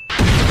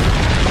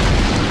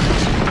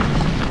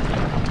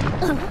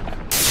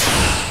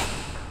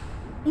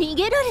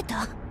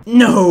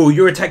 No,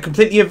 your attack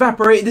completely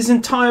evaporated his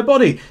entire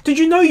body. Did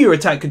you know your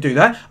attack could do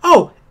that?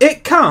 Oh,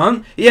 it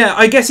can't? Yeah,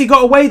 I guess he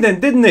got away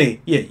then, didn't he?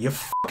 Yeah, you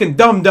fucking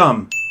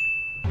dumb.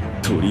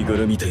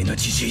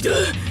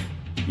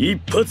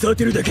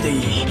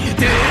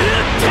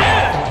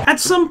 At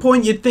some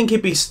point, you'd think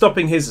he'd be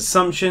stopping his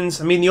assumptions.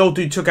 I mean, the old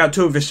dude took out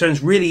two of his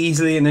friends really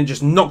easily and then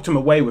just knocked him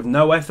away with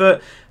no effort.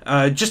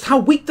 Just how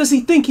weak does he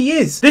think he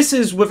is? This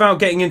is without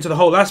getting into the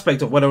whole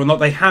aspect of whether or not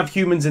they have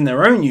humans in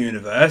their own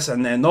universe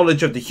and their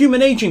knowledge of the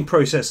human aging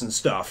process and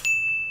stuff.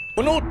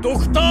 このド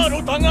クター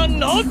ロタが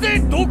なぜ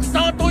ドクタ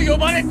ーと呼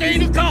ばれてい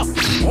るか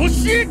教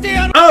えて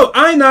やる。 Oh,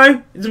 I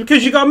know. It's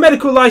because you got a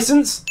medical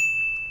license.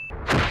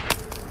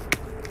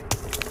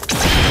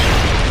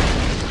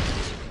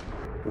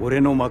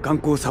 俺の魔漢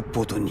光殺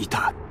法と似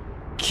た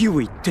気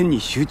を一点に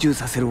集中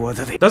させる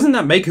技で。 Doesn't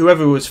that make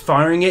whoever was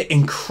firing it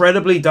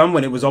incredibly dumb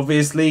when it was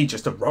obviously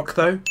just a rock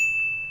though?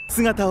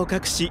 姿を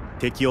隠し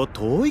敵を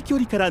遠い距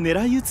離から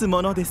狙い撃つ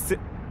ものです。へえ、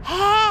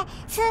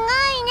すごいね、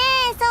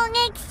狙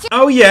撃手。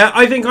 Oh yeah,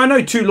 I think I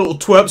know two little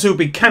twerps who'll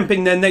be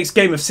camping their next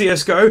game of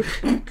CSGO.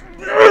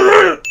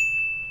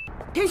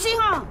 天津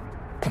飯。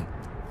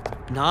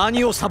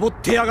何をサボっ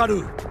てやが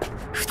る。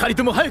二人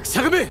とも早くし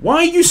ゃがめ。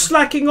 Why are you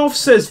slacking off,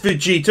 says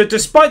Vegeta,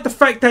 despite the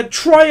fact that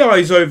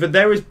Tri-Eyes over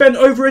there is bent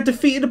over a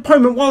defeated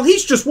opponent while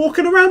he's just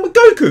walking around with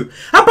Goku.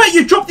 How about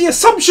you drop the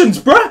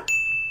assumptions, bruh?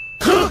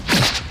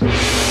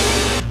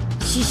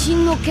 指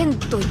針の剣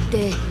といっ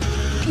て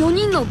4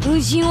人の分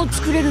身を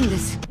作れるんで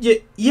す。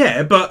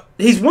 Yeah, but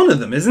he's one of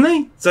them, isn't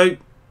he? So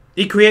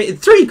he created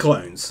 3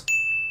 clones.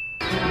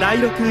 第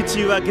6宇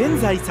宙は現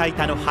在最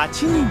多の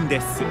8人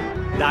です。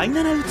第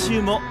7宇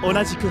宙も同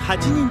じく8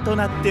人と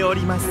なってお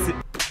ります。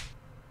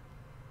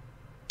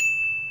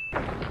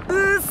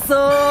うそ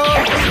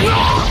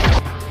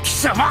貴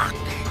様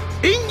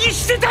演技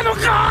してたの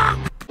か。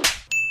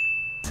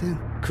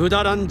く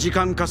だらん時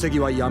間稼ぎ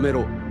はやめ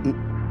ろ。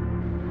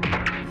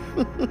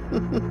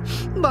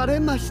バレ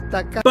まし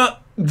たか。 But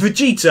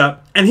Vegeta,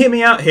 and hear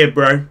me out here,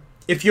 bro.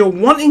 If you're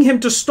wanting him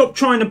to stop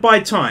trying to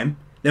buy time,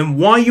 then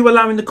why are you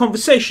allowing the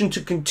conversation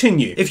to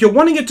continue? If you're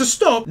wanting it to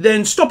stop,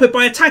 then stop it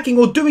by attacking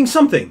or doing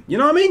something. You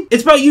know what I mean?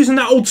 It's about using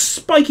that old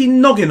spiky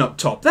noggin up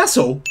top, that's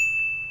all.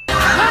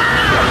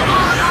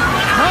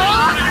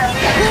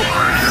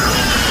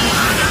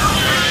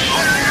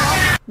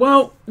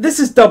 Well, this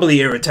is doubly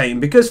irritating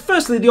because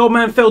firstly the old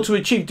man failed to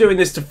achieve doing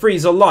this to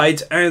Frieza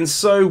Light, and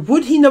so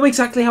would he know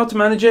exactly how to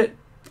manage it?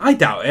 I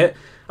doubt it.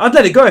 I'd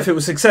let it go if it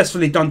was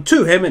successfully done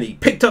to him and he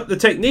picked up the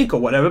technique or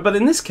whatever, but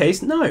in this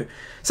case, no.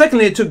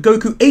 Secondly, it took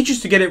Goku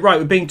ages to get it right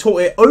with being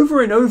taught it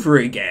over and over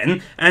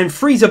again, and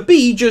Frieza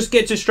B just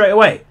gets it straight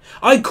away.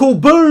 I call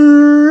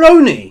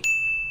baloney!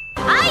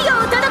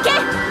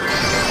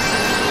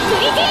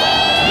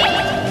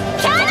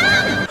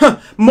 Huh,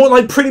 more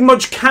like pretty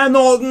much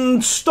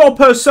cannot stop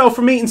herself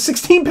from eating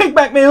 16 Big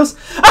Mac meals!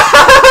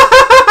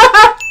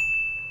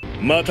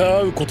 また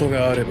会うこと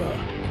があれば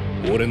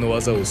And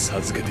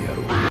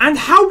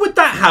how would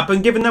that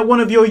happen given that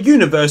one of your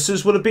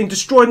universes would have been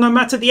destroyed no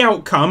matter the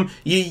outcome,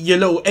 you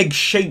little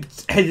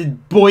egg-shaped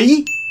headed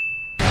boy?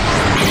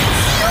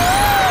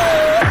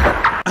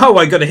 Oh,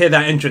 I gotta hear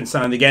that entrance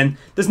sound again.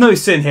 There's no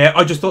sin here,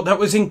 I just thought that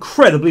was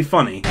incredibly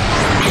funny.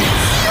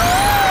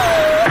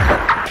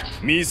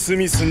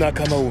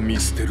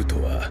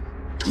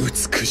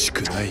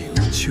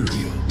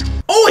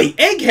 Oi,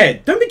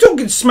 egghead! Don't be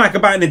talking smack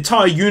about an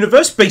entire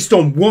universe based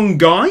on one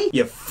guy,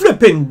 you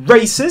flippin'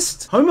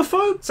 racist,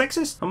 homophobe,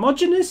 sexist,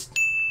 homogenist.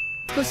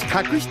 少し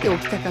隠してお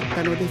きたかっ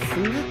たのです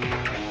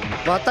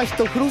が、私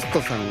とフロス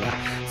トさんは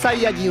サ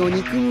イヤ人を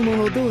憎む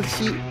者同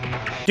士。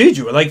 Dude,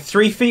 you were like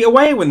 3 feet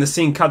away when the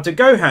scene cut to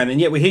Gohan,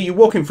 and yet we hear you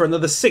walking for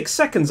another 6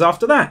 seconds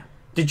after that.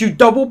 Did you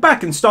double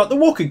back and start the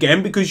walk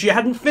again because you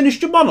hadn't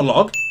finished your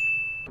monologue?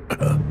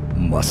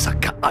 まさ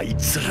かあい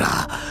つ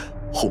ら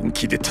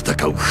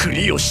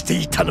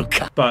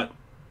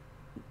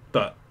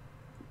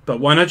But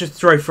why not just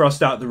throw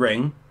Frost out the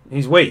ring?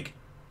 He's weak.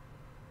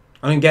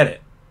 I don't get it.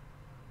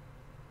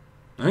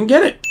 I don't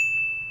get it.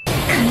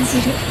 感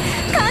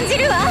じ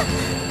るわ。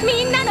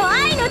みんなの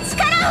愛の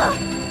力を。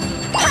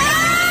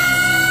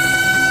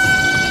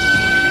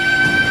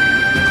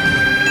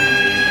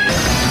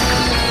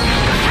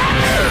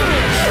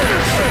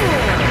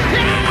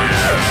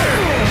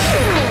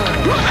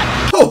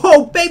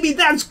Oh, baby,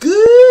 that's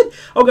good!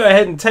 I'll go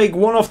ahead and take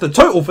 1 off the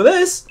total for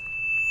this.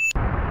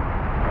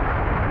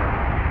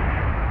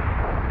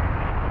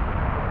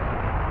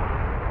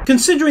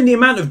 Considering the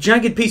amount of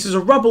jagged pieces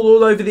of rubble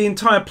all over the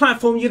entire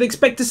platform, you'd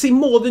expect to see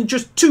more than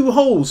just 2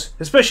 holes.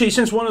 Especially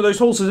since one of those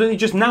holes has only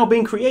just now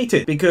been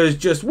created. Because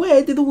just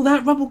where did all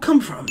that rubble come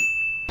from?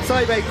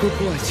 Well,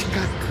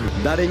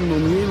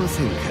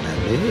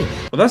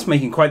 that's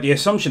making quite the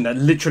assumption that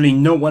literally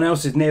no one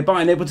else is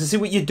nearby and able to see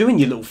what you're doing,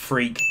 you little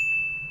freak.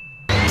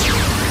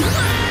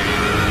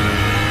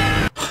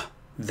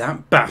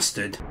 That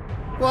bastard.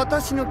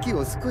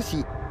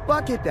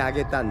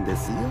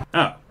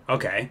 Oh,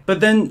 okay. But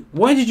then,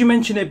 why did you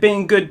mention it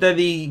being good that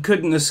he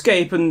couldn't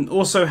escape, and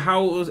also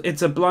how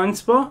it's a blind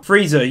spot?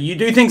 Frieza, you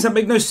do things that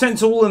make no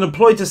sense all and a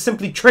ploy to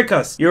simply trick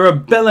us. You're a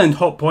bellend,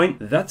 Hot Point.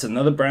 That's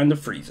another brand of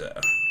Frieza.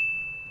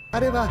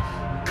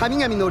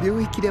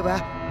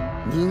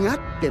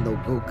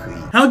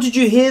 How did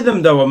you hear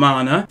them though,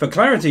 Amana? For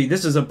clarity,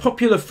 this is a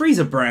popular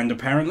Frieza brand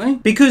apparently.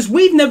 Because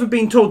we've never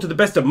been told to the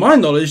best of my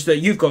knowledge that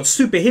you've got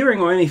super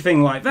hearing or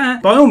anything like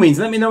that. By all means,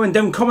 let me know in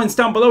them comments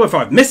down below if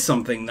I've missed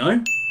something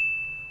though.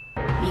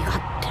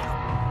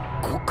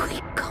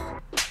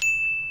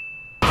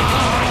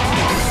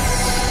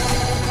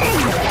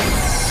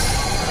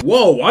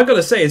 Whoa, I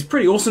gotta say, it's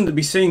pretty awesome to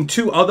be seeing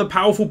two other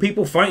powerful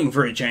people fighting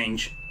for a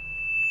change.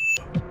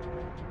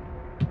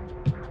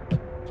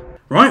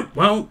 Right,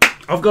 well,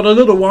 I've got a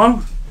little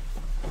one.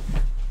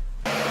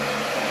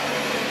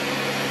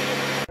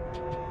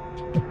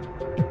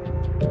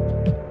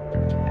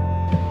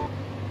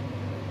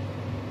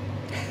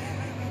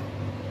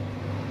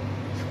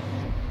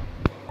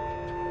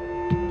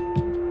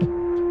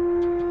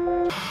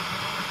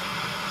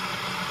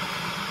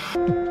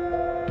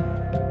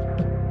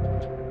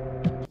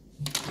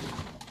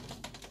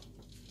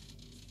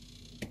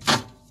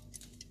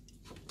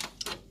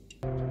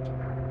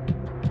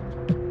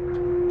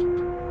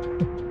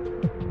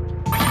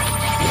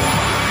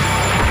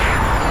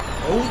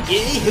 Oh yeah,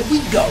 here we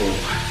go.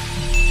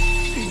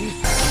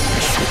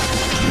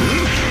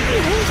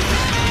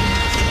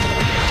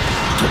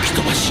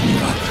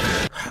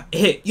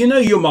 Here, you know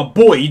you're my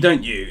boy,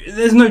 don't you?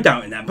 There's no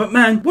doubt in that, but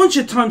man, once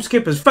your time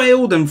skip has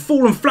failed and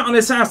fallen flat on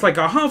its ass like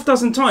a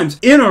half-dozen times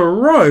in a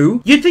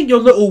row, you'd think your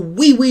little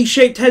wee-wee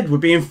shaped head would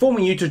be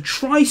informing you to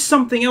try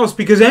something else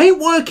because it ain't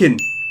working.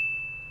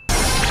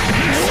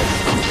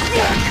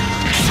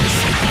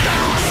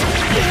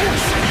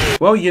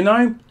 Well, you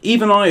know,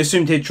 even I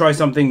assumed he'd try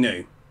something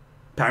new.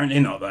 Apparently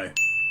not, though.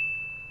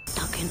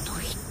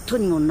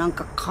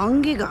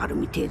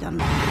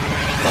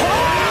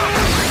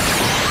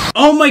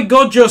 Oh my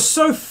god, you're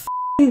so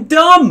f***ing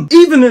dumb!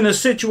 Even in a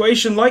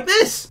situation like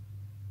this!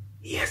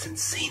 He hasn't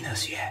seen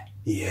us yet.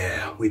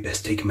 Yeah, we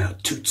best take him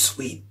out toot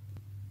sweet.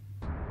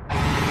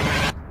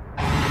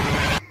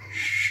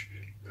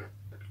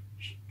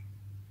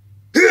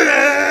 The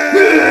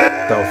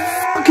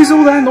fuck is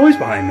all that noise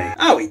behind me?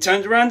 Oh, he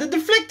turned around and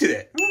deflected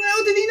it. What the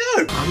hell did he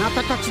know?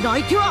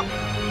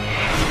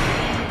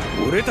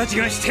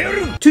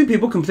 Two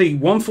people complete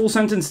one full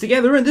sentence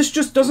together and this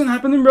just doesn't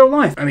happen in real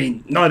life. I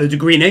mean, neither do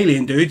green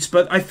alien dudes,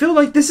 but I feel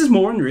like this is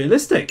more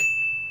unrealistic.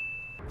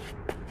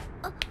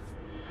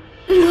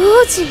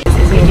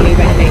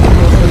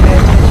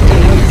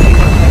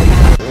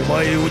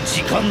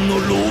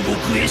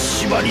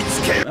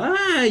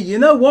 Ah, you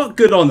know what?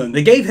 Good on them.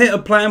 They gave Hit a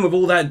plan with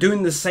all that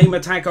doing the same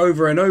attack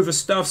over and over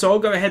stuff, so I'll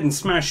go ahead and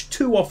smash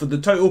 2 off of the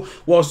total,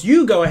 whilst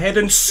you go ahead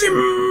and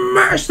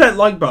smash that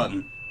like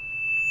button.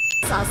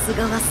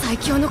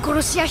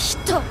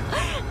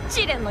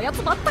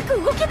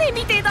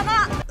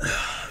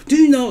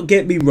 Do not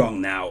get me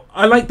wrong now,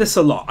 I like this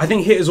a lot. I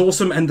think Hit is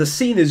awesome and the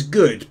scene is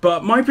good,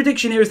 but my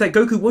prediction here is that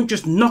Goku won't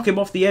just knock him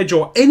off the edge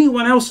or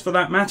anyone else for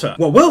that matter.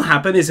 What will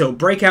happen is he'll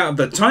break out of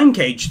the time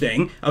cage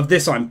thing, of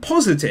this I'm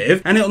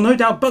positive, and it'll no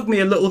doubt bug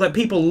me a little that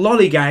people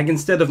lollygag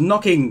instead of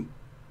knocking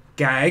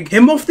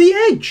him off the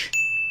edge.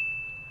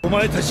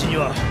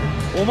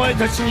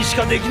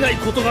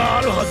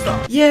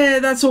 Yeah,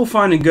 that's all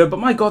fine and good, but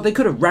my god, they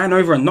could have ran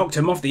over and knocked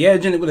him off the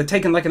edge and it would have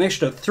taken like an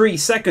extra 3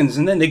 seconds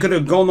and then they could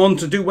have gone on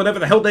to do whatever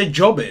the hell their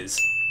job is.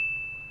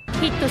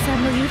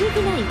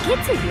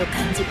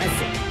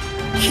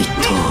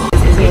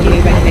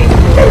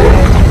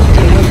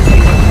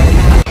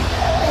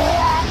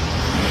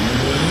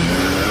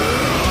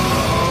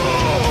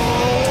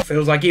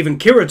 Feels like even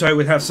Kirito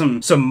would have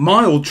some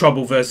mild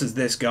trouble versus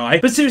this guy.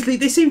 But seriously,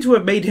 they seem to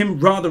have made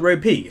him rather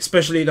OP,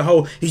 especially the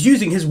whole he's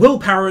using his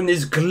willpower and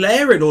his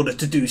glare in order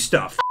to do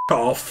stuff. F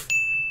off.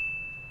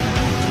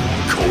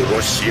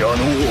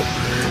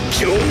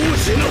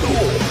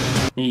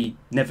 He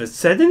never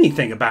said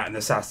anything about an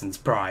assassin's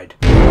pride.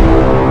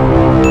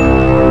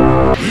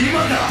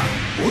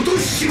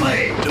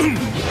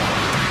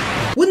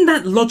 Wouldn't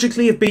that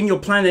logically have been your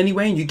plan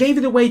anyway, and you gave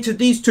it away to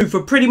these two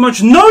for pretty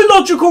much no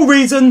logical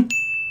reason?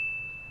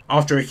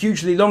 After a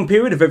hugely long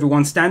period of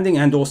everyone standing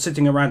and or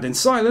sitting around in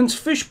silence,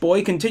 Fish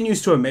Boy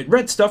continues to emit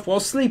red stuff while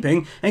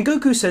sleeping, and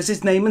Goku says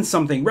his name and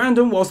something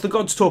random whilst the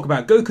gods talk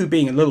about Goku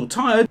being a little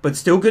tired, but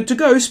still good to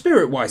go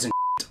spirit-wise and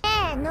shit.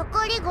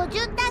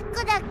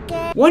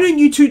 Why don't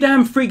you two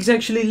damn freaks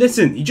actually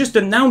listen? He just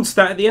announced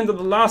that at the end of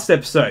the last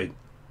episode.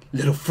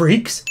 Little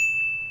freaks.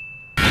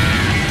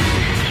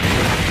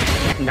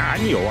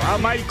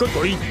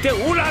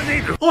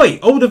 Oi,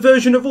 older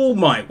version of All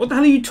Might, what the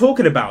hell are you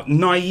talking about?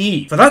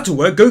 Naive. For that to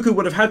work, Goku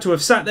would have had to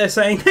have sat there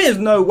saying, there's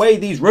no way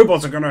these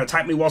robots are going to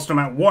attack me whilst I'm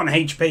at 1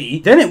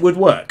 HP. Then it would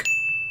work.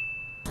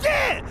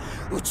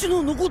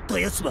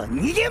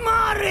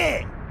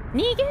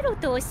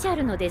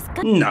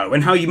 No,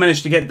 and how you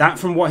managed to get that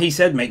from what he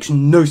said makes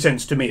no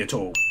sense to me at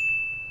all.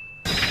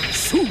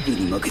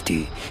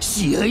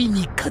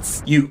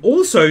 You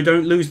also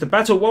don't lose the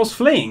battle whilst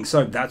fleeing,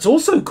 so that's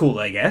also cool,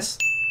 I guess.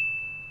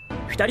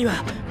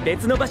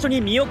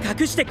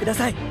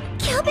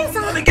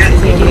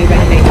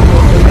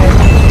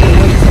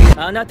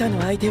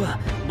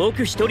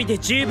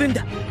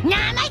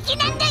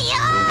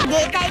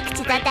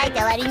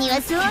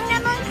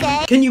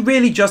 Can you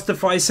really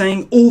justify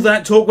saying all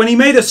that talk when he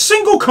made a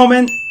single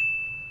comment?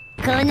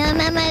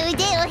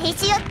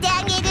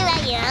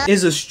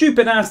 Is a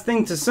stupid ass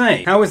thing to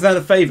say. How is that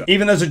a favour?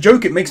 Even as a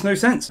joke it makes no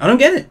sense. I don't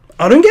get it.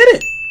 I don't get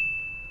it.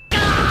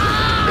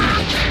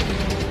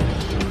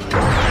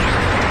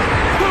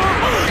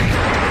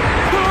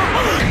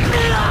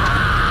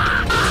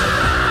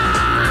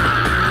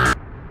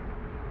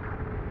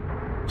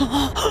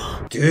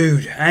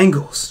 Dude,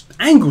 angles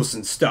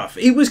and stuff.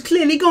 He was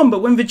clearly gone,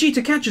 but when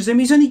Vegeta catches him,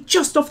 he's only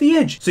just off the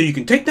edge. So you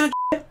can take that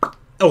shit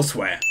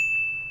elsewhere.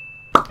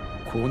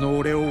 But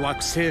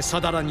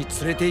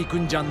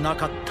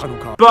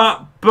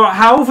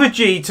how,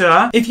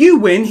 Vegeta? If you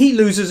win, he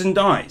loses and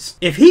dies.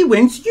 If he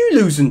wins, you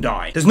lose and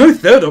die. There's no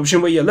third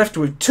option where you're left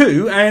with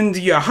two and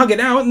you hug it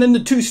out and then the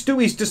two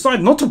Stewies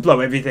decide not to blow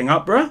everything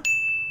up, bruh.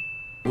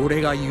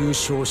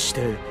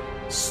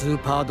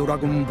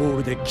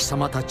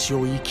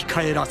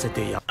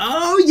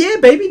 Oh yeah,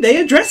 baby, they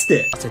addressed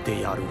it.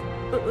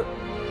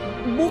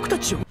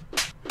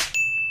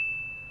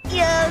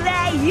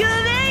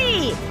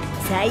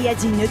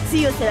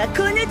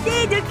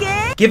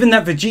 Given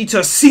that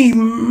Vegeta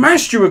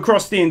smashed you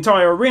across the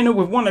entire arena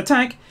with one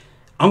attack,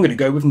 I'm gonna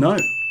go with no.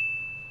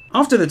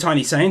 After the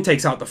Tiny Saiyan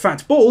takes out the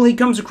fat ball, he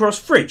comes across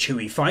Fridge, who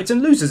he fights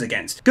and loses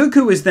against.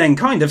 Goku is then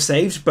kind of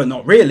saved, but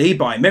not really,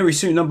 by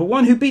Merisu No.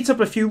 1, who beats up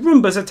a few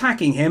Roombas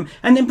attacking him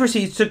and then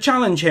proceeds to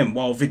challenge him,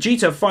 while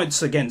Vegeta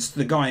fights against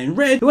the guy in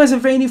red, who has a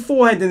veiny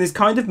forehead and is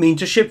kind of mean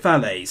to ship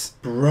valets.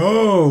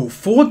 Bro,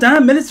 4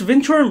 damn minutes of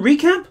intro and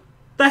recap?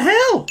 The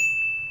hell?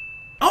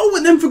 Oh,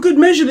 and then for good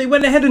measure they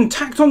went ahead and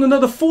tacked on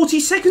another 40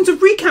 seconds of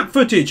recap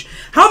footage.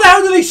 How the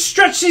hell do they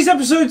stretch these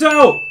episodes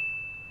out?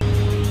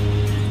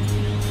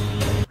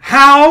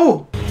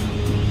 How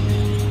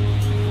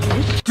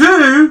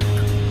do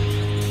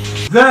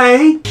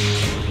they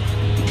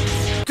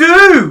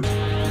do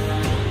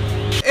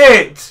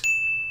it?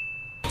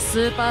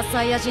 Super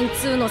Saiyajin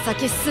 2の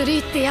先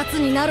3ってやつ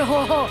になる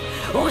方法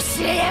教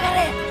えやが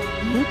れ。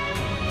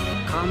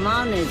構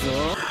わねえぞ。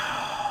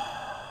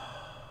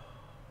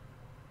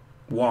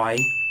Why?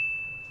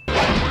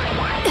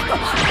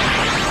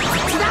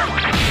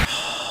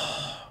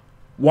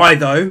 Why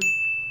though?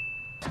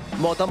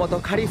 もともと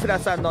カリフラ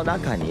さんの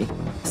中に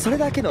それ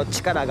だけの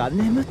力が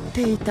眠っ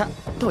ていた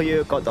とい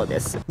うことで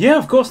す。Yeah,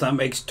 of course, that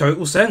makes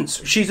total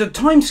sense. She's a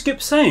time skip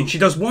Saiyan. She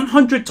does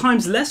 100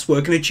 times less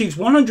work and achieves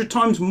 100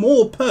 times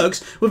more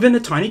perks within a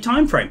tiny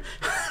time frame.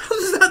 How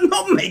does that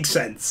not make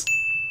sense?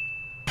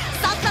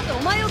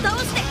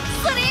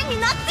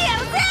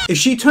 If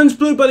she turns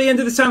blue by the end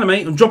of this anime,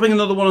 I'm dropping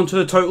another one onto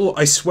the total,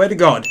 I swear to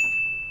God.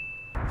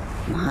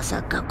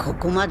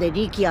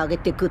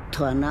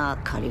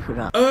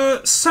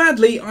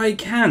 Sadly, I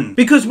can.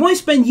 Because why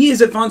spend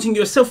years advancing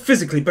yourself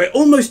physically by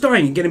almost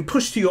dying and getting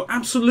pushed to your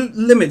absolute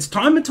limits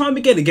time and time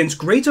again against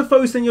greater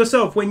foes than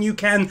yourself when you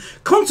can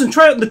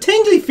concentrate on the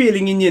tingly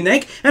feeling in your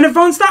neck and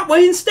advance that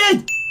way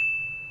instead?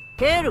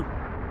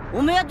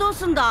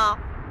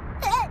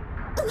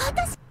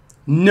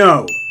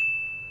 No.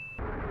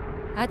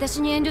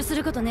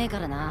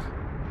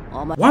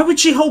 Why would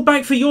she hold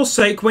back for your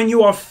sake when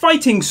you are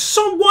fighting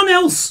someone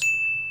else?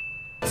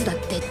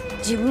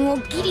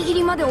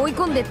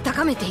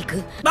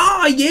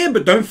 Ah, yeah,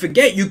 but don't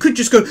forget, you could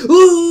just go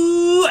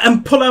ooh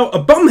and pull out a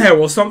bum hair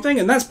or something,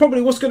 and that's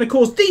probably what's going to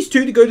cause these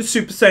two to go to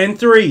Super Saiyan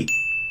 3.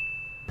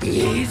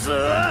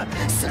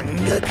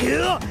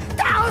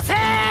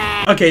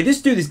 Okay, this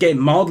dude is getting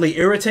mildly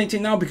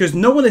irritating now because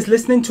no one is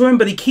listening to him,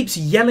 but he keeps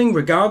yelling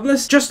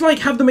regardless. Just like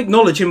have them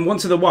acknowledge him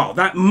once in a while.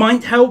 That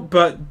might help,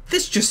 but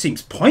this just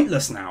seems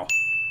pointless now.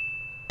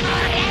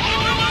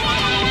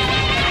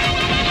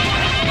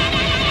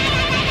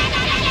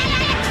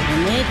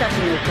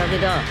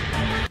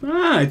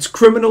 Ah, it's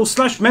criminal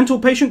 / mental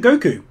patient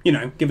Goku. You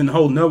know, given the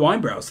whole no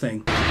eyebrows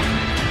thing.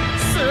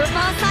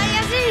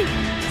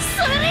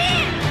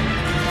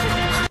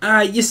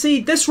 You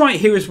see, this right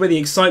here is where the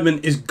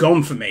excitement is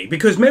gone for me,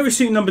 because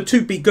Merisu No.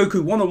 2 beat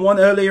Goku one-on-one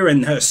earlier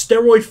in her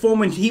steroid form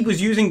when he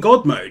was using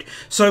God mode.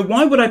 So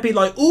why would I be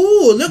like,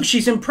 ooh, look,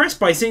 she's impressed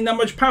by seeing that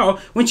much power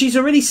when she's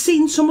already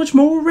seen so much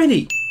more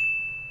already?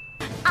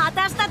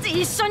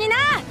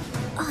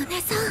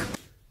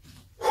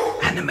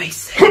 Anime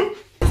sen.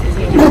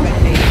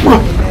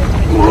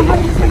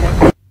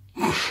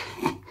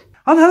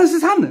 How the hell is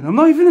this happening? I'm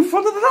not even in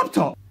front of the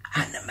laptop.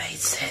 Anime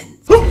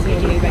sense.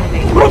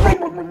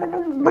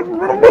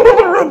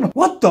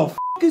 What the f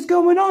is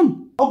going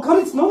on? Oh god,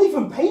 it's not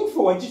even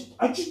painful. I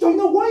just don't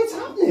know why it's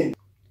happening.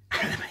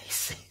 Anime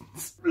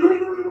sense.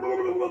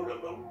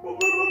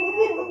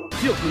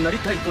 強くなり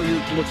たいとい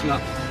う気持ち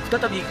が再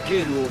び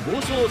ケールを暴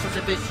走さ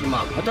せてし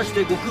まう。果たし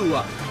て悟空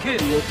はケ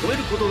ールを止め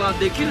ることが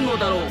できるの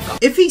だろうか。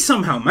 If he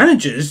somehow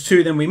manages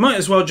to, then we might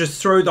as well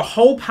just throw the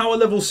whole power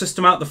level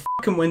system out the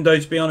fucking window,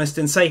 to be honest,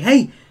 and say,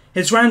 hey,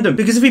 it's random.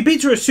 Because if he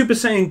beats her as Super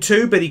Saiyan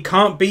 2, but he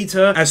can't beat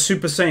her as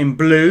Super Saiyan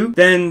Blue,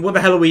 then what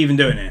the hell are we even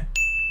doing here?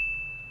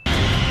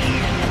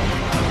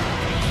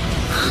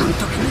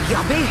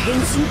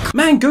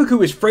 Man,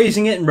 Goku is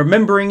phrasing it and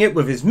remembering it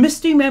with his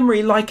misty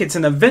memory like it's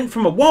an event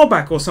from a while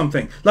back or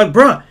something. Like,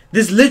 bruh,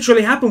 this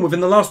literally happened within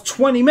the last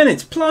 20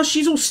 minutes. Plus,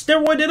 she's all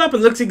steroided up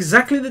and looks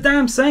exactly the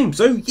damn same.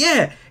 So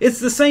yeah, it's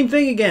the same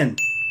thing again.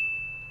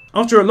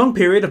 After a long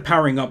period of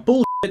powering up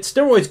bullshit,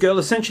 Steroids Girl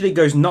essentially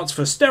goes nuts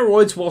for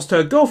steroids whilst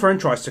her girlfriend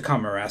tries to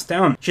calm her ass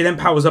down. She then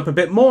powers up a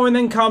bit more and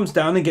then calms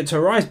down and gets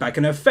her eyes back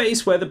in her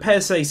face, where the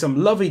pair say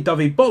some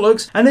lovey-dovey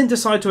bollocks and then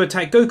decide to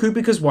attack Goku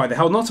because why the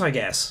hell not, I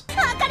guess.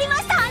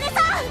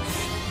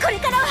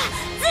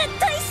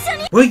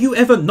 Were you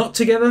ever not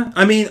together?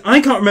 I mean,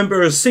 I can't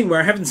remember a scene where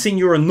I haven't seen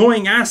your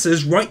annoying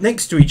asses right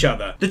next to each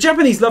other. The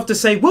Japanese love to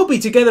say we'll be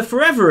together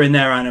forever in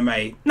their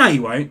anime. No,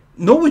 you won't.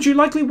 Nor would you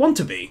likely want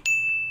to be.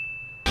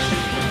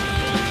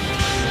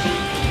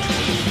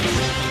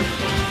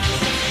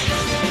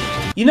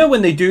 You know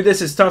when they do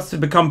this, it starts to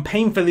become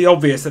painfully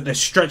obvious that they're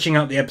stretching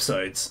out the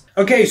episodes.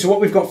 Okay, so what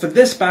we've got for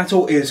this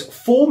battle is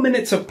 4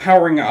 minutes of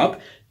powering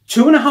up,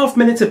 2.5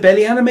 minutes of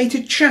barely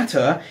animated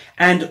chatter,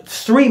 and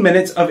 3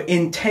 minutes of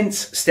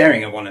intense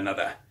staring at one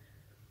another.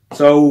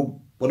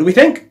 So, what do we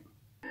think?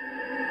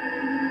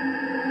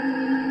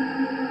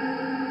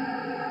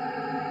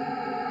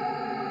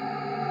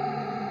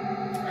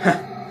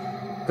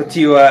 But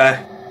you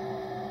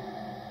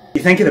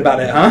thinking about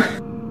it, huh?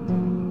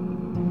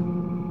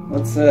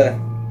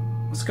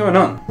 What's going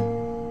on?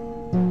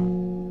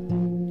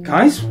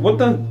 Guys, what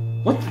the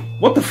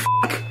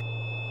fuck?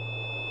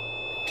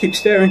 Keep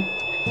staring.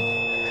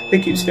 They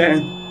keep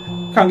staring.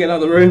 Can't get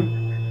out of the room.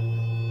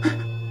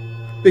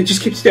 They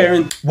just keep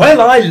staring.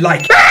 Well, I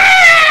like it.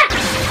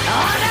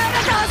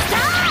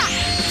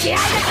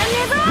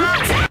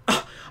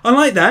 I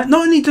like that.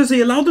 Not only does he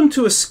allow them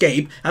to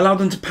escape, allow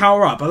them to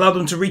power up, allow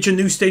them to reach a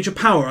new stage of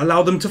power,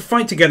 allow them to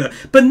fight together,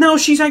 but now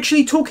she's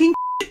actually talking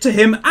to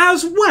him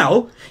as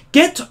well.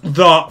 Get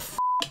the f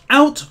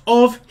out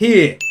of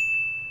here.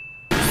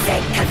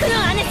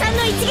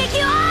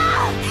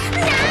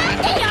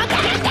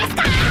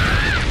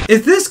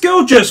 Is this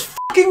girl just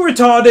fucking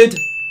retarded?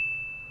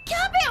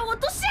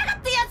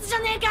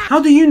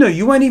 How do you know?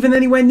 You weren't even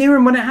anywhere near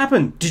him when it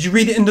happened. Did you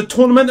read it in the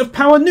Tournament of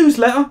Power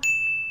newsletter?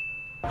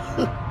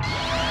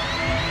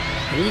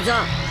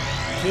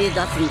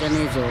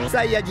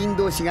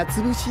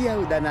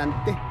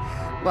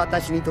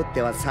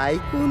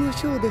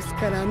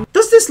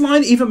 Does this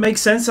line even make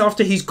sense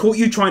after he's caught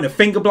you trying to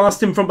finger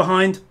blast him from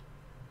behind?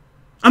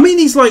 I mean,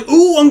 he's like,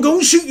 ooh, I'm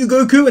gonna shoot you,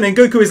 Goku, and then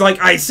Goku is like,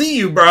 I see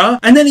you, bruh.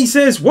 And then he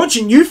says,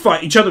 watching you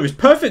fight each other is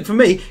perfect for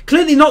me.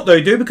 Clearly not though,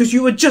 dude, because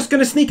you were just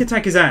gonna sneak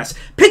attack his ass.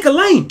 Pick a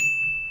lane!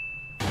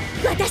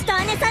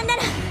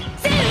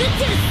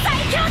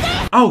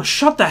 Oh,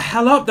 shut the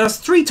hell up. That's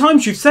 3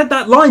 times you've said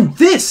that line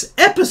this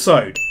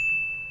episode.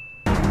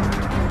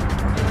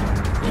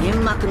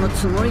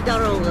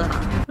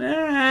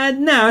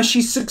 And now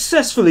she's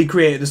successfully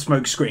created a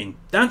smoke screen.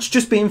 That's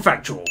just being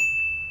factual.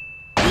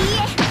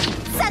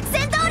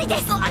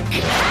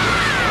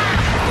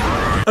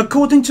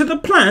 According to the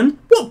plan?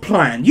 What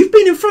plan? You've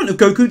been in front of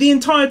Goku the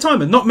entire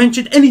time and not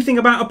mentioned anything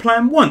about a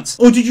plan once.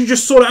 Or did you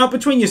just sort it out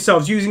between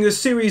yourselves using a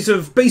series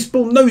of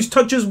baseball nose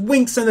touches,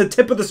 winks, and the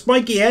tip of the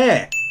spiky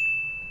hair?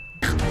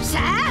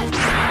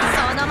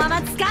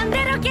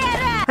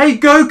 Hey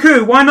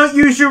Goku, why not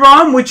use your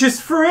arm, which is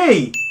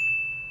free?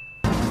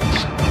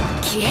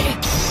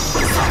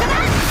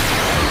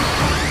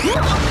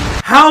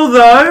 How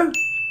though?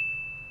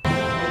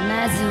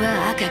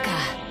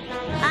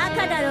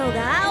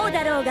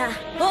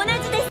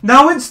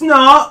 No, it's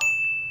not.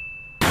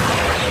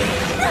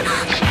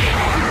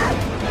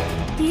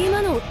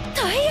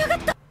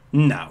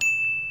 No.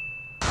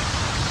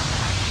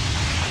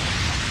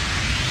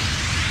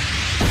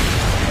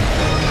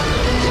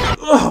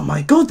 Oh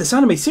my god, this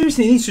anime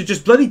seriously needs to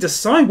just bloody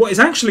decide what is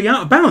actually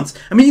out of bounds.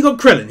 I mean, you got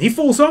Krillin, he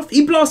falls off,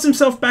 he blasts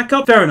himself back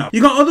up, fair enough.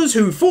 You got others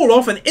who fall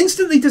off and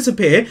instantly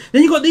disappear,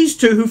 then you got these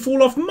two who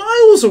fall off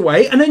miles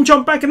away and then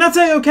jump back, and that's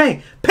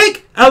A-okay.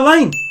 Pick a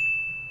lane!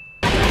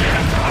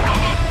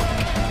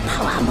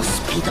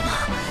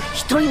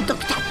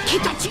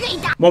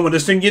 One would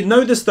assume you'd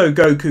know this though,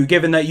 Goku,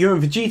 given that you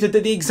and Vegeta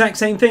did the exact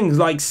same things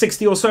like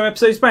 60 or so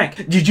episodes back.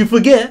 Did you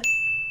forget?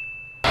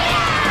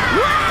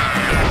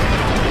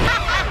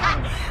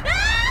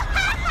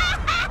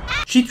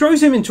 She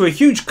throws him into a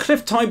huge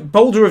cliff-type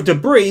boulder of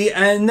debris,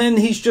 and then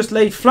he's just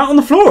laid flat on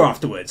the floor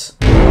afterwards.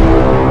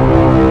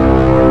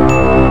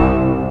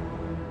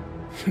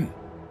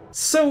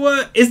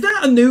 So, is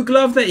that a new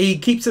glove that he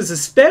keeps as a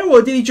spare,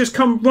 or did he just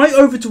come right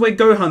over to where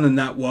Gohan and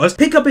that was,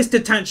 pick up his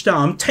detached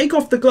arm, take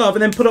off the glove,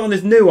 and then put it on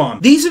his new arm?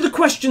 These are the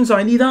questions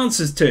I need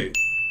answers to.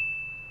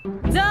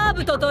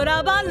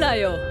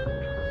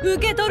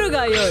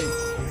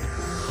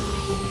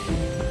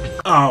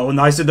 Oh,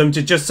 nice of them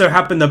to just so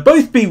happen to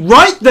both be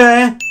right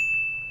there!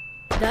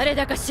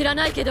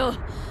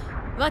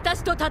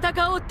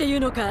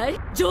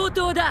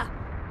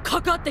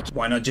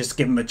 Why not just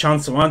give him a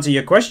chance to answer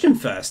your question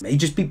first? May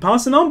just be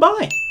passing on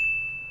by.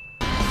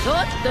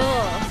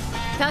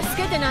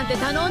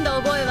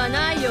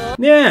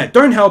 Yeah,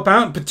 don't help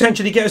out and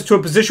potentially get us to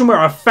a position where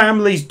our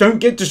families don't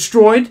get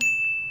destroyed.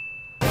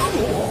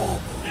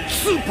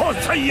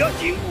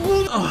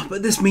 Oh,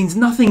 but this means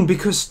nothing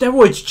because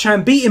Steroids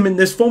Chan beat him in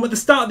this form at the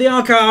start of the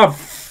arc. Ah,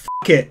 f***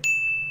 it.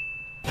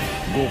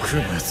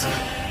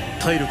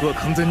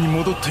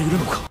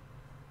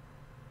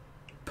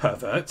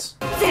 Perverts.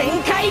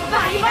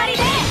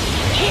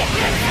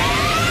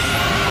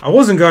 I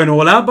wasn't going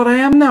all out, but I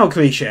am now,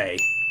 cliche.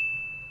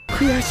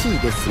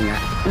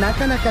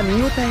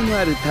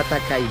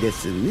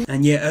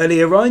 And yet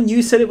earlier on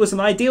you said it was an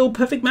ideal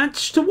perfect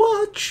match to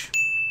watch.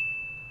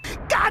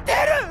 勝て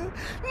る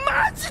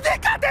マジで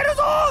勝てる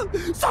ぞ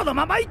その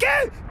まま行け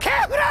ケ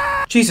フ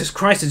ラ Jesus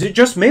Christ, is it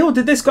just me or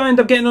did this guy end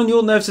up getting on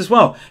your nerves as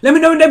well? Let me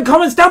know in them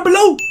comments down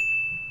below!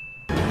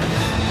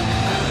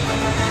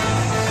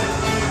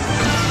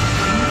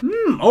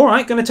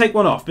 Alright, gonna take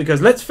one off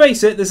because let's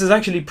face it, this is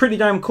actually pretty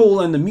damn cool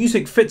and the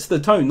music fits the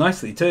tone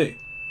nicely too.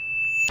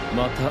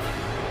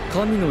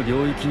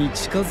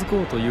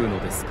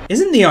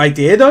 Isn't the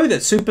idea though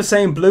that Super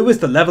Saiyan Blue is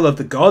the level of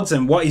the gods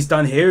and what he's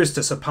done here is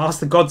to surpass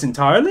the gods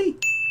entirely?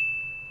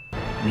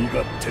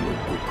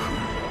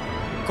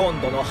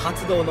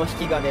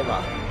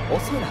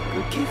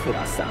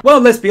 Well,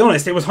 let's be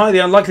honest, it was highly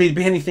unlikely to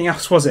be anything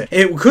else, was it?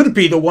 It could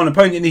be the one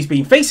opponent he's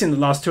been facing the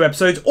last 2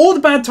 episodes, or the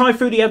bad Thai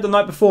food he had the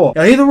night before.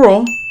 Either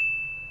or.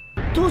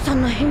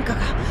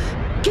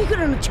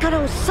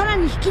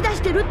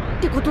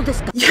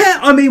 Yeah,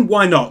 I mean,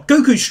 why not?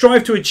 Goku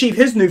strived to achieve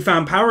his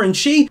newfound power and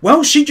she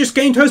just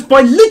gained hers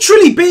by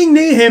literally being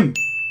near him.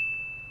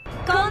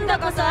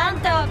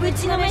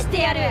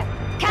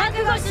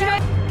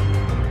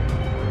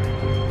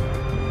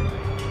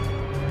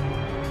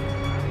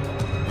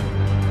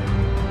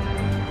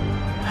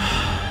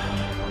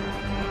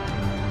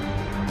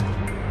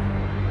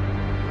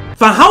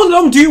 For how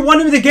long do you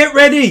want him to get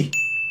ready?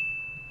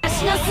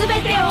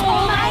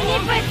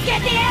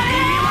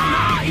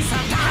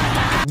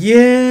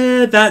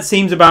 Yeah, that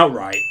seems about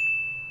right.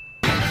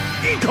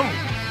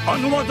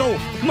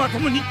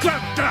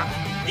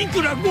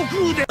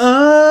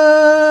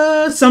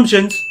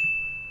 Assumptions.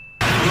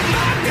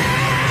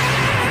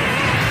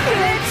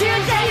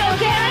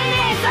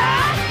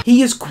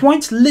 He is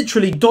quite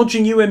literally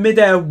dodging you in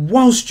midair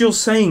whilst you're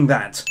saying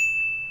that.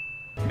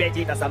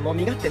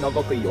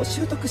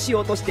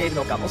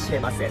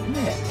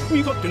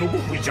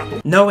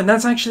 No, and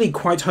that's actually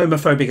quite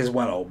homophobic as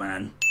well, old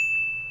man.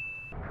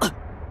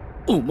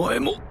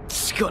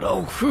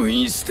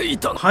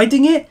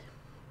 Hiding it?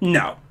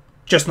 No.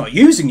 Just not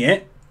using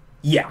it?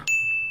 Yeah.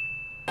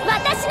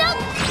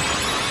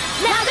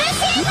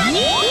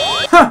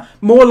 Ha!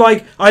 More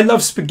like, I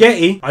love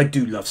spaghetti. I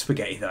do love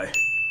spaghetti though.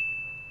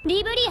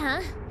 You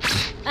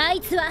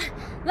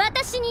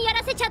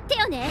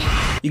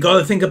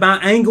gotta think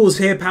about angles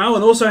here, pal,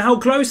 and also how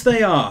close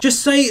they are.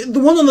 Just say the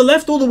one on the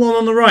left or the one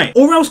on the right,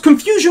 or else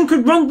confusion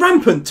could run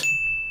rampant.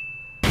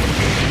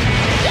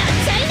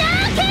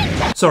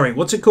 Sorry,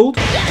 what's it called?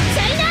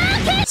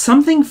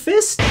 Something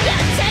fist?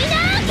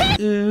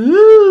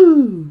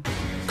 Ooh.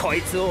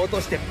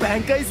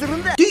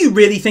 Do you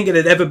really think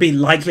it'd ever be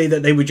likely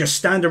that they would just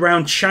stand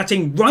around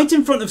chatting right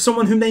in front of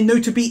someone whom they know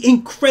to be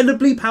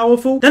incredibly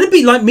powerful? That'd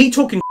be like me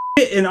talking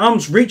shit in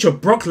arm's reach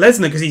of Brock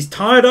Lesnar because he's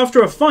tired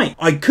after a fight.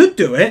 I could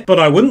do it, but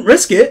I wouldn't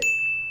risk it.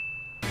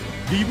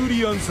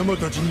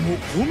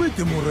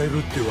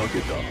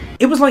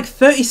 It was like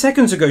 30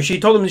 seconds ago she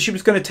told him that she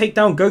was going to take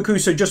down Goku,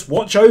 so just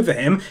watch over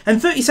him,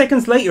 and 30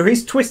 seconds later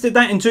he's twisted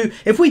that into,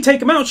 if we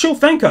take him out, she'll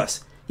thank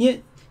us. You're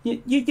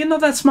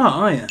not that smart,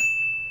 are you?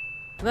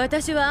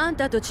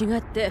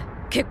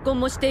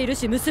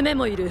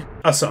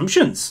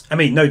 Assumptions. I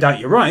mean, no doubt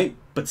you're right,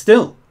 but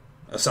still,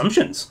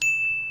 assumptions.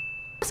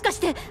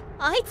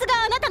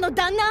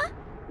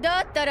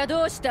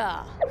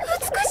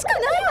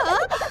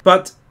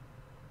 But,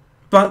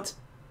 what?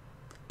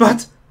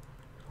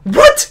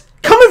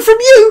 Coming from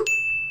you?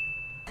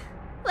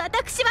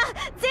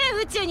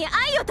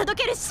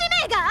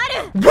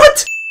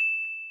 What?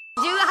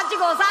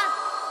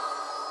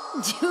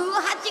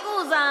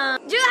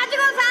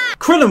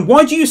 Krillin,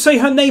 why do you say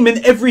her name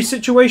in every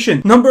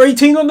situation? Number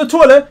 18 on the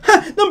toilet?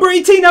 Ha! Number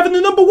 18 having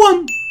the number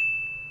 1!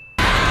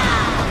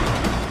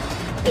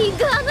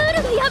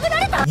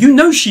 You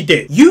know she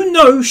did. You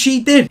know she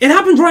did. It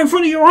happened right in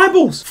front of your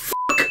eyeballs.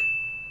 Fuck!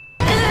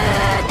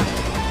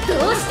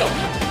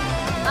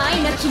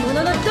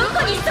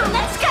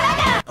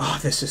 Oh,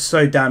 this is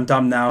so damn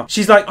dumb now.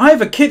 She's like, I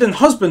have a kid and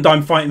husband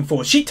I'm fighting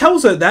for. She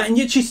tells her that and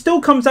yet she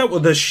still comes out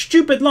with a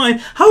stupid line.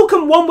 How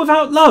can one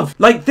without love?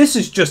 Like, this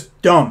is just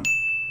dumb.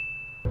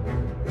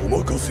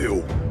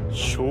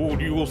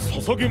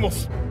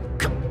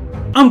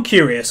 I'm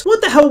curious, what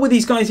the hell were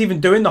these guys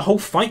even doing the whole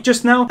fight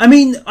just now? I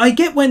mean, I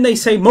get when they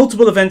say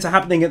multiple events are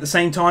happening at the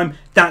same time,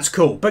 that's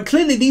cool. But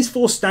clearly these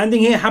 4 standing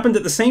here happened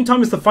at the same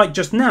time as the fight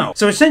just now.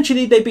 So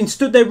essentially they've been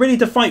stood there ready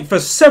to fight for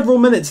several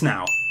minutes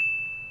now.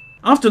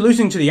 After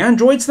losing to the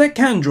androids that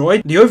can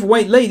droid, the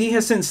overweight lady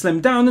has since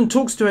slimmed down and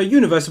talks to her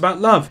universe about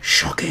love.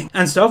 Shocking.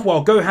 And stuff,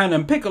 while Gohan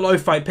and Piccolo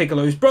fight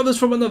Piccolo's brothers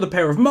from another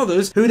pair of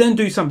mothers, who then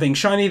do something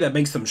shiny that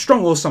makes them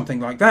strong or something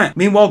like that.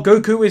 Meanwhile,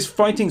 Goku is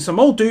fighting some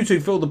old dudes who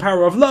feel the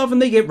power of love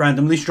and they get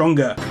randomly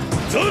stronger.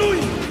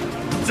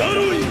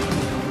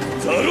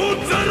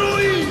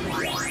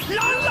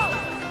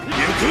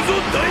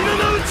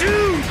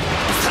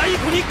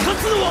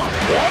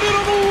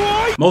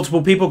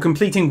 Multiple people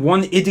completing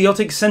one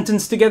idiotic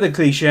sentence together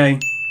cliche.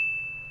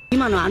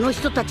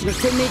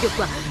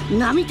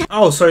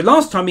 Oh, so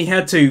last time he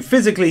had to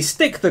physically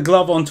stick the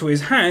glove onto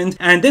his hand,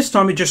 and this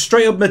time it just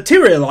straight up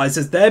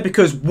materializes there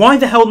because why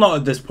the hell not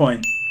at this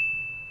point?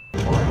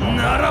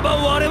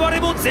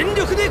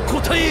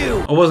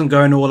 I wasn't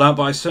going all out,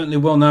 but I certainly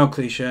will now,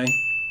 cliche.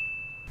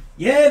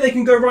 Yeah, they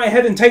can go right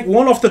ahead and take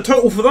 1 off the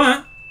total for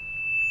that.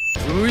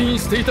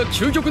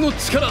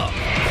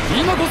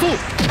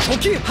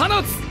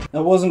 I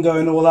wasn't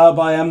going all out,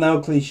 but I am now,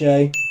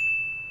 cliche.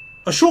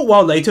 A short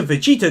while later,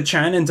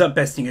 Vegeta-chan ends up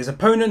besting his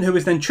opponent, who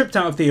is then tripped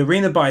out of the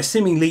arena by a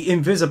seemingly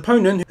invis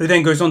opponent, who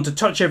then goes on to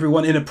touch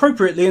everyone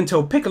inappropriately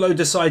until Piccolo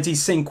decides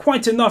he's seen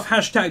quite enough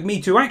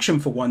 #MeToo action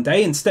for one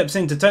day and steps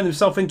in to turn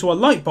himself into a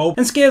light bulb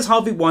and scares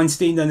Harvey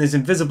Weinstein and his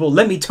invisible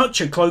 "let me touch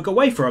your" cloak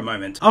away for a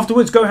moment.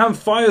 Afterwards, Gohan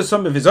fires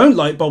some of his own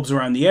light bulbs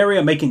around the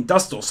area, making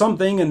dust or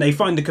something, and they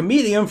find the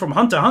chameleon from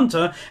Hunter x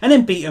Hunter and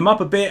then beat him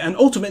up a bit and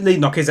ultimately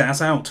knock his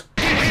ass out.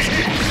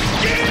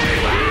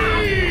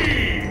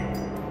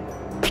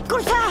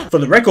 For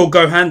the record,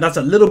 Gohan, that's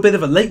a little bit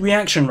of a late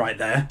reaction right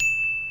there.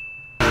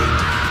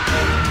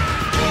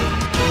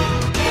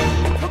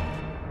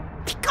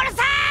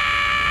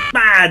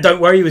 Ah,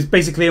 don't worry, he was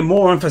basically a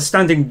moron for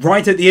standing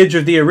right at the edge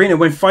of the arena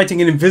when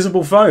fighting an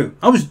invisible foe.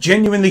 I was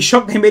genuinely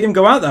shocked they made him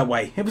go out that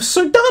way. It was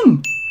so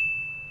dumb.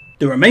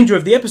 The remainder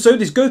of the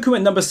episode is Goku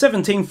at number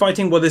 17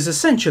 fighting what is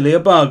essentially a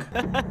bug.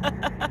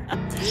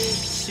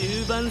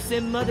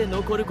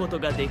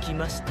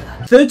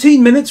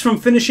 13 minutes from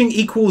finishing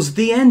equals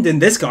the end in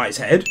this guy's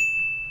head.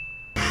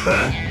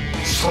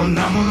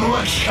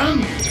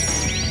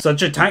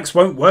 Such attacks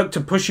won't work to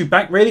push you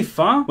back really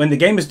far when the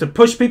game is to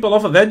push people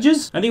off of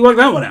edges, and he worked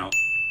that one out.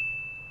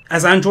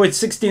 As Android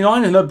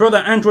 69 and her brother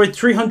Android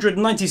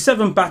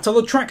 397 battle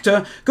a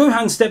tractor,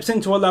 Gohan steps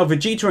in to allow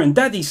Vegeta and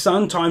Daddy's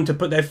son time to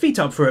put their feet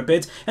up for a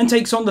bit and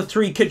takes on the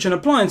 3 kitchen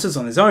appliances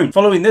on his own.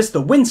 Following this,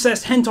 the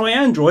Wincest hentai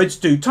androids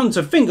do tons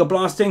of finger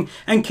blasting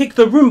and kick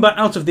the Roomba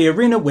out of the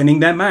arena, winning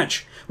their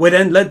match. We're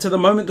then led to the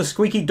moment the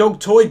squeaky dog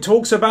toy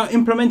talks about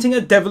implementing a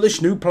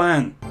devilish new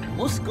plan.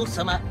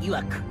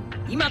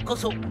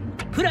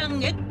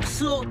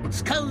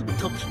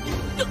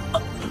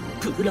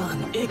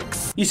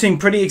 You seem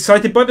pretty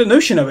excited by the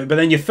notion of it, but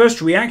then your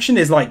first reaction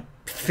is like,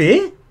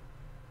 fear?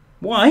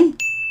 Why?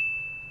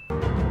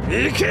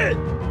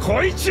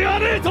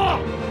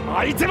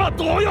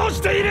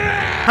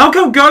 How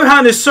come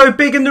Gohan is so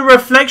big in the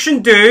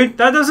reflection, dude?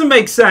 That doesn't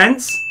make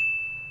sense.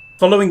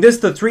 Following this,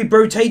 the 3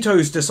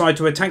 Brotatoes decide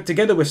to attack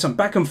together with some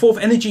back and forth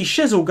energy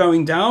shizzle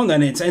going down,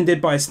 and it's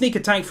ended by a sneak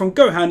attack from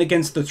Gohan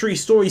against the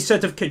 3-story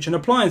set of kitchen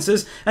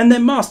appliances and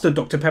their master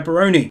Dr.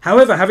 Pepperoni.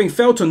 However, having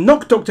failed to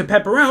knock Dr.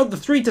 Pepper out, the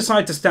 3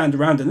 decide to stand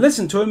around and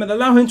listen to him and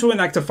allow him to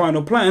enact a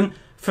final plan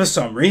for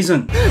some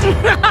reason.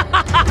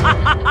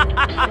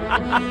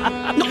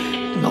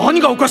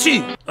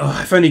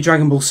 If only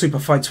Dragon Ball Super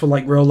fights were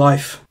like real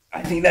life.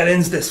 I think that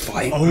ends this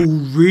fight. Oh,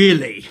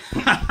 really?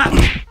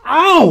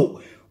 Ow!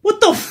 What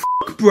the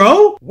fuck,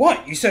 bro?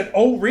 What? You said,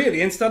 oh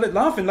really, and started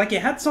laughing like you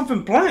had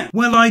something planned.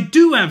 Well, I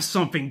do have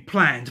something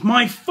planned.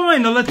 My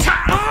final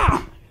attack.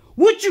 Ah!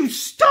 Would you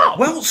stop?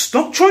 Well,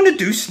 stop trying to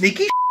do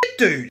sneaky shit,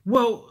 dude.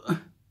 Well,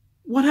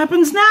 what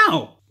happens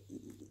now?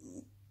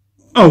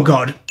 Oh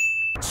god.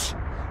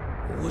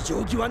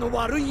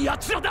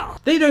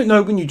 They don't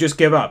know when you just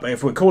give up.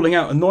 If we're calling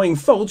out annoying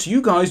faults,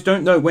 you guys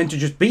don't know when to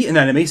just beat an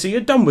enemy, so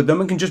you're done with them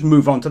and can just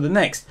move on to the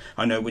next.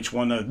 I know which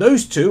one of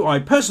those 2 I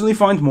personally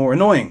find more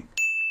annoying.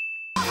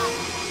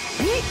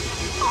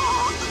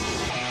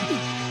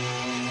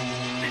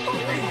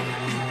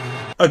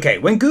 Okay,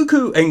 when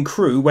Goku and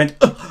crew went,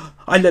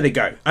 I let it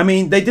go. I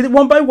mean, they did it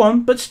one by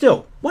one, but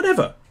still,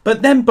 whatever.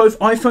 But then both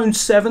iPhone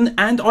 7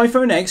 and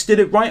iPhone X did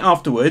it right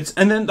afterwards,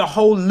 and then the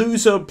whole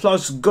loser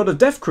plus God of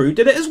Death crew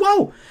did it as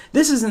well.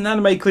 This is an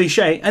anime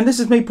cliche, and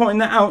this is me pointing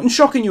that out and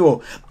shocking you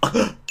all.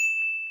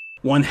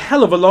 One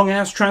hell of a long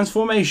ass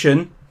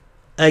transformation.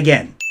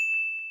 Again.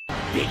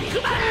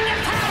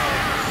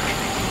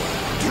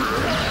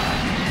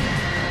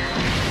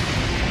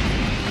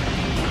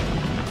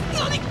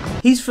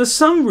 He's for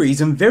some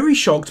reason very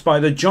shocked by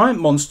the giant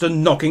monster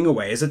knocking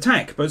away his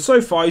attack, but so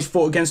far he's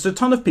fought against a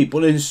ton of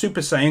people in his Super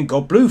Saiyan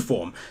God Blue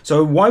form,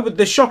 so why would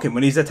this shock him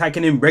when he's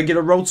attacking in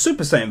regular old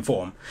Super Saiyan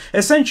form?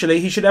 Essentially,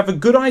 he should have a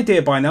good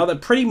idea by now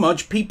that pretty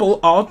much people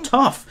are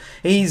tough.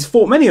 He's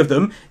fought many of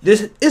them,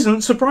 this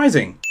isn't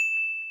surprising.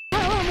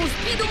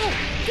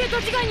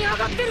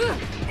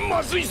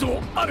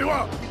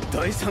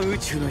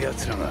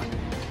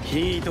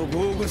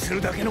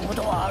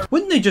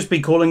 Wouldn't they just be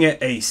calling it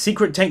a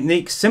secret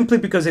technique simply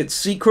because it's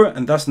secret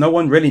and thus no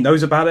one really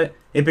knows about it?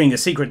 It being a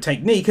secret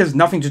technique has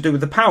nothing to do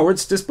with the power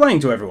it's displaying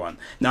to everyone.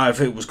 Now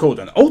if it was called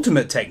an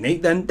ultimate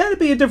technique, then that'd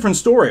be a different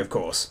story, of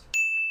course.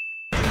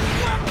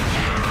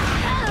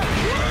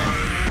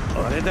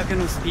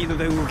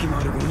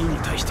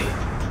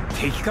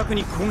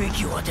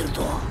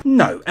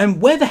 No,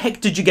 and where the heck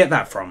did you get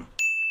that from?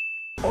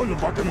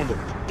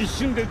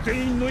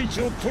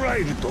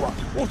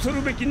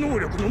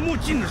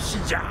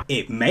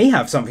 It may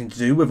have something to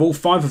do with all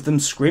 5 of them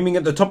screaming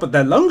at the top of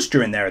their lungs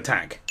during their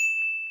attack.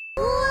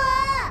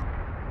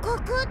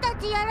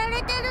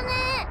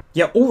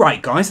 Yeah,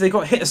 alright guys, they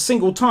got hit a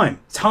single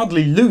time. It's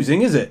hardly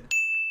losing, is it?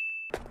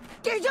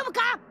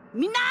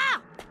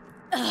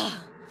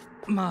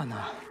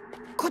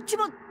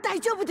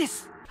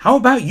 How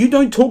about you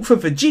don't talk for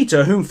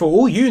Vegeta, whom for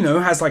all you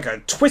know has like a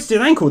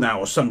twisted ankle now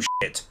or some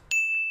shit?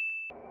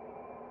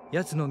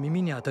 奴の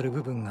耳に当たる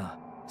部分が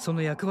そ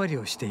の役割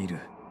をしている。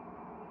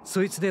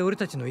そいつで俺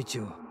たちの位置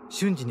を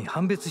瞬時に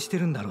判別して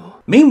るんだろ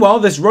う。 Meanwhile,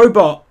 this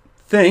robot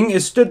thing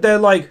is stood there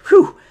like,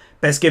 whew,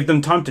 best give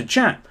them time to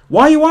chat.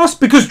 Why, you ask?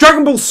 Because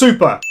Dragon Ball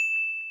Super!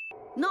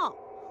 なあ、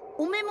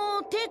おめ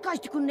も手貸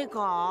してくんねえ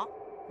か？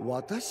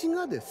私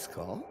がです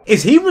か？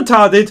 Is he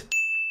retarded?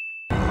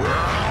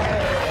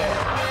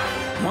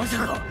 ま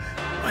さか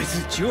あいつ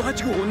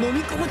18号を飲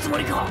み込むつも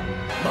りか。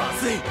ま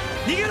ずい、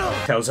逃げろ。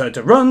 Tells her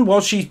to run while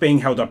she's being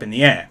held up in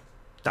the air.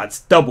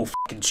 That's double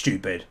fucking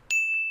stupid.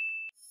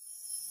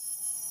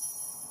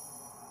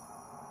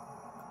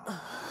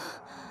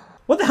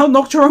 What the hell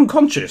knocked her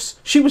unconscious?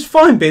 She was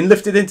fine being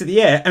lifted into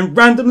the air and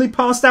randomly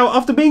passed out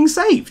after being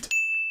saved.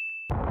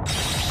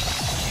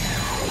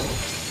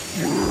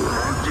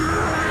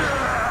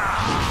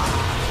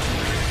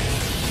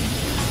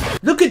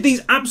 Look at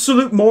these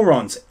absolute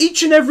morons.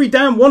 Each and every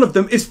damn one of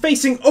them is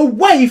facing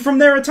away from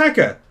their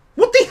attacker.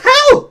 What the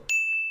hell?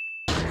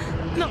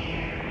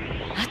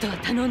 あとは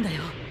頼んだ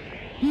よ。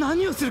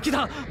何をする気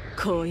だ。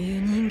こうい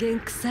う人間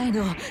臭い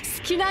の好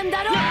きなん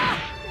だろう。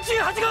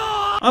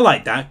 I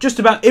like that. Just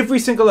about every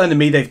single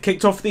enemy they've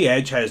kicked off the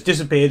edge has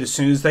disappeared as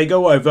soon as they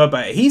go over,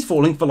 but he's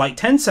falling for like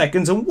 10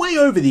 seconds and way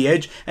over the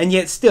edge, and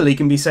yet still he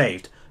can be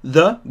saved.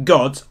 The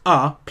gods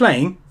are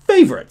playing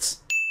favourites.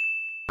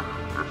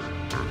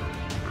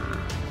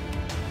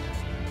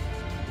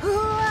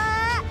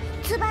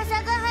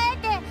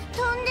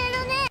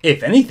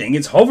 If anything,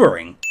 it's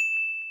hovering.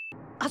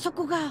 あそ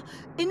こが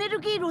エネル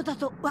ギー炉だ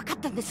と分かっ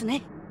たんです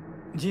ね。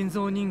人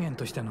造人間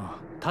としての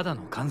ただ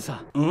の勘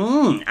さ。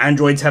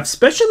Androids have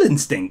special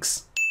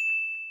instincts.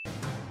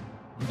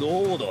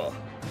 どうだ、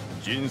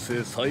人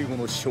生最後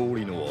の勝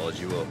利の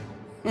味は。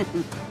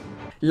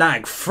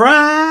Like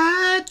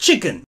fried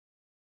chicken.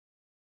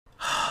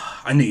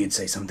 I knew you'd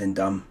say something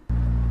dumb.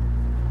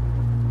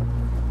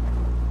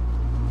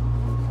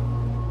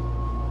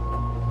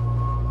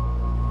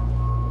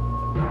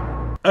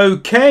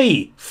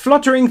 Okay,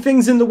 fluttering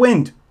things in the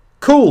wind.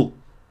 Cool.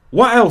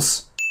 What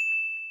else?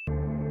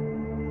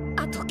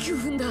 あと9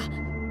分だ。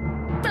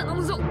頼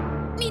むぞ、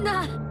みん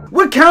な。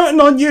 We're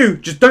counting on you!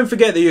 Just don't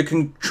forget that you're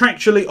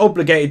contractually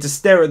obligated to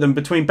stare at them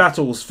between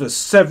battles for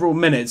several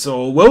minutes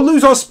or we'll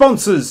lose our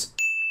sponsors!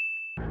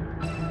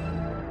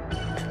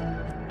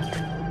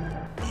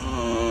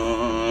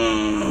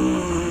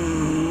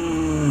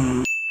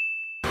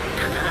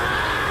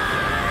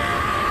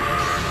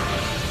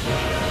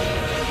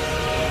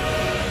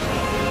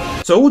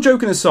 So all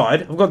joking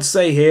aside, I've got to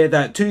say here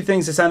that two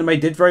things this anime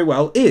did very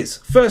well is,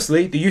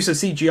 firstly, the use of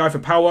CGI for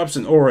power-ups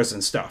and auras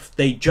and stuff.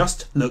 They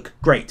just look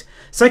great.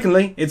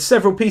 Secondly, it's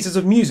several pieces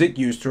of music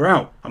used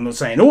throughout. I'm not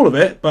saying all of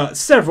it, but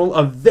several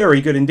are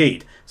very good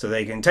indeed. So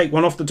they can take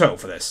one off the total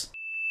for this.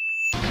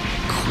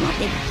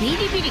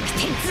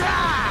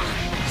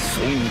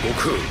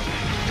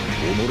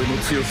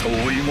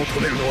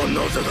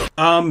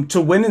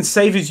 To win and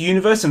save his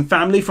universe and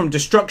family from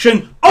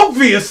destruction?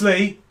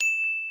 Obviously!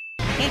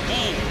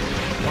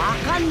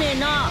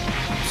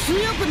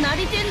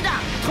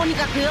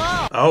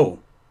 Oh,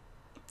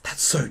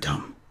 that's so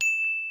dumb.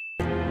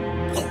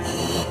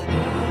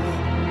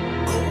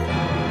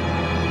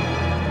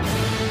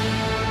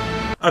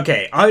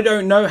 Okay, I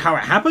don't know how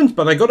it happened,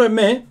 but I gotta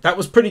admit, that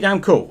was pretty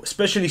damn cool,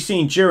 especially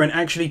seeing Jiren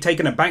actually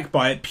taken aback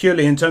by it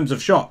purely in terms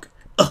of shock.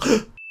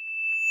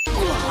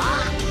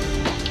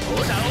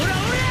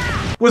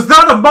 Was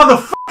that a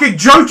motherfucking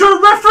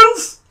JoJo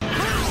reference?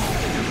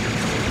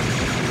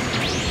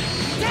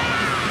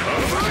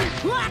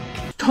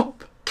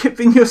 Stop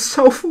giving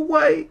yourself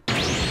away.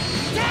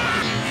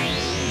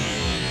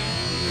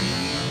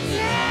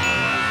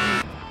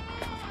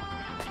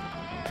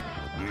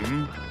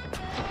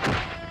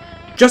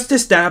 Just a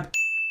stab.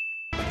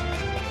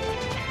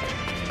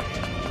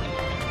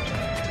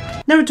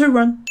 Naruto,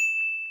 run.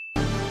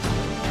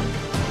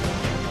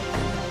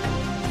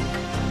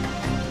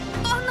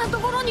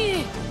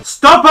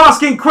 Stop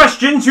asking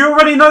questions you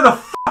already know the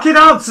fucking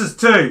answers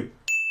to!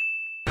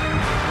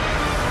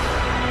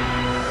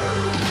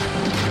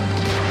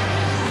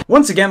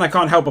 Once again, I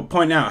can't help but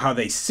point out how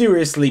they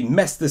seriously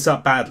messed this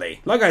up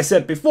badly. Like I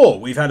said before,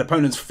 we've had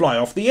opponents fly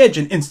off the edge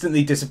and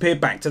instantly disappear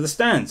back to the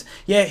stands.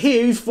 Yet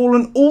here he's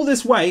fallen all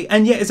this way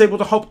and yet is able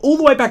to hop all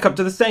the way back up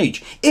to the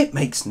stage. It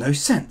makes no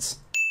sense.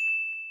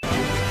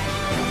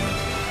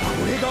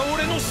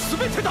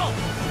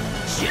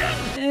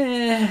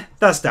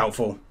 That's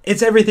doubtful.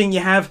 It's everything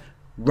you have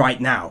right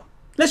now.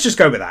 Let's just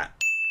go with that.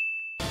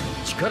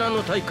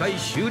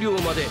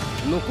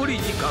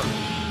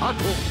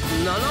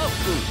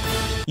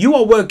 You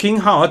are working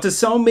hard to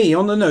sell me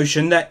on the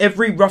notion that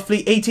every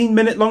roughly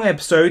 18-minute long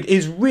episode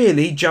is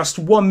really just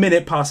 1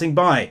 minute passing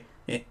by.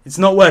 It's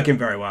not working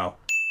very well.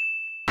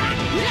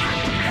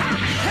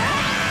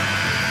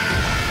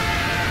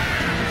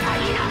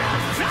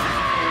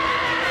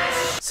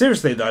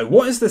 Seriously though,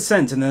 what is the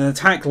sense in an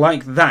attack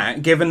like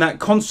that, given that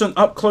constant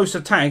up-close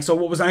attacks are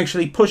what was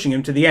actually pushing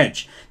him to the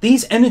edge?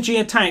 These energy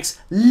attacks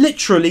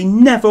literally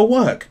never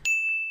work.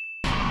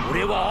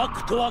 俺は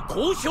悪とは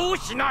交渉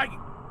しない。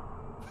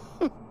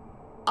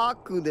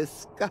悪で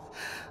すか。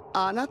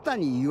あなた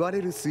に言わ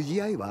れる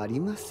筋合いはあり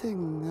ませ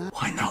んが。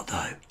Why not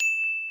though?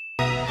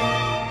 分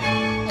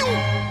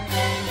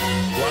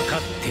か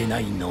ってな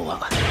いの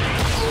は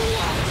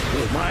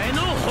お前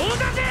の方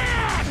だぜ。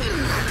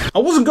 I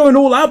wasn't going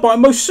all out, but I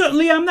most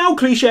certainly am now,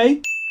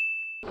 cliché.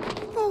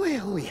 お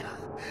やおや、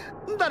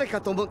誰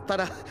かと思った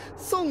ら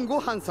孫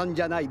悟飯さん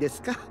じゃないで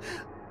すか。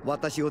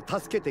私を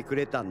助けてく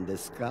れたんで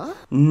すか？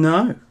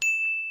 No.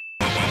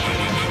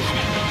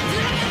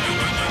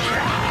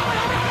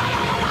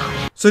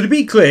 So to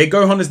be clear,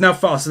 Gohan is now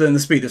faster than the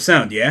speed of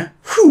sound, yeah?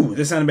 Whew,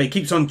 this anime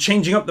keeps on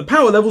changing up the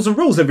power levels and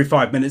rules every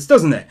 5 minutes,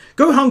 doesn't it?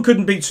 Gohan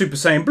couldn't beat Super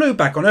Saiyan Blue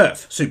back on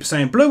Earth. Super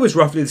Saiyan Blue is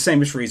roughly the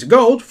same as Frieza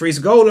Gold.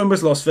 Frieza Gold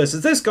almost lost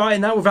versus this guy,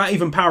 and now without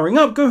even powering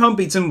up, Gohan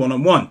beats him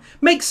one-on-one.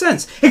 Makes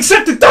sense,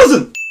 except it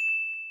doesn't!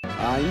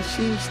 安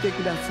心して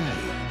ください。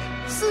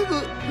す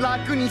ぐ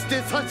楽にし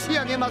て差し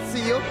上げます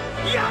よ。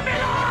やめ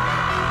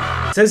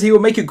ろ! Says he will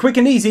make it quick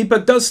and easy,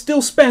 but does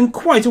still spend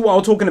quite a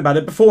while talking about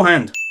it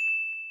beforehand.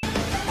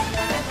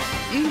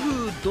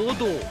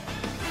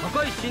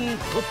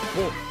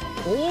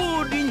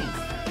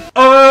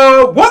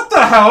 What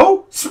the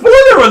hell?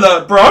 Spoiler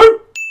alert, bro!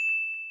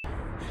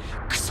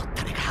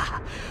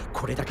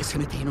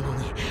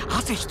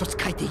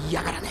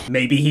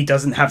 Maybe he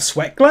doesn't have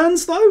sweat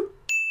glands, though?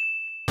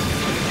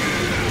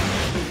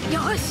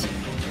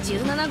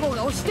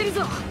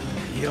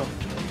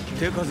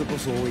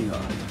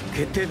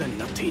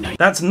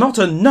 That's not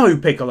a no,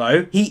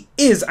 Piccolo. He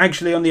is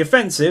actually on the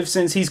offensive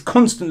since he's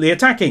constantly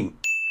attacking.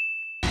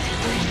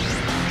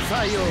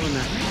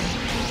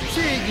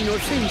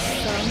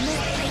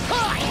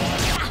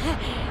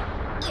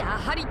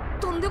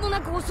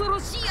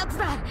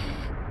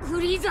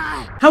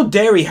 How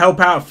dare he help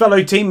out a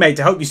fellow teammate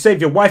to help you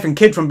save your wife and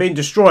kid from being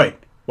destroyed?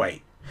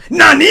 Wait.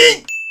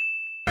 NANI?!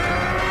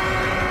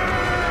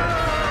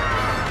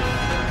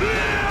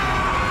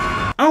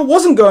 I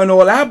wasn't going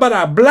all out, but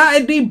I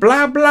blah-de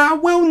blah blah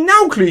will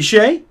now,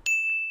 cliché.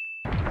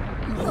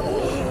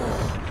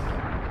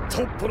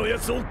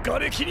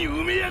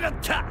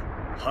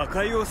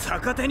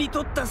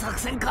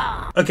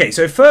 Okay,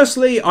 so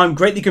firstly, I'm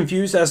greatly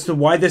confused as to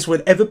why this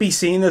would ever be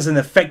seen as an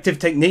effective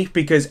technique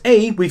because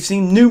A, we've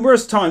seen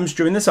numerous times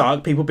during this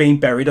arc people being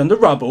buried under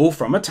rubble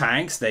from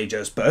attacks, they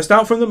just burst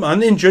out from them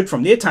uninjured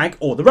from the attack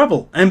or the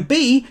rubble. And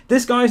B,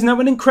 this guy is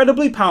now an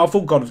incredibly powerful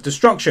god of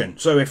destruction,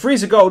 so if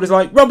Frieza Gold is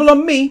like, rubble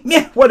on me,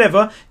 yeah,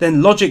 whatever,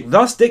 then logic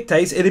thus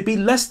dictates it'd be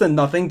less than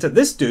nothing to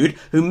this dude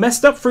who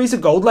messed up Frieza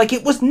Gold like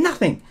it was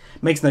nothing.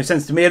 Makes no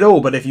sense to me at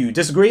all, but if you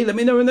disagree, let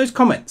me know in those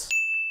comments.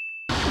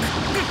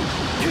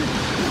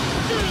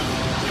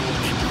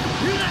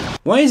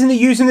 Why isn't he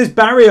using his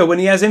barrier when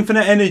he has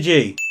infinite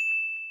energy?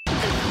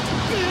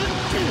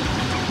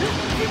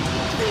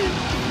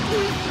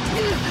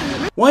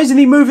 Why isn't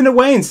he moving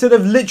away instead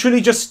of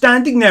literally just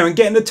standing there and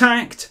getting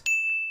attacked?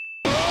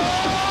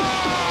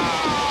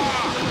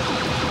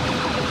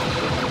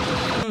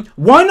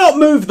 Why not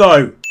move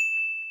though?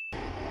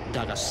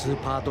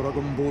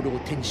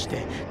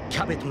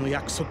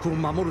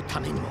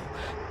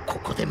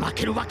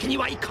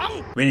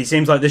 Really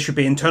seems like this should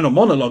be internal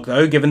monologue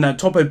though, given that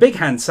Toppo Big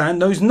Hand San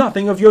knows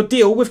nothing of your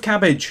deal with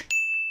cabbage.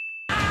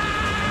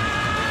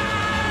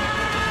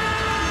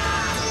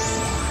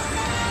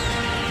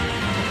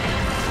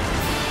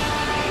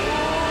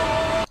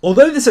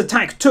 Although this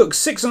attack took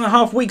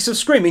 6.5 weeks of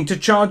screaming to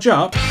charge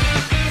up,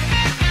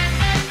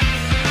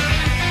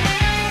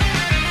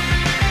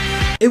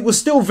 it was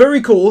still very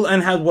cool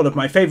and had one of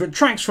my favourite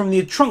tracks from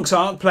the Trunks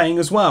arc playing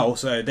as well,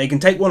 so they can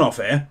take one off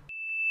here.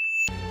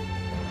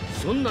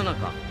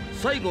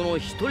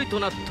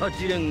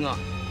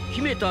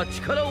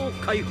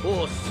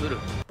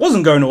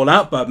 Wasn't going all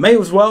out, but may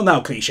as well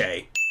now,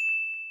 cliché.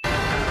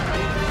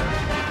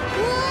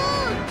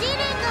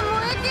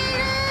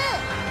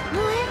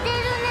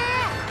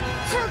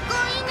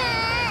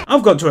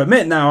 I've got to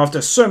admit now,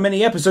 after so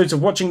many episodes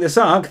of watching this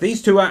arc,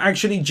 these two are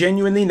actually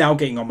genuinely now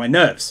getting on my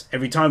nerves.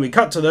 Every time we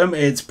cut to them,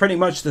 it's pretty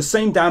much the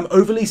same damn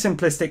overly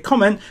simplistic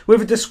comment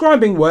with a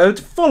describing word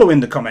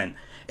following the comment.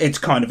 It's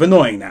kind of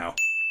annoying now.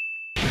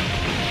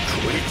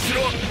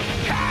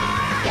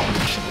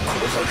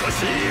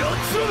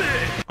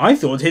 I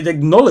thought he'd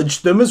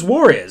acknowledged them as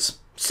warriors.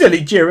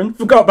 Silly Jiren,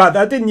 forgot about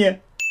that, didn't you?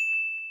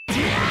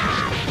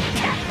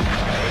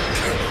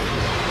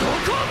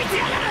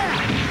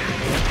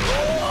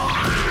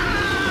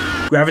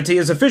 Gravity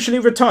is officially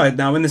retired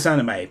now in this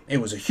anime. It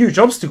was a huge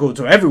obstacle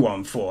to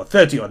everyone for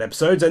 30 odd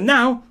episodes, and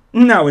now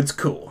it's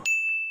cool.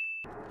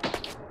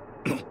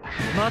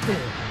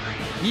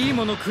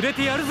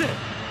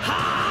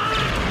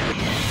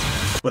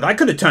 Well, that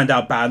could have turned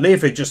out badly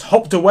if it just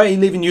hopped away,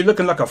 leaving you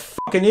looking like a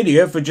fucking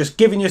idiot for just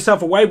giving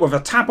yourself away with a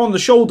tap on the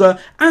shoulder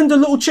and a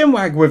little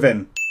chinwag with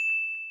him.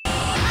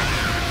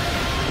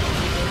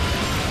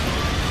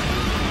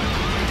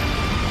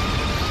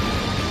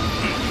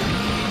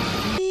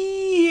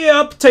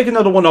 Yup, take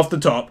another one off the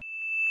top.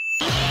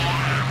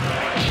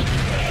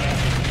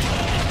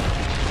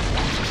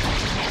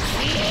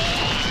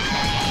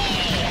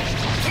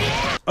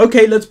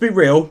 Okay, let's be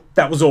real,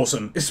 that was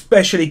awesome,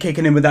 especially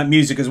kicking in with that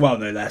music as well,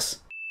 no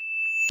less.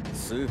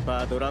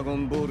 Super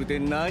Dragon Ball で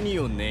何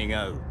を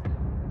願う?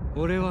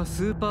 Jiren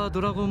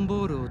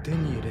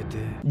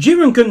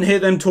couldn't hear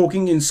them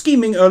talking and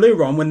scheming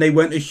earlier on when they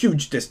went a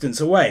huge distance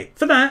away.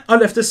 For that, I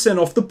left a sin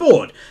off the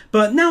board.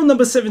 But now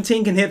number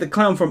 17 can hear the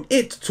clown from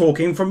It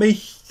talking from a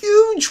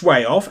huge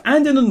way off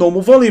and in a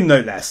normal volume,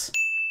 no less.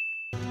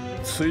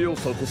 強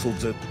さこそ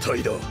絶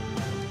対だ。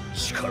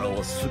力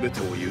は全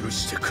てを許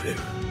してくれる。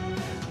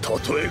た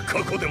とえ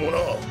過去でもな。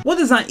 What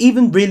does that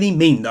even really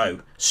mean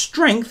though?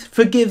 Strength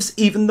forgives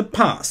even the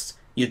past.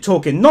 You're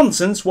talking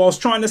nonsense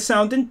whilst trying to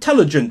sound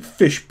intelligent,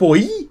 fish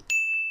boy.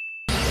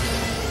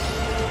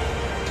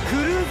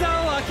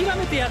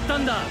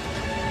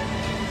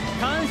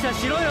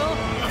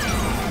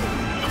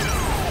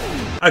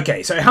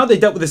 Okay, so how they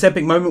dealt with this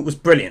epic moment was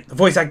brilliant. The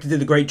voice actor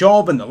did a great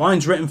job and the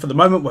lines written for the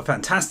moment were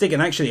fantastic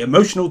and actually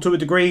emotional to a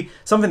degree,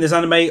 something this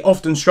anime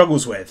often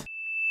struggles with.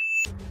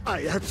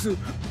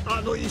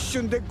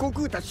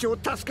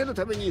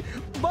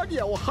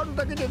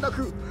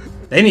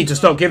 They need to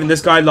stop giving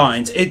this guy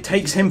lines. It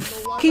takes him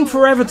fucking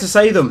forever to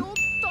say them.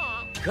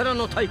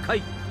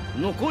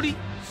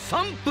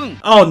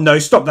 Oh no,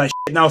 stop that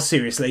shit now,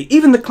 seriously.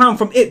 Even the clown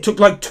from It took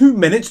like 2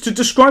 minutes to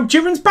describe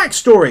Jiren's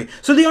backstory.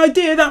 So the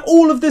idea that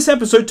all of this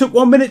episode took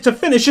 1 minute to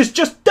finish is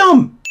just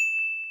dumb.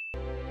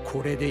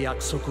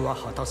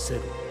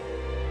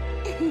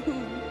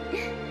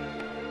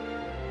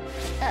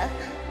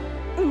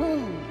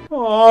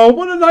 Oh,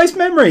 what a nice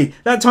memory.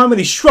 That time when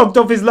he shrugged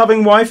off his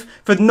loving wife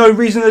for no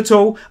reason at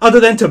all,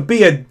 other than to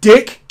be a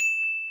dick.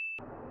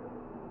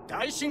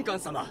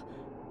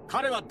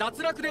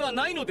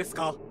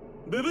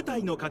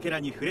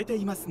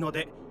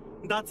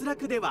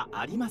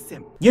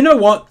 You know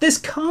what? This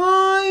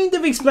kind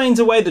of explains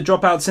away the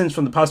dropout sins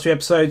from the past few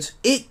episodes.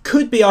 It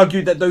could be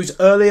argued that those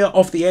earlier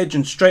off the edge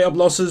and straight up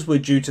losses were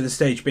due to the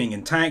stage being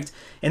intact.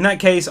 In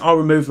that case, I'll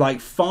remove like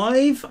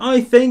 5,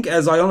 I think,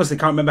 as I honestly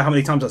can't remember how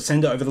many times I've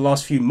sent it over the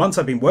last few months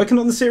I've been working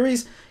on the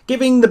series,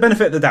 giving the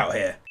benefit of the doubt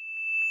here.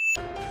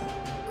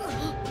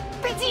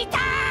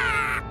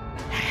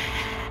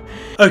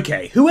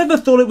 Okay, whoever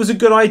thought it was a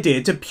good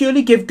idea to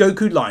purely give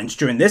Goku lines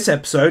during this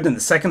episode and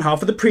the second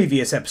half of the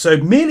previous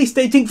episode merely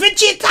stating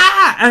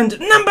Vegeta and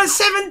number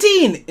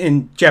 17,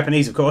 in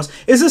Japanese of course,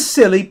 is a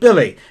silly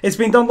Billy. It's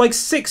been done like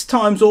 6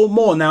 times or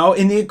more now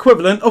in the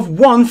equivalent of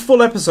 1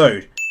 full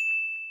episode.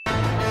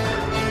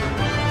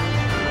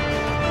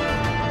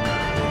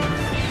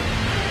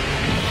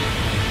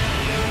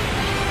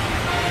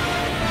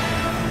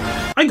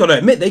 I gotta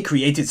admit, they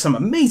created some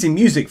amazing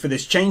music for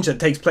this change that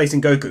takes place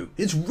in Goku.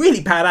 It's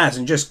really badass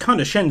and just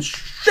kinda sends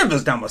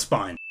shivers down my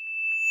spine.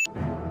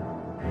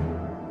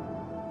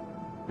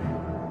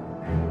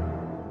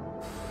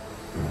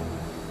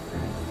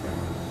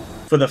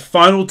 For the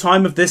final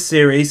time of this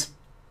series,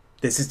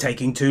 this is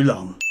taking too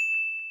long.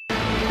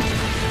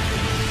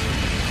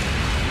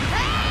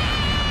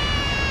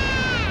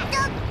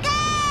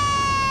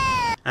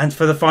 And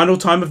for the final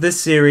time of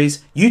this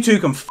series, you two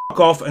can fuck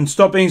off and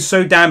stop being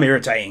so damn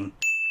irritating.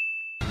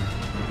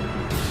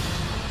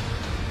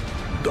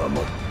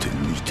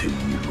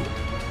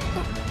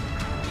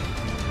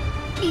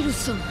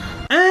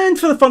 And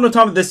for the final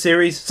time of this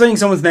series, saying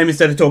someone's name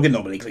instead of talking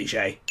normally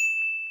cliche.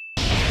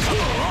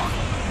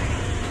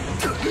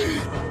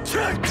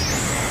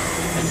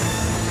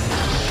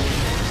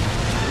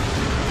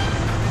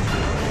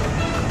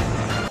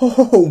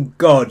 Oh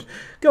god,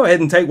 go ahead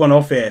and take one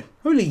off here.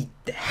 Holy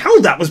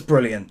hell, that was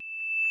brilliant.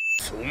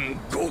 Son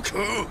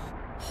Goku.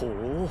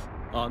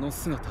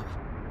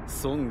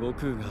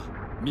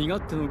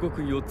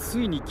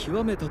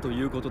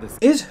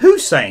 Is who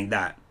saying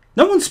that?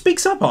 No one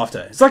speaks up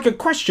after. It's like a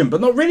question,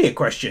 but not really a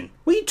question.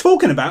 What are you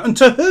talking about and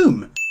to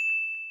whom?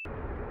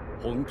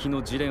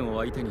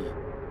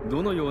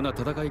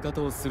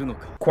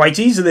 Quite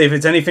easily if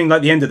it's anything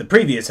like the end of the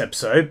previous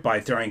episode, by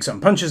throwing some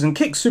punches and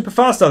kicks super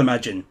fast, I'd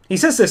imagine. He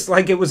says this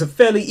like it was a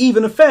fairly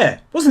even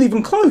affair. Wasn't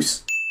even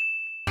close.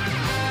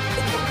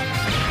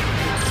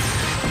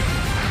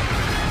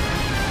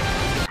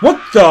 What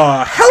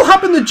the hell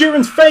happened to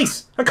Jiren's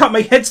face? I can't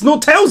make heads nor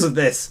tails of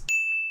this.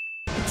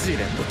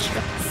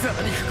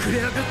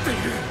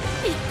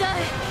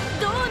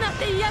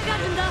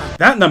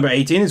 That number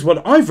 18 is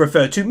what I've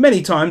referred to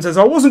many times as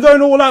I wasn't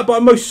going all out, but I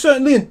most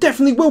certainly and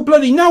definitely will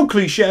bloody now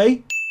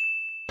cliche.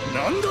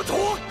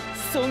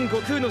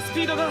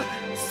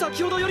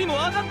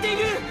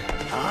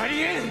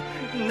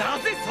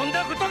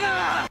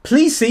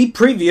 Please see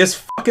previous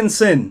fucking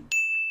sin.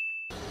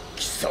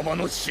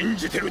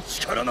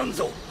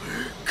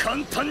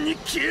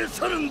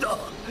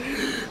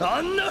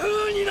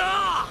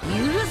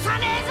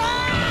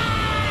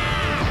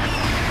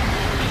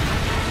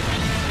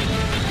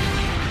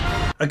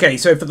 Okay,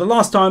 so for the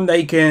last time,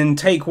 they can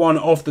take one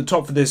off the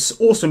top for this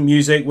awesome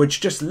music,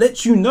 which just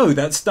lets you know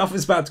that stuff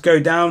is about to go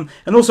down.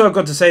 And also, I've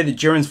got to say that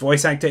Jiren's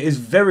voice actor is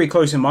very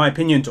close, in my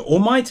opinion, to All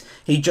Might.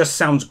 He just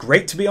sounds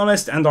great, to be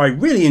honest, and I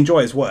really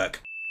enjoy his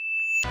work.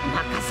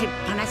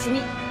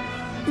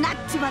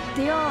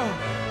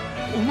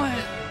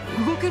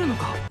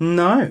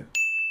 No.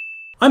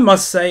 I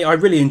must say, I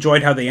really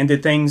enjoyed how they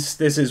ended things.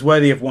 This is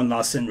worthy of one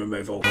last sin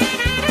removal.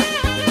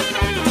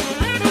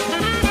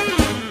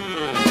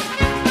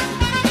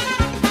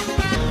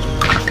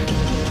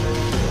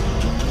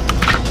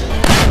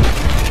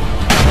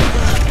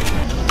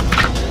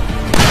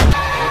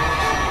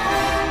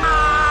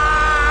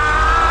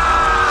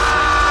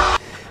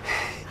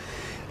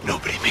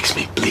 Nobody makes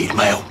me bleed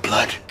my own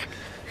blood.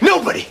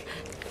 Nobody!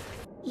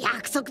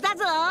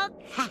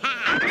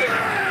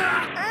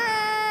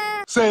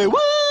 Say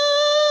what?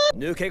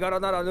 抜け殻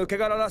なら抜け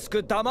殻らし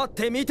く黙っ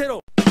て見てろ。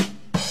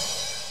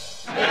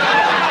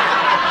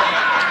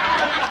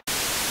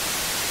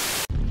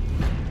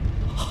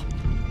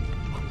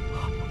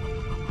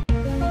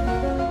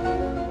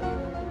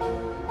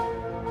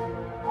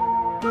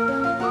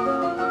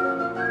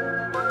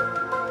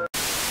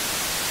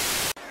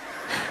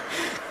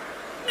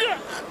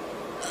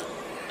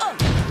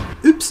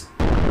Oops.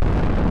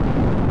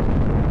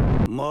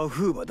 マ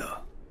フーバ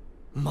だ。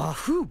マ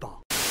フーバ。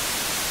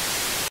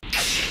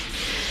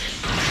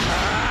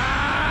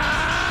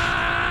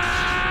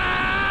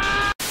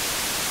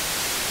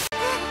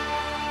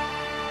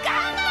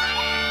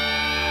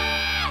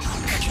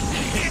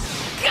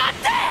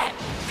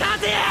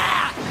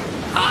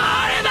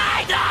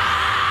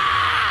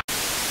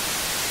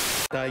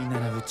第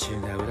7宇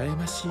宙が羨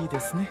ましいで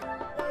すね。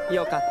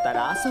よかった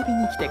ら遊び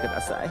に来てく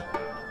ださい。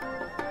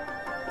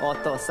お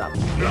父さん。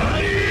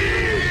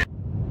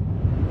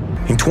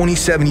In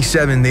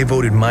 2077, they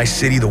voted my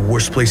city the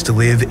worst place to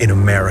live in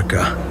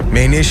America.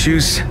 Main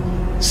issues: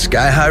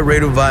 sky-high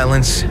rate of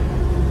violence,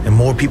 and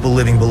more people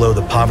living below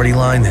the poverty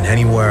line than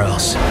anywhere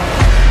else.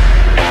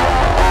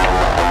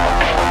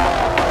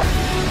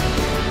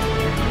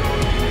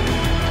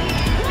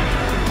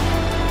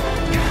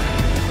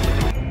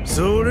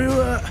 それ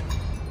は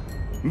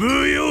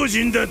不用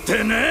心だっ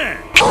たな。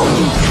好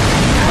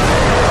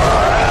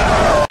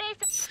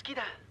き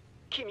だ。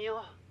君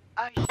を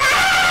愛して。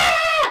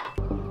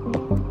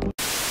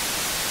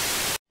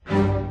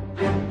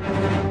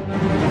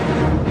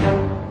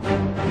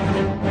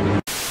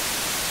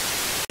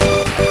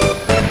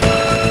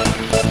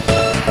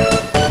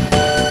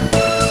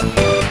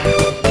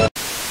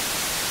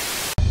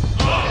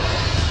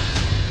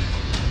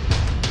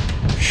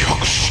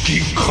百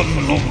式観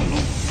音。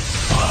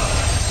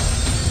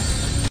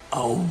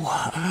Oh,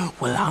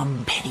 well,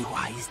 I'm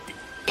Pennywise the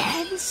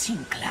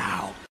Dancing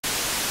Clown.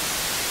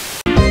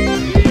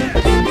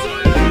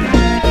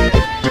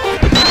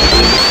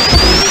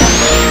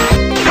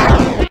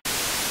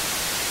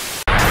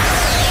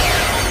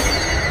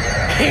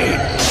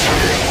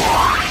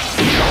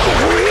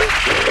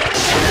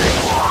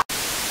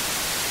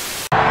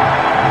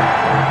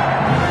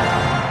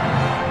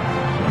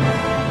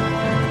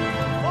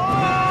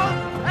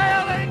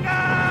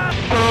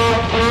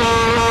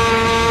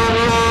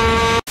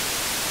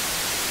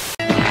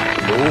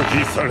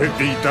消され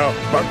ていた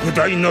莫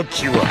大な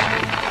木は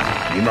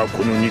今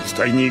この肉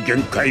体に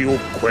限界を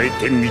超え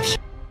て満ち、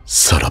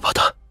さらば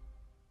だ。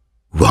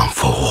One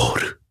for all.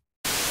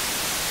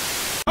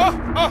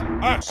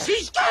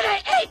 She's gonna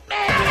eat me!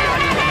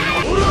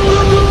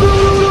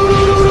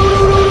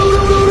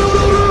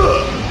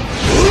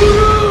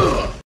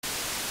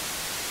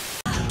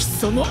 貴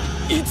様、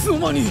いつの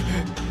間に。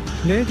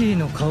レディ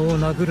の顔を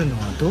殴るの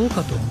はどう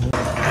かと思う。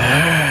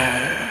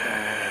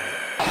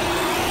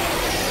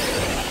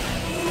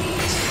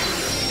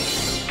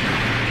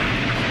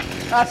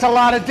That's a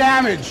lot of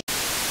damage.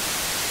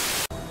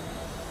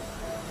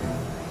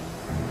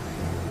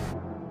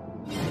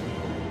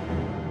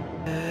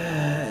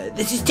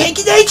 This is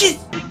taking ages!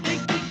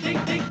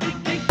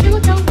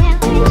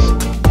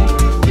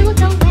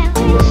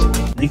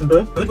 Nathan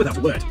Burr, Bird Without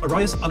a Word,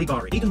 Arias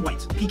Alibari, Eden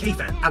White, PK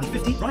Fan, Ali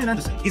 50, Ryan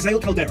Anderson,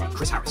 Isael Caldera,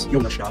 Chris Harris,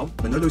 Yona Schal,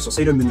 Manolo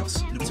Saucedo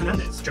Munoz, Luis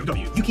Hernandez, Joe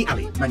W, Yuki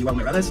Ali, Manuel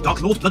Morales,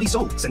 Dark Lord Bloody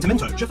Soul,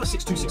 Sentimento, Jeffa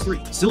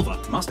 6263, Silva,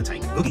 Master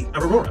Tank, Boogie,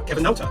 Aurora,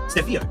 Kevin Nauta,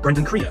 Stefia,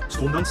 Brendan Kriya,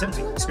 Storm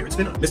 970, Spirit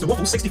Spinner, Mr.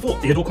 Waffle 64,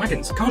 Theodore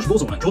Quackins, Kaj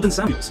Warzorman, Jordan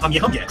Samuels,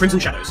 Humye, Crimson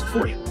Shadows,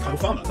 Fourier, Kyle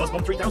Farmer,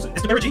 Buzzbomb 3000,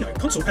 Mr. Berigino,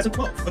 Console Peasant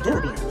 12,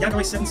 Adora Blue,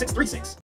 Yagai 7636.